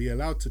that he would be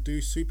allowed to do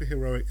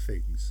superheroic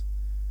things.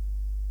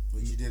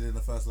 Which he did in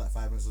the first 5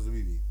 minutes of the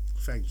movie.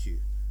 Thank you.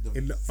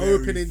 In the very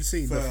opening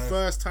scene, the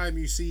first time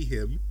you see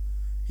him,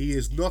 he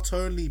is not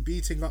only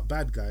beating up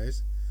bad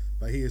guys,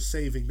 but he is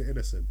saving the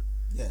innocent.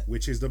 Yeah.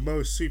 Which is the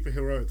most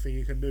superheroic thing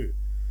you can do.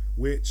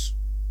 Which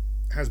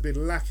has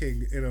been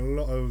lacking in a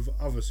lot of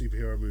other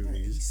superhero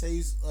movies. He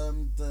saves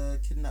the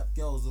kidnapped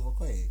girls of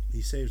Okoye.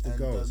 He saves the and,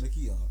 girls.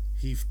 Nakia.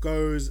 He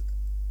goes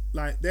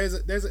like there's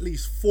at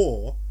least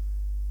 4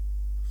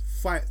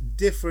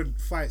 different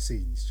fight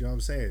scenes. Do you know what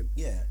I'm saying?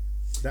 Yeah.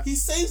 He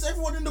saves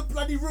everyone in the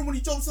bloody room when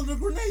he jumps on the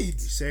grenade. He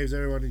saves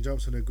everyone. He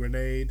jumps on a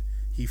grenade.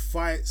 He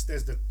fights.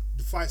 There's the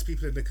fights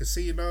people in the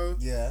casino.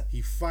 Yeah.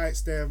 He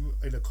fights them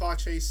in the car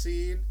chase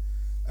scene.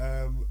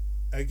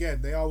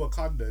 Again, they are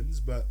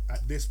Wakandans, but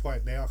at this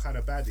point they are kind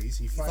of baddies.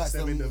 He fights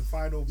them in the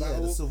final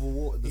battle. The Civil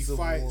War. He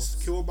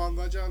fights Killmonger. Do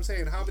you know what I'm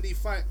saying? How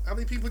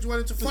many people do you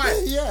want him to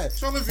fight? Yeah.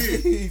 What's wrong with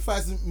you? He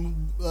fights.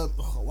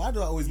 Why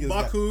do I always get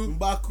Mbaku?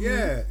 Mbaku.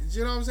 Yeah. Do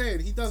you know what I'm saying?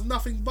 He does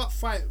nothing but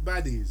fight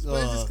baddies.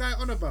 What is this guy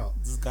on about?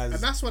 And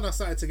that's when I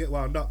started to get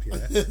wound up. Yeah.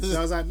 So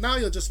I was like, now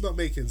you're just not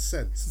making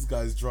sense. This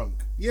guy's drunk.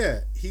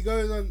 Yeah. He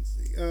goes on.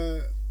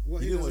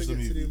 What You he didn't watch doesn't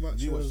the get to movie. do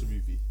much. You watched the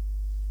movie.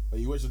 But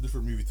you watched a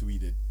different movie to we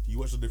did. You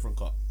watched a different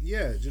cut.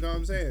 Yeah, do you know what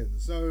I'm saying?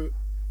 So,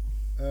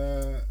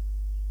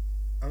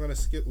 I'm gonna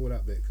skip all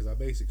that bit because I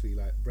basically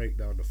like break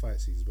down the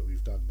fight scenes, but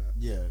we've done that.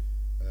 Yeah.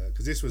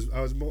 Because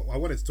I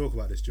wanted to talk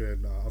about this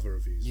during our other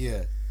reviews.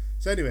 Yeah.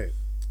 So anyway,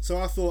 so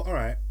I thought, all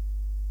right.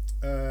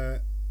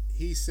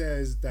 He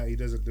says that he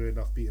doesn't do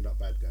enough beating up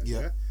bad guys.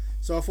 Yeah.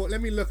 So I thought,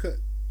 let me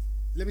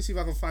see if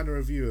I can find a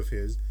review of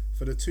his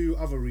for the 2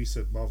 other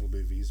recent Marvel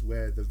movies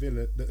where the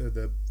villain,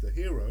 the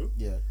hero,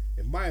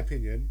 in my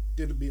opinion,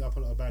 didn't beat up a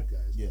lot of bad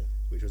guys. Yeah.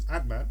 Which was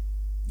Ant-Man.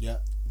 Yeah.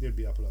 Didn't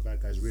beat up a lot of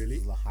bad guys really.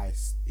 It was a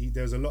heist.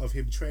 There was a lot of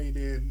him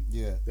training.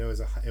 Yeah. It was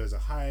a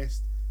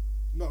heist.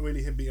 Not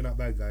really him beating up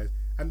bad guys.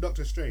 And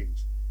Doctor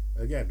Strange,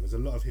 again, was a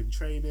lot of him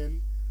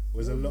training.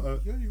 Was a lot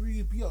of. He only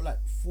really beat up like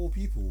 4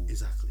 people.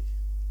 Exactly.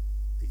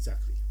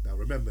 Now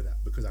remember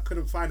that because I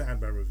couldn't find an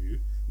Ant-Man review,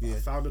 but I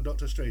found a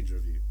Doctor Strange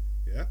review.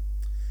 Yeah.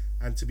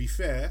 And to be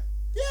fair.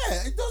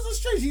 Yeah, it Doctor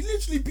Strange. He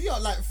literally beat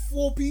up like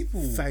 4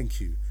 people. Thank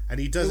you. And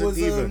he doesn't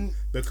even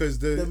because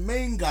the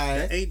main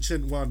guy, the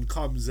ancient one,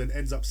 comes and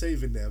ends up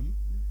saving them,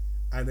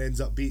 and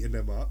ends up beating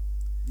them up.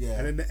 Yeah.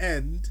 And in the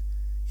end,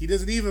 he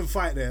doesn't even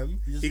fight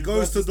them. He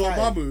goes to reverses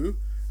time. Dormammu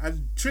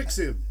and tricks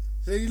him.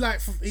 So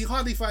he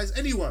hardly fights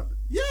anyone.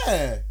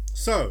 Yeah.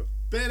 So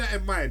bear that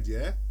in mind,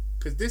 yeah,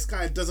 because this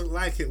guy doesn't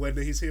like it when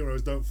his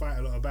heroes don't fight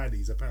a lot of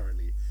baddies.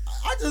 Apparently,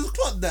 I just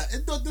clocked that.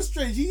 In Doctor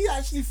Strange, he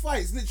actually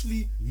fights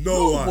literally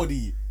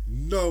nobody. One.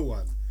 No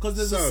one. Because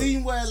there's a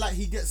scene where like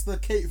he gets the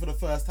cape for the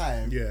first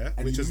time. Yeah,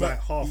 and which is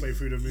like halfway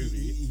through the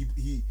movie.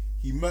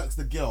 He murks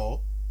the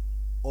girl,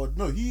 or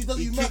no, he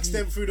doesn't. He kicks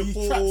them through the he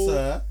pool. Traps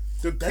her.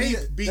 The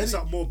cape beats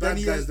up more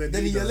bad guys than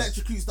then he does.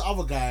 Electrocutes the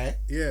other guy.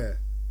 Yeah,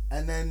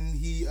 and then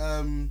he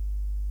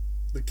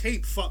the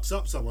cape fucks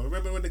up someone.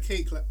 Remember when the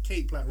cape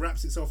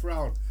wraps itself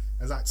around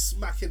and like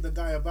smacking the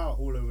guy about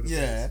all over the place?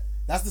 Yeah,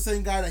 that's the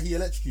same guy that he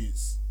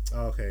electrocutes.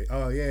 Oh, okay.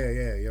 Oh yeah,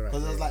 you're right.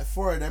 Because there's like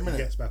 4 of them. He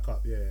gets back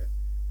up. Yeah.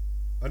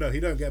 Oh no,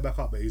 he don't get back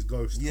up, but his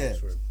ghost comes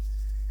for him.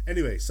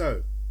 Anyway,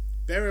 so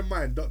bear in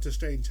mind, Doctor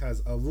Strange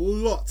has a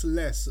lot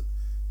less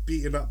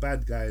beating up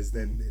bad guys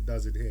than it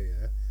does in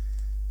here.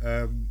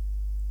 Yeah.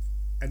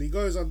 And he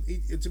goes on.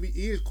 He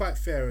is quite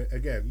fair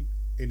again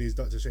in his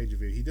Doctor Strange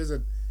review. He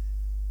doesn't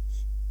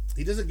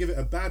give it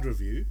a bad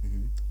review,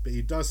 but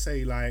he does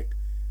say like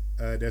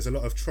there's a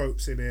lot of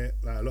tropes in it,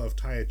 like a lot of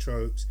tired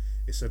tropes.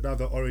 It's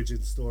another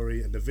origin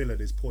story, and the villain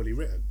is poorly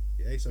written.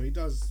 Yeah, so he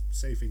does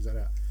say things like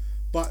that.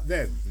 But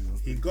then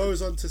he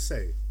goes on to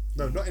say,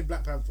 no, not in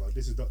Black Panther.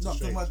 This is Doctor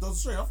Strange. No, I'm talking about Doctor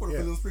Strange. I thought the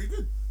villain was pretty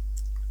good.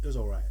 It was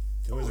alright.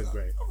 It wasn't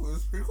great. I thought it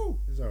was pretty cool.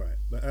 It was alright.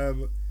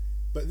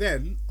 But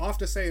then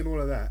after saying all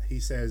of that,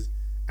 he says,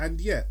 and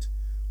yet,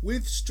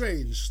 with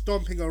Strange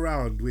stomping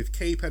around with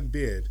cape and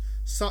beard,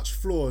 such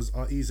flaws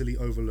are easily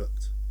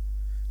overlooked.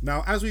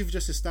 Now, as we've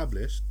just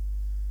established,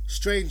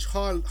 Strange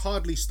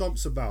hardly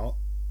stomps about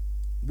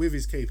with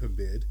his cape and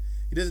beard.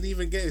 He doesn't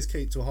even get his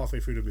cape till halfway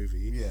through the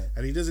movie. Yeah.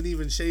 And he doesn't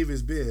even shave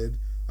his beard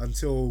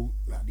until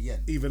at the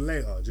end. Even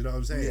later. Do you know what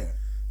I'm saying? Yeah.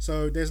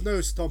 So there's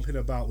no stomping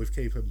about with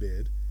cape and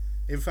beard.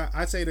 In fact,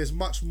 I'd say there's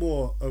much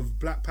more of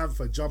Black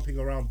Panther jumping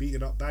around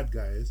beating up bad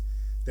guys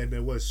than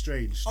there was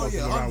Strange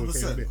stomping around with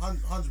cape and beard.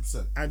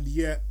 100%. And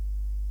yet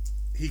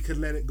he can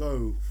let it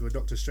go for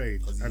Doctor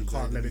Strange and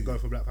can't let it go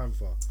for Black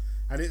Panther.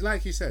 And it,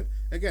 like you said,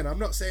 again, I'm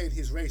not saying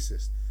he's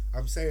racist.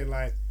 I'm saying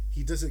like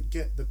he doesn't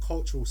get the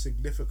cultural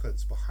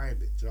significance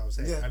behind it. Do you know what I'm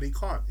saying? Yeah. And he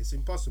can't. It's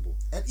impossible.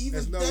 And even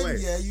There's no then, way.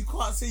 yeah, you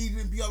can't say he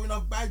didn't beat up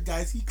enough bad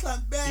guys. He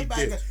clamped bad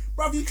did. guys.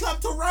 Bruv, he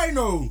clamped a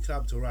rhino. He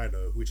clamped a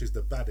rhino, which is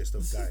the baddest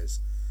of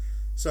guys.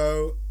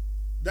 So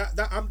that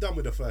I'm done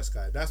with the first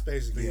guy. That's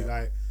basically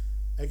like,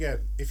 again,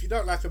 if you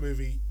don't like a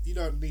movie, you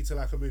don't need to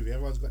like a movie.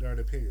 Everyone's got their own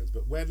opinions.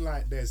 But when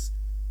like there's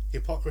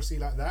hypocrisy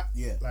like that,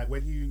 like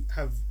when you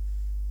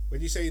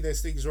say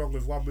there's things wrong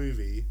with one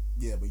movie,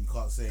 but you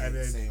can't say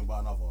the same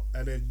about another,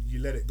 and then you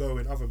let it go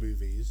in other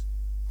movies,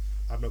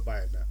 I'm not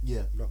buying that.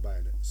 I'm not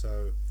buying it.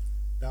 So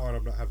that one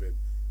I'm not having.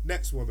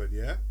 Next woman,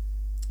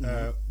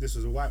 this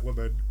was a white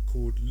woman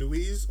called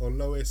Louise or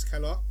Lois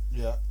Keller.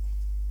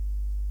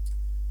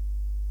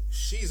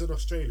 She's an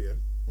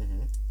Australian,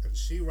 and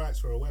she writes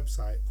for a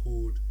website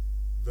called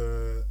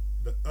the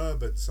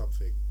Urban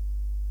something,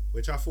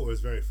 which I thought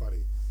was very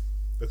funny.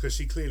 Because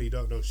she clearly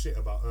don't know shit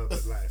about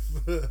urban life.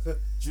 Do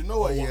you know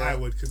what? I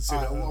would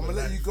consider. I'm gonna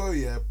let you go,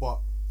 but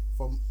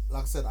from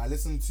like I said, I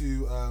listened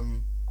to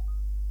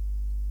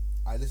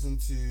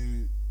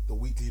the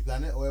Weekly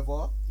Planet or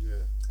whatever.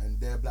 And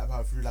their Black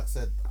Power 3, like I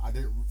said, I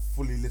didn't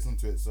fully listen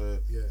to it, so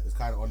it's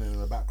kind of on in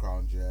the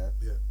background,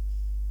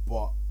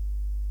 But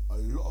a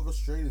lot of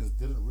Australians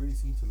didn't really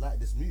seem to like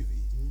this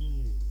movie.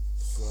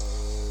 So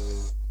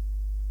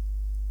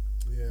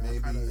maybe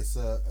it's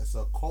a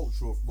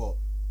cultural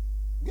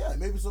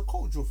maybe it's a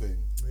cultural thing.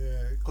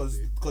 Because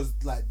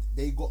like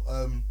they got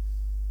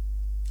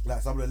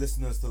like some of the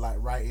listeners to like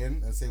write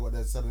in and say what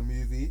they said in the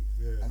movie,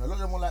 and a lot of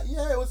them were like,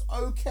 it was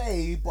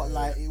okay, but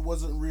like it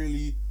wasn't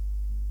really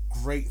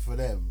great for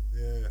them.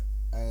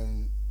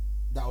 And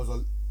that was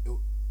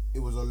it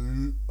was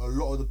a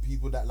lot of the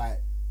people that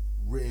like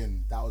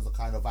written, that was the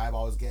kind of vibe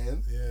I was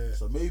getting.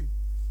 So maybe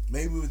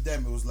with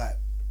them it was like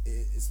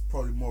it's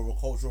probably more of a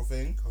cultural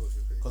thing.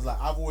 Because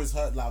like I've always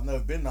heard, like I've never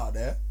been out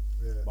there,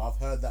 Yeah. but I've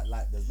heard that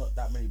like there's not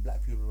that many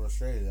black people in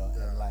Australia,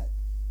 and like,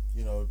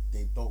 you know,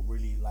 they don't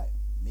really like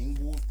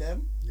mingle with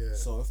them. Yeah.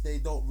 So if they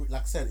don't,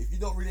 like I said, if you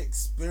don't really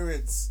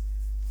experience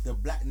the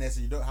blackness,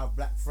 and you don't have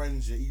black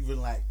friends, you're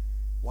even like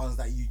ones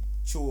that you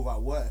chill with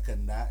at work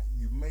and that,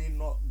 you may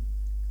not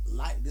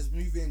like this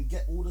movie and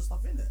get all the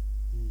stuff in it.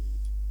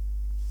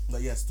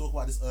 But yes, talk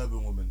about this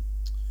urban woman.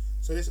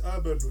 So this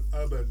urban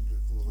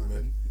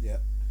woman, Yeah.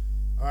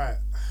 all right.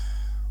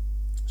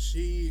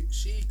 She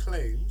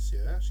claims,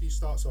 yeah. She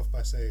starts off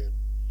by saying,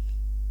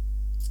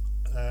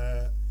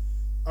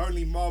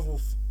 only the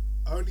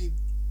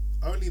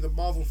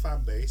Marvel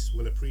fan base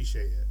will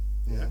appreciate it.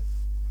 Yeah.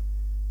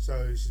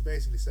 So she's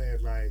basically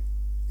saying like,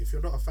 if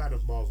you're not a fan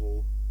of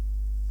Marvel,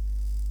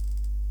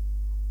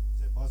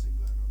 is there buzzing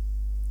going on?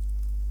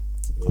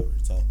 Can't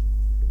really tell.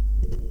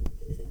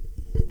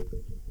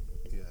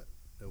 Yeah,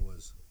 there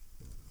was.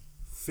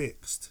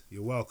 Fixed.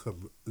 You're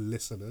welcome,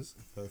 listeners.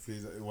 Hopefully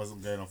it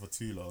wasn't going on for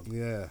too long.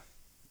 Yeah.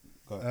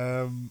 Got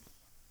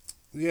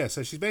Yeah,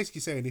 so she's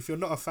basically saying if you're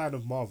not a fan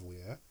of Marvel,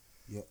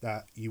 Yep.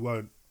 that you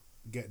won't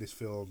get this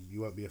film,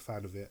 you won't be a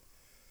fan of it.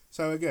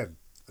 So again,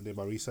 I did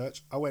my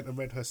research. I went and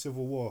read her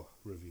Civil War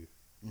review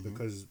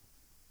because,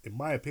 in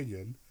my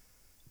opinion,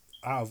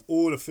 out of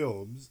all the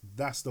films,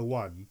 that's the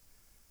one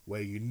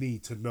where you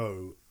need to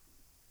know.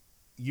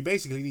 You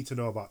basically need to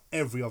know about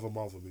every other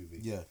Marvel movie.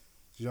 Yeah.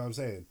 Do you know what I'm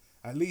saying?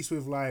 At least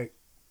with like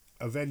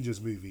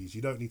Avengers movies,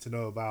 you don't need to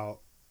know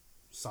about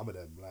some of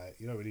them. Like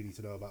you don't really need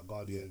to know about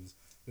Guardians.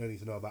 You don't need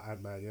to know about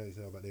Ant-Man. You don't need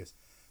to know about this.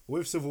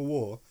 With Civil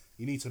War,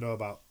 you need to know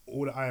about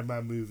all the Iron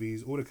Man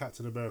movies, all the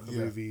Captain America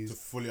movies, to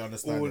fully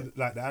understand all it.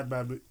 like the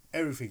Ant-Man,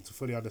 everything to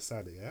fully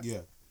understand it. Yeah.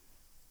 Yeah.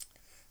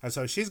 And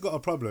so she's got a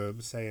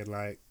problem saying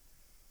like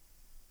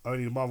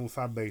only the Marvel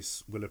fan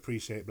base will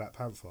appreciate Black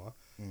Panther.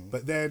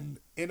 But then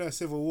in her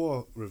Civil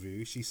War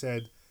review, she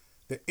said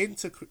the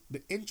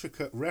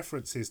intricate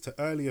references to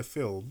earlier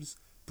films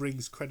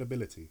brings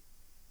credibility.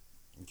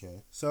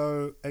 Okay.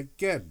 So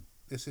again,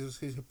 this is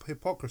his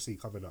hypocrisy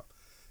coming up.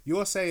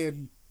 You're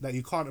saying that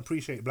you can't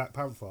appreciate Black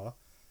Panther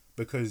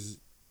because,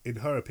 in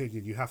her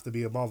opinion, you have to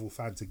be a Marvel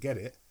fan to get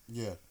it.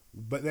 Yeah.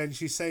 But then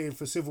she's saying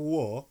for Civil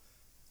War,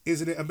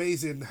 isn't it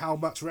amazing how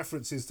much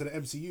references to the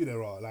MCU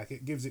there are? Like,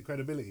 it gives it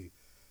credibility.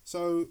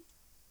 So,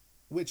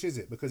 which is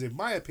it? Because in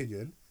my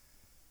opinion,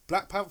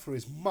 Black Panther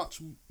is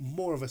much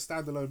more of a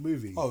standalone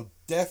movie. Oh,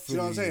 definitely. Do you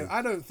know what I'm saying?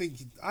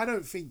 I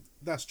don't think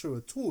that's true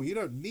at all. You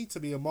don't need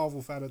to be a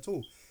Marvel fan at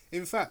all.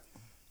 In fact,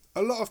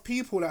 a lot of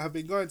people that have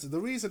been going to... The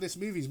reason this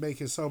movie's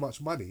making so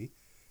much money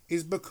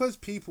is because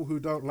people who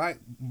don't like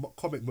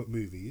comic book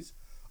movies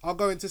are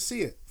going to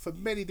see it for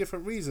many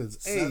different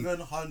reasons.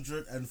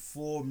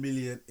 704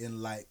 million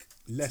in like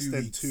Less 2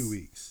 than weeks. 2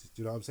 weeks.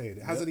 Do you know what I'm saying?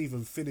 It hasn't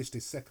even finished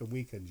its second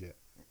weekend yet.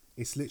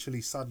 It's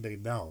literally Sunday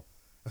now.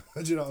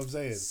 Do you know what I'm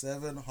saying?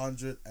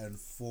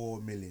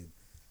 704 million.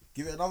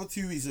 Give it another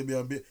 2 weeks, it'll be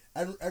a bit.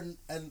 And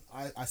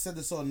I said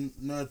this on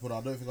Nerdpod.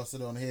 I don't think I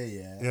said it on here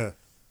yet. Yeah.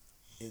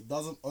 It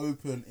doesn't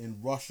open in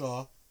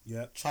Russia,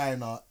 Yeah.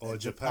 China, Or and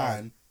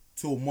Japan.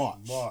 till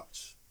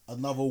March.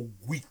 Another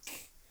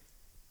week.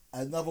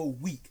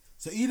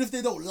 So even if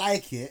they don't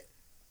like it,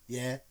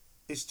 yeah,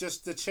 It's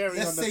just the cherry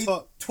let's on the say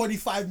top.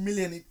 25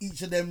 million in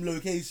each of them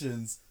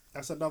locations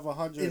That's another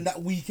 100. in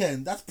that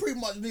weekend. That's pretty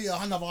much nearly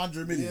another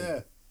 100 million. Yeah.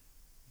 This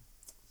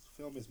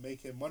film is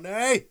making money.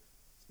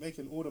 It's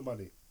making all the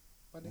money.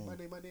 Money.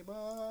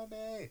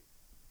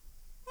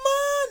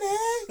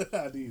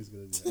 I knew he was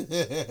going to do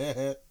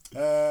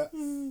that.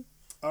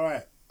 All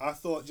right. I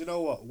thought, you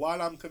know what?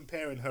 While I'm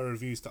comparing her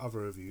reviews to other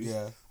reviews,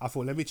 Yeah. I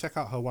thought, let me check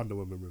out her Wonder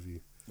Woman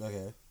review.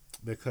 Okay.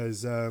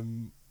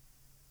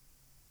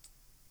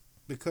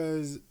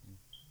 Because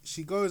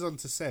she goes on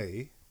to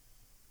say,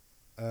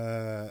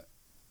 I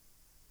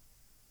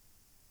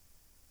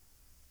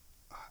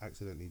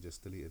accidentally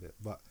just deleted it,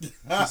 but she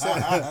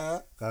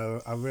said,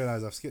 I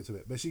realised I've skipped a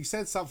bit, but she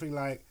said something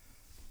like,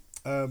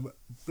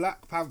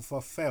 Black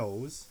Panther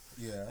fails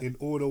Yeah. in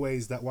all the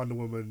ways that Wonder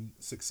Woman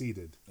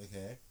succeeded.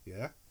 Okay.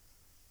 Yeah.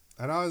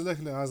 And I was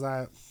looking at it, I was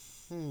like,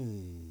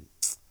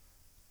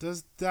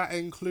 does that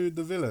include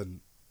the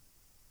villain?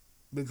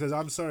 Because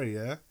I'm sorry,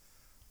 yeah,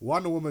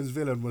 Wonder Woman's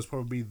villain was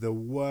probably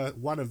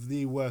one of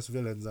the worst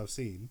villains I've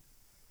seen.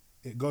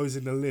 It goes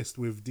in the list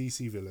with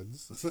DC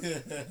villains.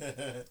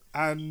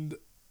 And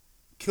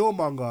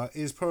Killmonger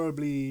is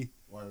probably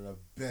one of the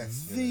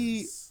best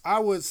villains. I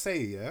would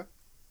say, yeah,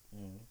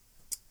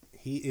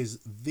 he is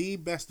the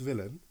best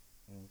villain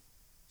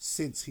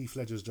since Heath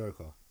Ledger's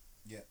Joker.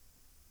 Yeah.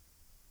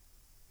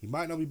 He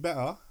might not be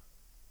better.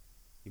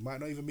 He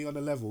might not even be on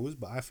the levels,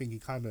 but I think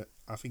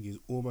he's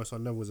almost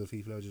on levels of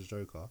Heath Ledger's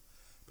Joker.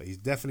 But he's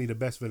definitely the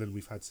best villain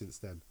we've had since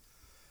then.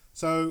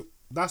 So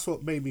that's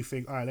what made me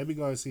think, all right, let me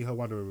go and see her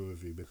Wonder Woman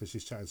review because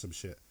she's chatting some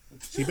shit.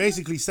 She's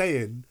basically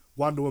saying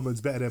Wonder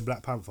Woman's better than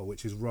Black Panther,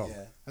 which is wrong.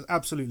 Yeah. That's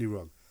absolutely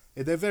wrong.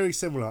 They're very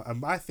similar,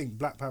 and I think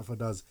Black Panther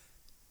does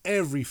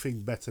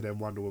everything better than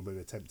Wonder Woman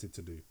attempted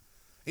to do.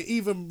 It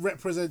even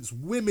represents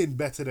women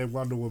better than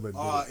Wonder Woman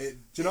did.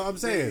 Do you know what I'm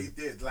saying? It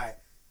did. Like,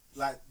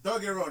 like,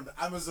 don't get me wrong, the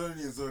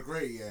Amazonians were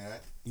great, yeah.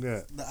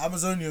 Yeah. The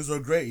Amazonians were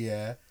great,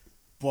 yeah,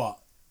 but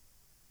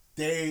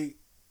they,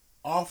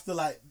 after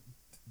like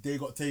they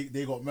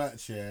got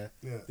merch, yeah,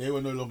 they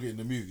were no longer in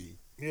the movie.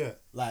 Yeah.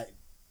 Like,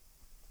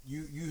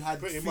 you had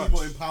Pretty female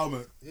much.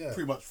 empowerment, Yeah.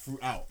 pretty much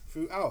throughout.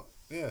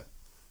 Yeah.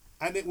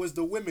 And it was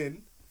the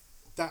women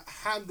that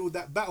handled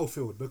that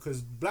battlefield,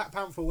 because Black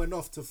Panther went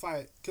off to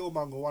fight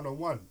Killmonger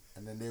 1-on-1.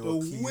 And then they The were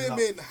cleaning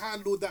women up.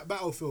 handled that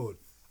battlefield.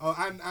 Oh,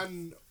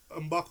 and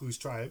M'Baku's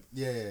tribe.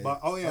 Yeah.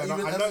 But I even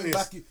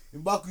noticed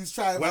M'Baku's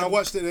tribe. when I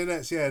watched it the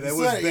next,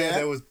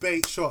 there was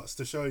bait shots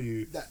to show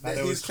you That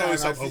there was his tribe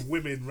close up had of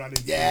women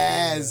running.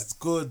 Yes, it's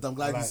good. I'm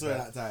glad you like saw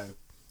it that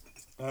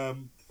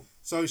time.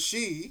 So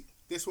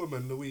this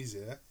woman Louise,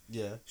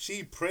 Yeah.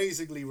 she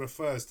praisingly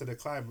refers to the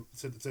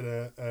to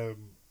the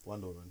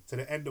Wonder Woman. to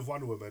the end of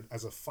Wonder Woman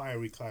as a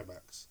fiery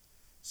climax.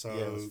 So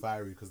Yeah, it was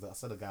fiery because I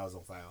said the guy was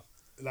on fire.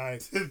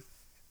 like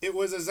it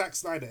was a Zack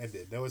Snyder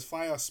ending. There was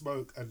fire,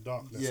 smoke, and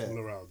darkness all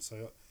around.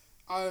 So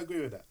I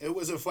agree with that. It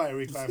was a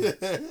fiery climax.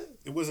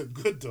 It wasn't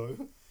good though.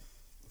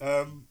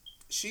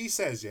 She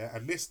says,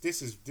 and this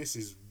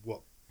is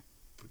what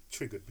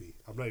triggered me.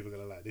 I'm not even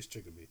gonna lie. This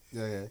triggered me.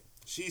 Yeah.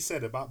 She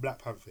said about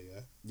Black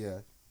Panther,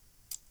 Yeah.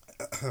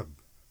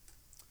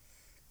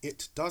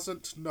 it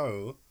doesn't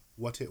know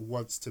what it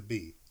wants to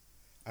be,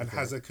 and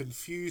has a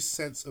confused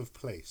sense of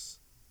place.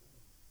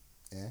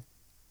 Yeah.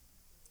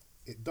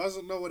 It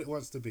doesn't know what it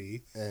wants to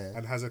be, Yeah.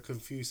 and has a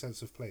confused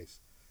sense of place.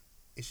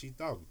 Is she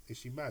dumb? Is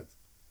she mad?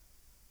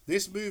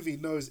 This movie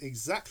knows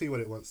exactly what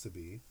it wants to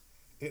be.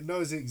 It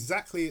knows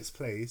exactly its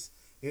place.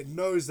 It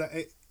knows that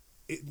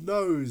it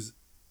knows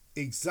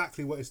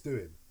exactly what it's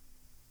doing.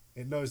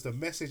 It knows the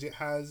message it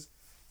has.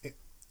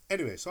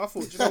 Anyway, so I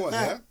thought, do you know what?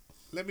 Yeah,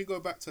 let me go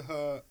back to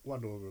her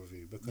Wonder Woman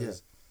review,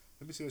 because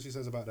let me see what she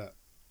says about that.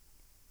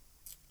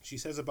 She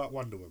says about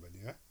Wonder Woman,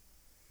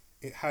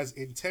 it has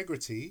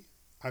integrity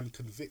and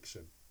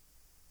conviction.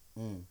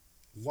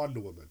 Wonder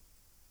Woman.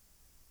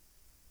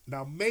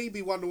 Now,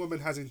 maybe Wonder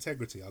Woman has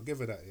integrity. I'll give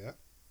her that,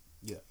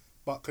 Yeah.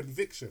 But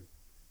conviction.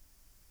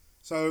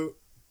 So,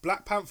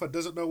 Black Panther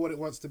doesn't know what it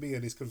wants to be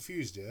and is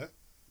confused,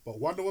 but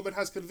Wonder Woman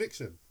has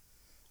conviction.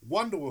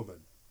 Wonder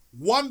Woman.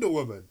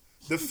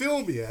 The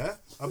film,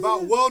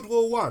 about World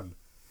War One,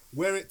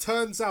 where it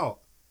turns out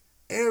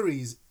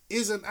Ares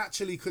isn't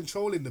actually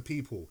controlling the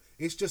people.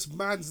 It's just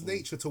man's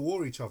nature to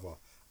war each other.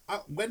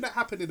 When that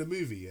happened in the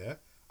movie,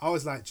 I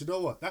was like, do you know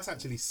what? That's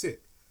actually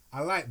sick.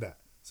 I like that.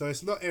 So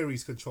it's not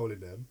Ares controlling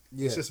them.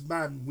 Yeah. It's just,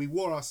 man, we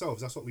war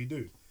ourselves. That's what we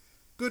do.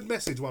 Good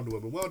message, Wonder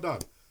Woman. Well done.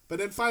 But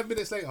then 5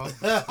 minutes later,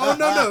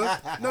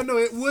 no,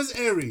 it was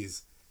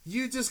Ares.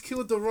 You just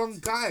killed the wrong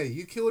guy.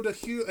 You killed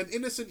an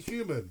innocent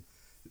human.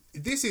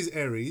 This is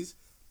Ares.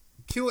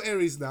 Kill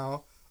Ares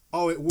now.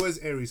 Oh, it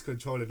was Ares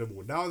controlling them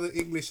all. Now the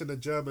English and the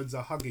Germans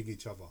are hugging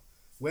each other.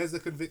 Where's the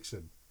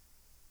conviction?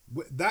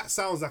 That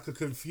sounds like a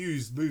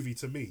confused movie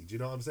to me. Do you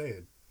know what I'm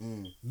saying?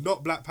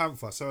 Not Black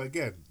Panther. So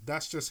again,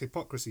 that's just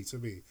hypocrisy to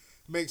me.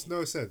 Makes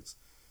no sense.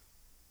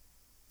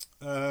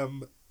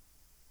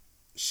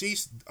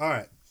 She's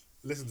alright,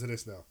 listen to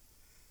this now.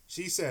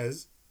 She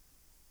says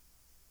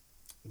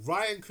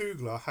Ryan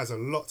Coogler has a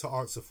lot to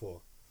answer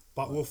for,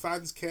 but will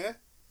fans care?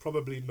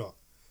 Probably not.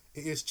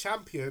 It is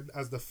championed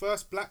as the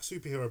first black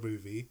superhero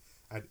movie,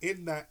 and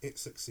in that it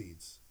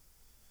succeeds.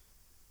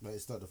 But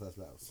it's not the first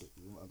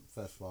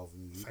first Marvel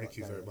movie. Thank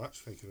you very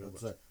much.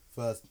 Sorry,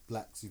 first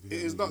black superhero movie.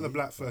 It is not the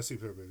black first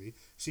superhero movie.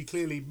 She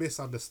clearly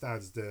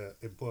misunderstands the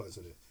importance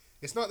of it.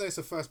 It's not that it's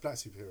the first black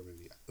superhero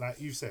movie.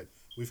 Like you said,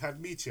 we've had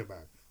Meteor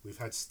Man, we've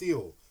had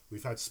Steel,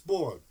 we've had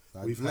Spawn,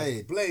 we've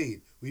had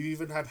Blade, we've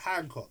even had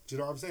Hancock. Do you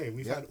know what I'm saying?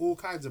 We've had all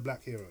kinds of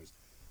black heroes.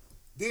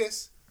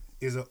 This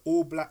is an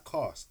all-black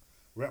cast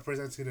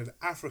representing an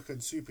African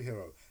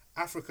superhero,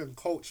 African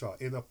culture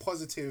in a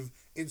positive,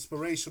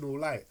 inspirational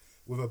light,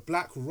 with a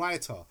black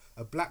writer,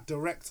 a black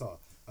director,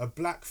 a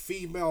black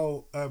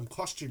female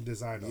costume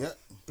designer,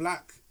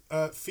 black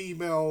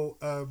female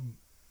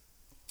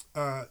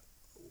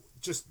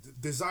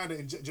just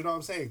designer. Do you know what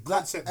I'm saying? Black,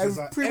 Concept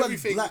design,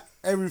 everything. Black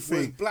everything.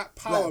 was black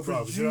power,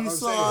 bro. You know what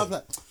I'm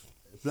saying?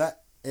 Black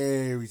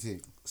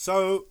everything.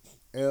 So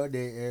every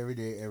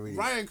day.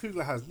 Ryan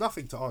Coogler has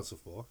nothing to answer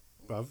for,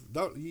 bruv.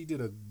 You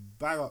did a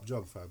bang up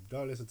job, fam.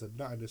 Don't listen to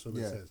nothing this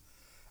woman says.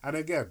 And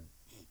again,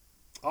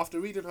 after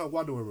reading her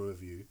Wonder Woman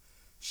review,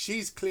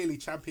 she's clearly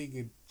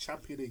championing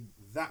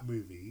that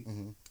movie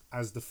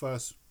as the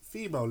first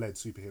female-led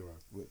superhero.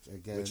 Which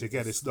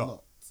again, it's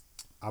not.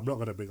 I'm not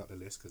going to bring up the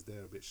list because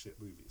they're a bit shit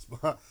movies.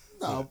 But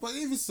but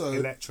even so,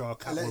 Electra,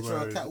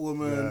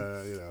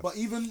 Catwoman. You know. But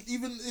even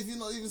if you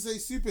not even say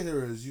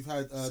superheroes, you've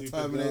had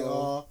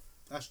Terminator.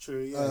 That's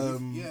true.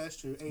 Yeah, that's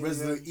true. Alien,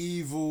 Resident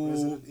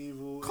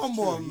Evil. Come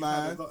on,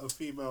 man. Got a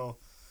female.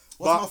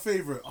 What's my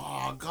favorite?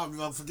 Oh, I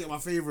can't forget my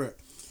favorite.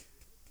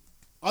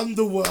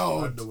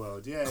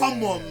 Underworld. Yeah.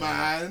 Come on,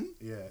 man.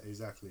 Yeah,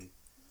 exactly.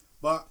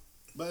 But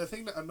the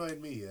thing that annoyed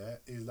me,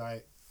 is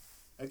like,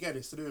 again,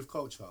 it's to do with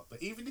culture.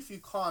 But even if you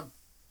can't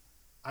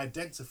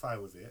identify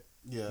with it.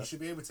 Yeah. You should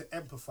be able to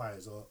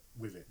empathize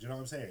with it. Do you know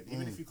what I'm saying?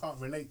 Even if you can't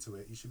relate to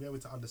it, you should be able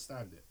to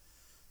understand it.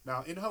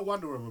 Now, in her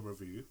Wonder Woman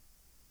review,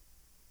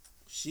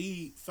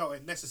 she felt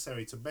it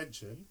necessary to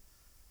mention,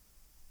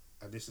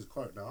 and this is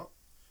quote now,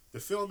 the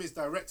film is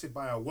directed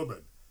by a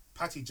woman,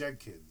 Patty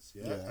Jenkins,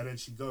 yeah? And then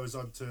she goes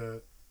on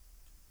to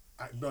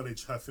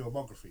acknowledge her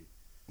filmography.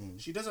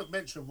 She doesn't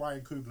mention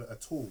Ryan Coogler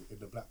at all in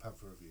the Black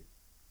Panther review.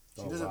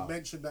 She doesn't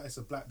mention that it's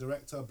a black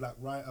director, black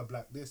writer,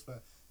 black this,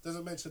 but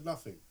doesn't mention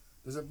nothing.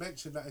 Doesn't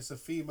mention that it's a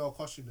female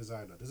costume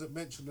designer. Doesn't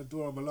mention the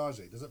Dora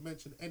Milaje. Doesn't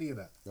mention any of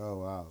that. Oh,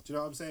 wow. Do you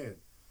know what I'm saying?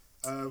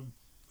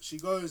 She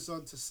goes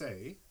on to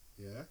say,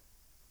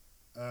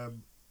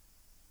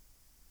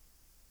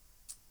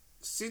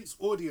 since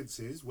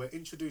audiences were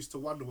introduced to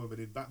Wonder Woman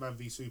in Batman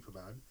v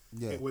Superman,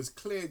 it was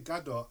clear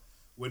Gadot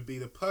would be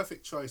the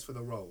perfect choice for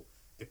the role,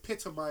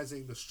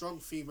 epitomizing the strong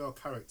female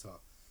character.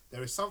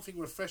 There is something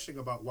refreshing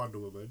about Wonder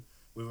Woman,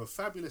 with a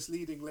fabulous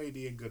leading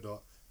lady in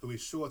Gadot who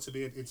is sure to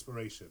be an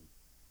inspiration.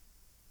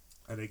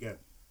 And again,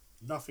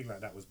 nothing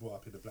like that was brought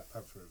up in the Black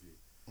Panther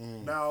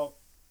review. Now,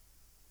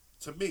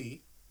 to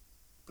me,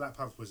 Black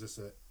Panther was just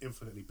an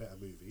infinitely better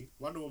movie.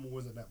 Wonder Woman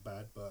wasn't that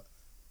bad, but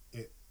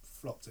it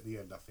flopped at the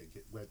end, I think.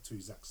 It went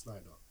to Zack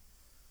Snyder.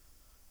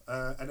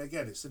 And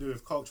again, it's to do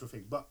with cultural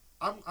thing. But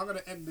I'm going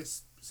to end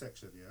this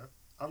section, yeah?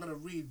 I'm going to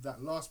read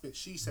that last bit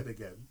she said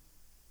again,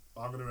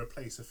 but I'm going to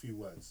replace a few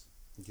words.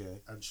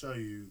 Okay. And show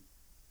you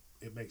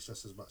it makes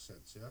just as much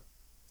sense, yeah?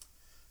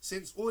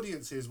 Since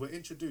audiences were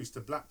introduced to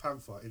Black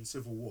Panther in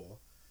Civil War,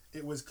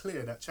 it was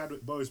clear that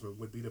Chadwick Boseman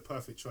would be the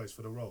perfect choice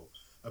for the role,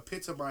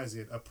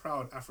 epitomizing a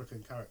proud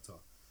African character.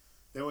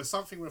 There was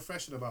something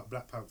refreshing about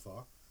Black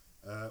Panther,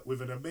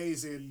 with an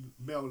amazing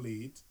male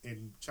lead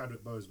in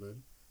Chadwick Boseman,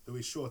 who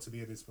is sure to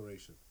be an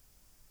inspiration.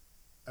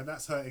 And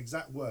that's her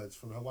exact words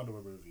from her Wonder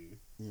Woman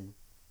review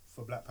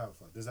for Black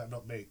Panther. Does that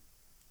not make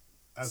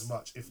as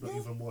much, if not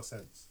even more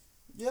sense?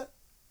 Yeah.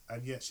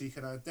 And yet she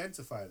can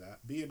identify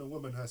that, being a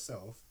woman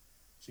herself,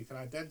 she can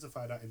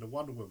identify that in the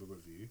Wonder Woman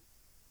review,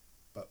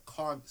 but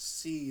can't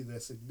see the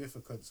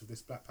significance of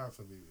this Black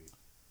Panther movie.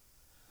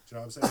 Do you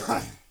know what I'm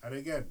saying? And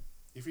again,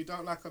 if you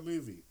don't like a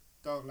movie,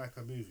 don't like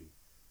a movie.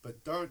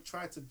 But don't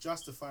try to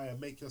justify and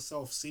make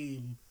yourself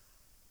seem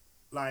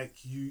like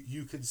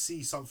you can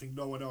see something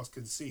no one else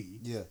can see.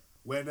 Yeah.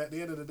 When at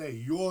the end of the day,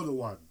 you're the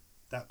one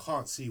that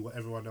can't see what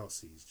everyone else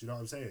sees. Do you know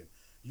what I'm saying?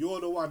 You're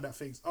the one that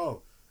thinks,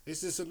 oh, is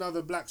this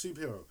another black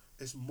superhero?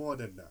 It's more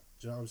than that.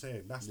 Do you know what I'm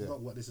saying? That's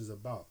not what this is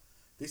about.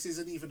 This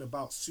isn't even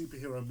about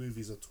superhero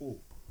movies at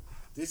all.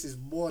 This is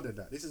more than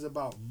that. This is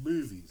about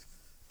movies.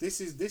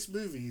 This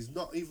movie is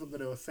not even going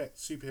to affect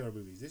superhero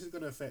movies. This is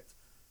going to affect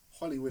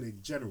Hollywood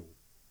in general.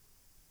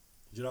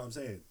 Do you know what I'm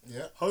saying?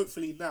 Yeah.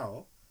 Hopefully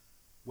now,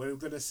 we're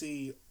going to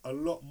see a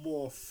lot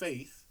more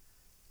faith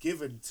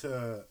given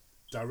to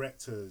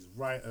directors,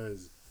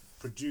 writers,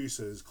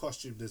 producers,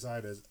 costume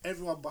designers,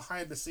 everyone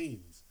behind the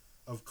scenes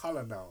of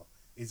colour now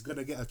is going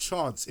to get a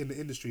chance in the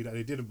industry that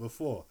they didn't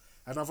before.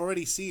 And I've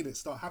already seen it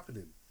start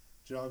happening.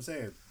 Do you know what I'm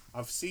saying?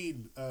 I've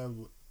seen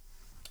on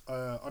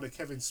a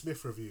Kevin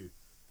Smith review,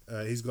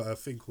 he's got a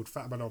thing called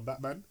Fat Man on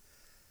Batman,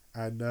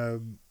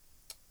 and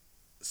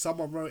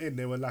someone wrote in,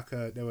 they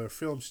were a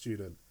film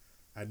student,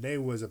 and they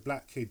was a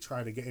black kid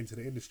trying to get into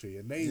the industry,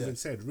 and they even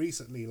said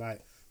recently,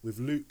 like with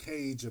Luke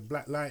Cage and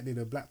Black Lightning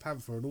and Black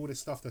Panther and all this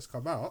stuff that's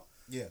come out,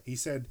 he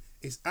said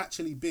it's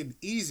actually been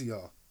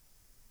easier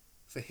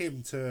for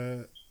him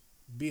to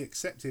be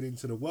accepted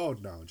into the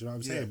world now. Do you know what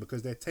I'm saying?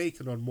 Because they're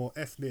taking on more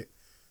ethnic,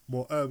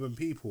 more urban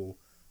people,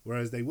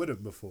 whereas they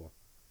wouldn't before.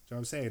 Do you know what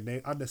I'm saying?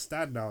 They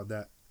understand now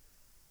that,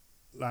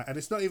 like, and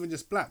it's not even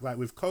just black, like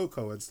with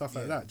Coco and stuff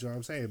like that. Do you know what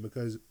I'm saying?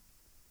 Because,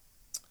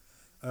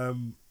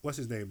 what's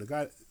his name? The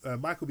guy,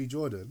 Michael B.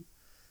 Jordan,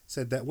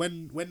 said that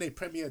when they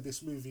premiered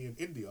this movie in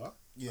India,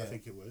 I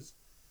think it was,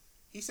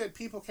 he said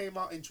people came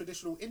out in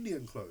traditional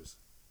Indian clothes.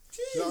 Jeez.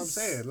 You know what I'm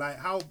saying? Like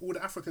how all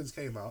the Africans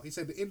came out. He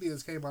said the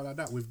Indians came out like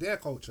that with their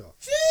culture.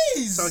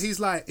 Jeez. So he's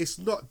like, it's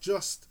not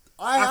just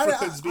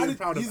Africans being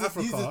proud of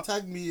Africa. He's a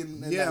tag me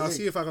in I'll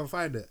see if I can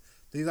find it.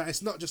 He's like,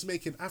 it's not just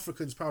making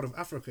Africans proud of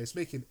Africa. It's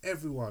making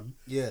everyone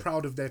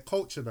proud of their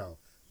culture now.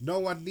 No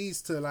one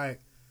needs to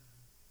like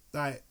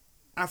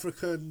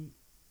African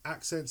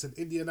accents and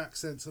Indian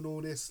accents and all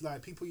this.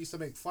 Like people used to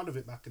make fun of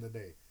it back in the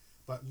day,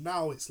 but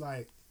now it's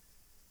like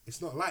it's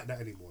not like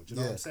that anymore. Do you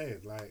know what I'm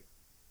saying? Like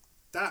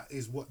that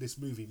is what this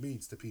movie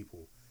means to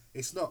people.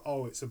 It's not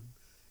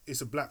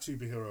it's a black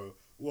superhero.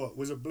 What,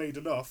 was it Blade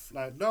enough?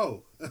 Like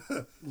no,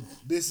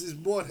 this is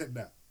more than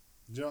that.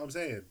 Do you know what I'm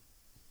saying?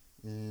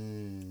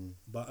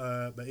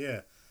 But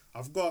yeah,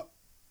 I've got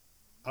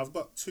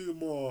two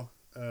more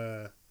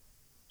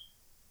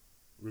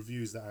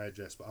reviews that I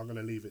addressed, but I'm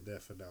gonna leave it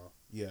there for now.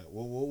 Yeah,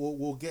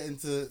 we'll get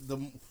into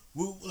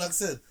like I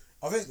said,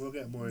 I think we'll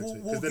get more into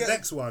it because the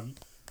next one,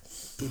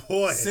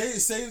 boy,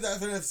 save that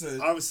for an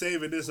episode. I'm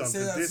saving this one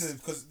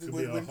because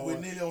we're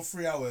nearly on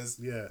 3 hours.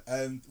 Yeah,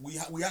 and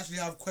we actually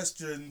have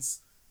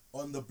questions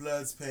on the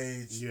Blurds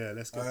page. Yeah,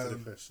 let's get to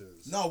the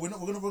questions. No, we're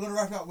not. We're gonna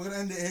wrap it up. We're gonna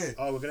end it here.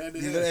 Oh, we're gonna end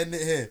it here. We're gonna end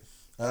it here.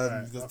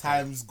 because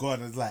time's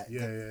gone. It's like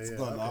it's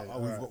gone.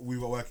 Okay, We've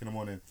got work in the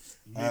morning.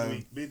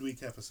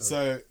 Midweek episode.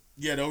 So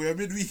yeah, there'll be a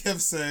midweek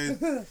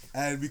episode,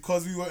 and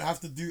because we won't have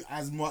to do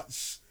as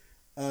much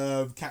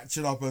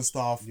catching up and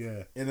stuff,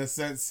 in a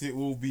sense, it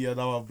will be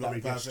another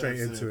Black Panther straight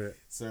episode. into it.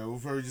 So we'll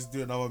probably just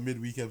do another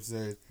midweek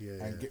episode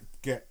and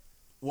get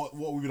what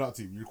we've been up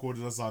to. We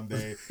recorded on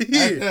Sunday.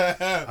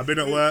 I've been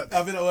at work.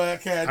 And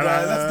let's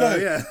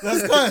go.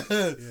 Let's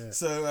go.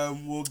 So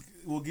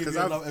we'll give you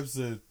another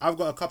episode. I've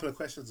got a couple of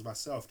questions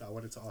myself that I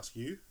wanted to ask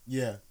you.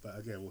 Yeah, but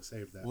again, we'll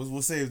save that.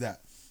 We'll save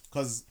that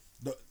because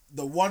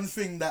the one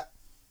thing that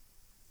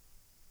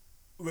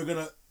we're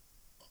gonna.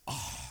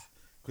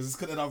 Because it's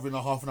gonna end up in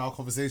a half an hour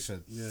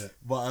conversation. Yeah.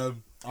 But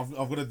I'm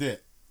gonna do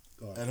it,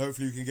 and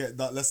hopefully we can get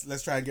that.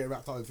 Let's try and get it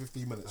wrapped up in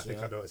 15 minutes. I think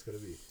I know what it's gonna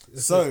be.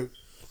 So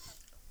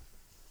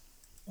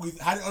we've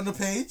had it on the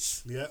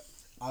page. Yeah.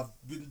 I've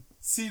been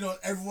seeing on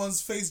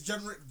everyone's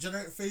generate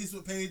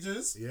Facebook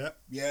pages. Yeah.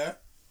 Yeah.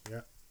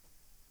 Yeah.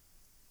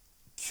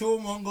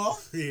 Killmonger.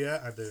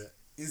 Yeah, I do it.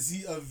 Is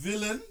he a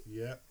villain?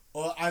 Yeah.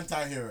 Or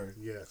anti-hero?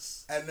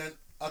 Yes. And then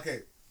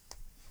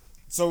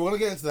so we're gonna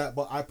get into that,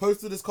 but I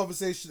posted this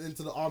conversation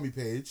into the army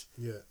page.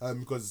 Yeah.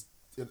 Because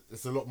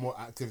it's a lot more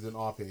active than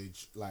our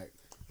page. Like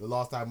the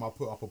last time I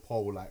put up a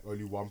poll, like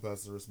only one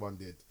person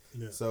responded.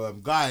 Yeah. So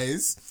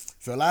guys,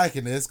 if you're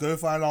liking this, go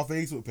find our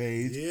Facebook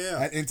page.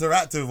 Yeah. And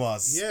interact with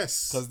us.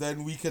 Yes. Because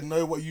then we can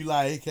know what you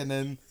like and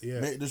then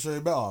make the show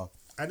better.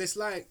 And it's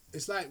like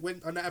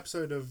when on the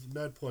episode of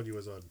Nerd Porn you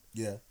was on.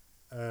 Yeah.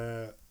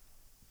 And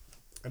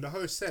the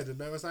host said,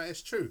 and I was like,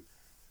 it's true.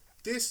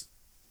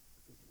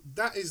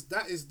 That is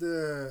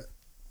the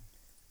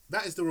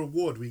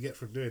reward we get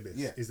from doing this.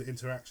 Yeah. Is the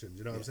interaction.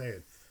 You know what I'm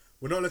saying?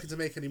 We're not looking to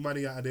make any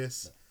money out of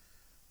this.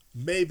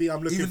 Maybe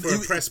I'm looking for a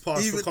press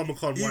pass for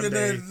Comic-Con one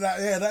day. Do you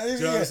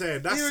know what I'm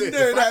saying? That's it.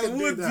 That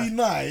would be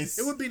nice.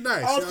 It would be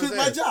nice. I'll quit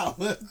my job.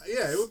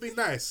 Yeah, it would be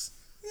nice.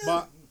 Yeah.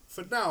 But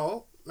for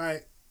now,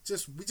 like,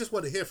 we just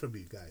want to hear from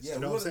you guys. Yeah, you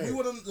know what I'm saying? We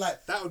wouldn't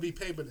like that would be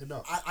payment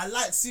enough. I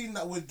like seeing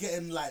that we're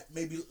getting like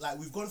maybe like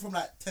we've gone from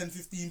like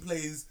 10-15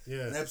 plays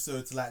an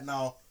episode to like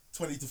now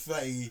 20 to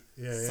 30,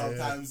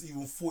 sometimes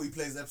even 40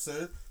 plays an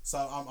episode. So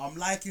I'm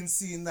liking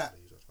seeing that.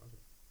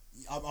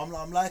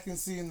 I'm liking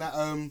seeing that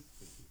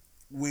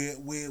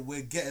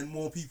we're getting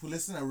more people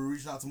listening and we're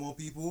reaching out to more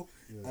people.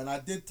 Yeah. And I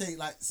did take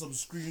like some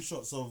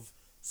screenshots of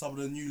some of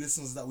the new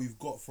listeners that we've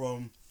got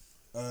from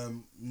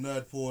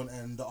Nerd Porn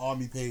and the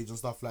army page and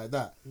stuff like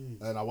that.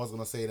 And I was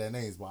gonna say their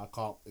names, but I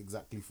can't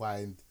exactly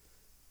find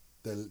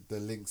the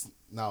links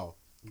now.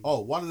 Oh,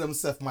 one of them,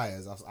 Seth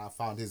Myers. I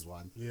found his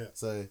one. Yeah.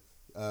 So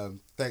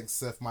thanks,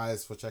 Seth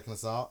Myers, for checking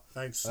us out.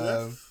 Thanks,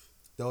 Seth.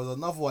 There was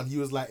another one. He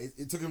was like,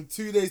 it took him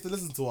 2 days to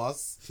listen to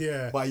us.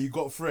 Yeah. But he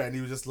got through it, and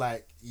he was just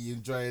like, he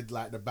enjoyed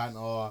like the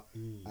banter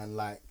and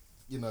like,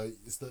 you know,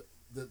 it's the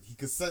he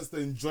could sense the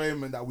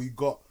enjoyment that we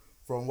got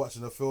from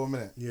watching the film,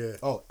 innit? Yeah.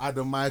 Oh,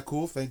 Adam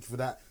Michael, thank you for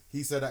that.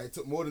 He said that it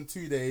took more than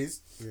 2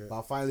 days, but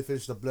I finally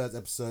finished the Blurs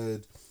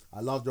episode.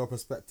 I loved your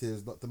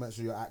perspectives, not to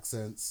mention your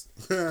accents,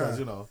 because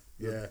you know,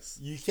 yes,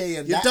 UK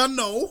and you that, don't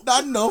know,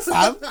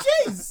 fam.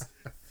 Jeez,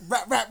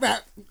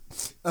 rap.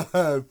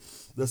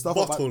 The stuff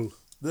bottle.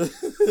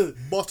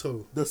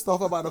 Bottle. The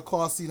stuff about the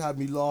car scene had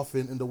me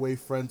laughing in the way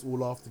friends all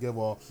laugh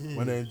together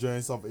when they're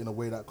enjoying something in a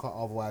way that can't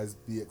otherwise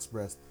be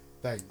expressed.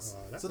 Thanks.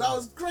 So that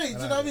was great.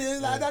 Do you know what I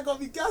mean? Like that got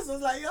me gassed. I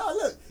was like, yo,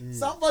 look,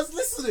 someone's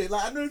listening.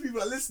 Like I know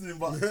people are listening,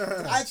 but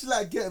to actually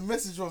like get a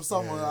message from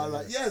someone, I was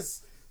like,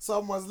 yes,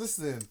 someone's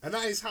listening. And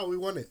that is how we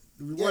want it.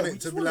 We want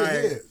it to be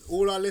like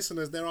all our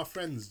listeners, they're our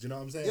friends. Do you know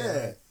what I'm saying? Yeah.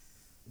 Like,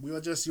 we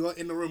are just, you're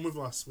in the room with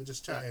us. We're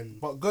just chatting.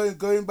 But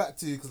going back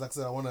to, because like I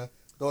said, don't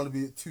want to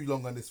be too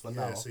long on this for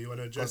now. So you want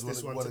to address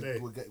this one today?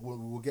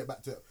 We'll get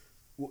back to it.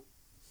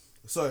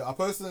 So I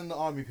posted in the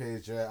army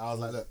page. I was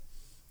like, look,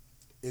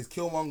 is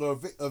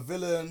Killmonger a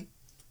villain?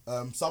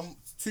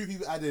 Two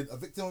people added a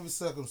victim of his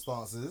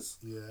circumstances,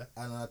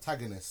 and an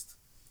antagonist.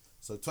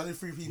 So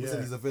 23 people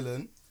said he's a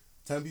villain,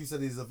 10 people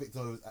said he's a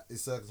victim of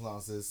his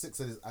circumstances, 6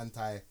 said he's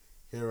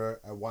anti-hero,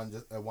 and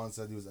one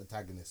said he was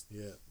antagonist.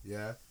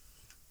 Yeah.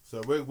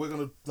 So we're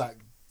gonna like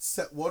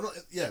set. Well, not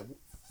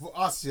for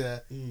us.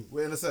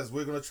 We're in a sense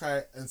we're gonna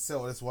try and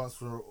settle this once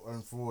for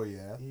all.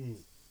 Yeah.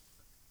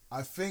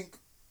 I think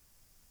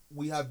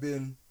we have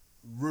been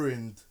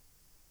ruined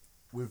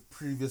with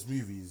previous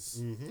movies,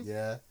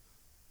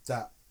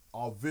 that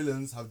our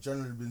villains have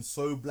generally been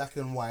so black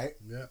and white,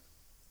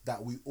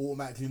 that we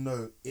automatically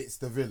know it's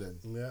the villain.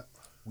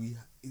 We've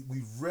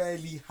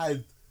rarely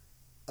had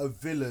a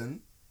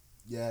villain,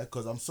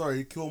 because I'm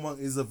sorry, Killmonger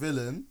is a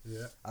villain.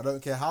 I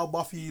don't care how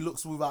buffy he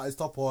looks without his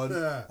top on,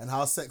 and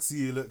how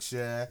sexy he looks,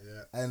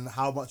 and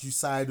how much you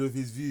side with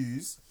his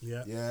views,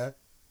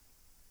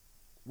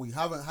 We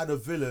haven't had a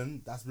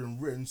villain that's been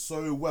written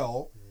so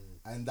well,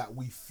 and that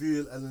we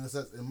feel, and in a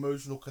sense,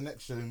 emotional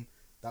connection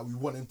that we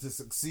want him to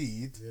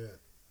succeed.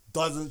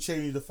 Doesn't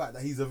change the fact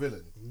that he's a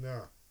villain.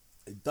 No,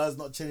 it does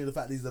not change the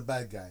fact that he's a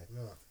bad guy.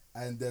 No,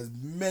 and there's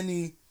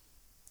many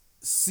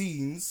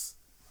scenes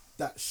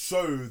that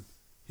showed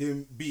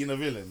him being a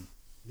villain.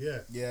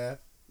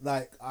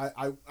 like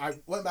I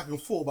went back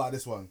and thought about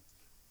this one.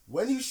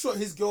 When he shot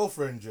his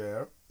girlfriend,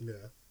 yeah,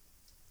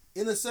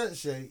 in a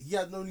sense, yeah, he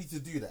had no need to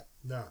do that.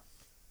 Nah.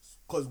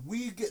 Because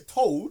we get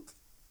told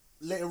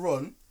later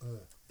on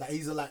that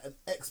he's an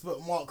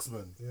expert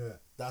marksman. Yeah.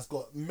 That's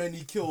got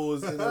many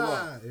kills in a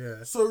row.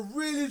 Yeah. So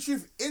really, the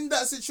truth, in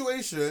that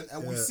situation,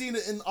 and we've seen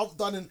it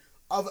done in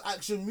other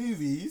action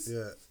movies.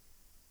 Yeah.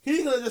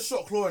 He could have just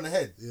shot Claw in the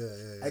head.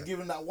 Yeah. And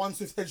given that one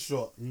swift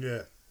headshot.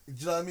 Yeah. Do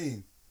you know what I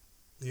mean?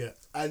 Yeah.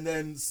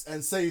 And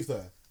saved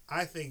her.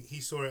 I think he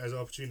saw it as an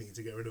opportunity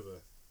to get rid of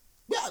her.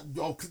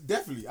 Yeah,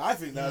 definitely. I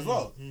think that as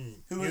well.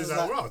 He was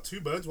like, "Wow,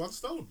 2 birds, 1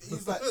 stone."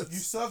 He's like, you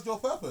served your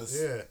purpose.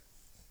 Yeah.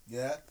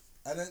 Yeah.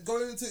 And then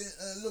going into it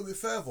a little bit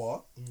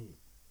further,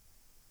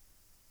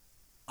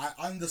 I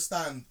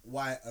understand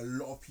why a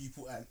lot of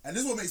people, and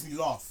this is what makes me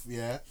laugh,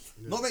 yeah?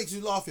 Not makes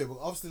you laugh here, but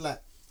obviously,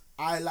 like,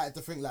 I like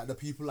to think, like, the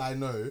people I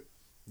know,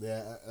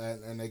 yeah,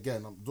 and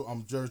again,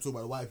 I'm generally talking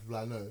about the white people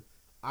I know,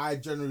 I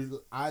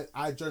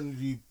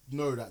generally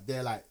know that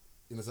they're, like,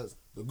 in a sense,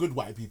 the good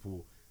white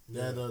people.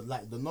 They're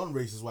the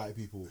non-racist white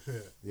people.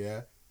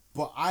 Yeah.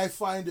 But I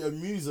find it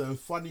amusing and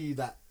funny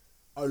that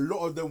a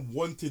lot of them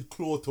wanted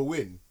Claw to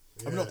win.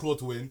 I mean, not Claw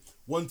to win,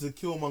 wanted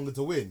Killmonger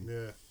to win.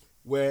 Yeah.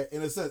 Where,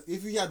 in a sense,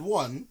 if he had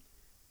won,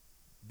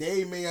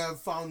 they may have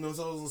found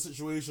themselves in a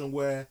situation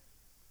where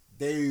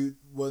they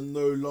were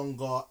no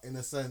longer, in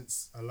a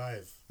sense,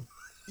 alive.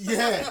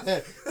 Yeah.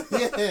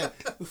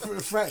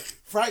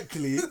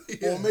 Frankly,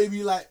 or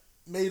maybe like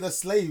made us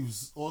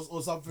slaves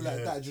or something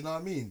like that. Do you know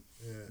what I mean?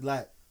 Yeah.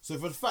 Like, so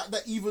for the fact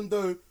that even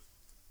though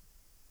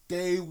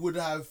they would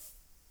have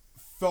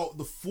felt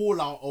the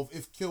fallout of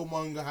if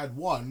Killmonger had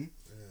won,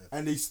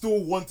 and they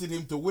still wanted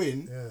him to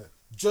win,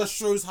 just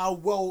shows how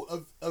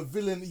well a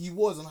villain he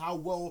was and how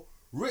well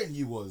written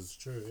he was.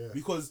 True, yeah.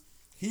 Because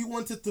he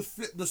wanted to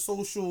flip the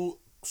social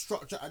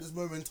structure at this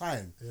moment in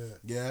time.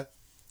 Yeah.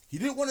 He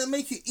didn't want to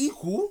make it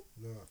equal.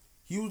 No.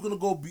 He was going to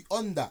go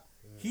beyond that.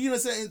 He, in a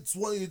sense,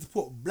 wanted to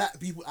put black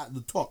people at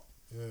the top.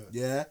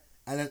 Yeah.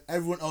 And then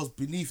everyone else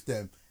beneath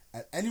them.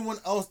 And anyone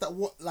else that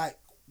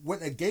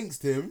went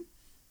against him,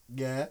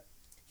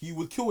 he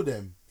would kill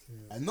them.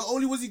 And not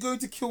only was he going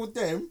to kill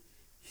them,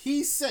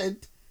 he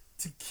said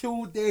to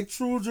kill their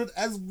children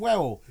as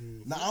well.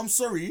 Now, I'm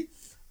sorry,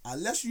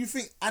 unless you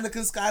think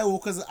Anakin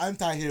Skywalker is an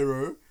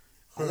anti-hero,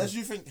 unless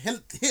you think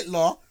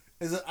Hitler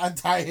is an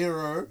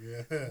anti-hero,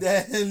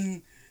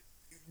 then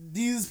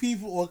these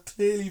people are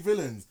clearly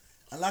villains.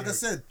 And like I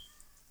said,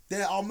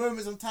 there are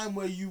moments in time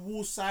where you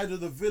will side with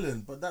the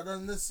villain, but that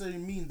doesn't necessarily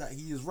mean that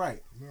he is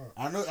right. No.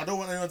 I don't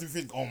want anyone to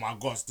think, oh my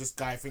gosh, this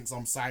guy thinks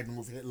I'm siding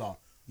with Hitler.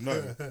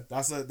 No,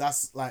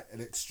 that's like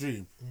an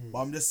extreme. But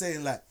I'm just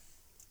saying, like,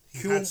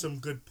 he had some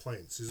good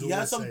points. He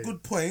had some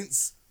good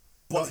points.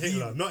 But not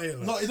Hitler. No,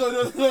 not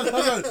Hitler.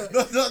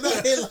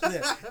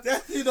 Yeah.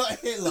 Definitely not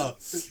Hitler.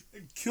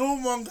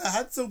 Killmonger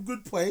had some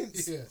good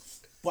points. Yeah.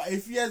 But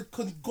if he had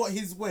got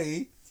his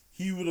way,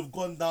 he would have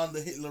gone down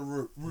the Hitler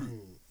route.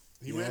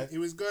 He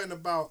was going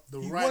about the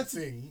right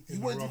thing. He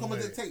wanted to become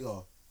a dictator.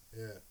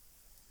 Yeah.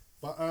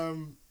 But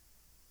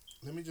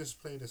let me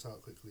just play this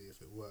out quickly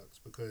if it works,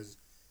 because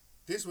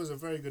this was a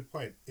very good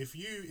point. If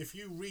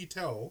you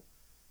retell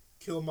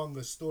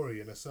Killmonger's story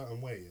in a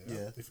certain way,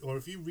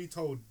 if you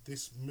retold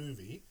this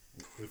movie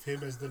with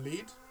him as the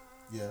lead,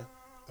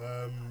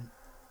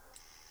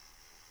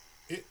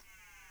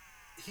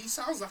 he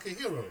sounds like a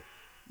hero.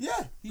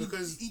 Yeah,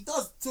 because he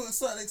does to a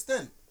certain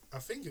extent. I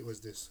think it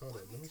was this. Hold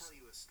on, let me tell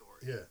you a story.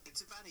 Yeah,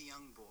 it's about a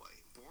young boy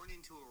born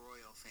into a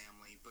royal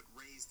family but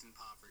raised in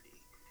poverty.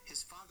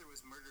 His father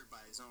was murdered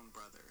by his own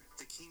brother,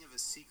 the king of a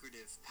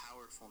secretive,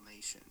 powerful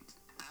nation.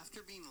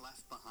 After being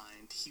left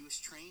behind, he was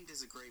trained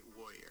as a great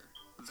warrior,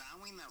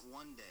 vowing that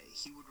one day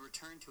he would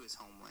return to his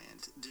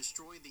homeland,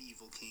 destroy the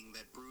evil king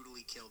that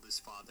brutally killed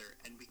his father,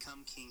 and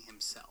become king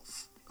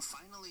himself,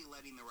 finally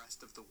letting the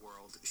rest of the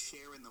world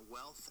share in the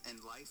wealth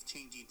and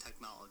life-changing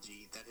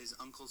technology that his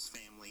uncle's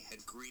family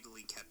had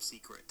greedily kept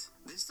secret.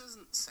 This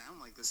doesn't sound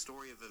like the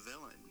story of a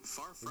villain.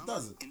 Far from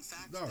it. In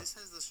fact, this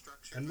has the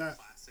structure of a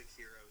classic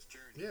hero's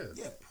journey.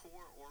 Yeah.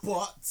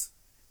 But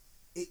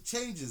it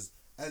changes.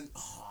 And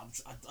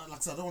like I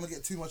said, I don't want to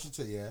get too much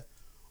into it. Yeah.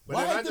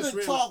 Why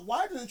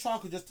didn't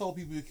Chaka just tell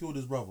people he killed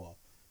his brother?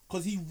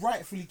 Because he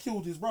rightfully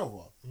killed his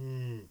brother.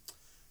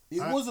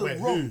 It wasn't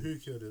wrong. Who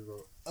killed his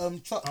brother?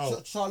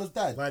 Charlie's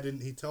dad. Why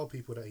didn't he tell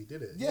people that he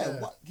did it?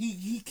 Yeah.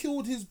 He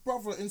killed his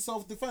brother in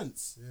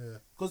self-defense. Yeah.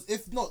 Because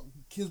if not,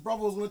 his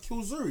brother was gonna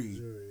kill Zuri.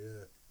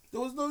 Yeah.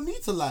 There was no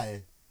need to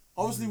lie.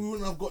 Obviously, we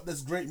wouldn't have got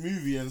this great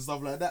movie and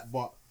stuff like that,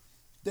 but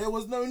there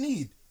was no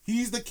need.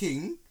 He's the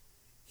king.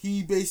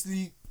 He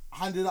basically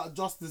handed out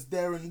justice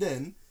there and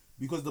then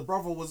because the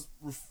brother was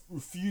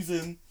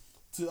refusing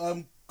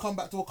to come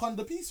back to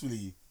Wakanda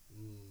peacefully.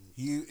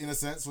 He, in a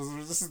sense, was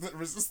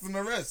resisting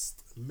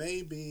arrest.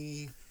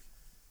 Maybe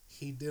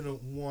he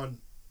didn't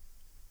want...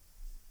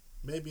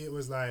 Maybe it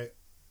was like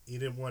he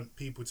didn't want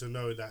people to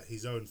know that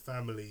his own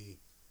family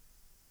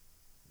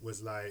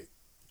was like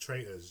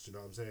traitors, do you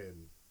know what I'm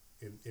saying?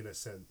 In a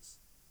sense.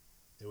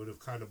 it would have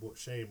kind of brought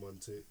shame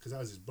onto, because that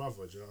was his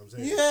brother. Do you know what I'm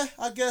saying? Yeah,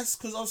 I guess,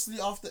 because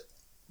obviously after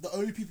the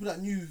only people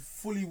that knew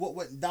fully what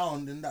went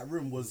down in that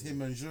room was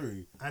him and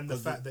Jury, and the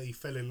fact that he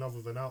fell in love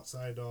with an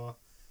outsider,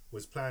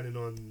 was planning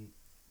on.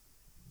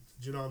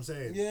 Do you know what I'm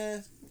saying?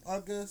 Yeah, I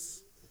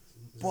guess.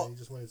 So But he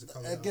just wanted to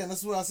come again, out.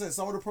 that's what I said.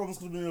 Some of the problems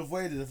could have been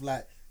avoided if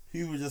like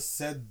he would just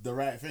said the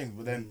right thing,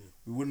 but then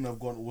we wouldn't have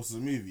gone to watch the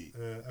movie.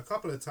 A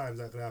couple of times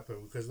that could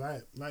happen because,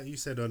 like you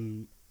said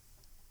on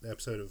the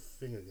episode of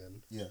Thing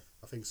again. Yeah.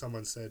 I think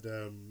someone said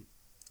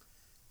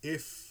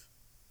if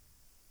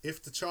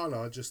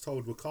T'Challa just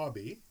told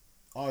Wakabi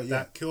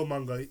that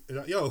Killmonger,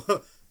 like, yo,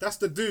 that's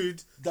the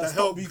dude that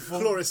helped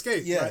Claw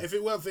escape. Yeah. Like, if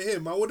it weren't for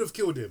him, I would have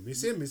killed him.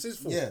 It's him. It's his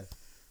fault. Yeah.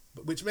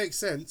 But, which makes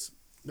sense.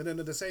 But then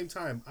at the same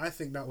time, I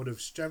think that would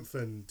have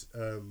strengthened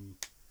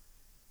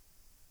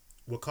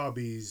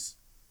Wakabi's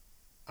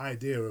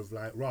idea of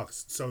like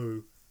Rux.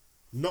 So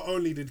not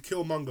only did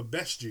Killmonger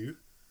best you,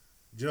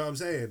 do you know what I'm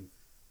saying?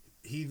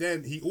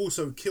 He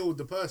also killed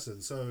the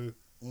person. So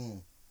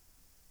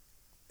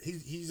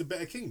he's a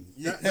better king.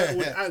 That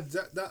would add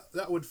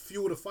that would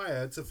fuel the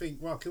fire to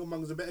think, wow,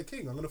 Killmonger's a better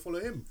king. I'm gonna follow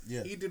him.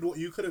 Yeah. He did what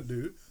you couldn't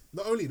do.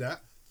 Not only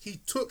that, he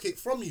took it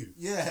from you.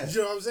 Yeah. Do you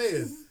know what I'm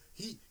saying?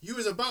 You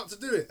was about to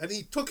do it, and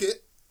he took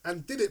it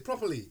and did it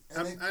properly.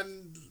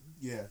 And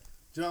yeah,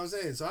 do you know what I'm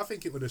saying? So I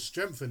think it would have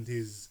strengthened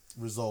his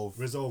resolve,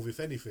 if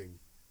anything.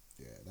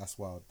 Yeah, that's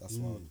wild. That's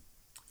wild.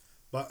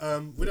 But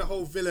with the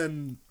whole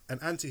villain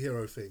and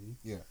anti-hero thing,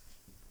 yeah,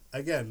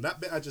 again,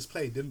 that bit I just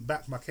played didn't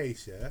back my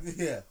case, yeah?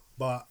 Yeah.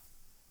 But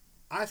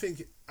I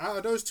think out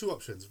of those two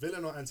options,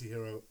 villain or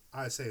anti-hero,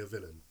 I say a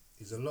villain.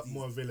 He's a lot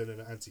more villain than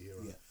an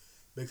anti-hero. Yeah.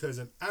 Because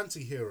an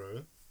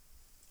anti-hero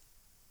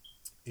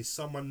is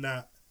someone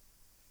that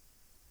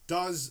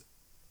does...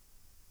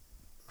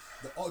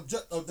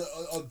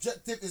 The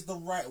objective is the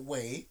right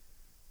way,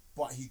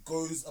 but he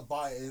goes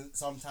about it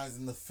sometimes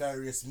in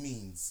nefarious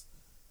means.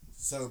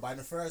 So by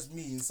nefarious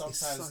means,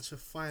 sometimes it's such a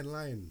fine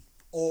line.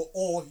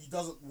 Or he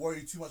doesn't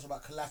worry too much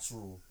about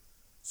collateral.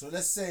 So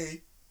let's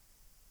say,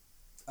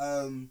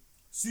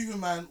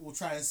 Superman will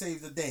try and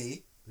save the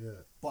day,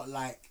 but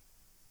like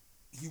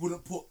he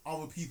wouldn't put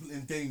other people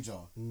in danger.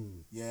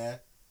 Yeah.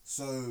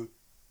 So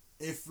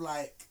if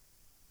like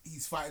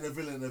he's fighting a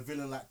villain and the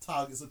villain like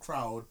targets a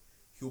crowd,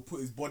 he'll put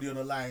his body on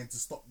the line to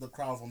stop the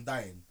crowd from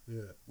dying.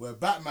 Yeah. Where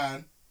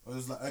Batman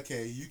was like,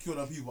 okay, you kill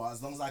them people,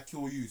 as long as I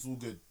kill you, it's all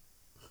good.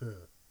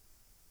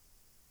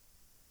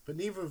 But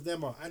neither of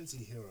them are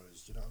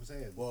anti-heroes. Do you know what I'm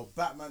saying? Well,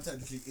 Batman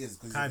technically is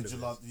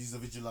because he's a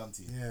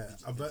vigilante. Yeah,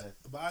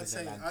 but I'd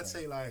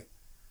say like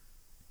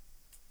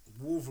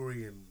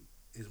Wolverine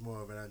is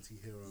more of an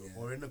anti-hero,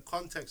 or in the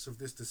context of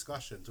this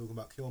discussion, talking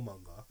about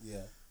Killmonger.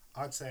 Yeah,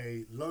 I'd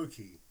say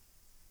Loki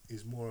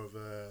is more of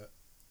a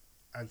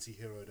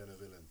anti-hero than a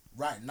villain.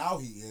 Right now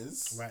he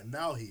is.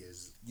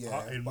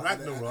 Yeah, in but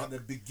Ragnarok, at the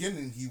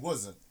beginning he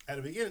wasn't. At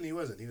the beginning he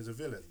wasn't. He was a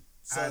villain.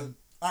 So,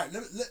 alright,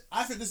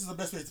 I think this is the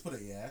best way to put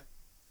it. Yeah.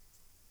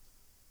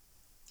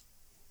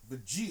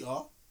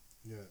 Vegeta.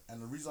 Yeah.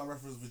 And the reason I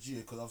reference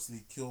Vegeta because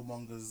obviously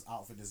Killmonger's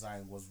outfit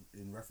design was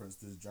in reference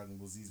to Dragon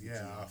Ball Z's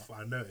Vegeta. Yeah,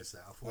 I noticed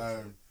that. I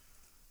thought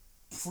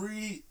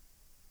pre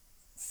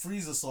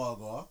Frieza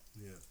saga.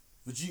 Yeah.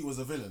 Vegeta was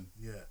a villain.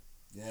 Yeah.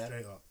 Yeah.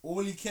 Straight up.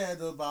 All he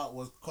cared about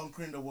was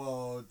conquering the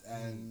world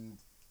and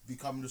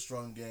becoming the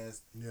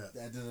strongest. Yeah.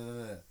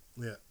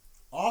 Yeah.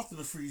 After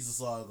the Frieza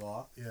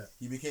saga, yeah,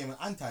 he became an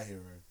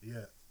anti-hero.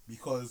 Yeah.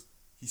 Because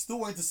he still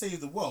wanted to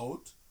save the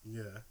world.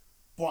 Yeah.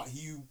 But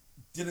he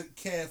didn't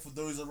care for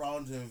those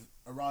around him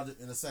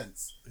in a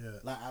sense. Yeah.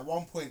 Like at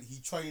one point he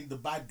trained the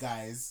bad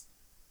guys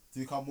to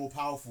become more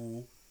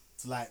powerful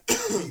to like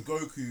beat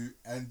Goku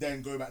and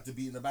then go back to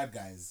beating the bad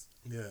guys.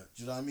 Yeah.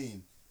 Do you know what I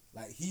mean?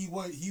 Like he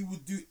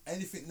would do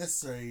anything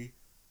necessary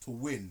to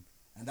win,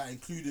 and that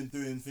including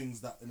doing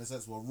things that in a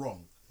sense were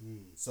wrong.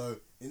 So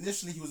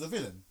initially he was a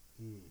villain.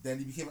 Then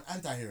he became an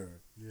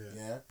anti-hero.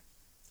 Yeah.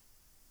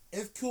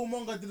 If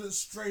Killmonger didn't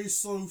stray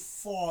so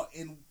far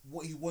in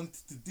what he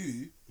wanted to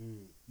do,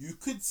 you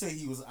could say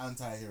he was an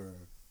anti-hero.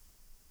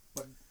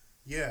 But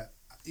yeah,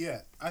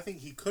 I think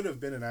he could have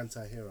been an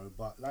anti-hero,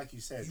 but like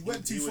you said, he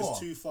was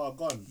too far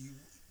gone.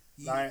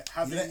 He let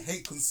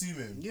hate consume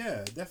him.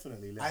 Yeah,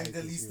 definitely.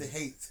 Anger leads to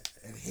hate,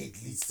 and hate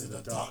leads to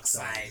the dark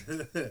side.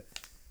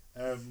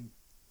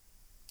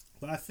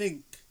 But I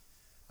think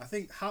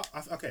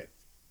okay,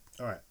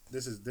 all right.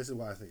 This is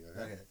what I think.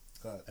 Okay,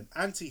 go ahead. An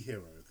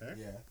anti-hero.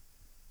 Okay. Yeah.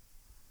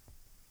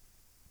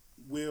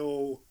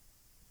 Will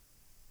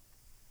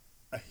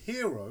a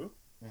hero,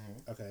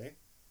 okay,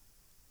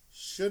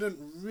 shouldn't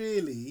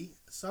really,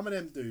 some of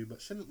them do,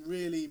 but shouldn't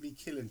really be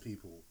killing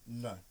people.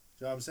 No. Do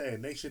you know what I'm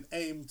saying? They should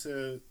aim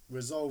to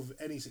resolve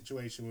any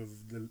situation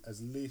with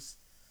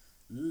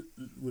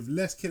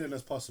less killing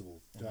as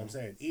possible. Do you know what I'm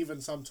saying? Even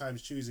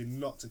sometimes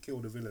choosing not to kill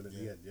the villain at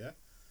the end, yeah?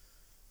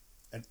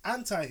 An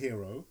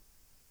anti-hero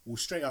will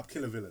straight up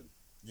kill a villain.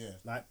 Yeah.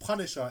 Like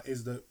Punisher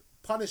is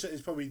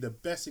probably the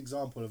best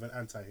example of an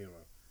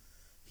anti-hero.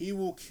 He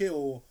will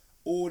kill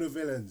all the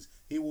villains.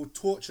 He will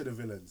torture the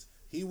villains.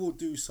 he will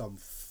do some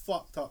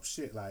fucked up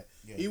shit. Like,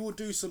 Yeah. he will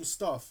do some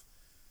stuff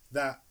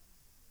that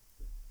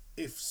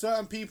if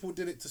certain people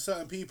did it to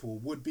certain people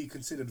would be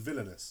considered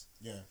villainous.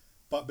 Yeah.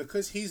 But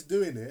because he's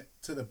doing it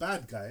to the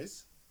bad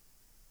guys,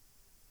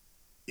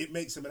 it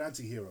makes him an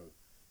anti-hero.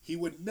 He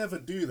would never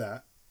do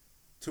that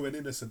to an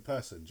innocent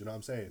person. Do you know what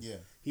I'm saying? Yeah.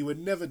 He would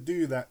never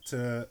do that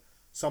to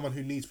someone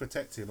who needs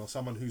protecting or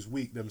someone who's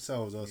weak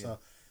themselves. Or so.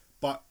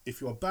 But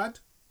if you're bad,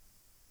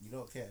 You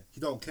don't care. he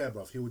don't care,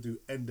 bruv. He will do,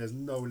 and there's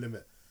no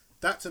limit.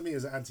 That to me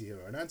is an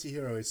anti-hero. An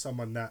anti-hero is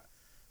someone that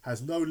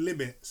has no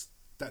limits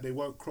that they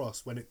won't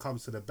cross when it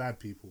comes to the bad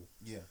people.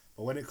 Yeah.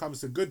 But when it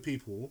comes to good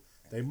people,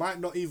 they might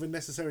not even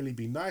necessarily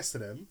be nice to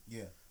them,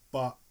 Yeah.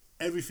 but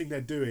everything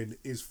they're doing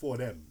is for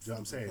them. Do you know what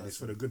I'm the saying? good It's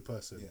for the good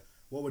person. Yeah.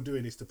 What we're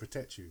doing is to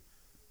protect you.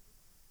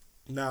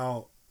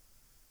 Now,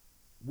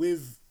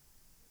 with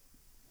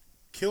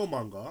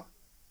Killmonger,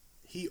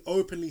 he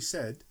openly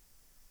said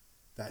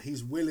that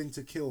he's willing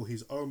to kill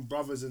his own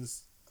brothers and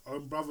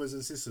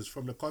sisters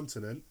from the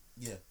continent.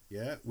 Yeah.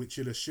 Yeah, which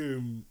you'd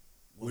assume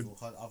With would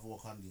other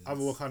Wakandians.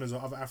 other Wakandans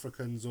or other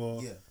Africans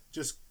or Yeah.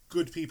 just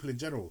good people in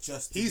general.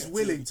 Just to he's get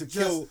willing to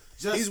kill.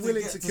 just He's to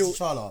willing get to to kill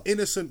T'Challa.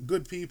 innocent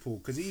good people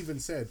because he even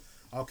said,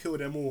 "I'll kill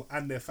them all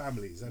and their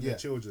families and Yeah. their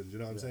children." Do you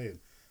know what I'm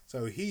saying?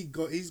 So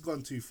he's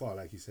gone too far,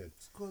 like you said.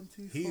 It's gone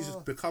too He's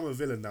far. become a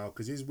villain now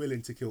because he's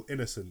willing to kill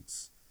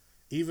innocents,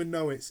 even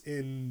though it's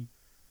in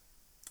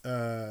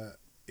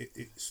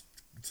it's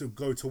to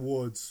go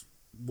towards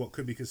what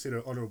could be considered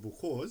an honourable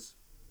cause.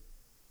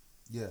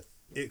 Yeah.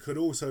 It could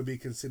also be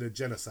considered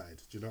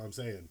genocide. Do you know what I'm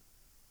saying?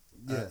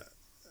 Yeah.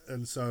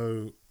 And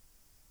so,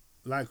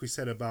 like we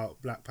said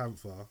about Black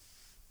Panther,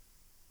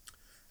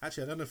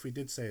 actually, I don't know if we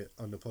did say it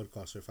on the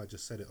podcast or if I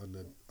just said it on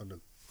the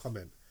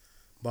comment,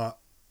 but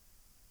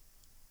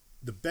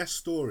the best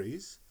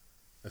stories,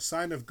 a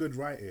sign of good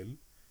writing,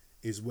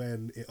 is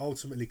when it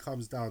ultimately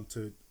comes down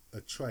to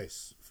a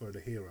choice for the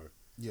hero.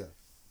 Yeah.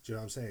 Do you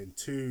know what I'm saying?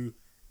 Two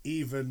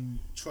even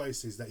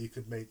choices that you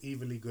could make,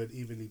 evenly good,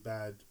 evenly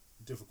bad,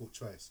 difficult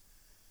choice.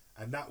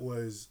 And that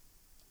was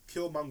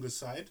Killmonger's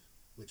side,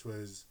 which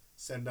was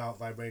send out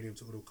vibranium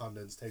to all the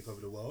Wakandans, take over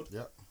the world.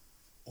 Yep.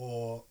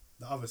 Or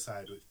the other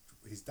side, which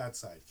his dad's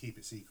side, keep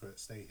it secret,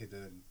 stay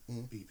hidden,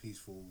 be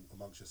peaceful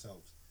amongst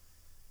yourselves.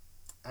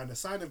 And a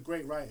sign of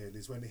great writing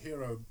is when the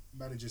hero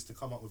manages to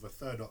come up with a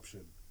third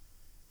option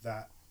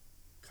that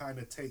kind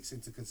of takes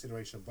into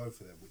consideration both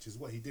of them, which is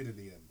what he did in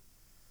the end.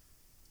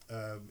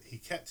 He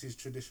kept his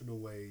traditional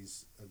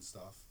ways and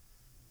stuff,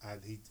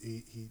 and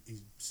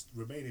he's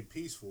remaining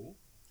peaceful,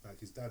 like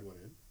his dad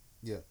wanted.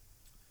 Yeah.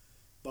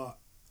 But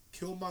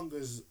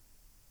Killmonger's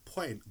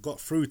point got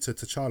through to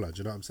T'Challa, do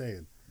you know what I'm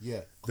saying?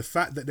 Yeah. The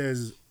fact that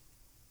there's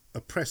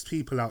oppressed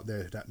people out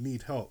there that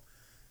need help,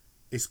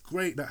 it's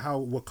great that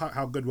how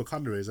good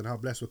Wakanda is and how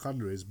blessed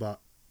Wakanda is,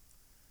 but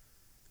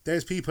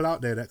there's people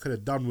out there that could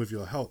have done with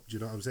your help, do you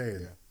know what I'm saying?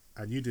 Yeah.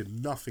 And you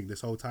did nothing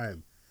this whole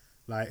time.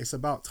 Like, it's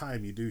about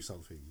time you do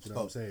something, do you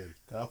know what I'm saying?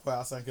 Can I point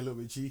out something a little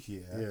bit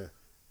cheeky? Yeah.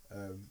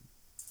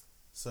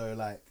 So,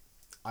 like,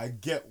 I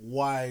get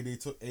why they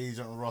took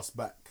Agent Ross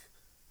back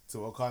to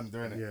Wakanda,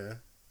 innit? Yeah.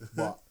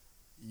 But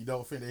you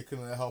don't think they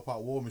couldn't help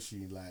out War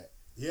Machine, like?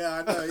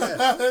 Yeah, I know,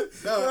 yeah.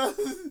 No,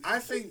 I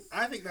think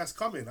that's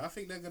coming. I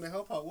think they're going to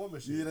help out War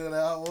Machine. You know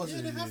that War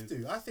Machine? Yeah, they have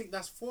to. I think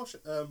that's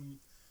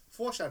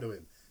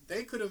foreshadowing.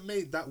 They could have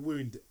made that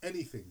wound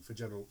anything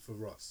for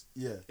Ross.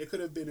 Yeah. It could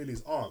have been in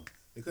his arm.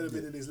 It could have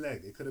been in his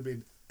leg. It could have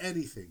been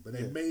anything. But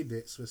they Yeah. made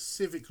it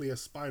specifically a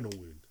spinal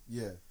wound.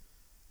 Yeah.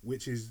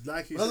 Which is,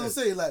 like you That's said... what I'm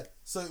saying, like,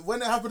 so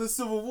when it happened in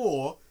Civil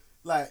War,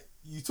 like,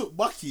 you took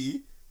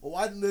Bucky, but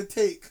why didn't they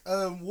take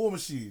War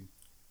Machine?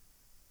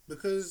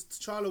 Because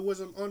T'Challa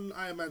wasn't on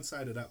Iron Man's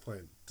side at that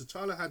point.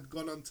 T'Challa had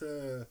gone on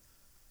to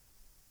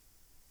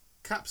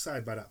Cap's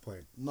side by that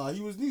point. No,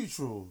 he was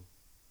neutral.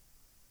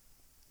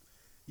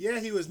 Yeah,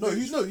 he was No,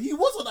 he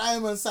was on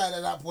Iron Man's side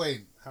at that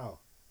point. How?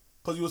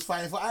 Because he was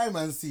fighting for Iron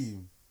Man's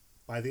team.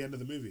 By the end of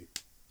the movie?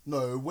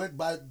 No, it went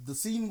by the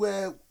scene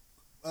where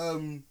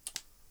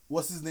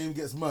what's his name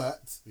gets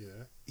murked.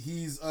 Yeah.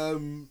 He's what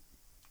do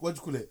you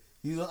call it?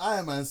 He's on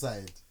Iron Man's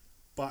side.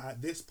 But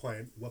at this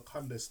point,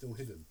 Wakanda's still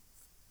hidden.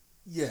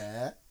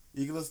 Yeah.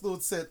 He could have still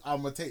said,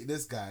 I'm gonna take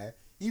this guy.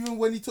 Even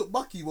when he took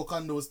Bucky,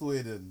 Wakanda was still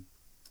hidden.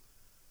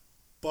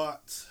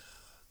 But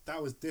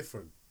that was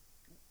different.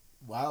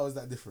 Why was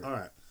that different?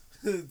 Alright.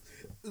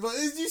 But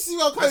you see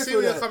where I'm coming I see from?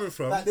 where you're there? coming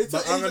from. Like, they took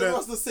but I'm Agent gonna-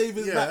 Ross to save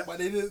his back, but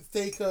they didn't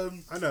take I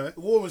know.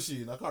 War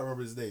Machine. I can't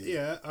remember his name.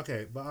 Yeah,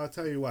 okay, but I'll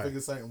tell you why. I think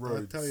it's something I'll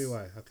Rhodes. tell you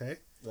why, okay?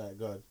 Right,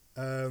 God.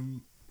 I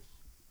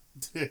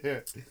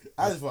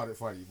just find it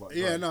funny. But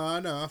yeah, no, I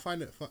know. I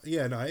find it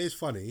yeah, no, it is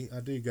funny. I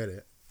do get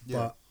it. Yeah.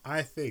 But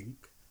I think...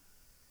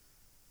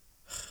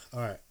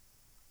 Alright.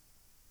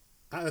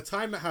 At the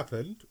time that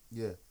happened...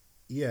 Yeah.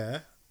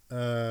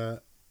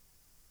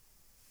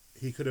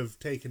 He could have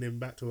taken him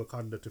back to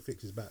Wakanda to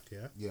fix his back,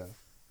 yeah? Yeah.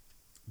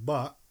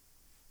 But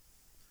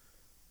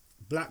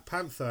Black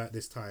Panther at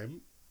this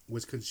time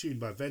was consumed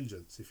by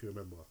vengeance, if you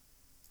remember.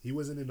 He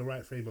wasn't in the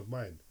right frame of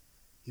mind.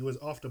 He was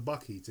after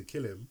Bucky to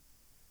kill him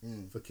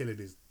for killing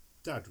his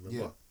dad,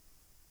 remember? Yeah.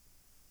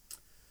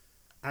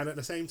 And at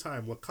the same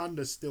time,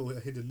 Wakanda's still a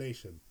hidden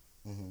nation.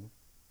 Mm-hmm.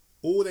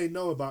 All they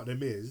know about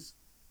them is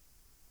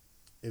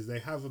they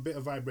have a bit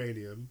of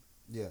vibranium,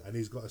 Yeah. and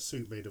he's got a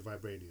suit made of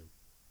vibranium.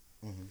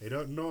 Mm-hmm. They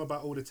don't know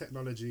about all the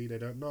technology. They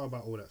don't know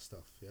about all that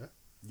stuff. Yeah.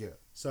 Yeah.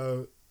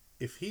 So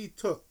if he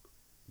took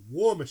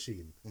War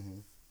Machine Mm-hmm.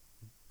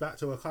 back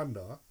to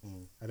Wakanda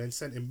Mm-hmm. and then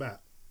sent him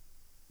back,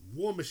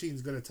 War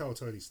Machine's gonna tell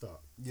Tony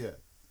Stark. Yeah.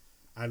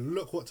 And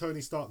look what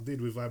Tony Stark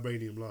did with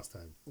vibranium last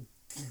time.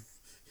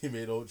 He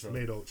made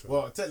Ultron.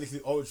 Well,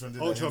 technically Ultron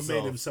did Ultron that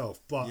made himself,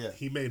 but Yeah.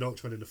 he made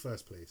Ultron in the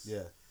first place.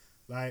 Yeah.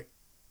 Like,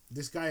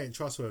 this guy ain't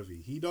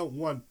trustworthy. He don't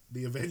want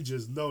the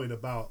Avengers knowing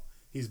about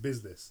his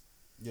business.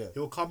 Yeah.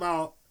 He'll come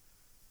out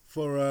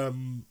for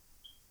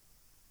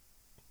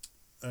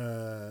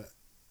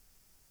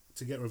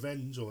to get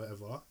revenge or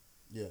whatever.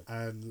 Yeah.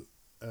 And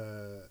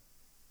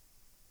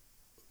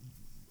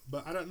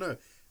but I don't know.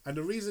 And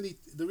the reason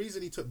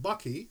he took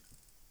Bucky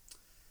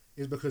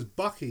is because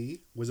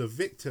Bucky was a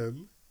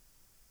victim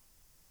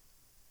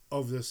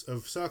of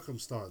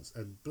circumstance,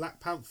 and Black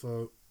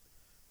Panther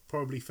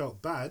probably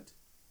felt bad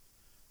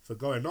for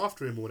going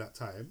after him all that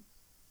time,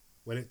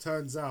 when it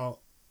turns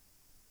out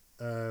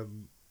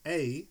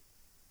A,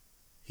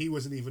 he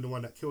wasn't even the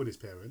one that killed his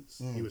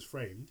parents. He was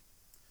framed.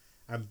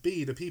 And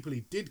B, the people he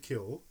did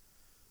kill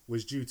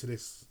was due to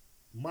this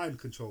mind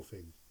control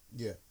thing.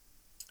 Yeah.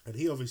 And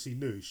he obviously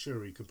knew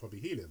Shuri could probably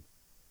heal him.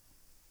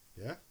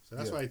 Yeah? So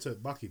that's why he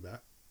took Bucky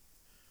back.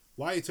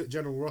 Why he took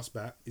General Ross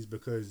back is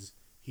because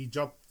he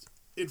jumped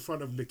in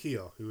front of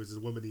Nakia, who is the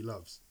woman he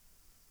loves.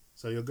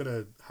 So you're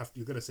gonna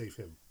save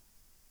him.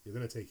 You're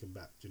gonna take him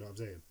back. Do you know what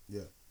I'm saying?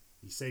 Yeah.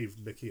 He saved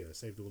Nakia,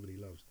 saved the woman he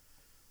loves.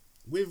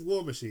 With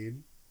War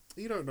Machine,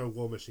 you don't know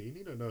War Machine.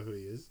 You don't know who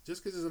he is.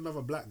 Just because there's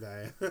another black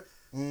guy,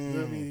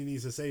 doesn't mean he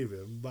needs to save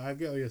him. But I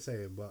get what you're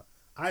saying. But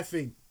I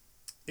think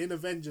in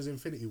Avengers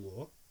Infinity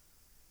War,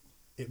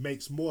 it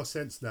makes more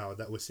sense now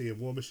that we're seeing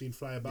War Machine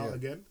fly about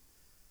again.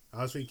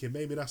 I was thinking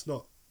maybe that's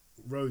not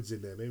Rhodes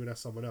in there. Maybe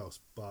that's someone else.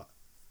 But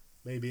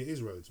maybe it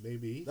is Rhodes.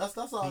 Maybe that's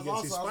what he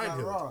gets his spine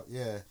healed. Right.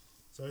 Yeah.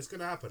 So it's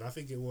gonna happen. I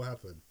think it will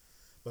happen.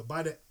 But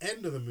by the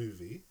end of the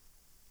movie,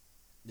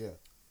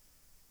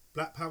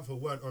 Black Panther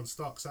weren't on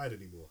Stark's side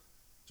anymore.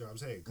 Do you know what I'm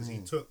saying? Because he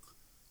took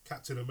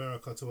Captain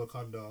America to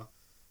Wakanda,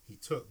 he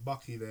took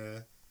Bucky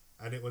there,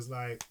 and it was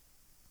like,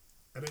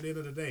 and at the end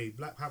of the day,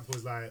 Black Panther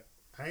was like,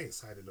 I ain't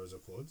signing those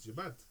accords. You're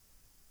mad.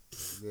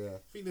 Yeah. I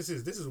think this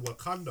is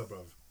Wakanda,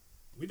 bruv.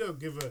 We don't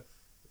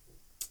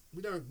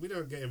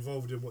get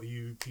involved in what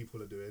you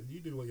people are doing.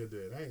 You do what you're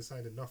doing. I ain't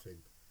signing nothing.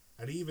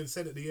 And he even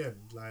said at the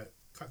end, like,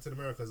 Captain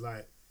America's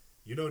like,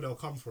 you know they'll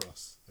come for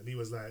us. And he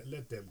was like,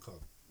 let them come.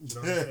 You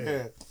know what I'm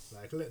saying?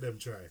 Like, let them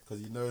try. Because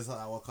he knows that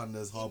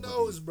Wakanda's hard. He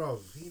knows, bruv.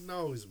 He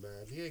knows,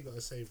 man. He ain't got to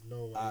save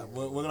no one.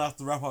 We're going to have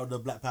to wrap up the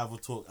Black Panther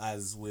talk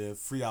as we're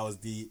 3 hours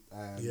deep.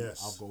 And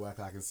Yes. I've got work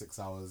like in 6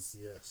 hours.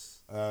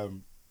 Yes.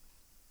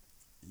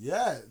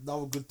 Yeah, that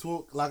was a good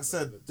talk. Like I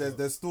said,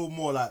 there's still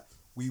more. Like,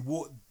 we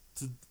walked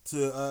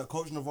to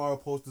Coach Navarro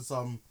posted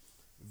some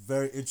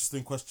very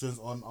interesting questions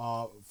on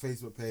our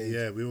Facebook page.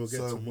 Yeah, we will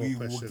get to more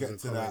questions. Will get and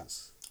to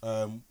comments. that.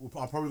 I'm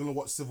probably going to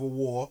watch Civil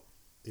War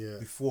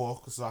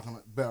before, so I can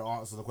better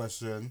answer the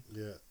question.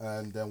 Yeah.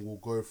 And then we'll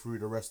go through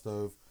the rest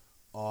of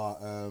our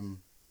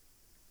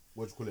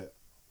what do you call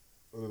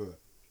it?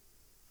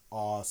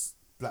 Our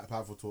Black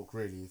Panther talk,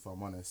 really, if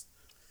I'm honest.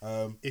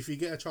 If you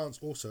get a chance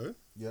also,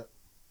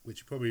 which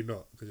you're probably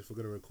not, because if we're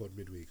going to record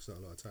midweek, it's not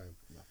a lot of time.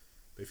 No.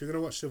 But if you're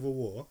going to watch Civil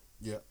War,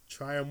 Yeah.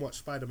 try and watch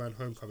Spider-Man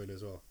Homecoming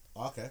as well.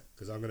 Okay.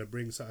 Because I'm going to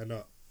bring something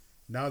up.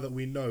 Now that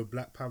we know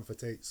Black Panther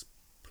takes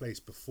place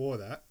before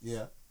that,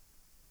 Yeah.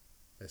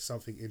 there's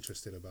something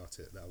interesting about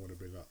it that I want to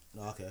bring up.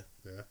 Okay.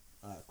 Yeah.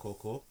 Alright,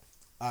 cool.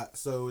 Alright,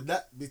 so with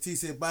that, Big T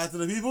say bye to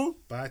the people.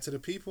 Bye to the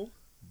people.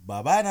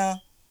 Bye-bye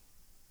now.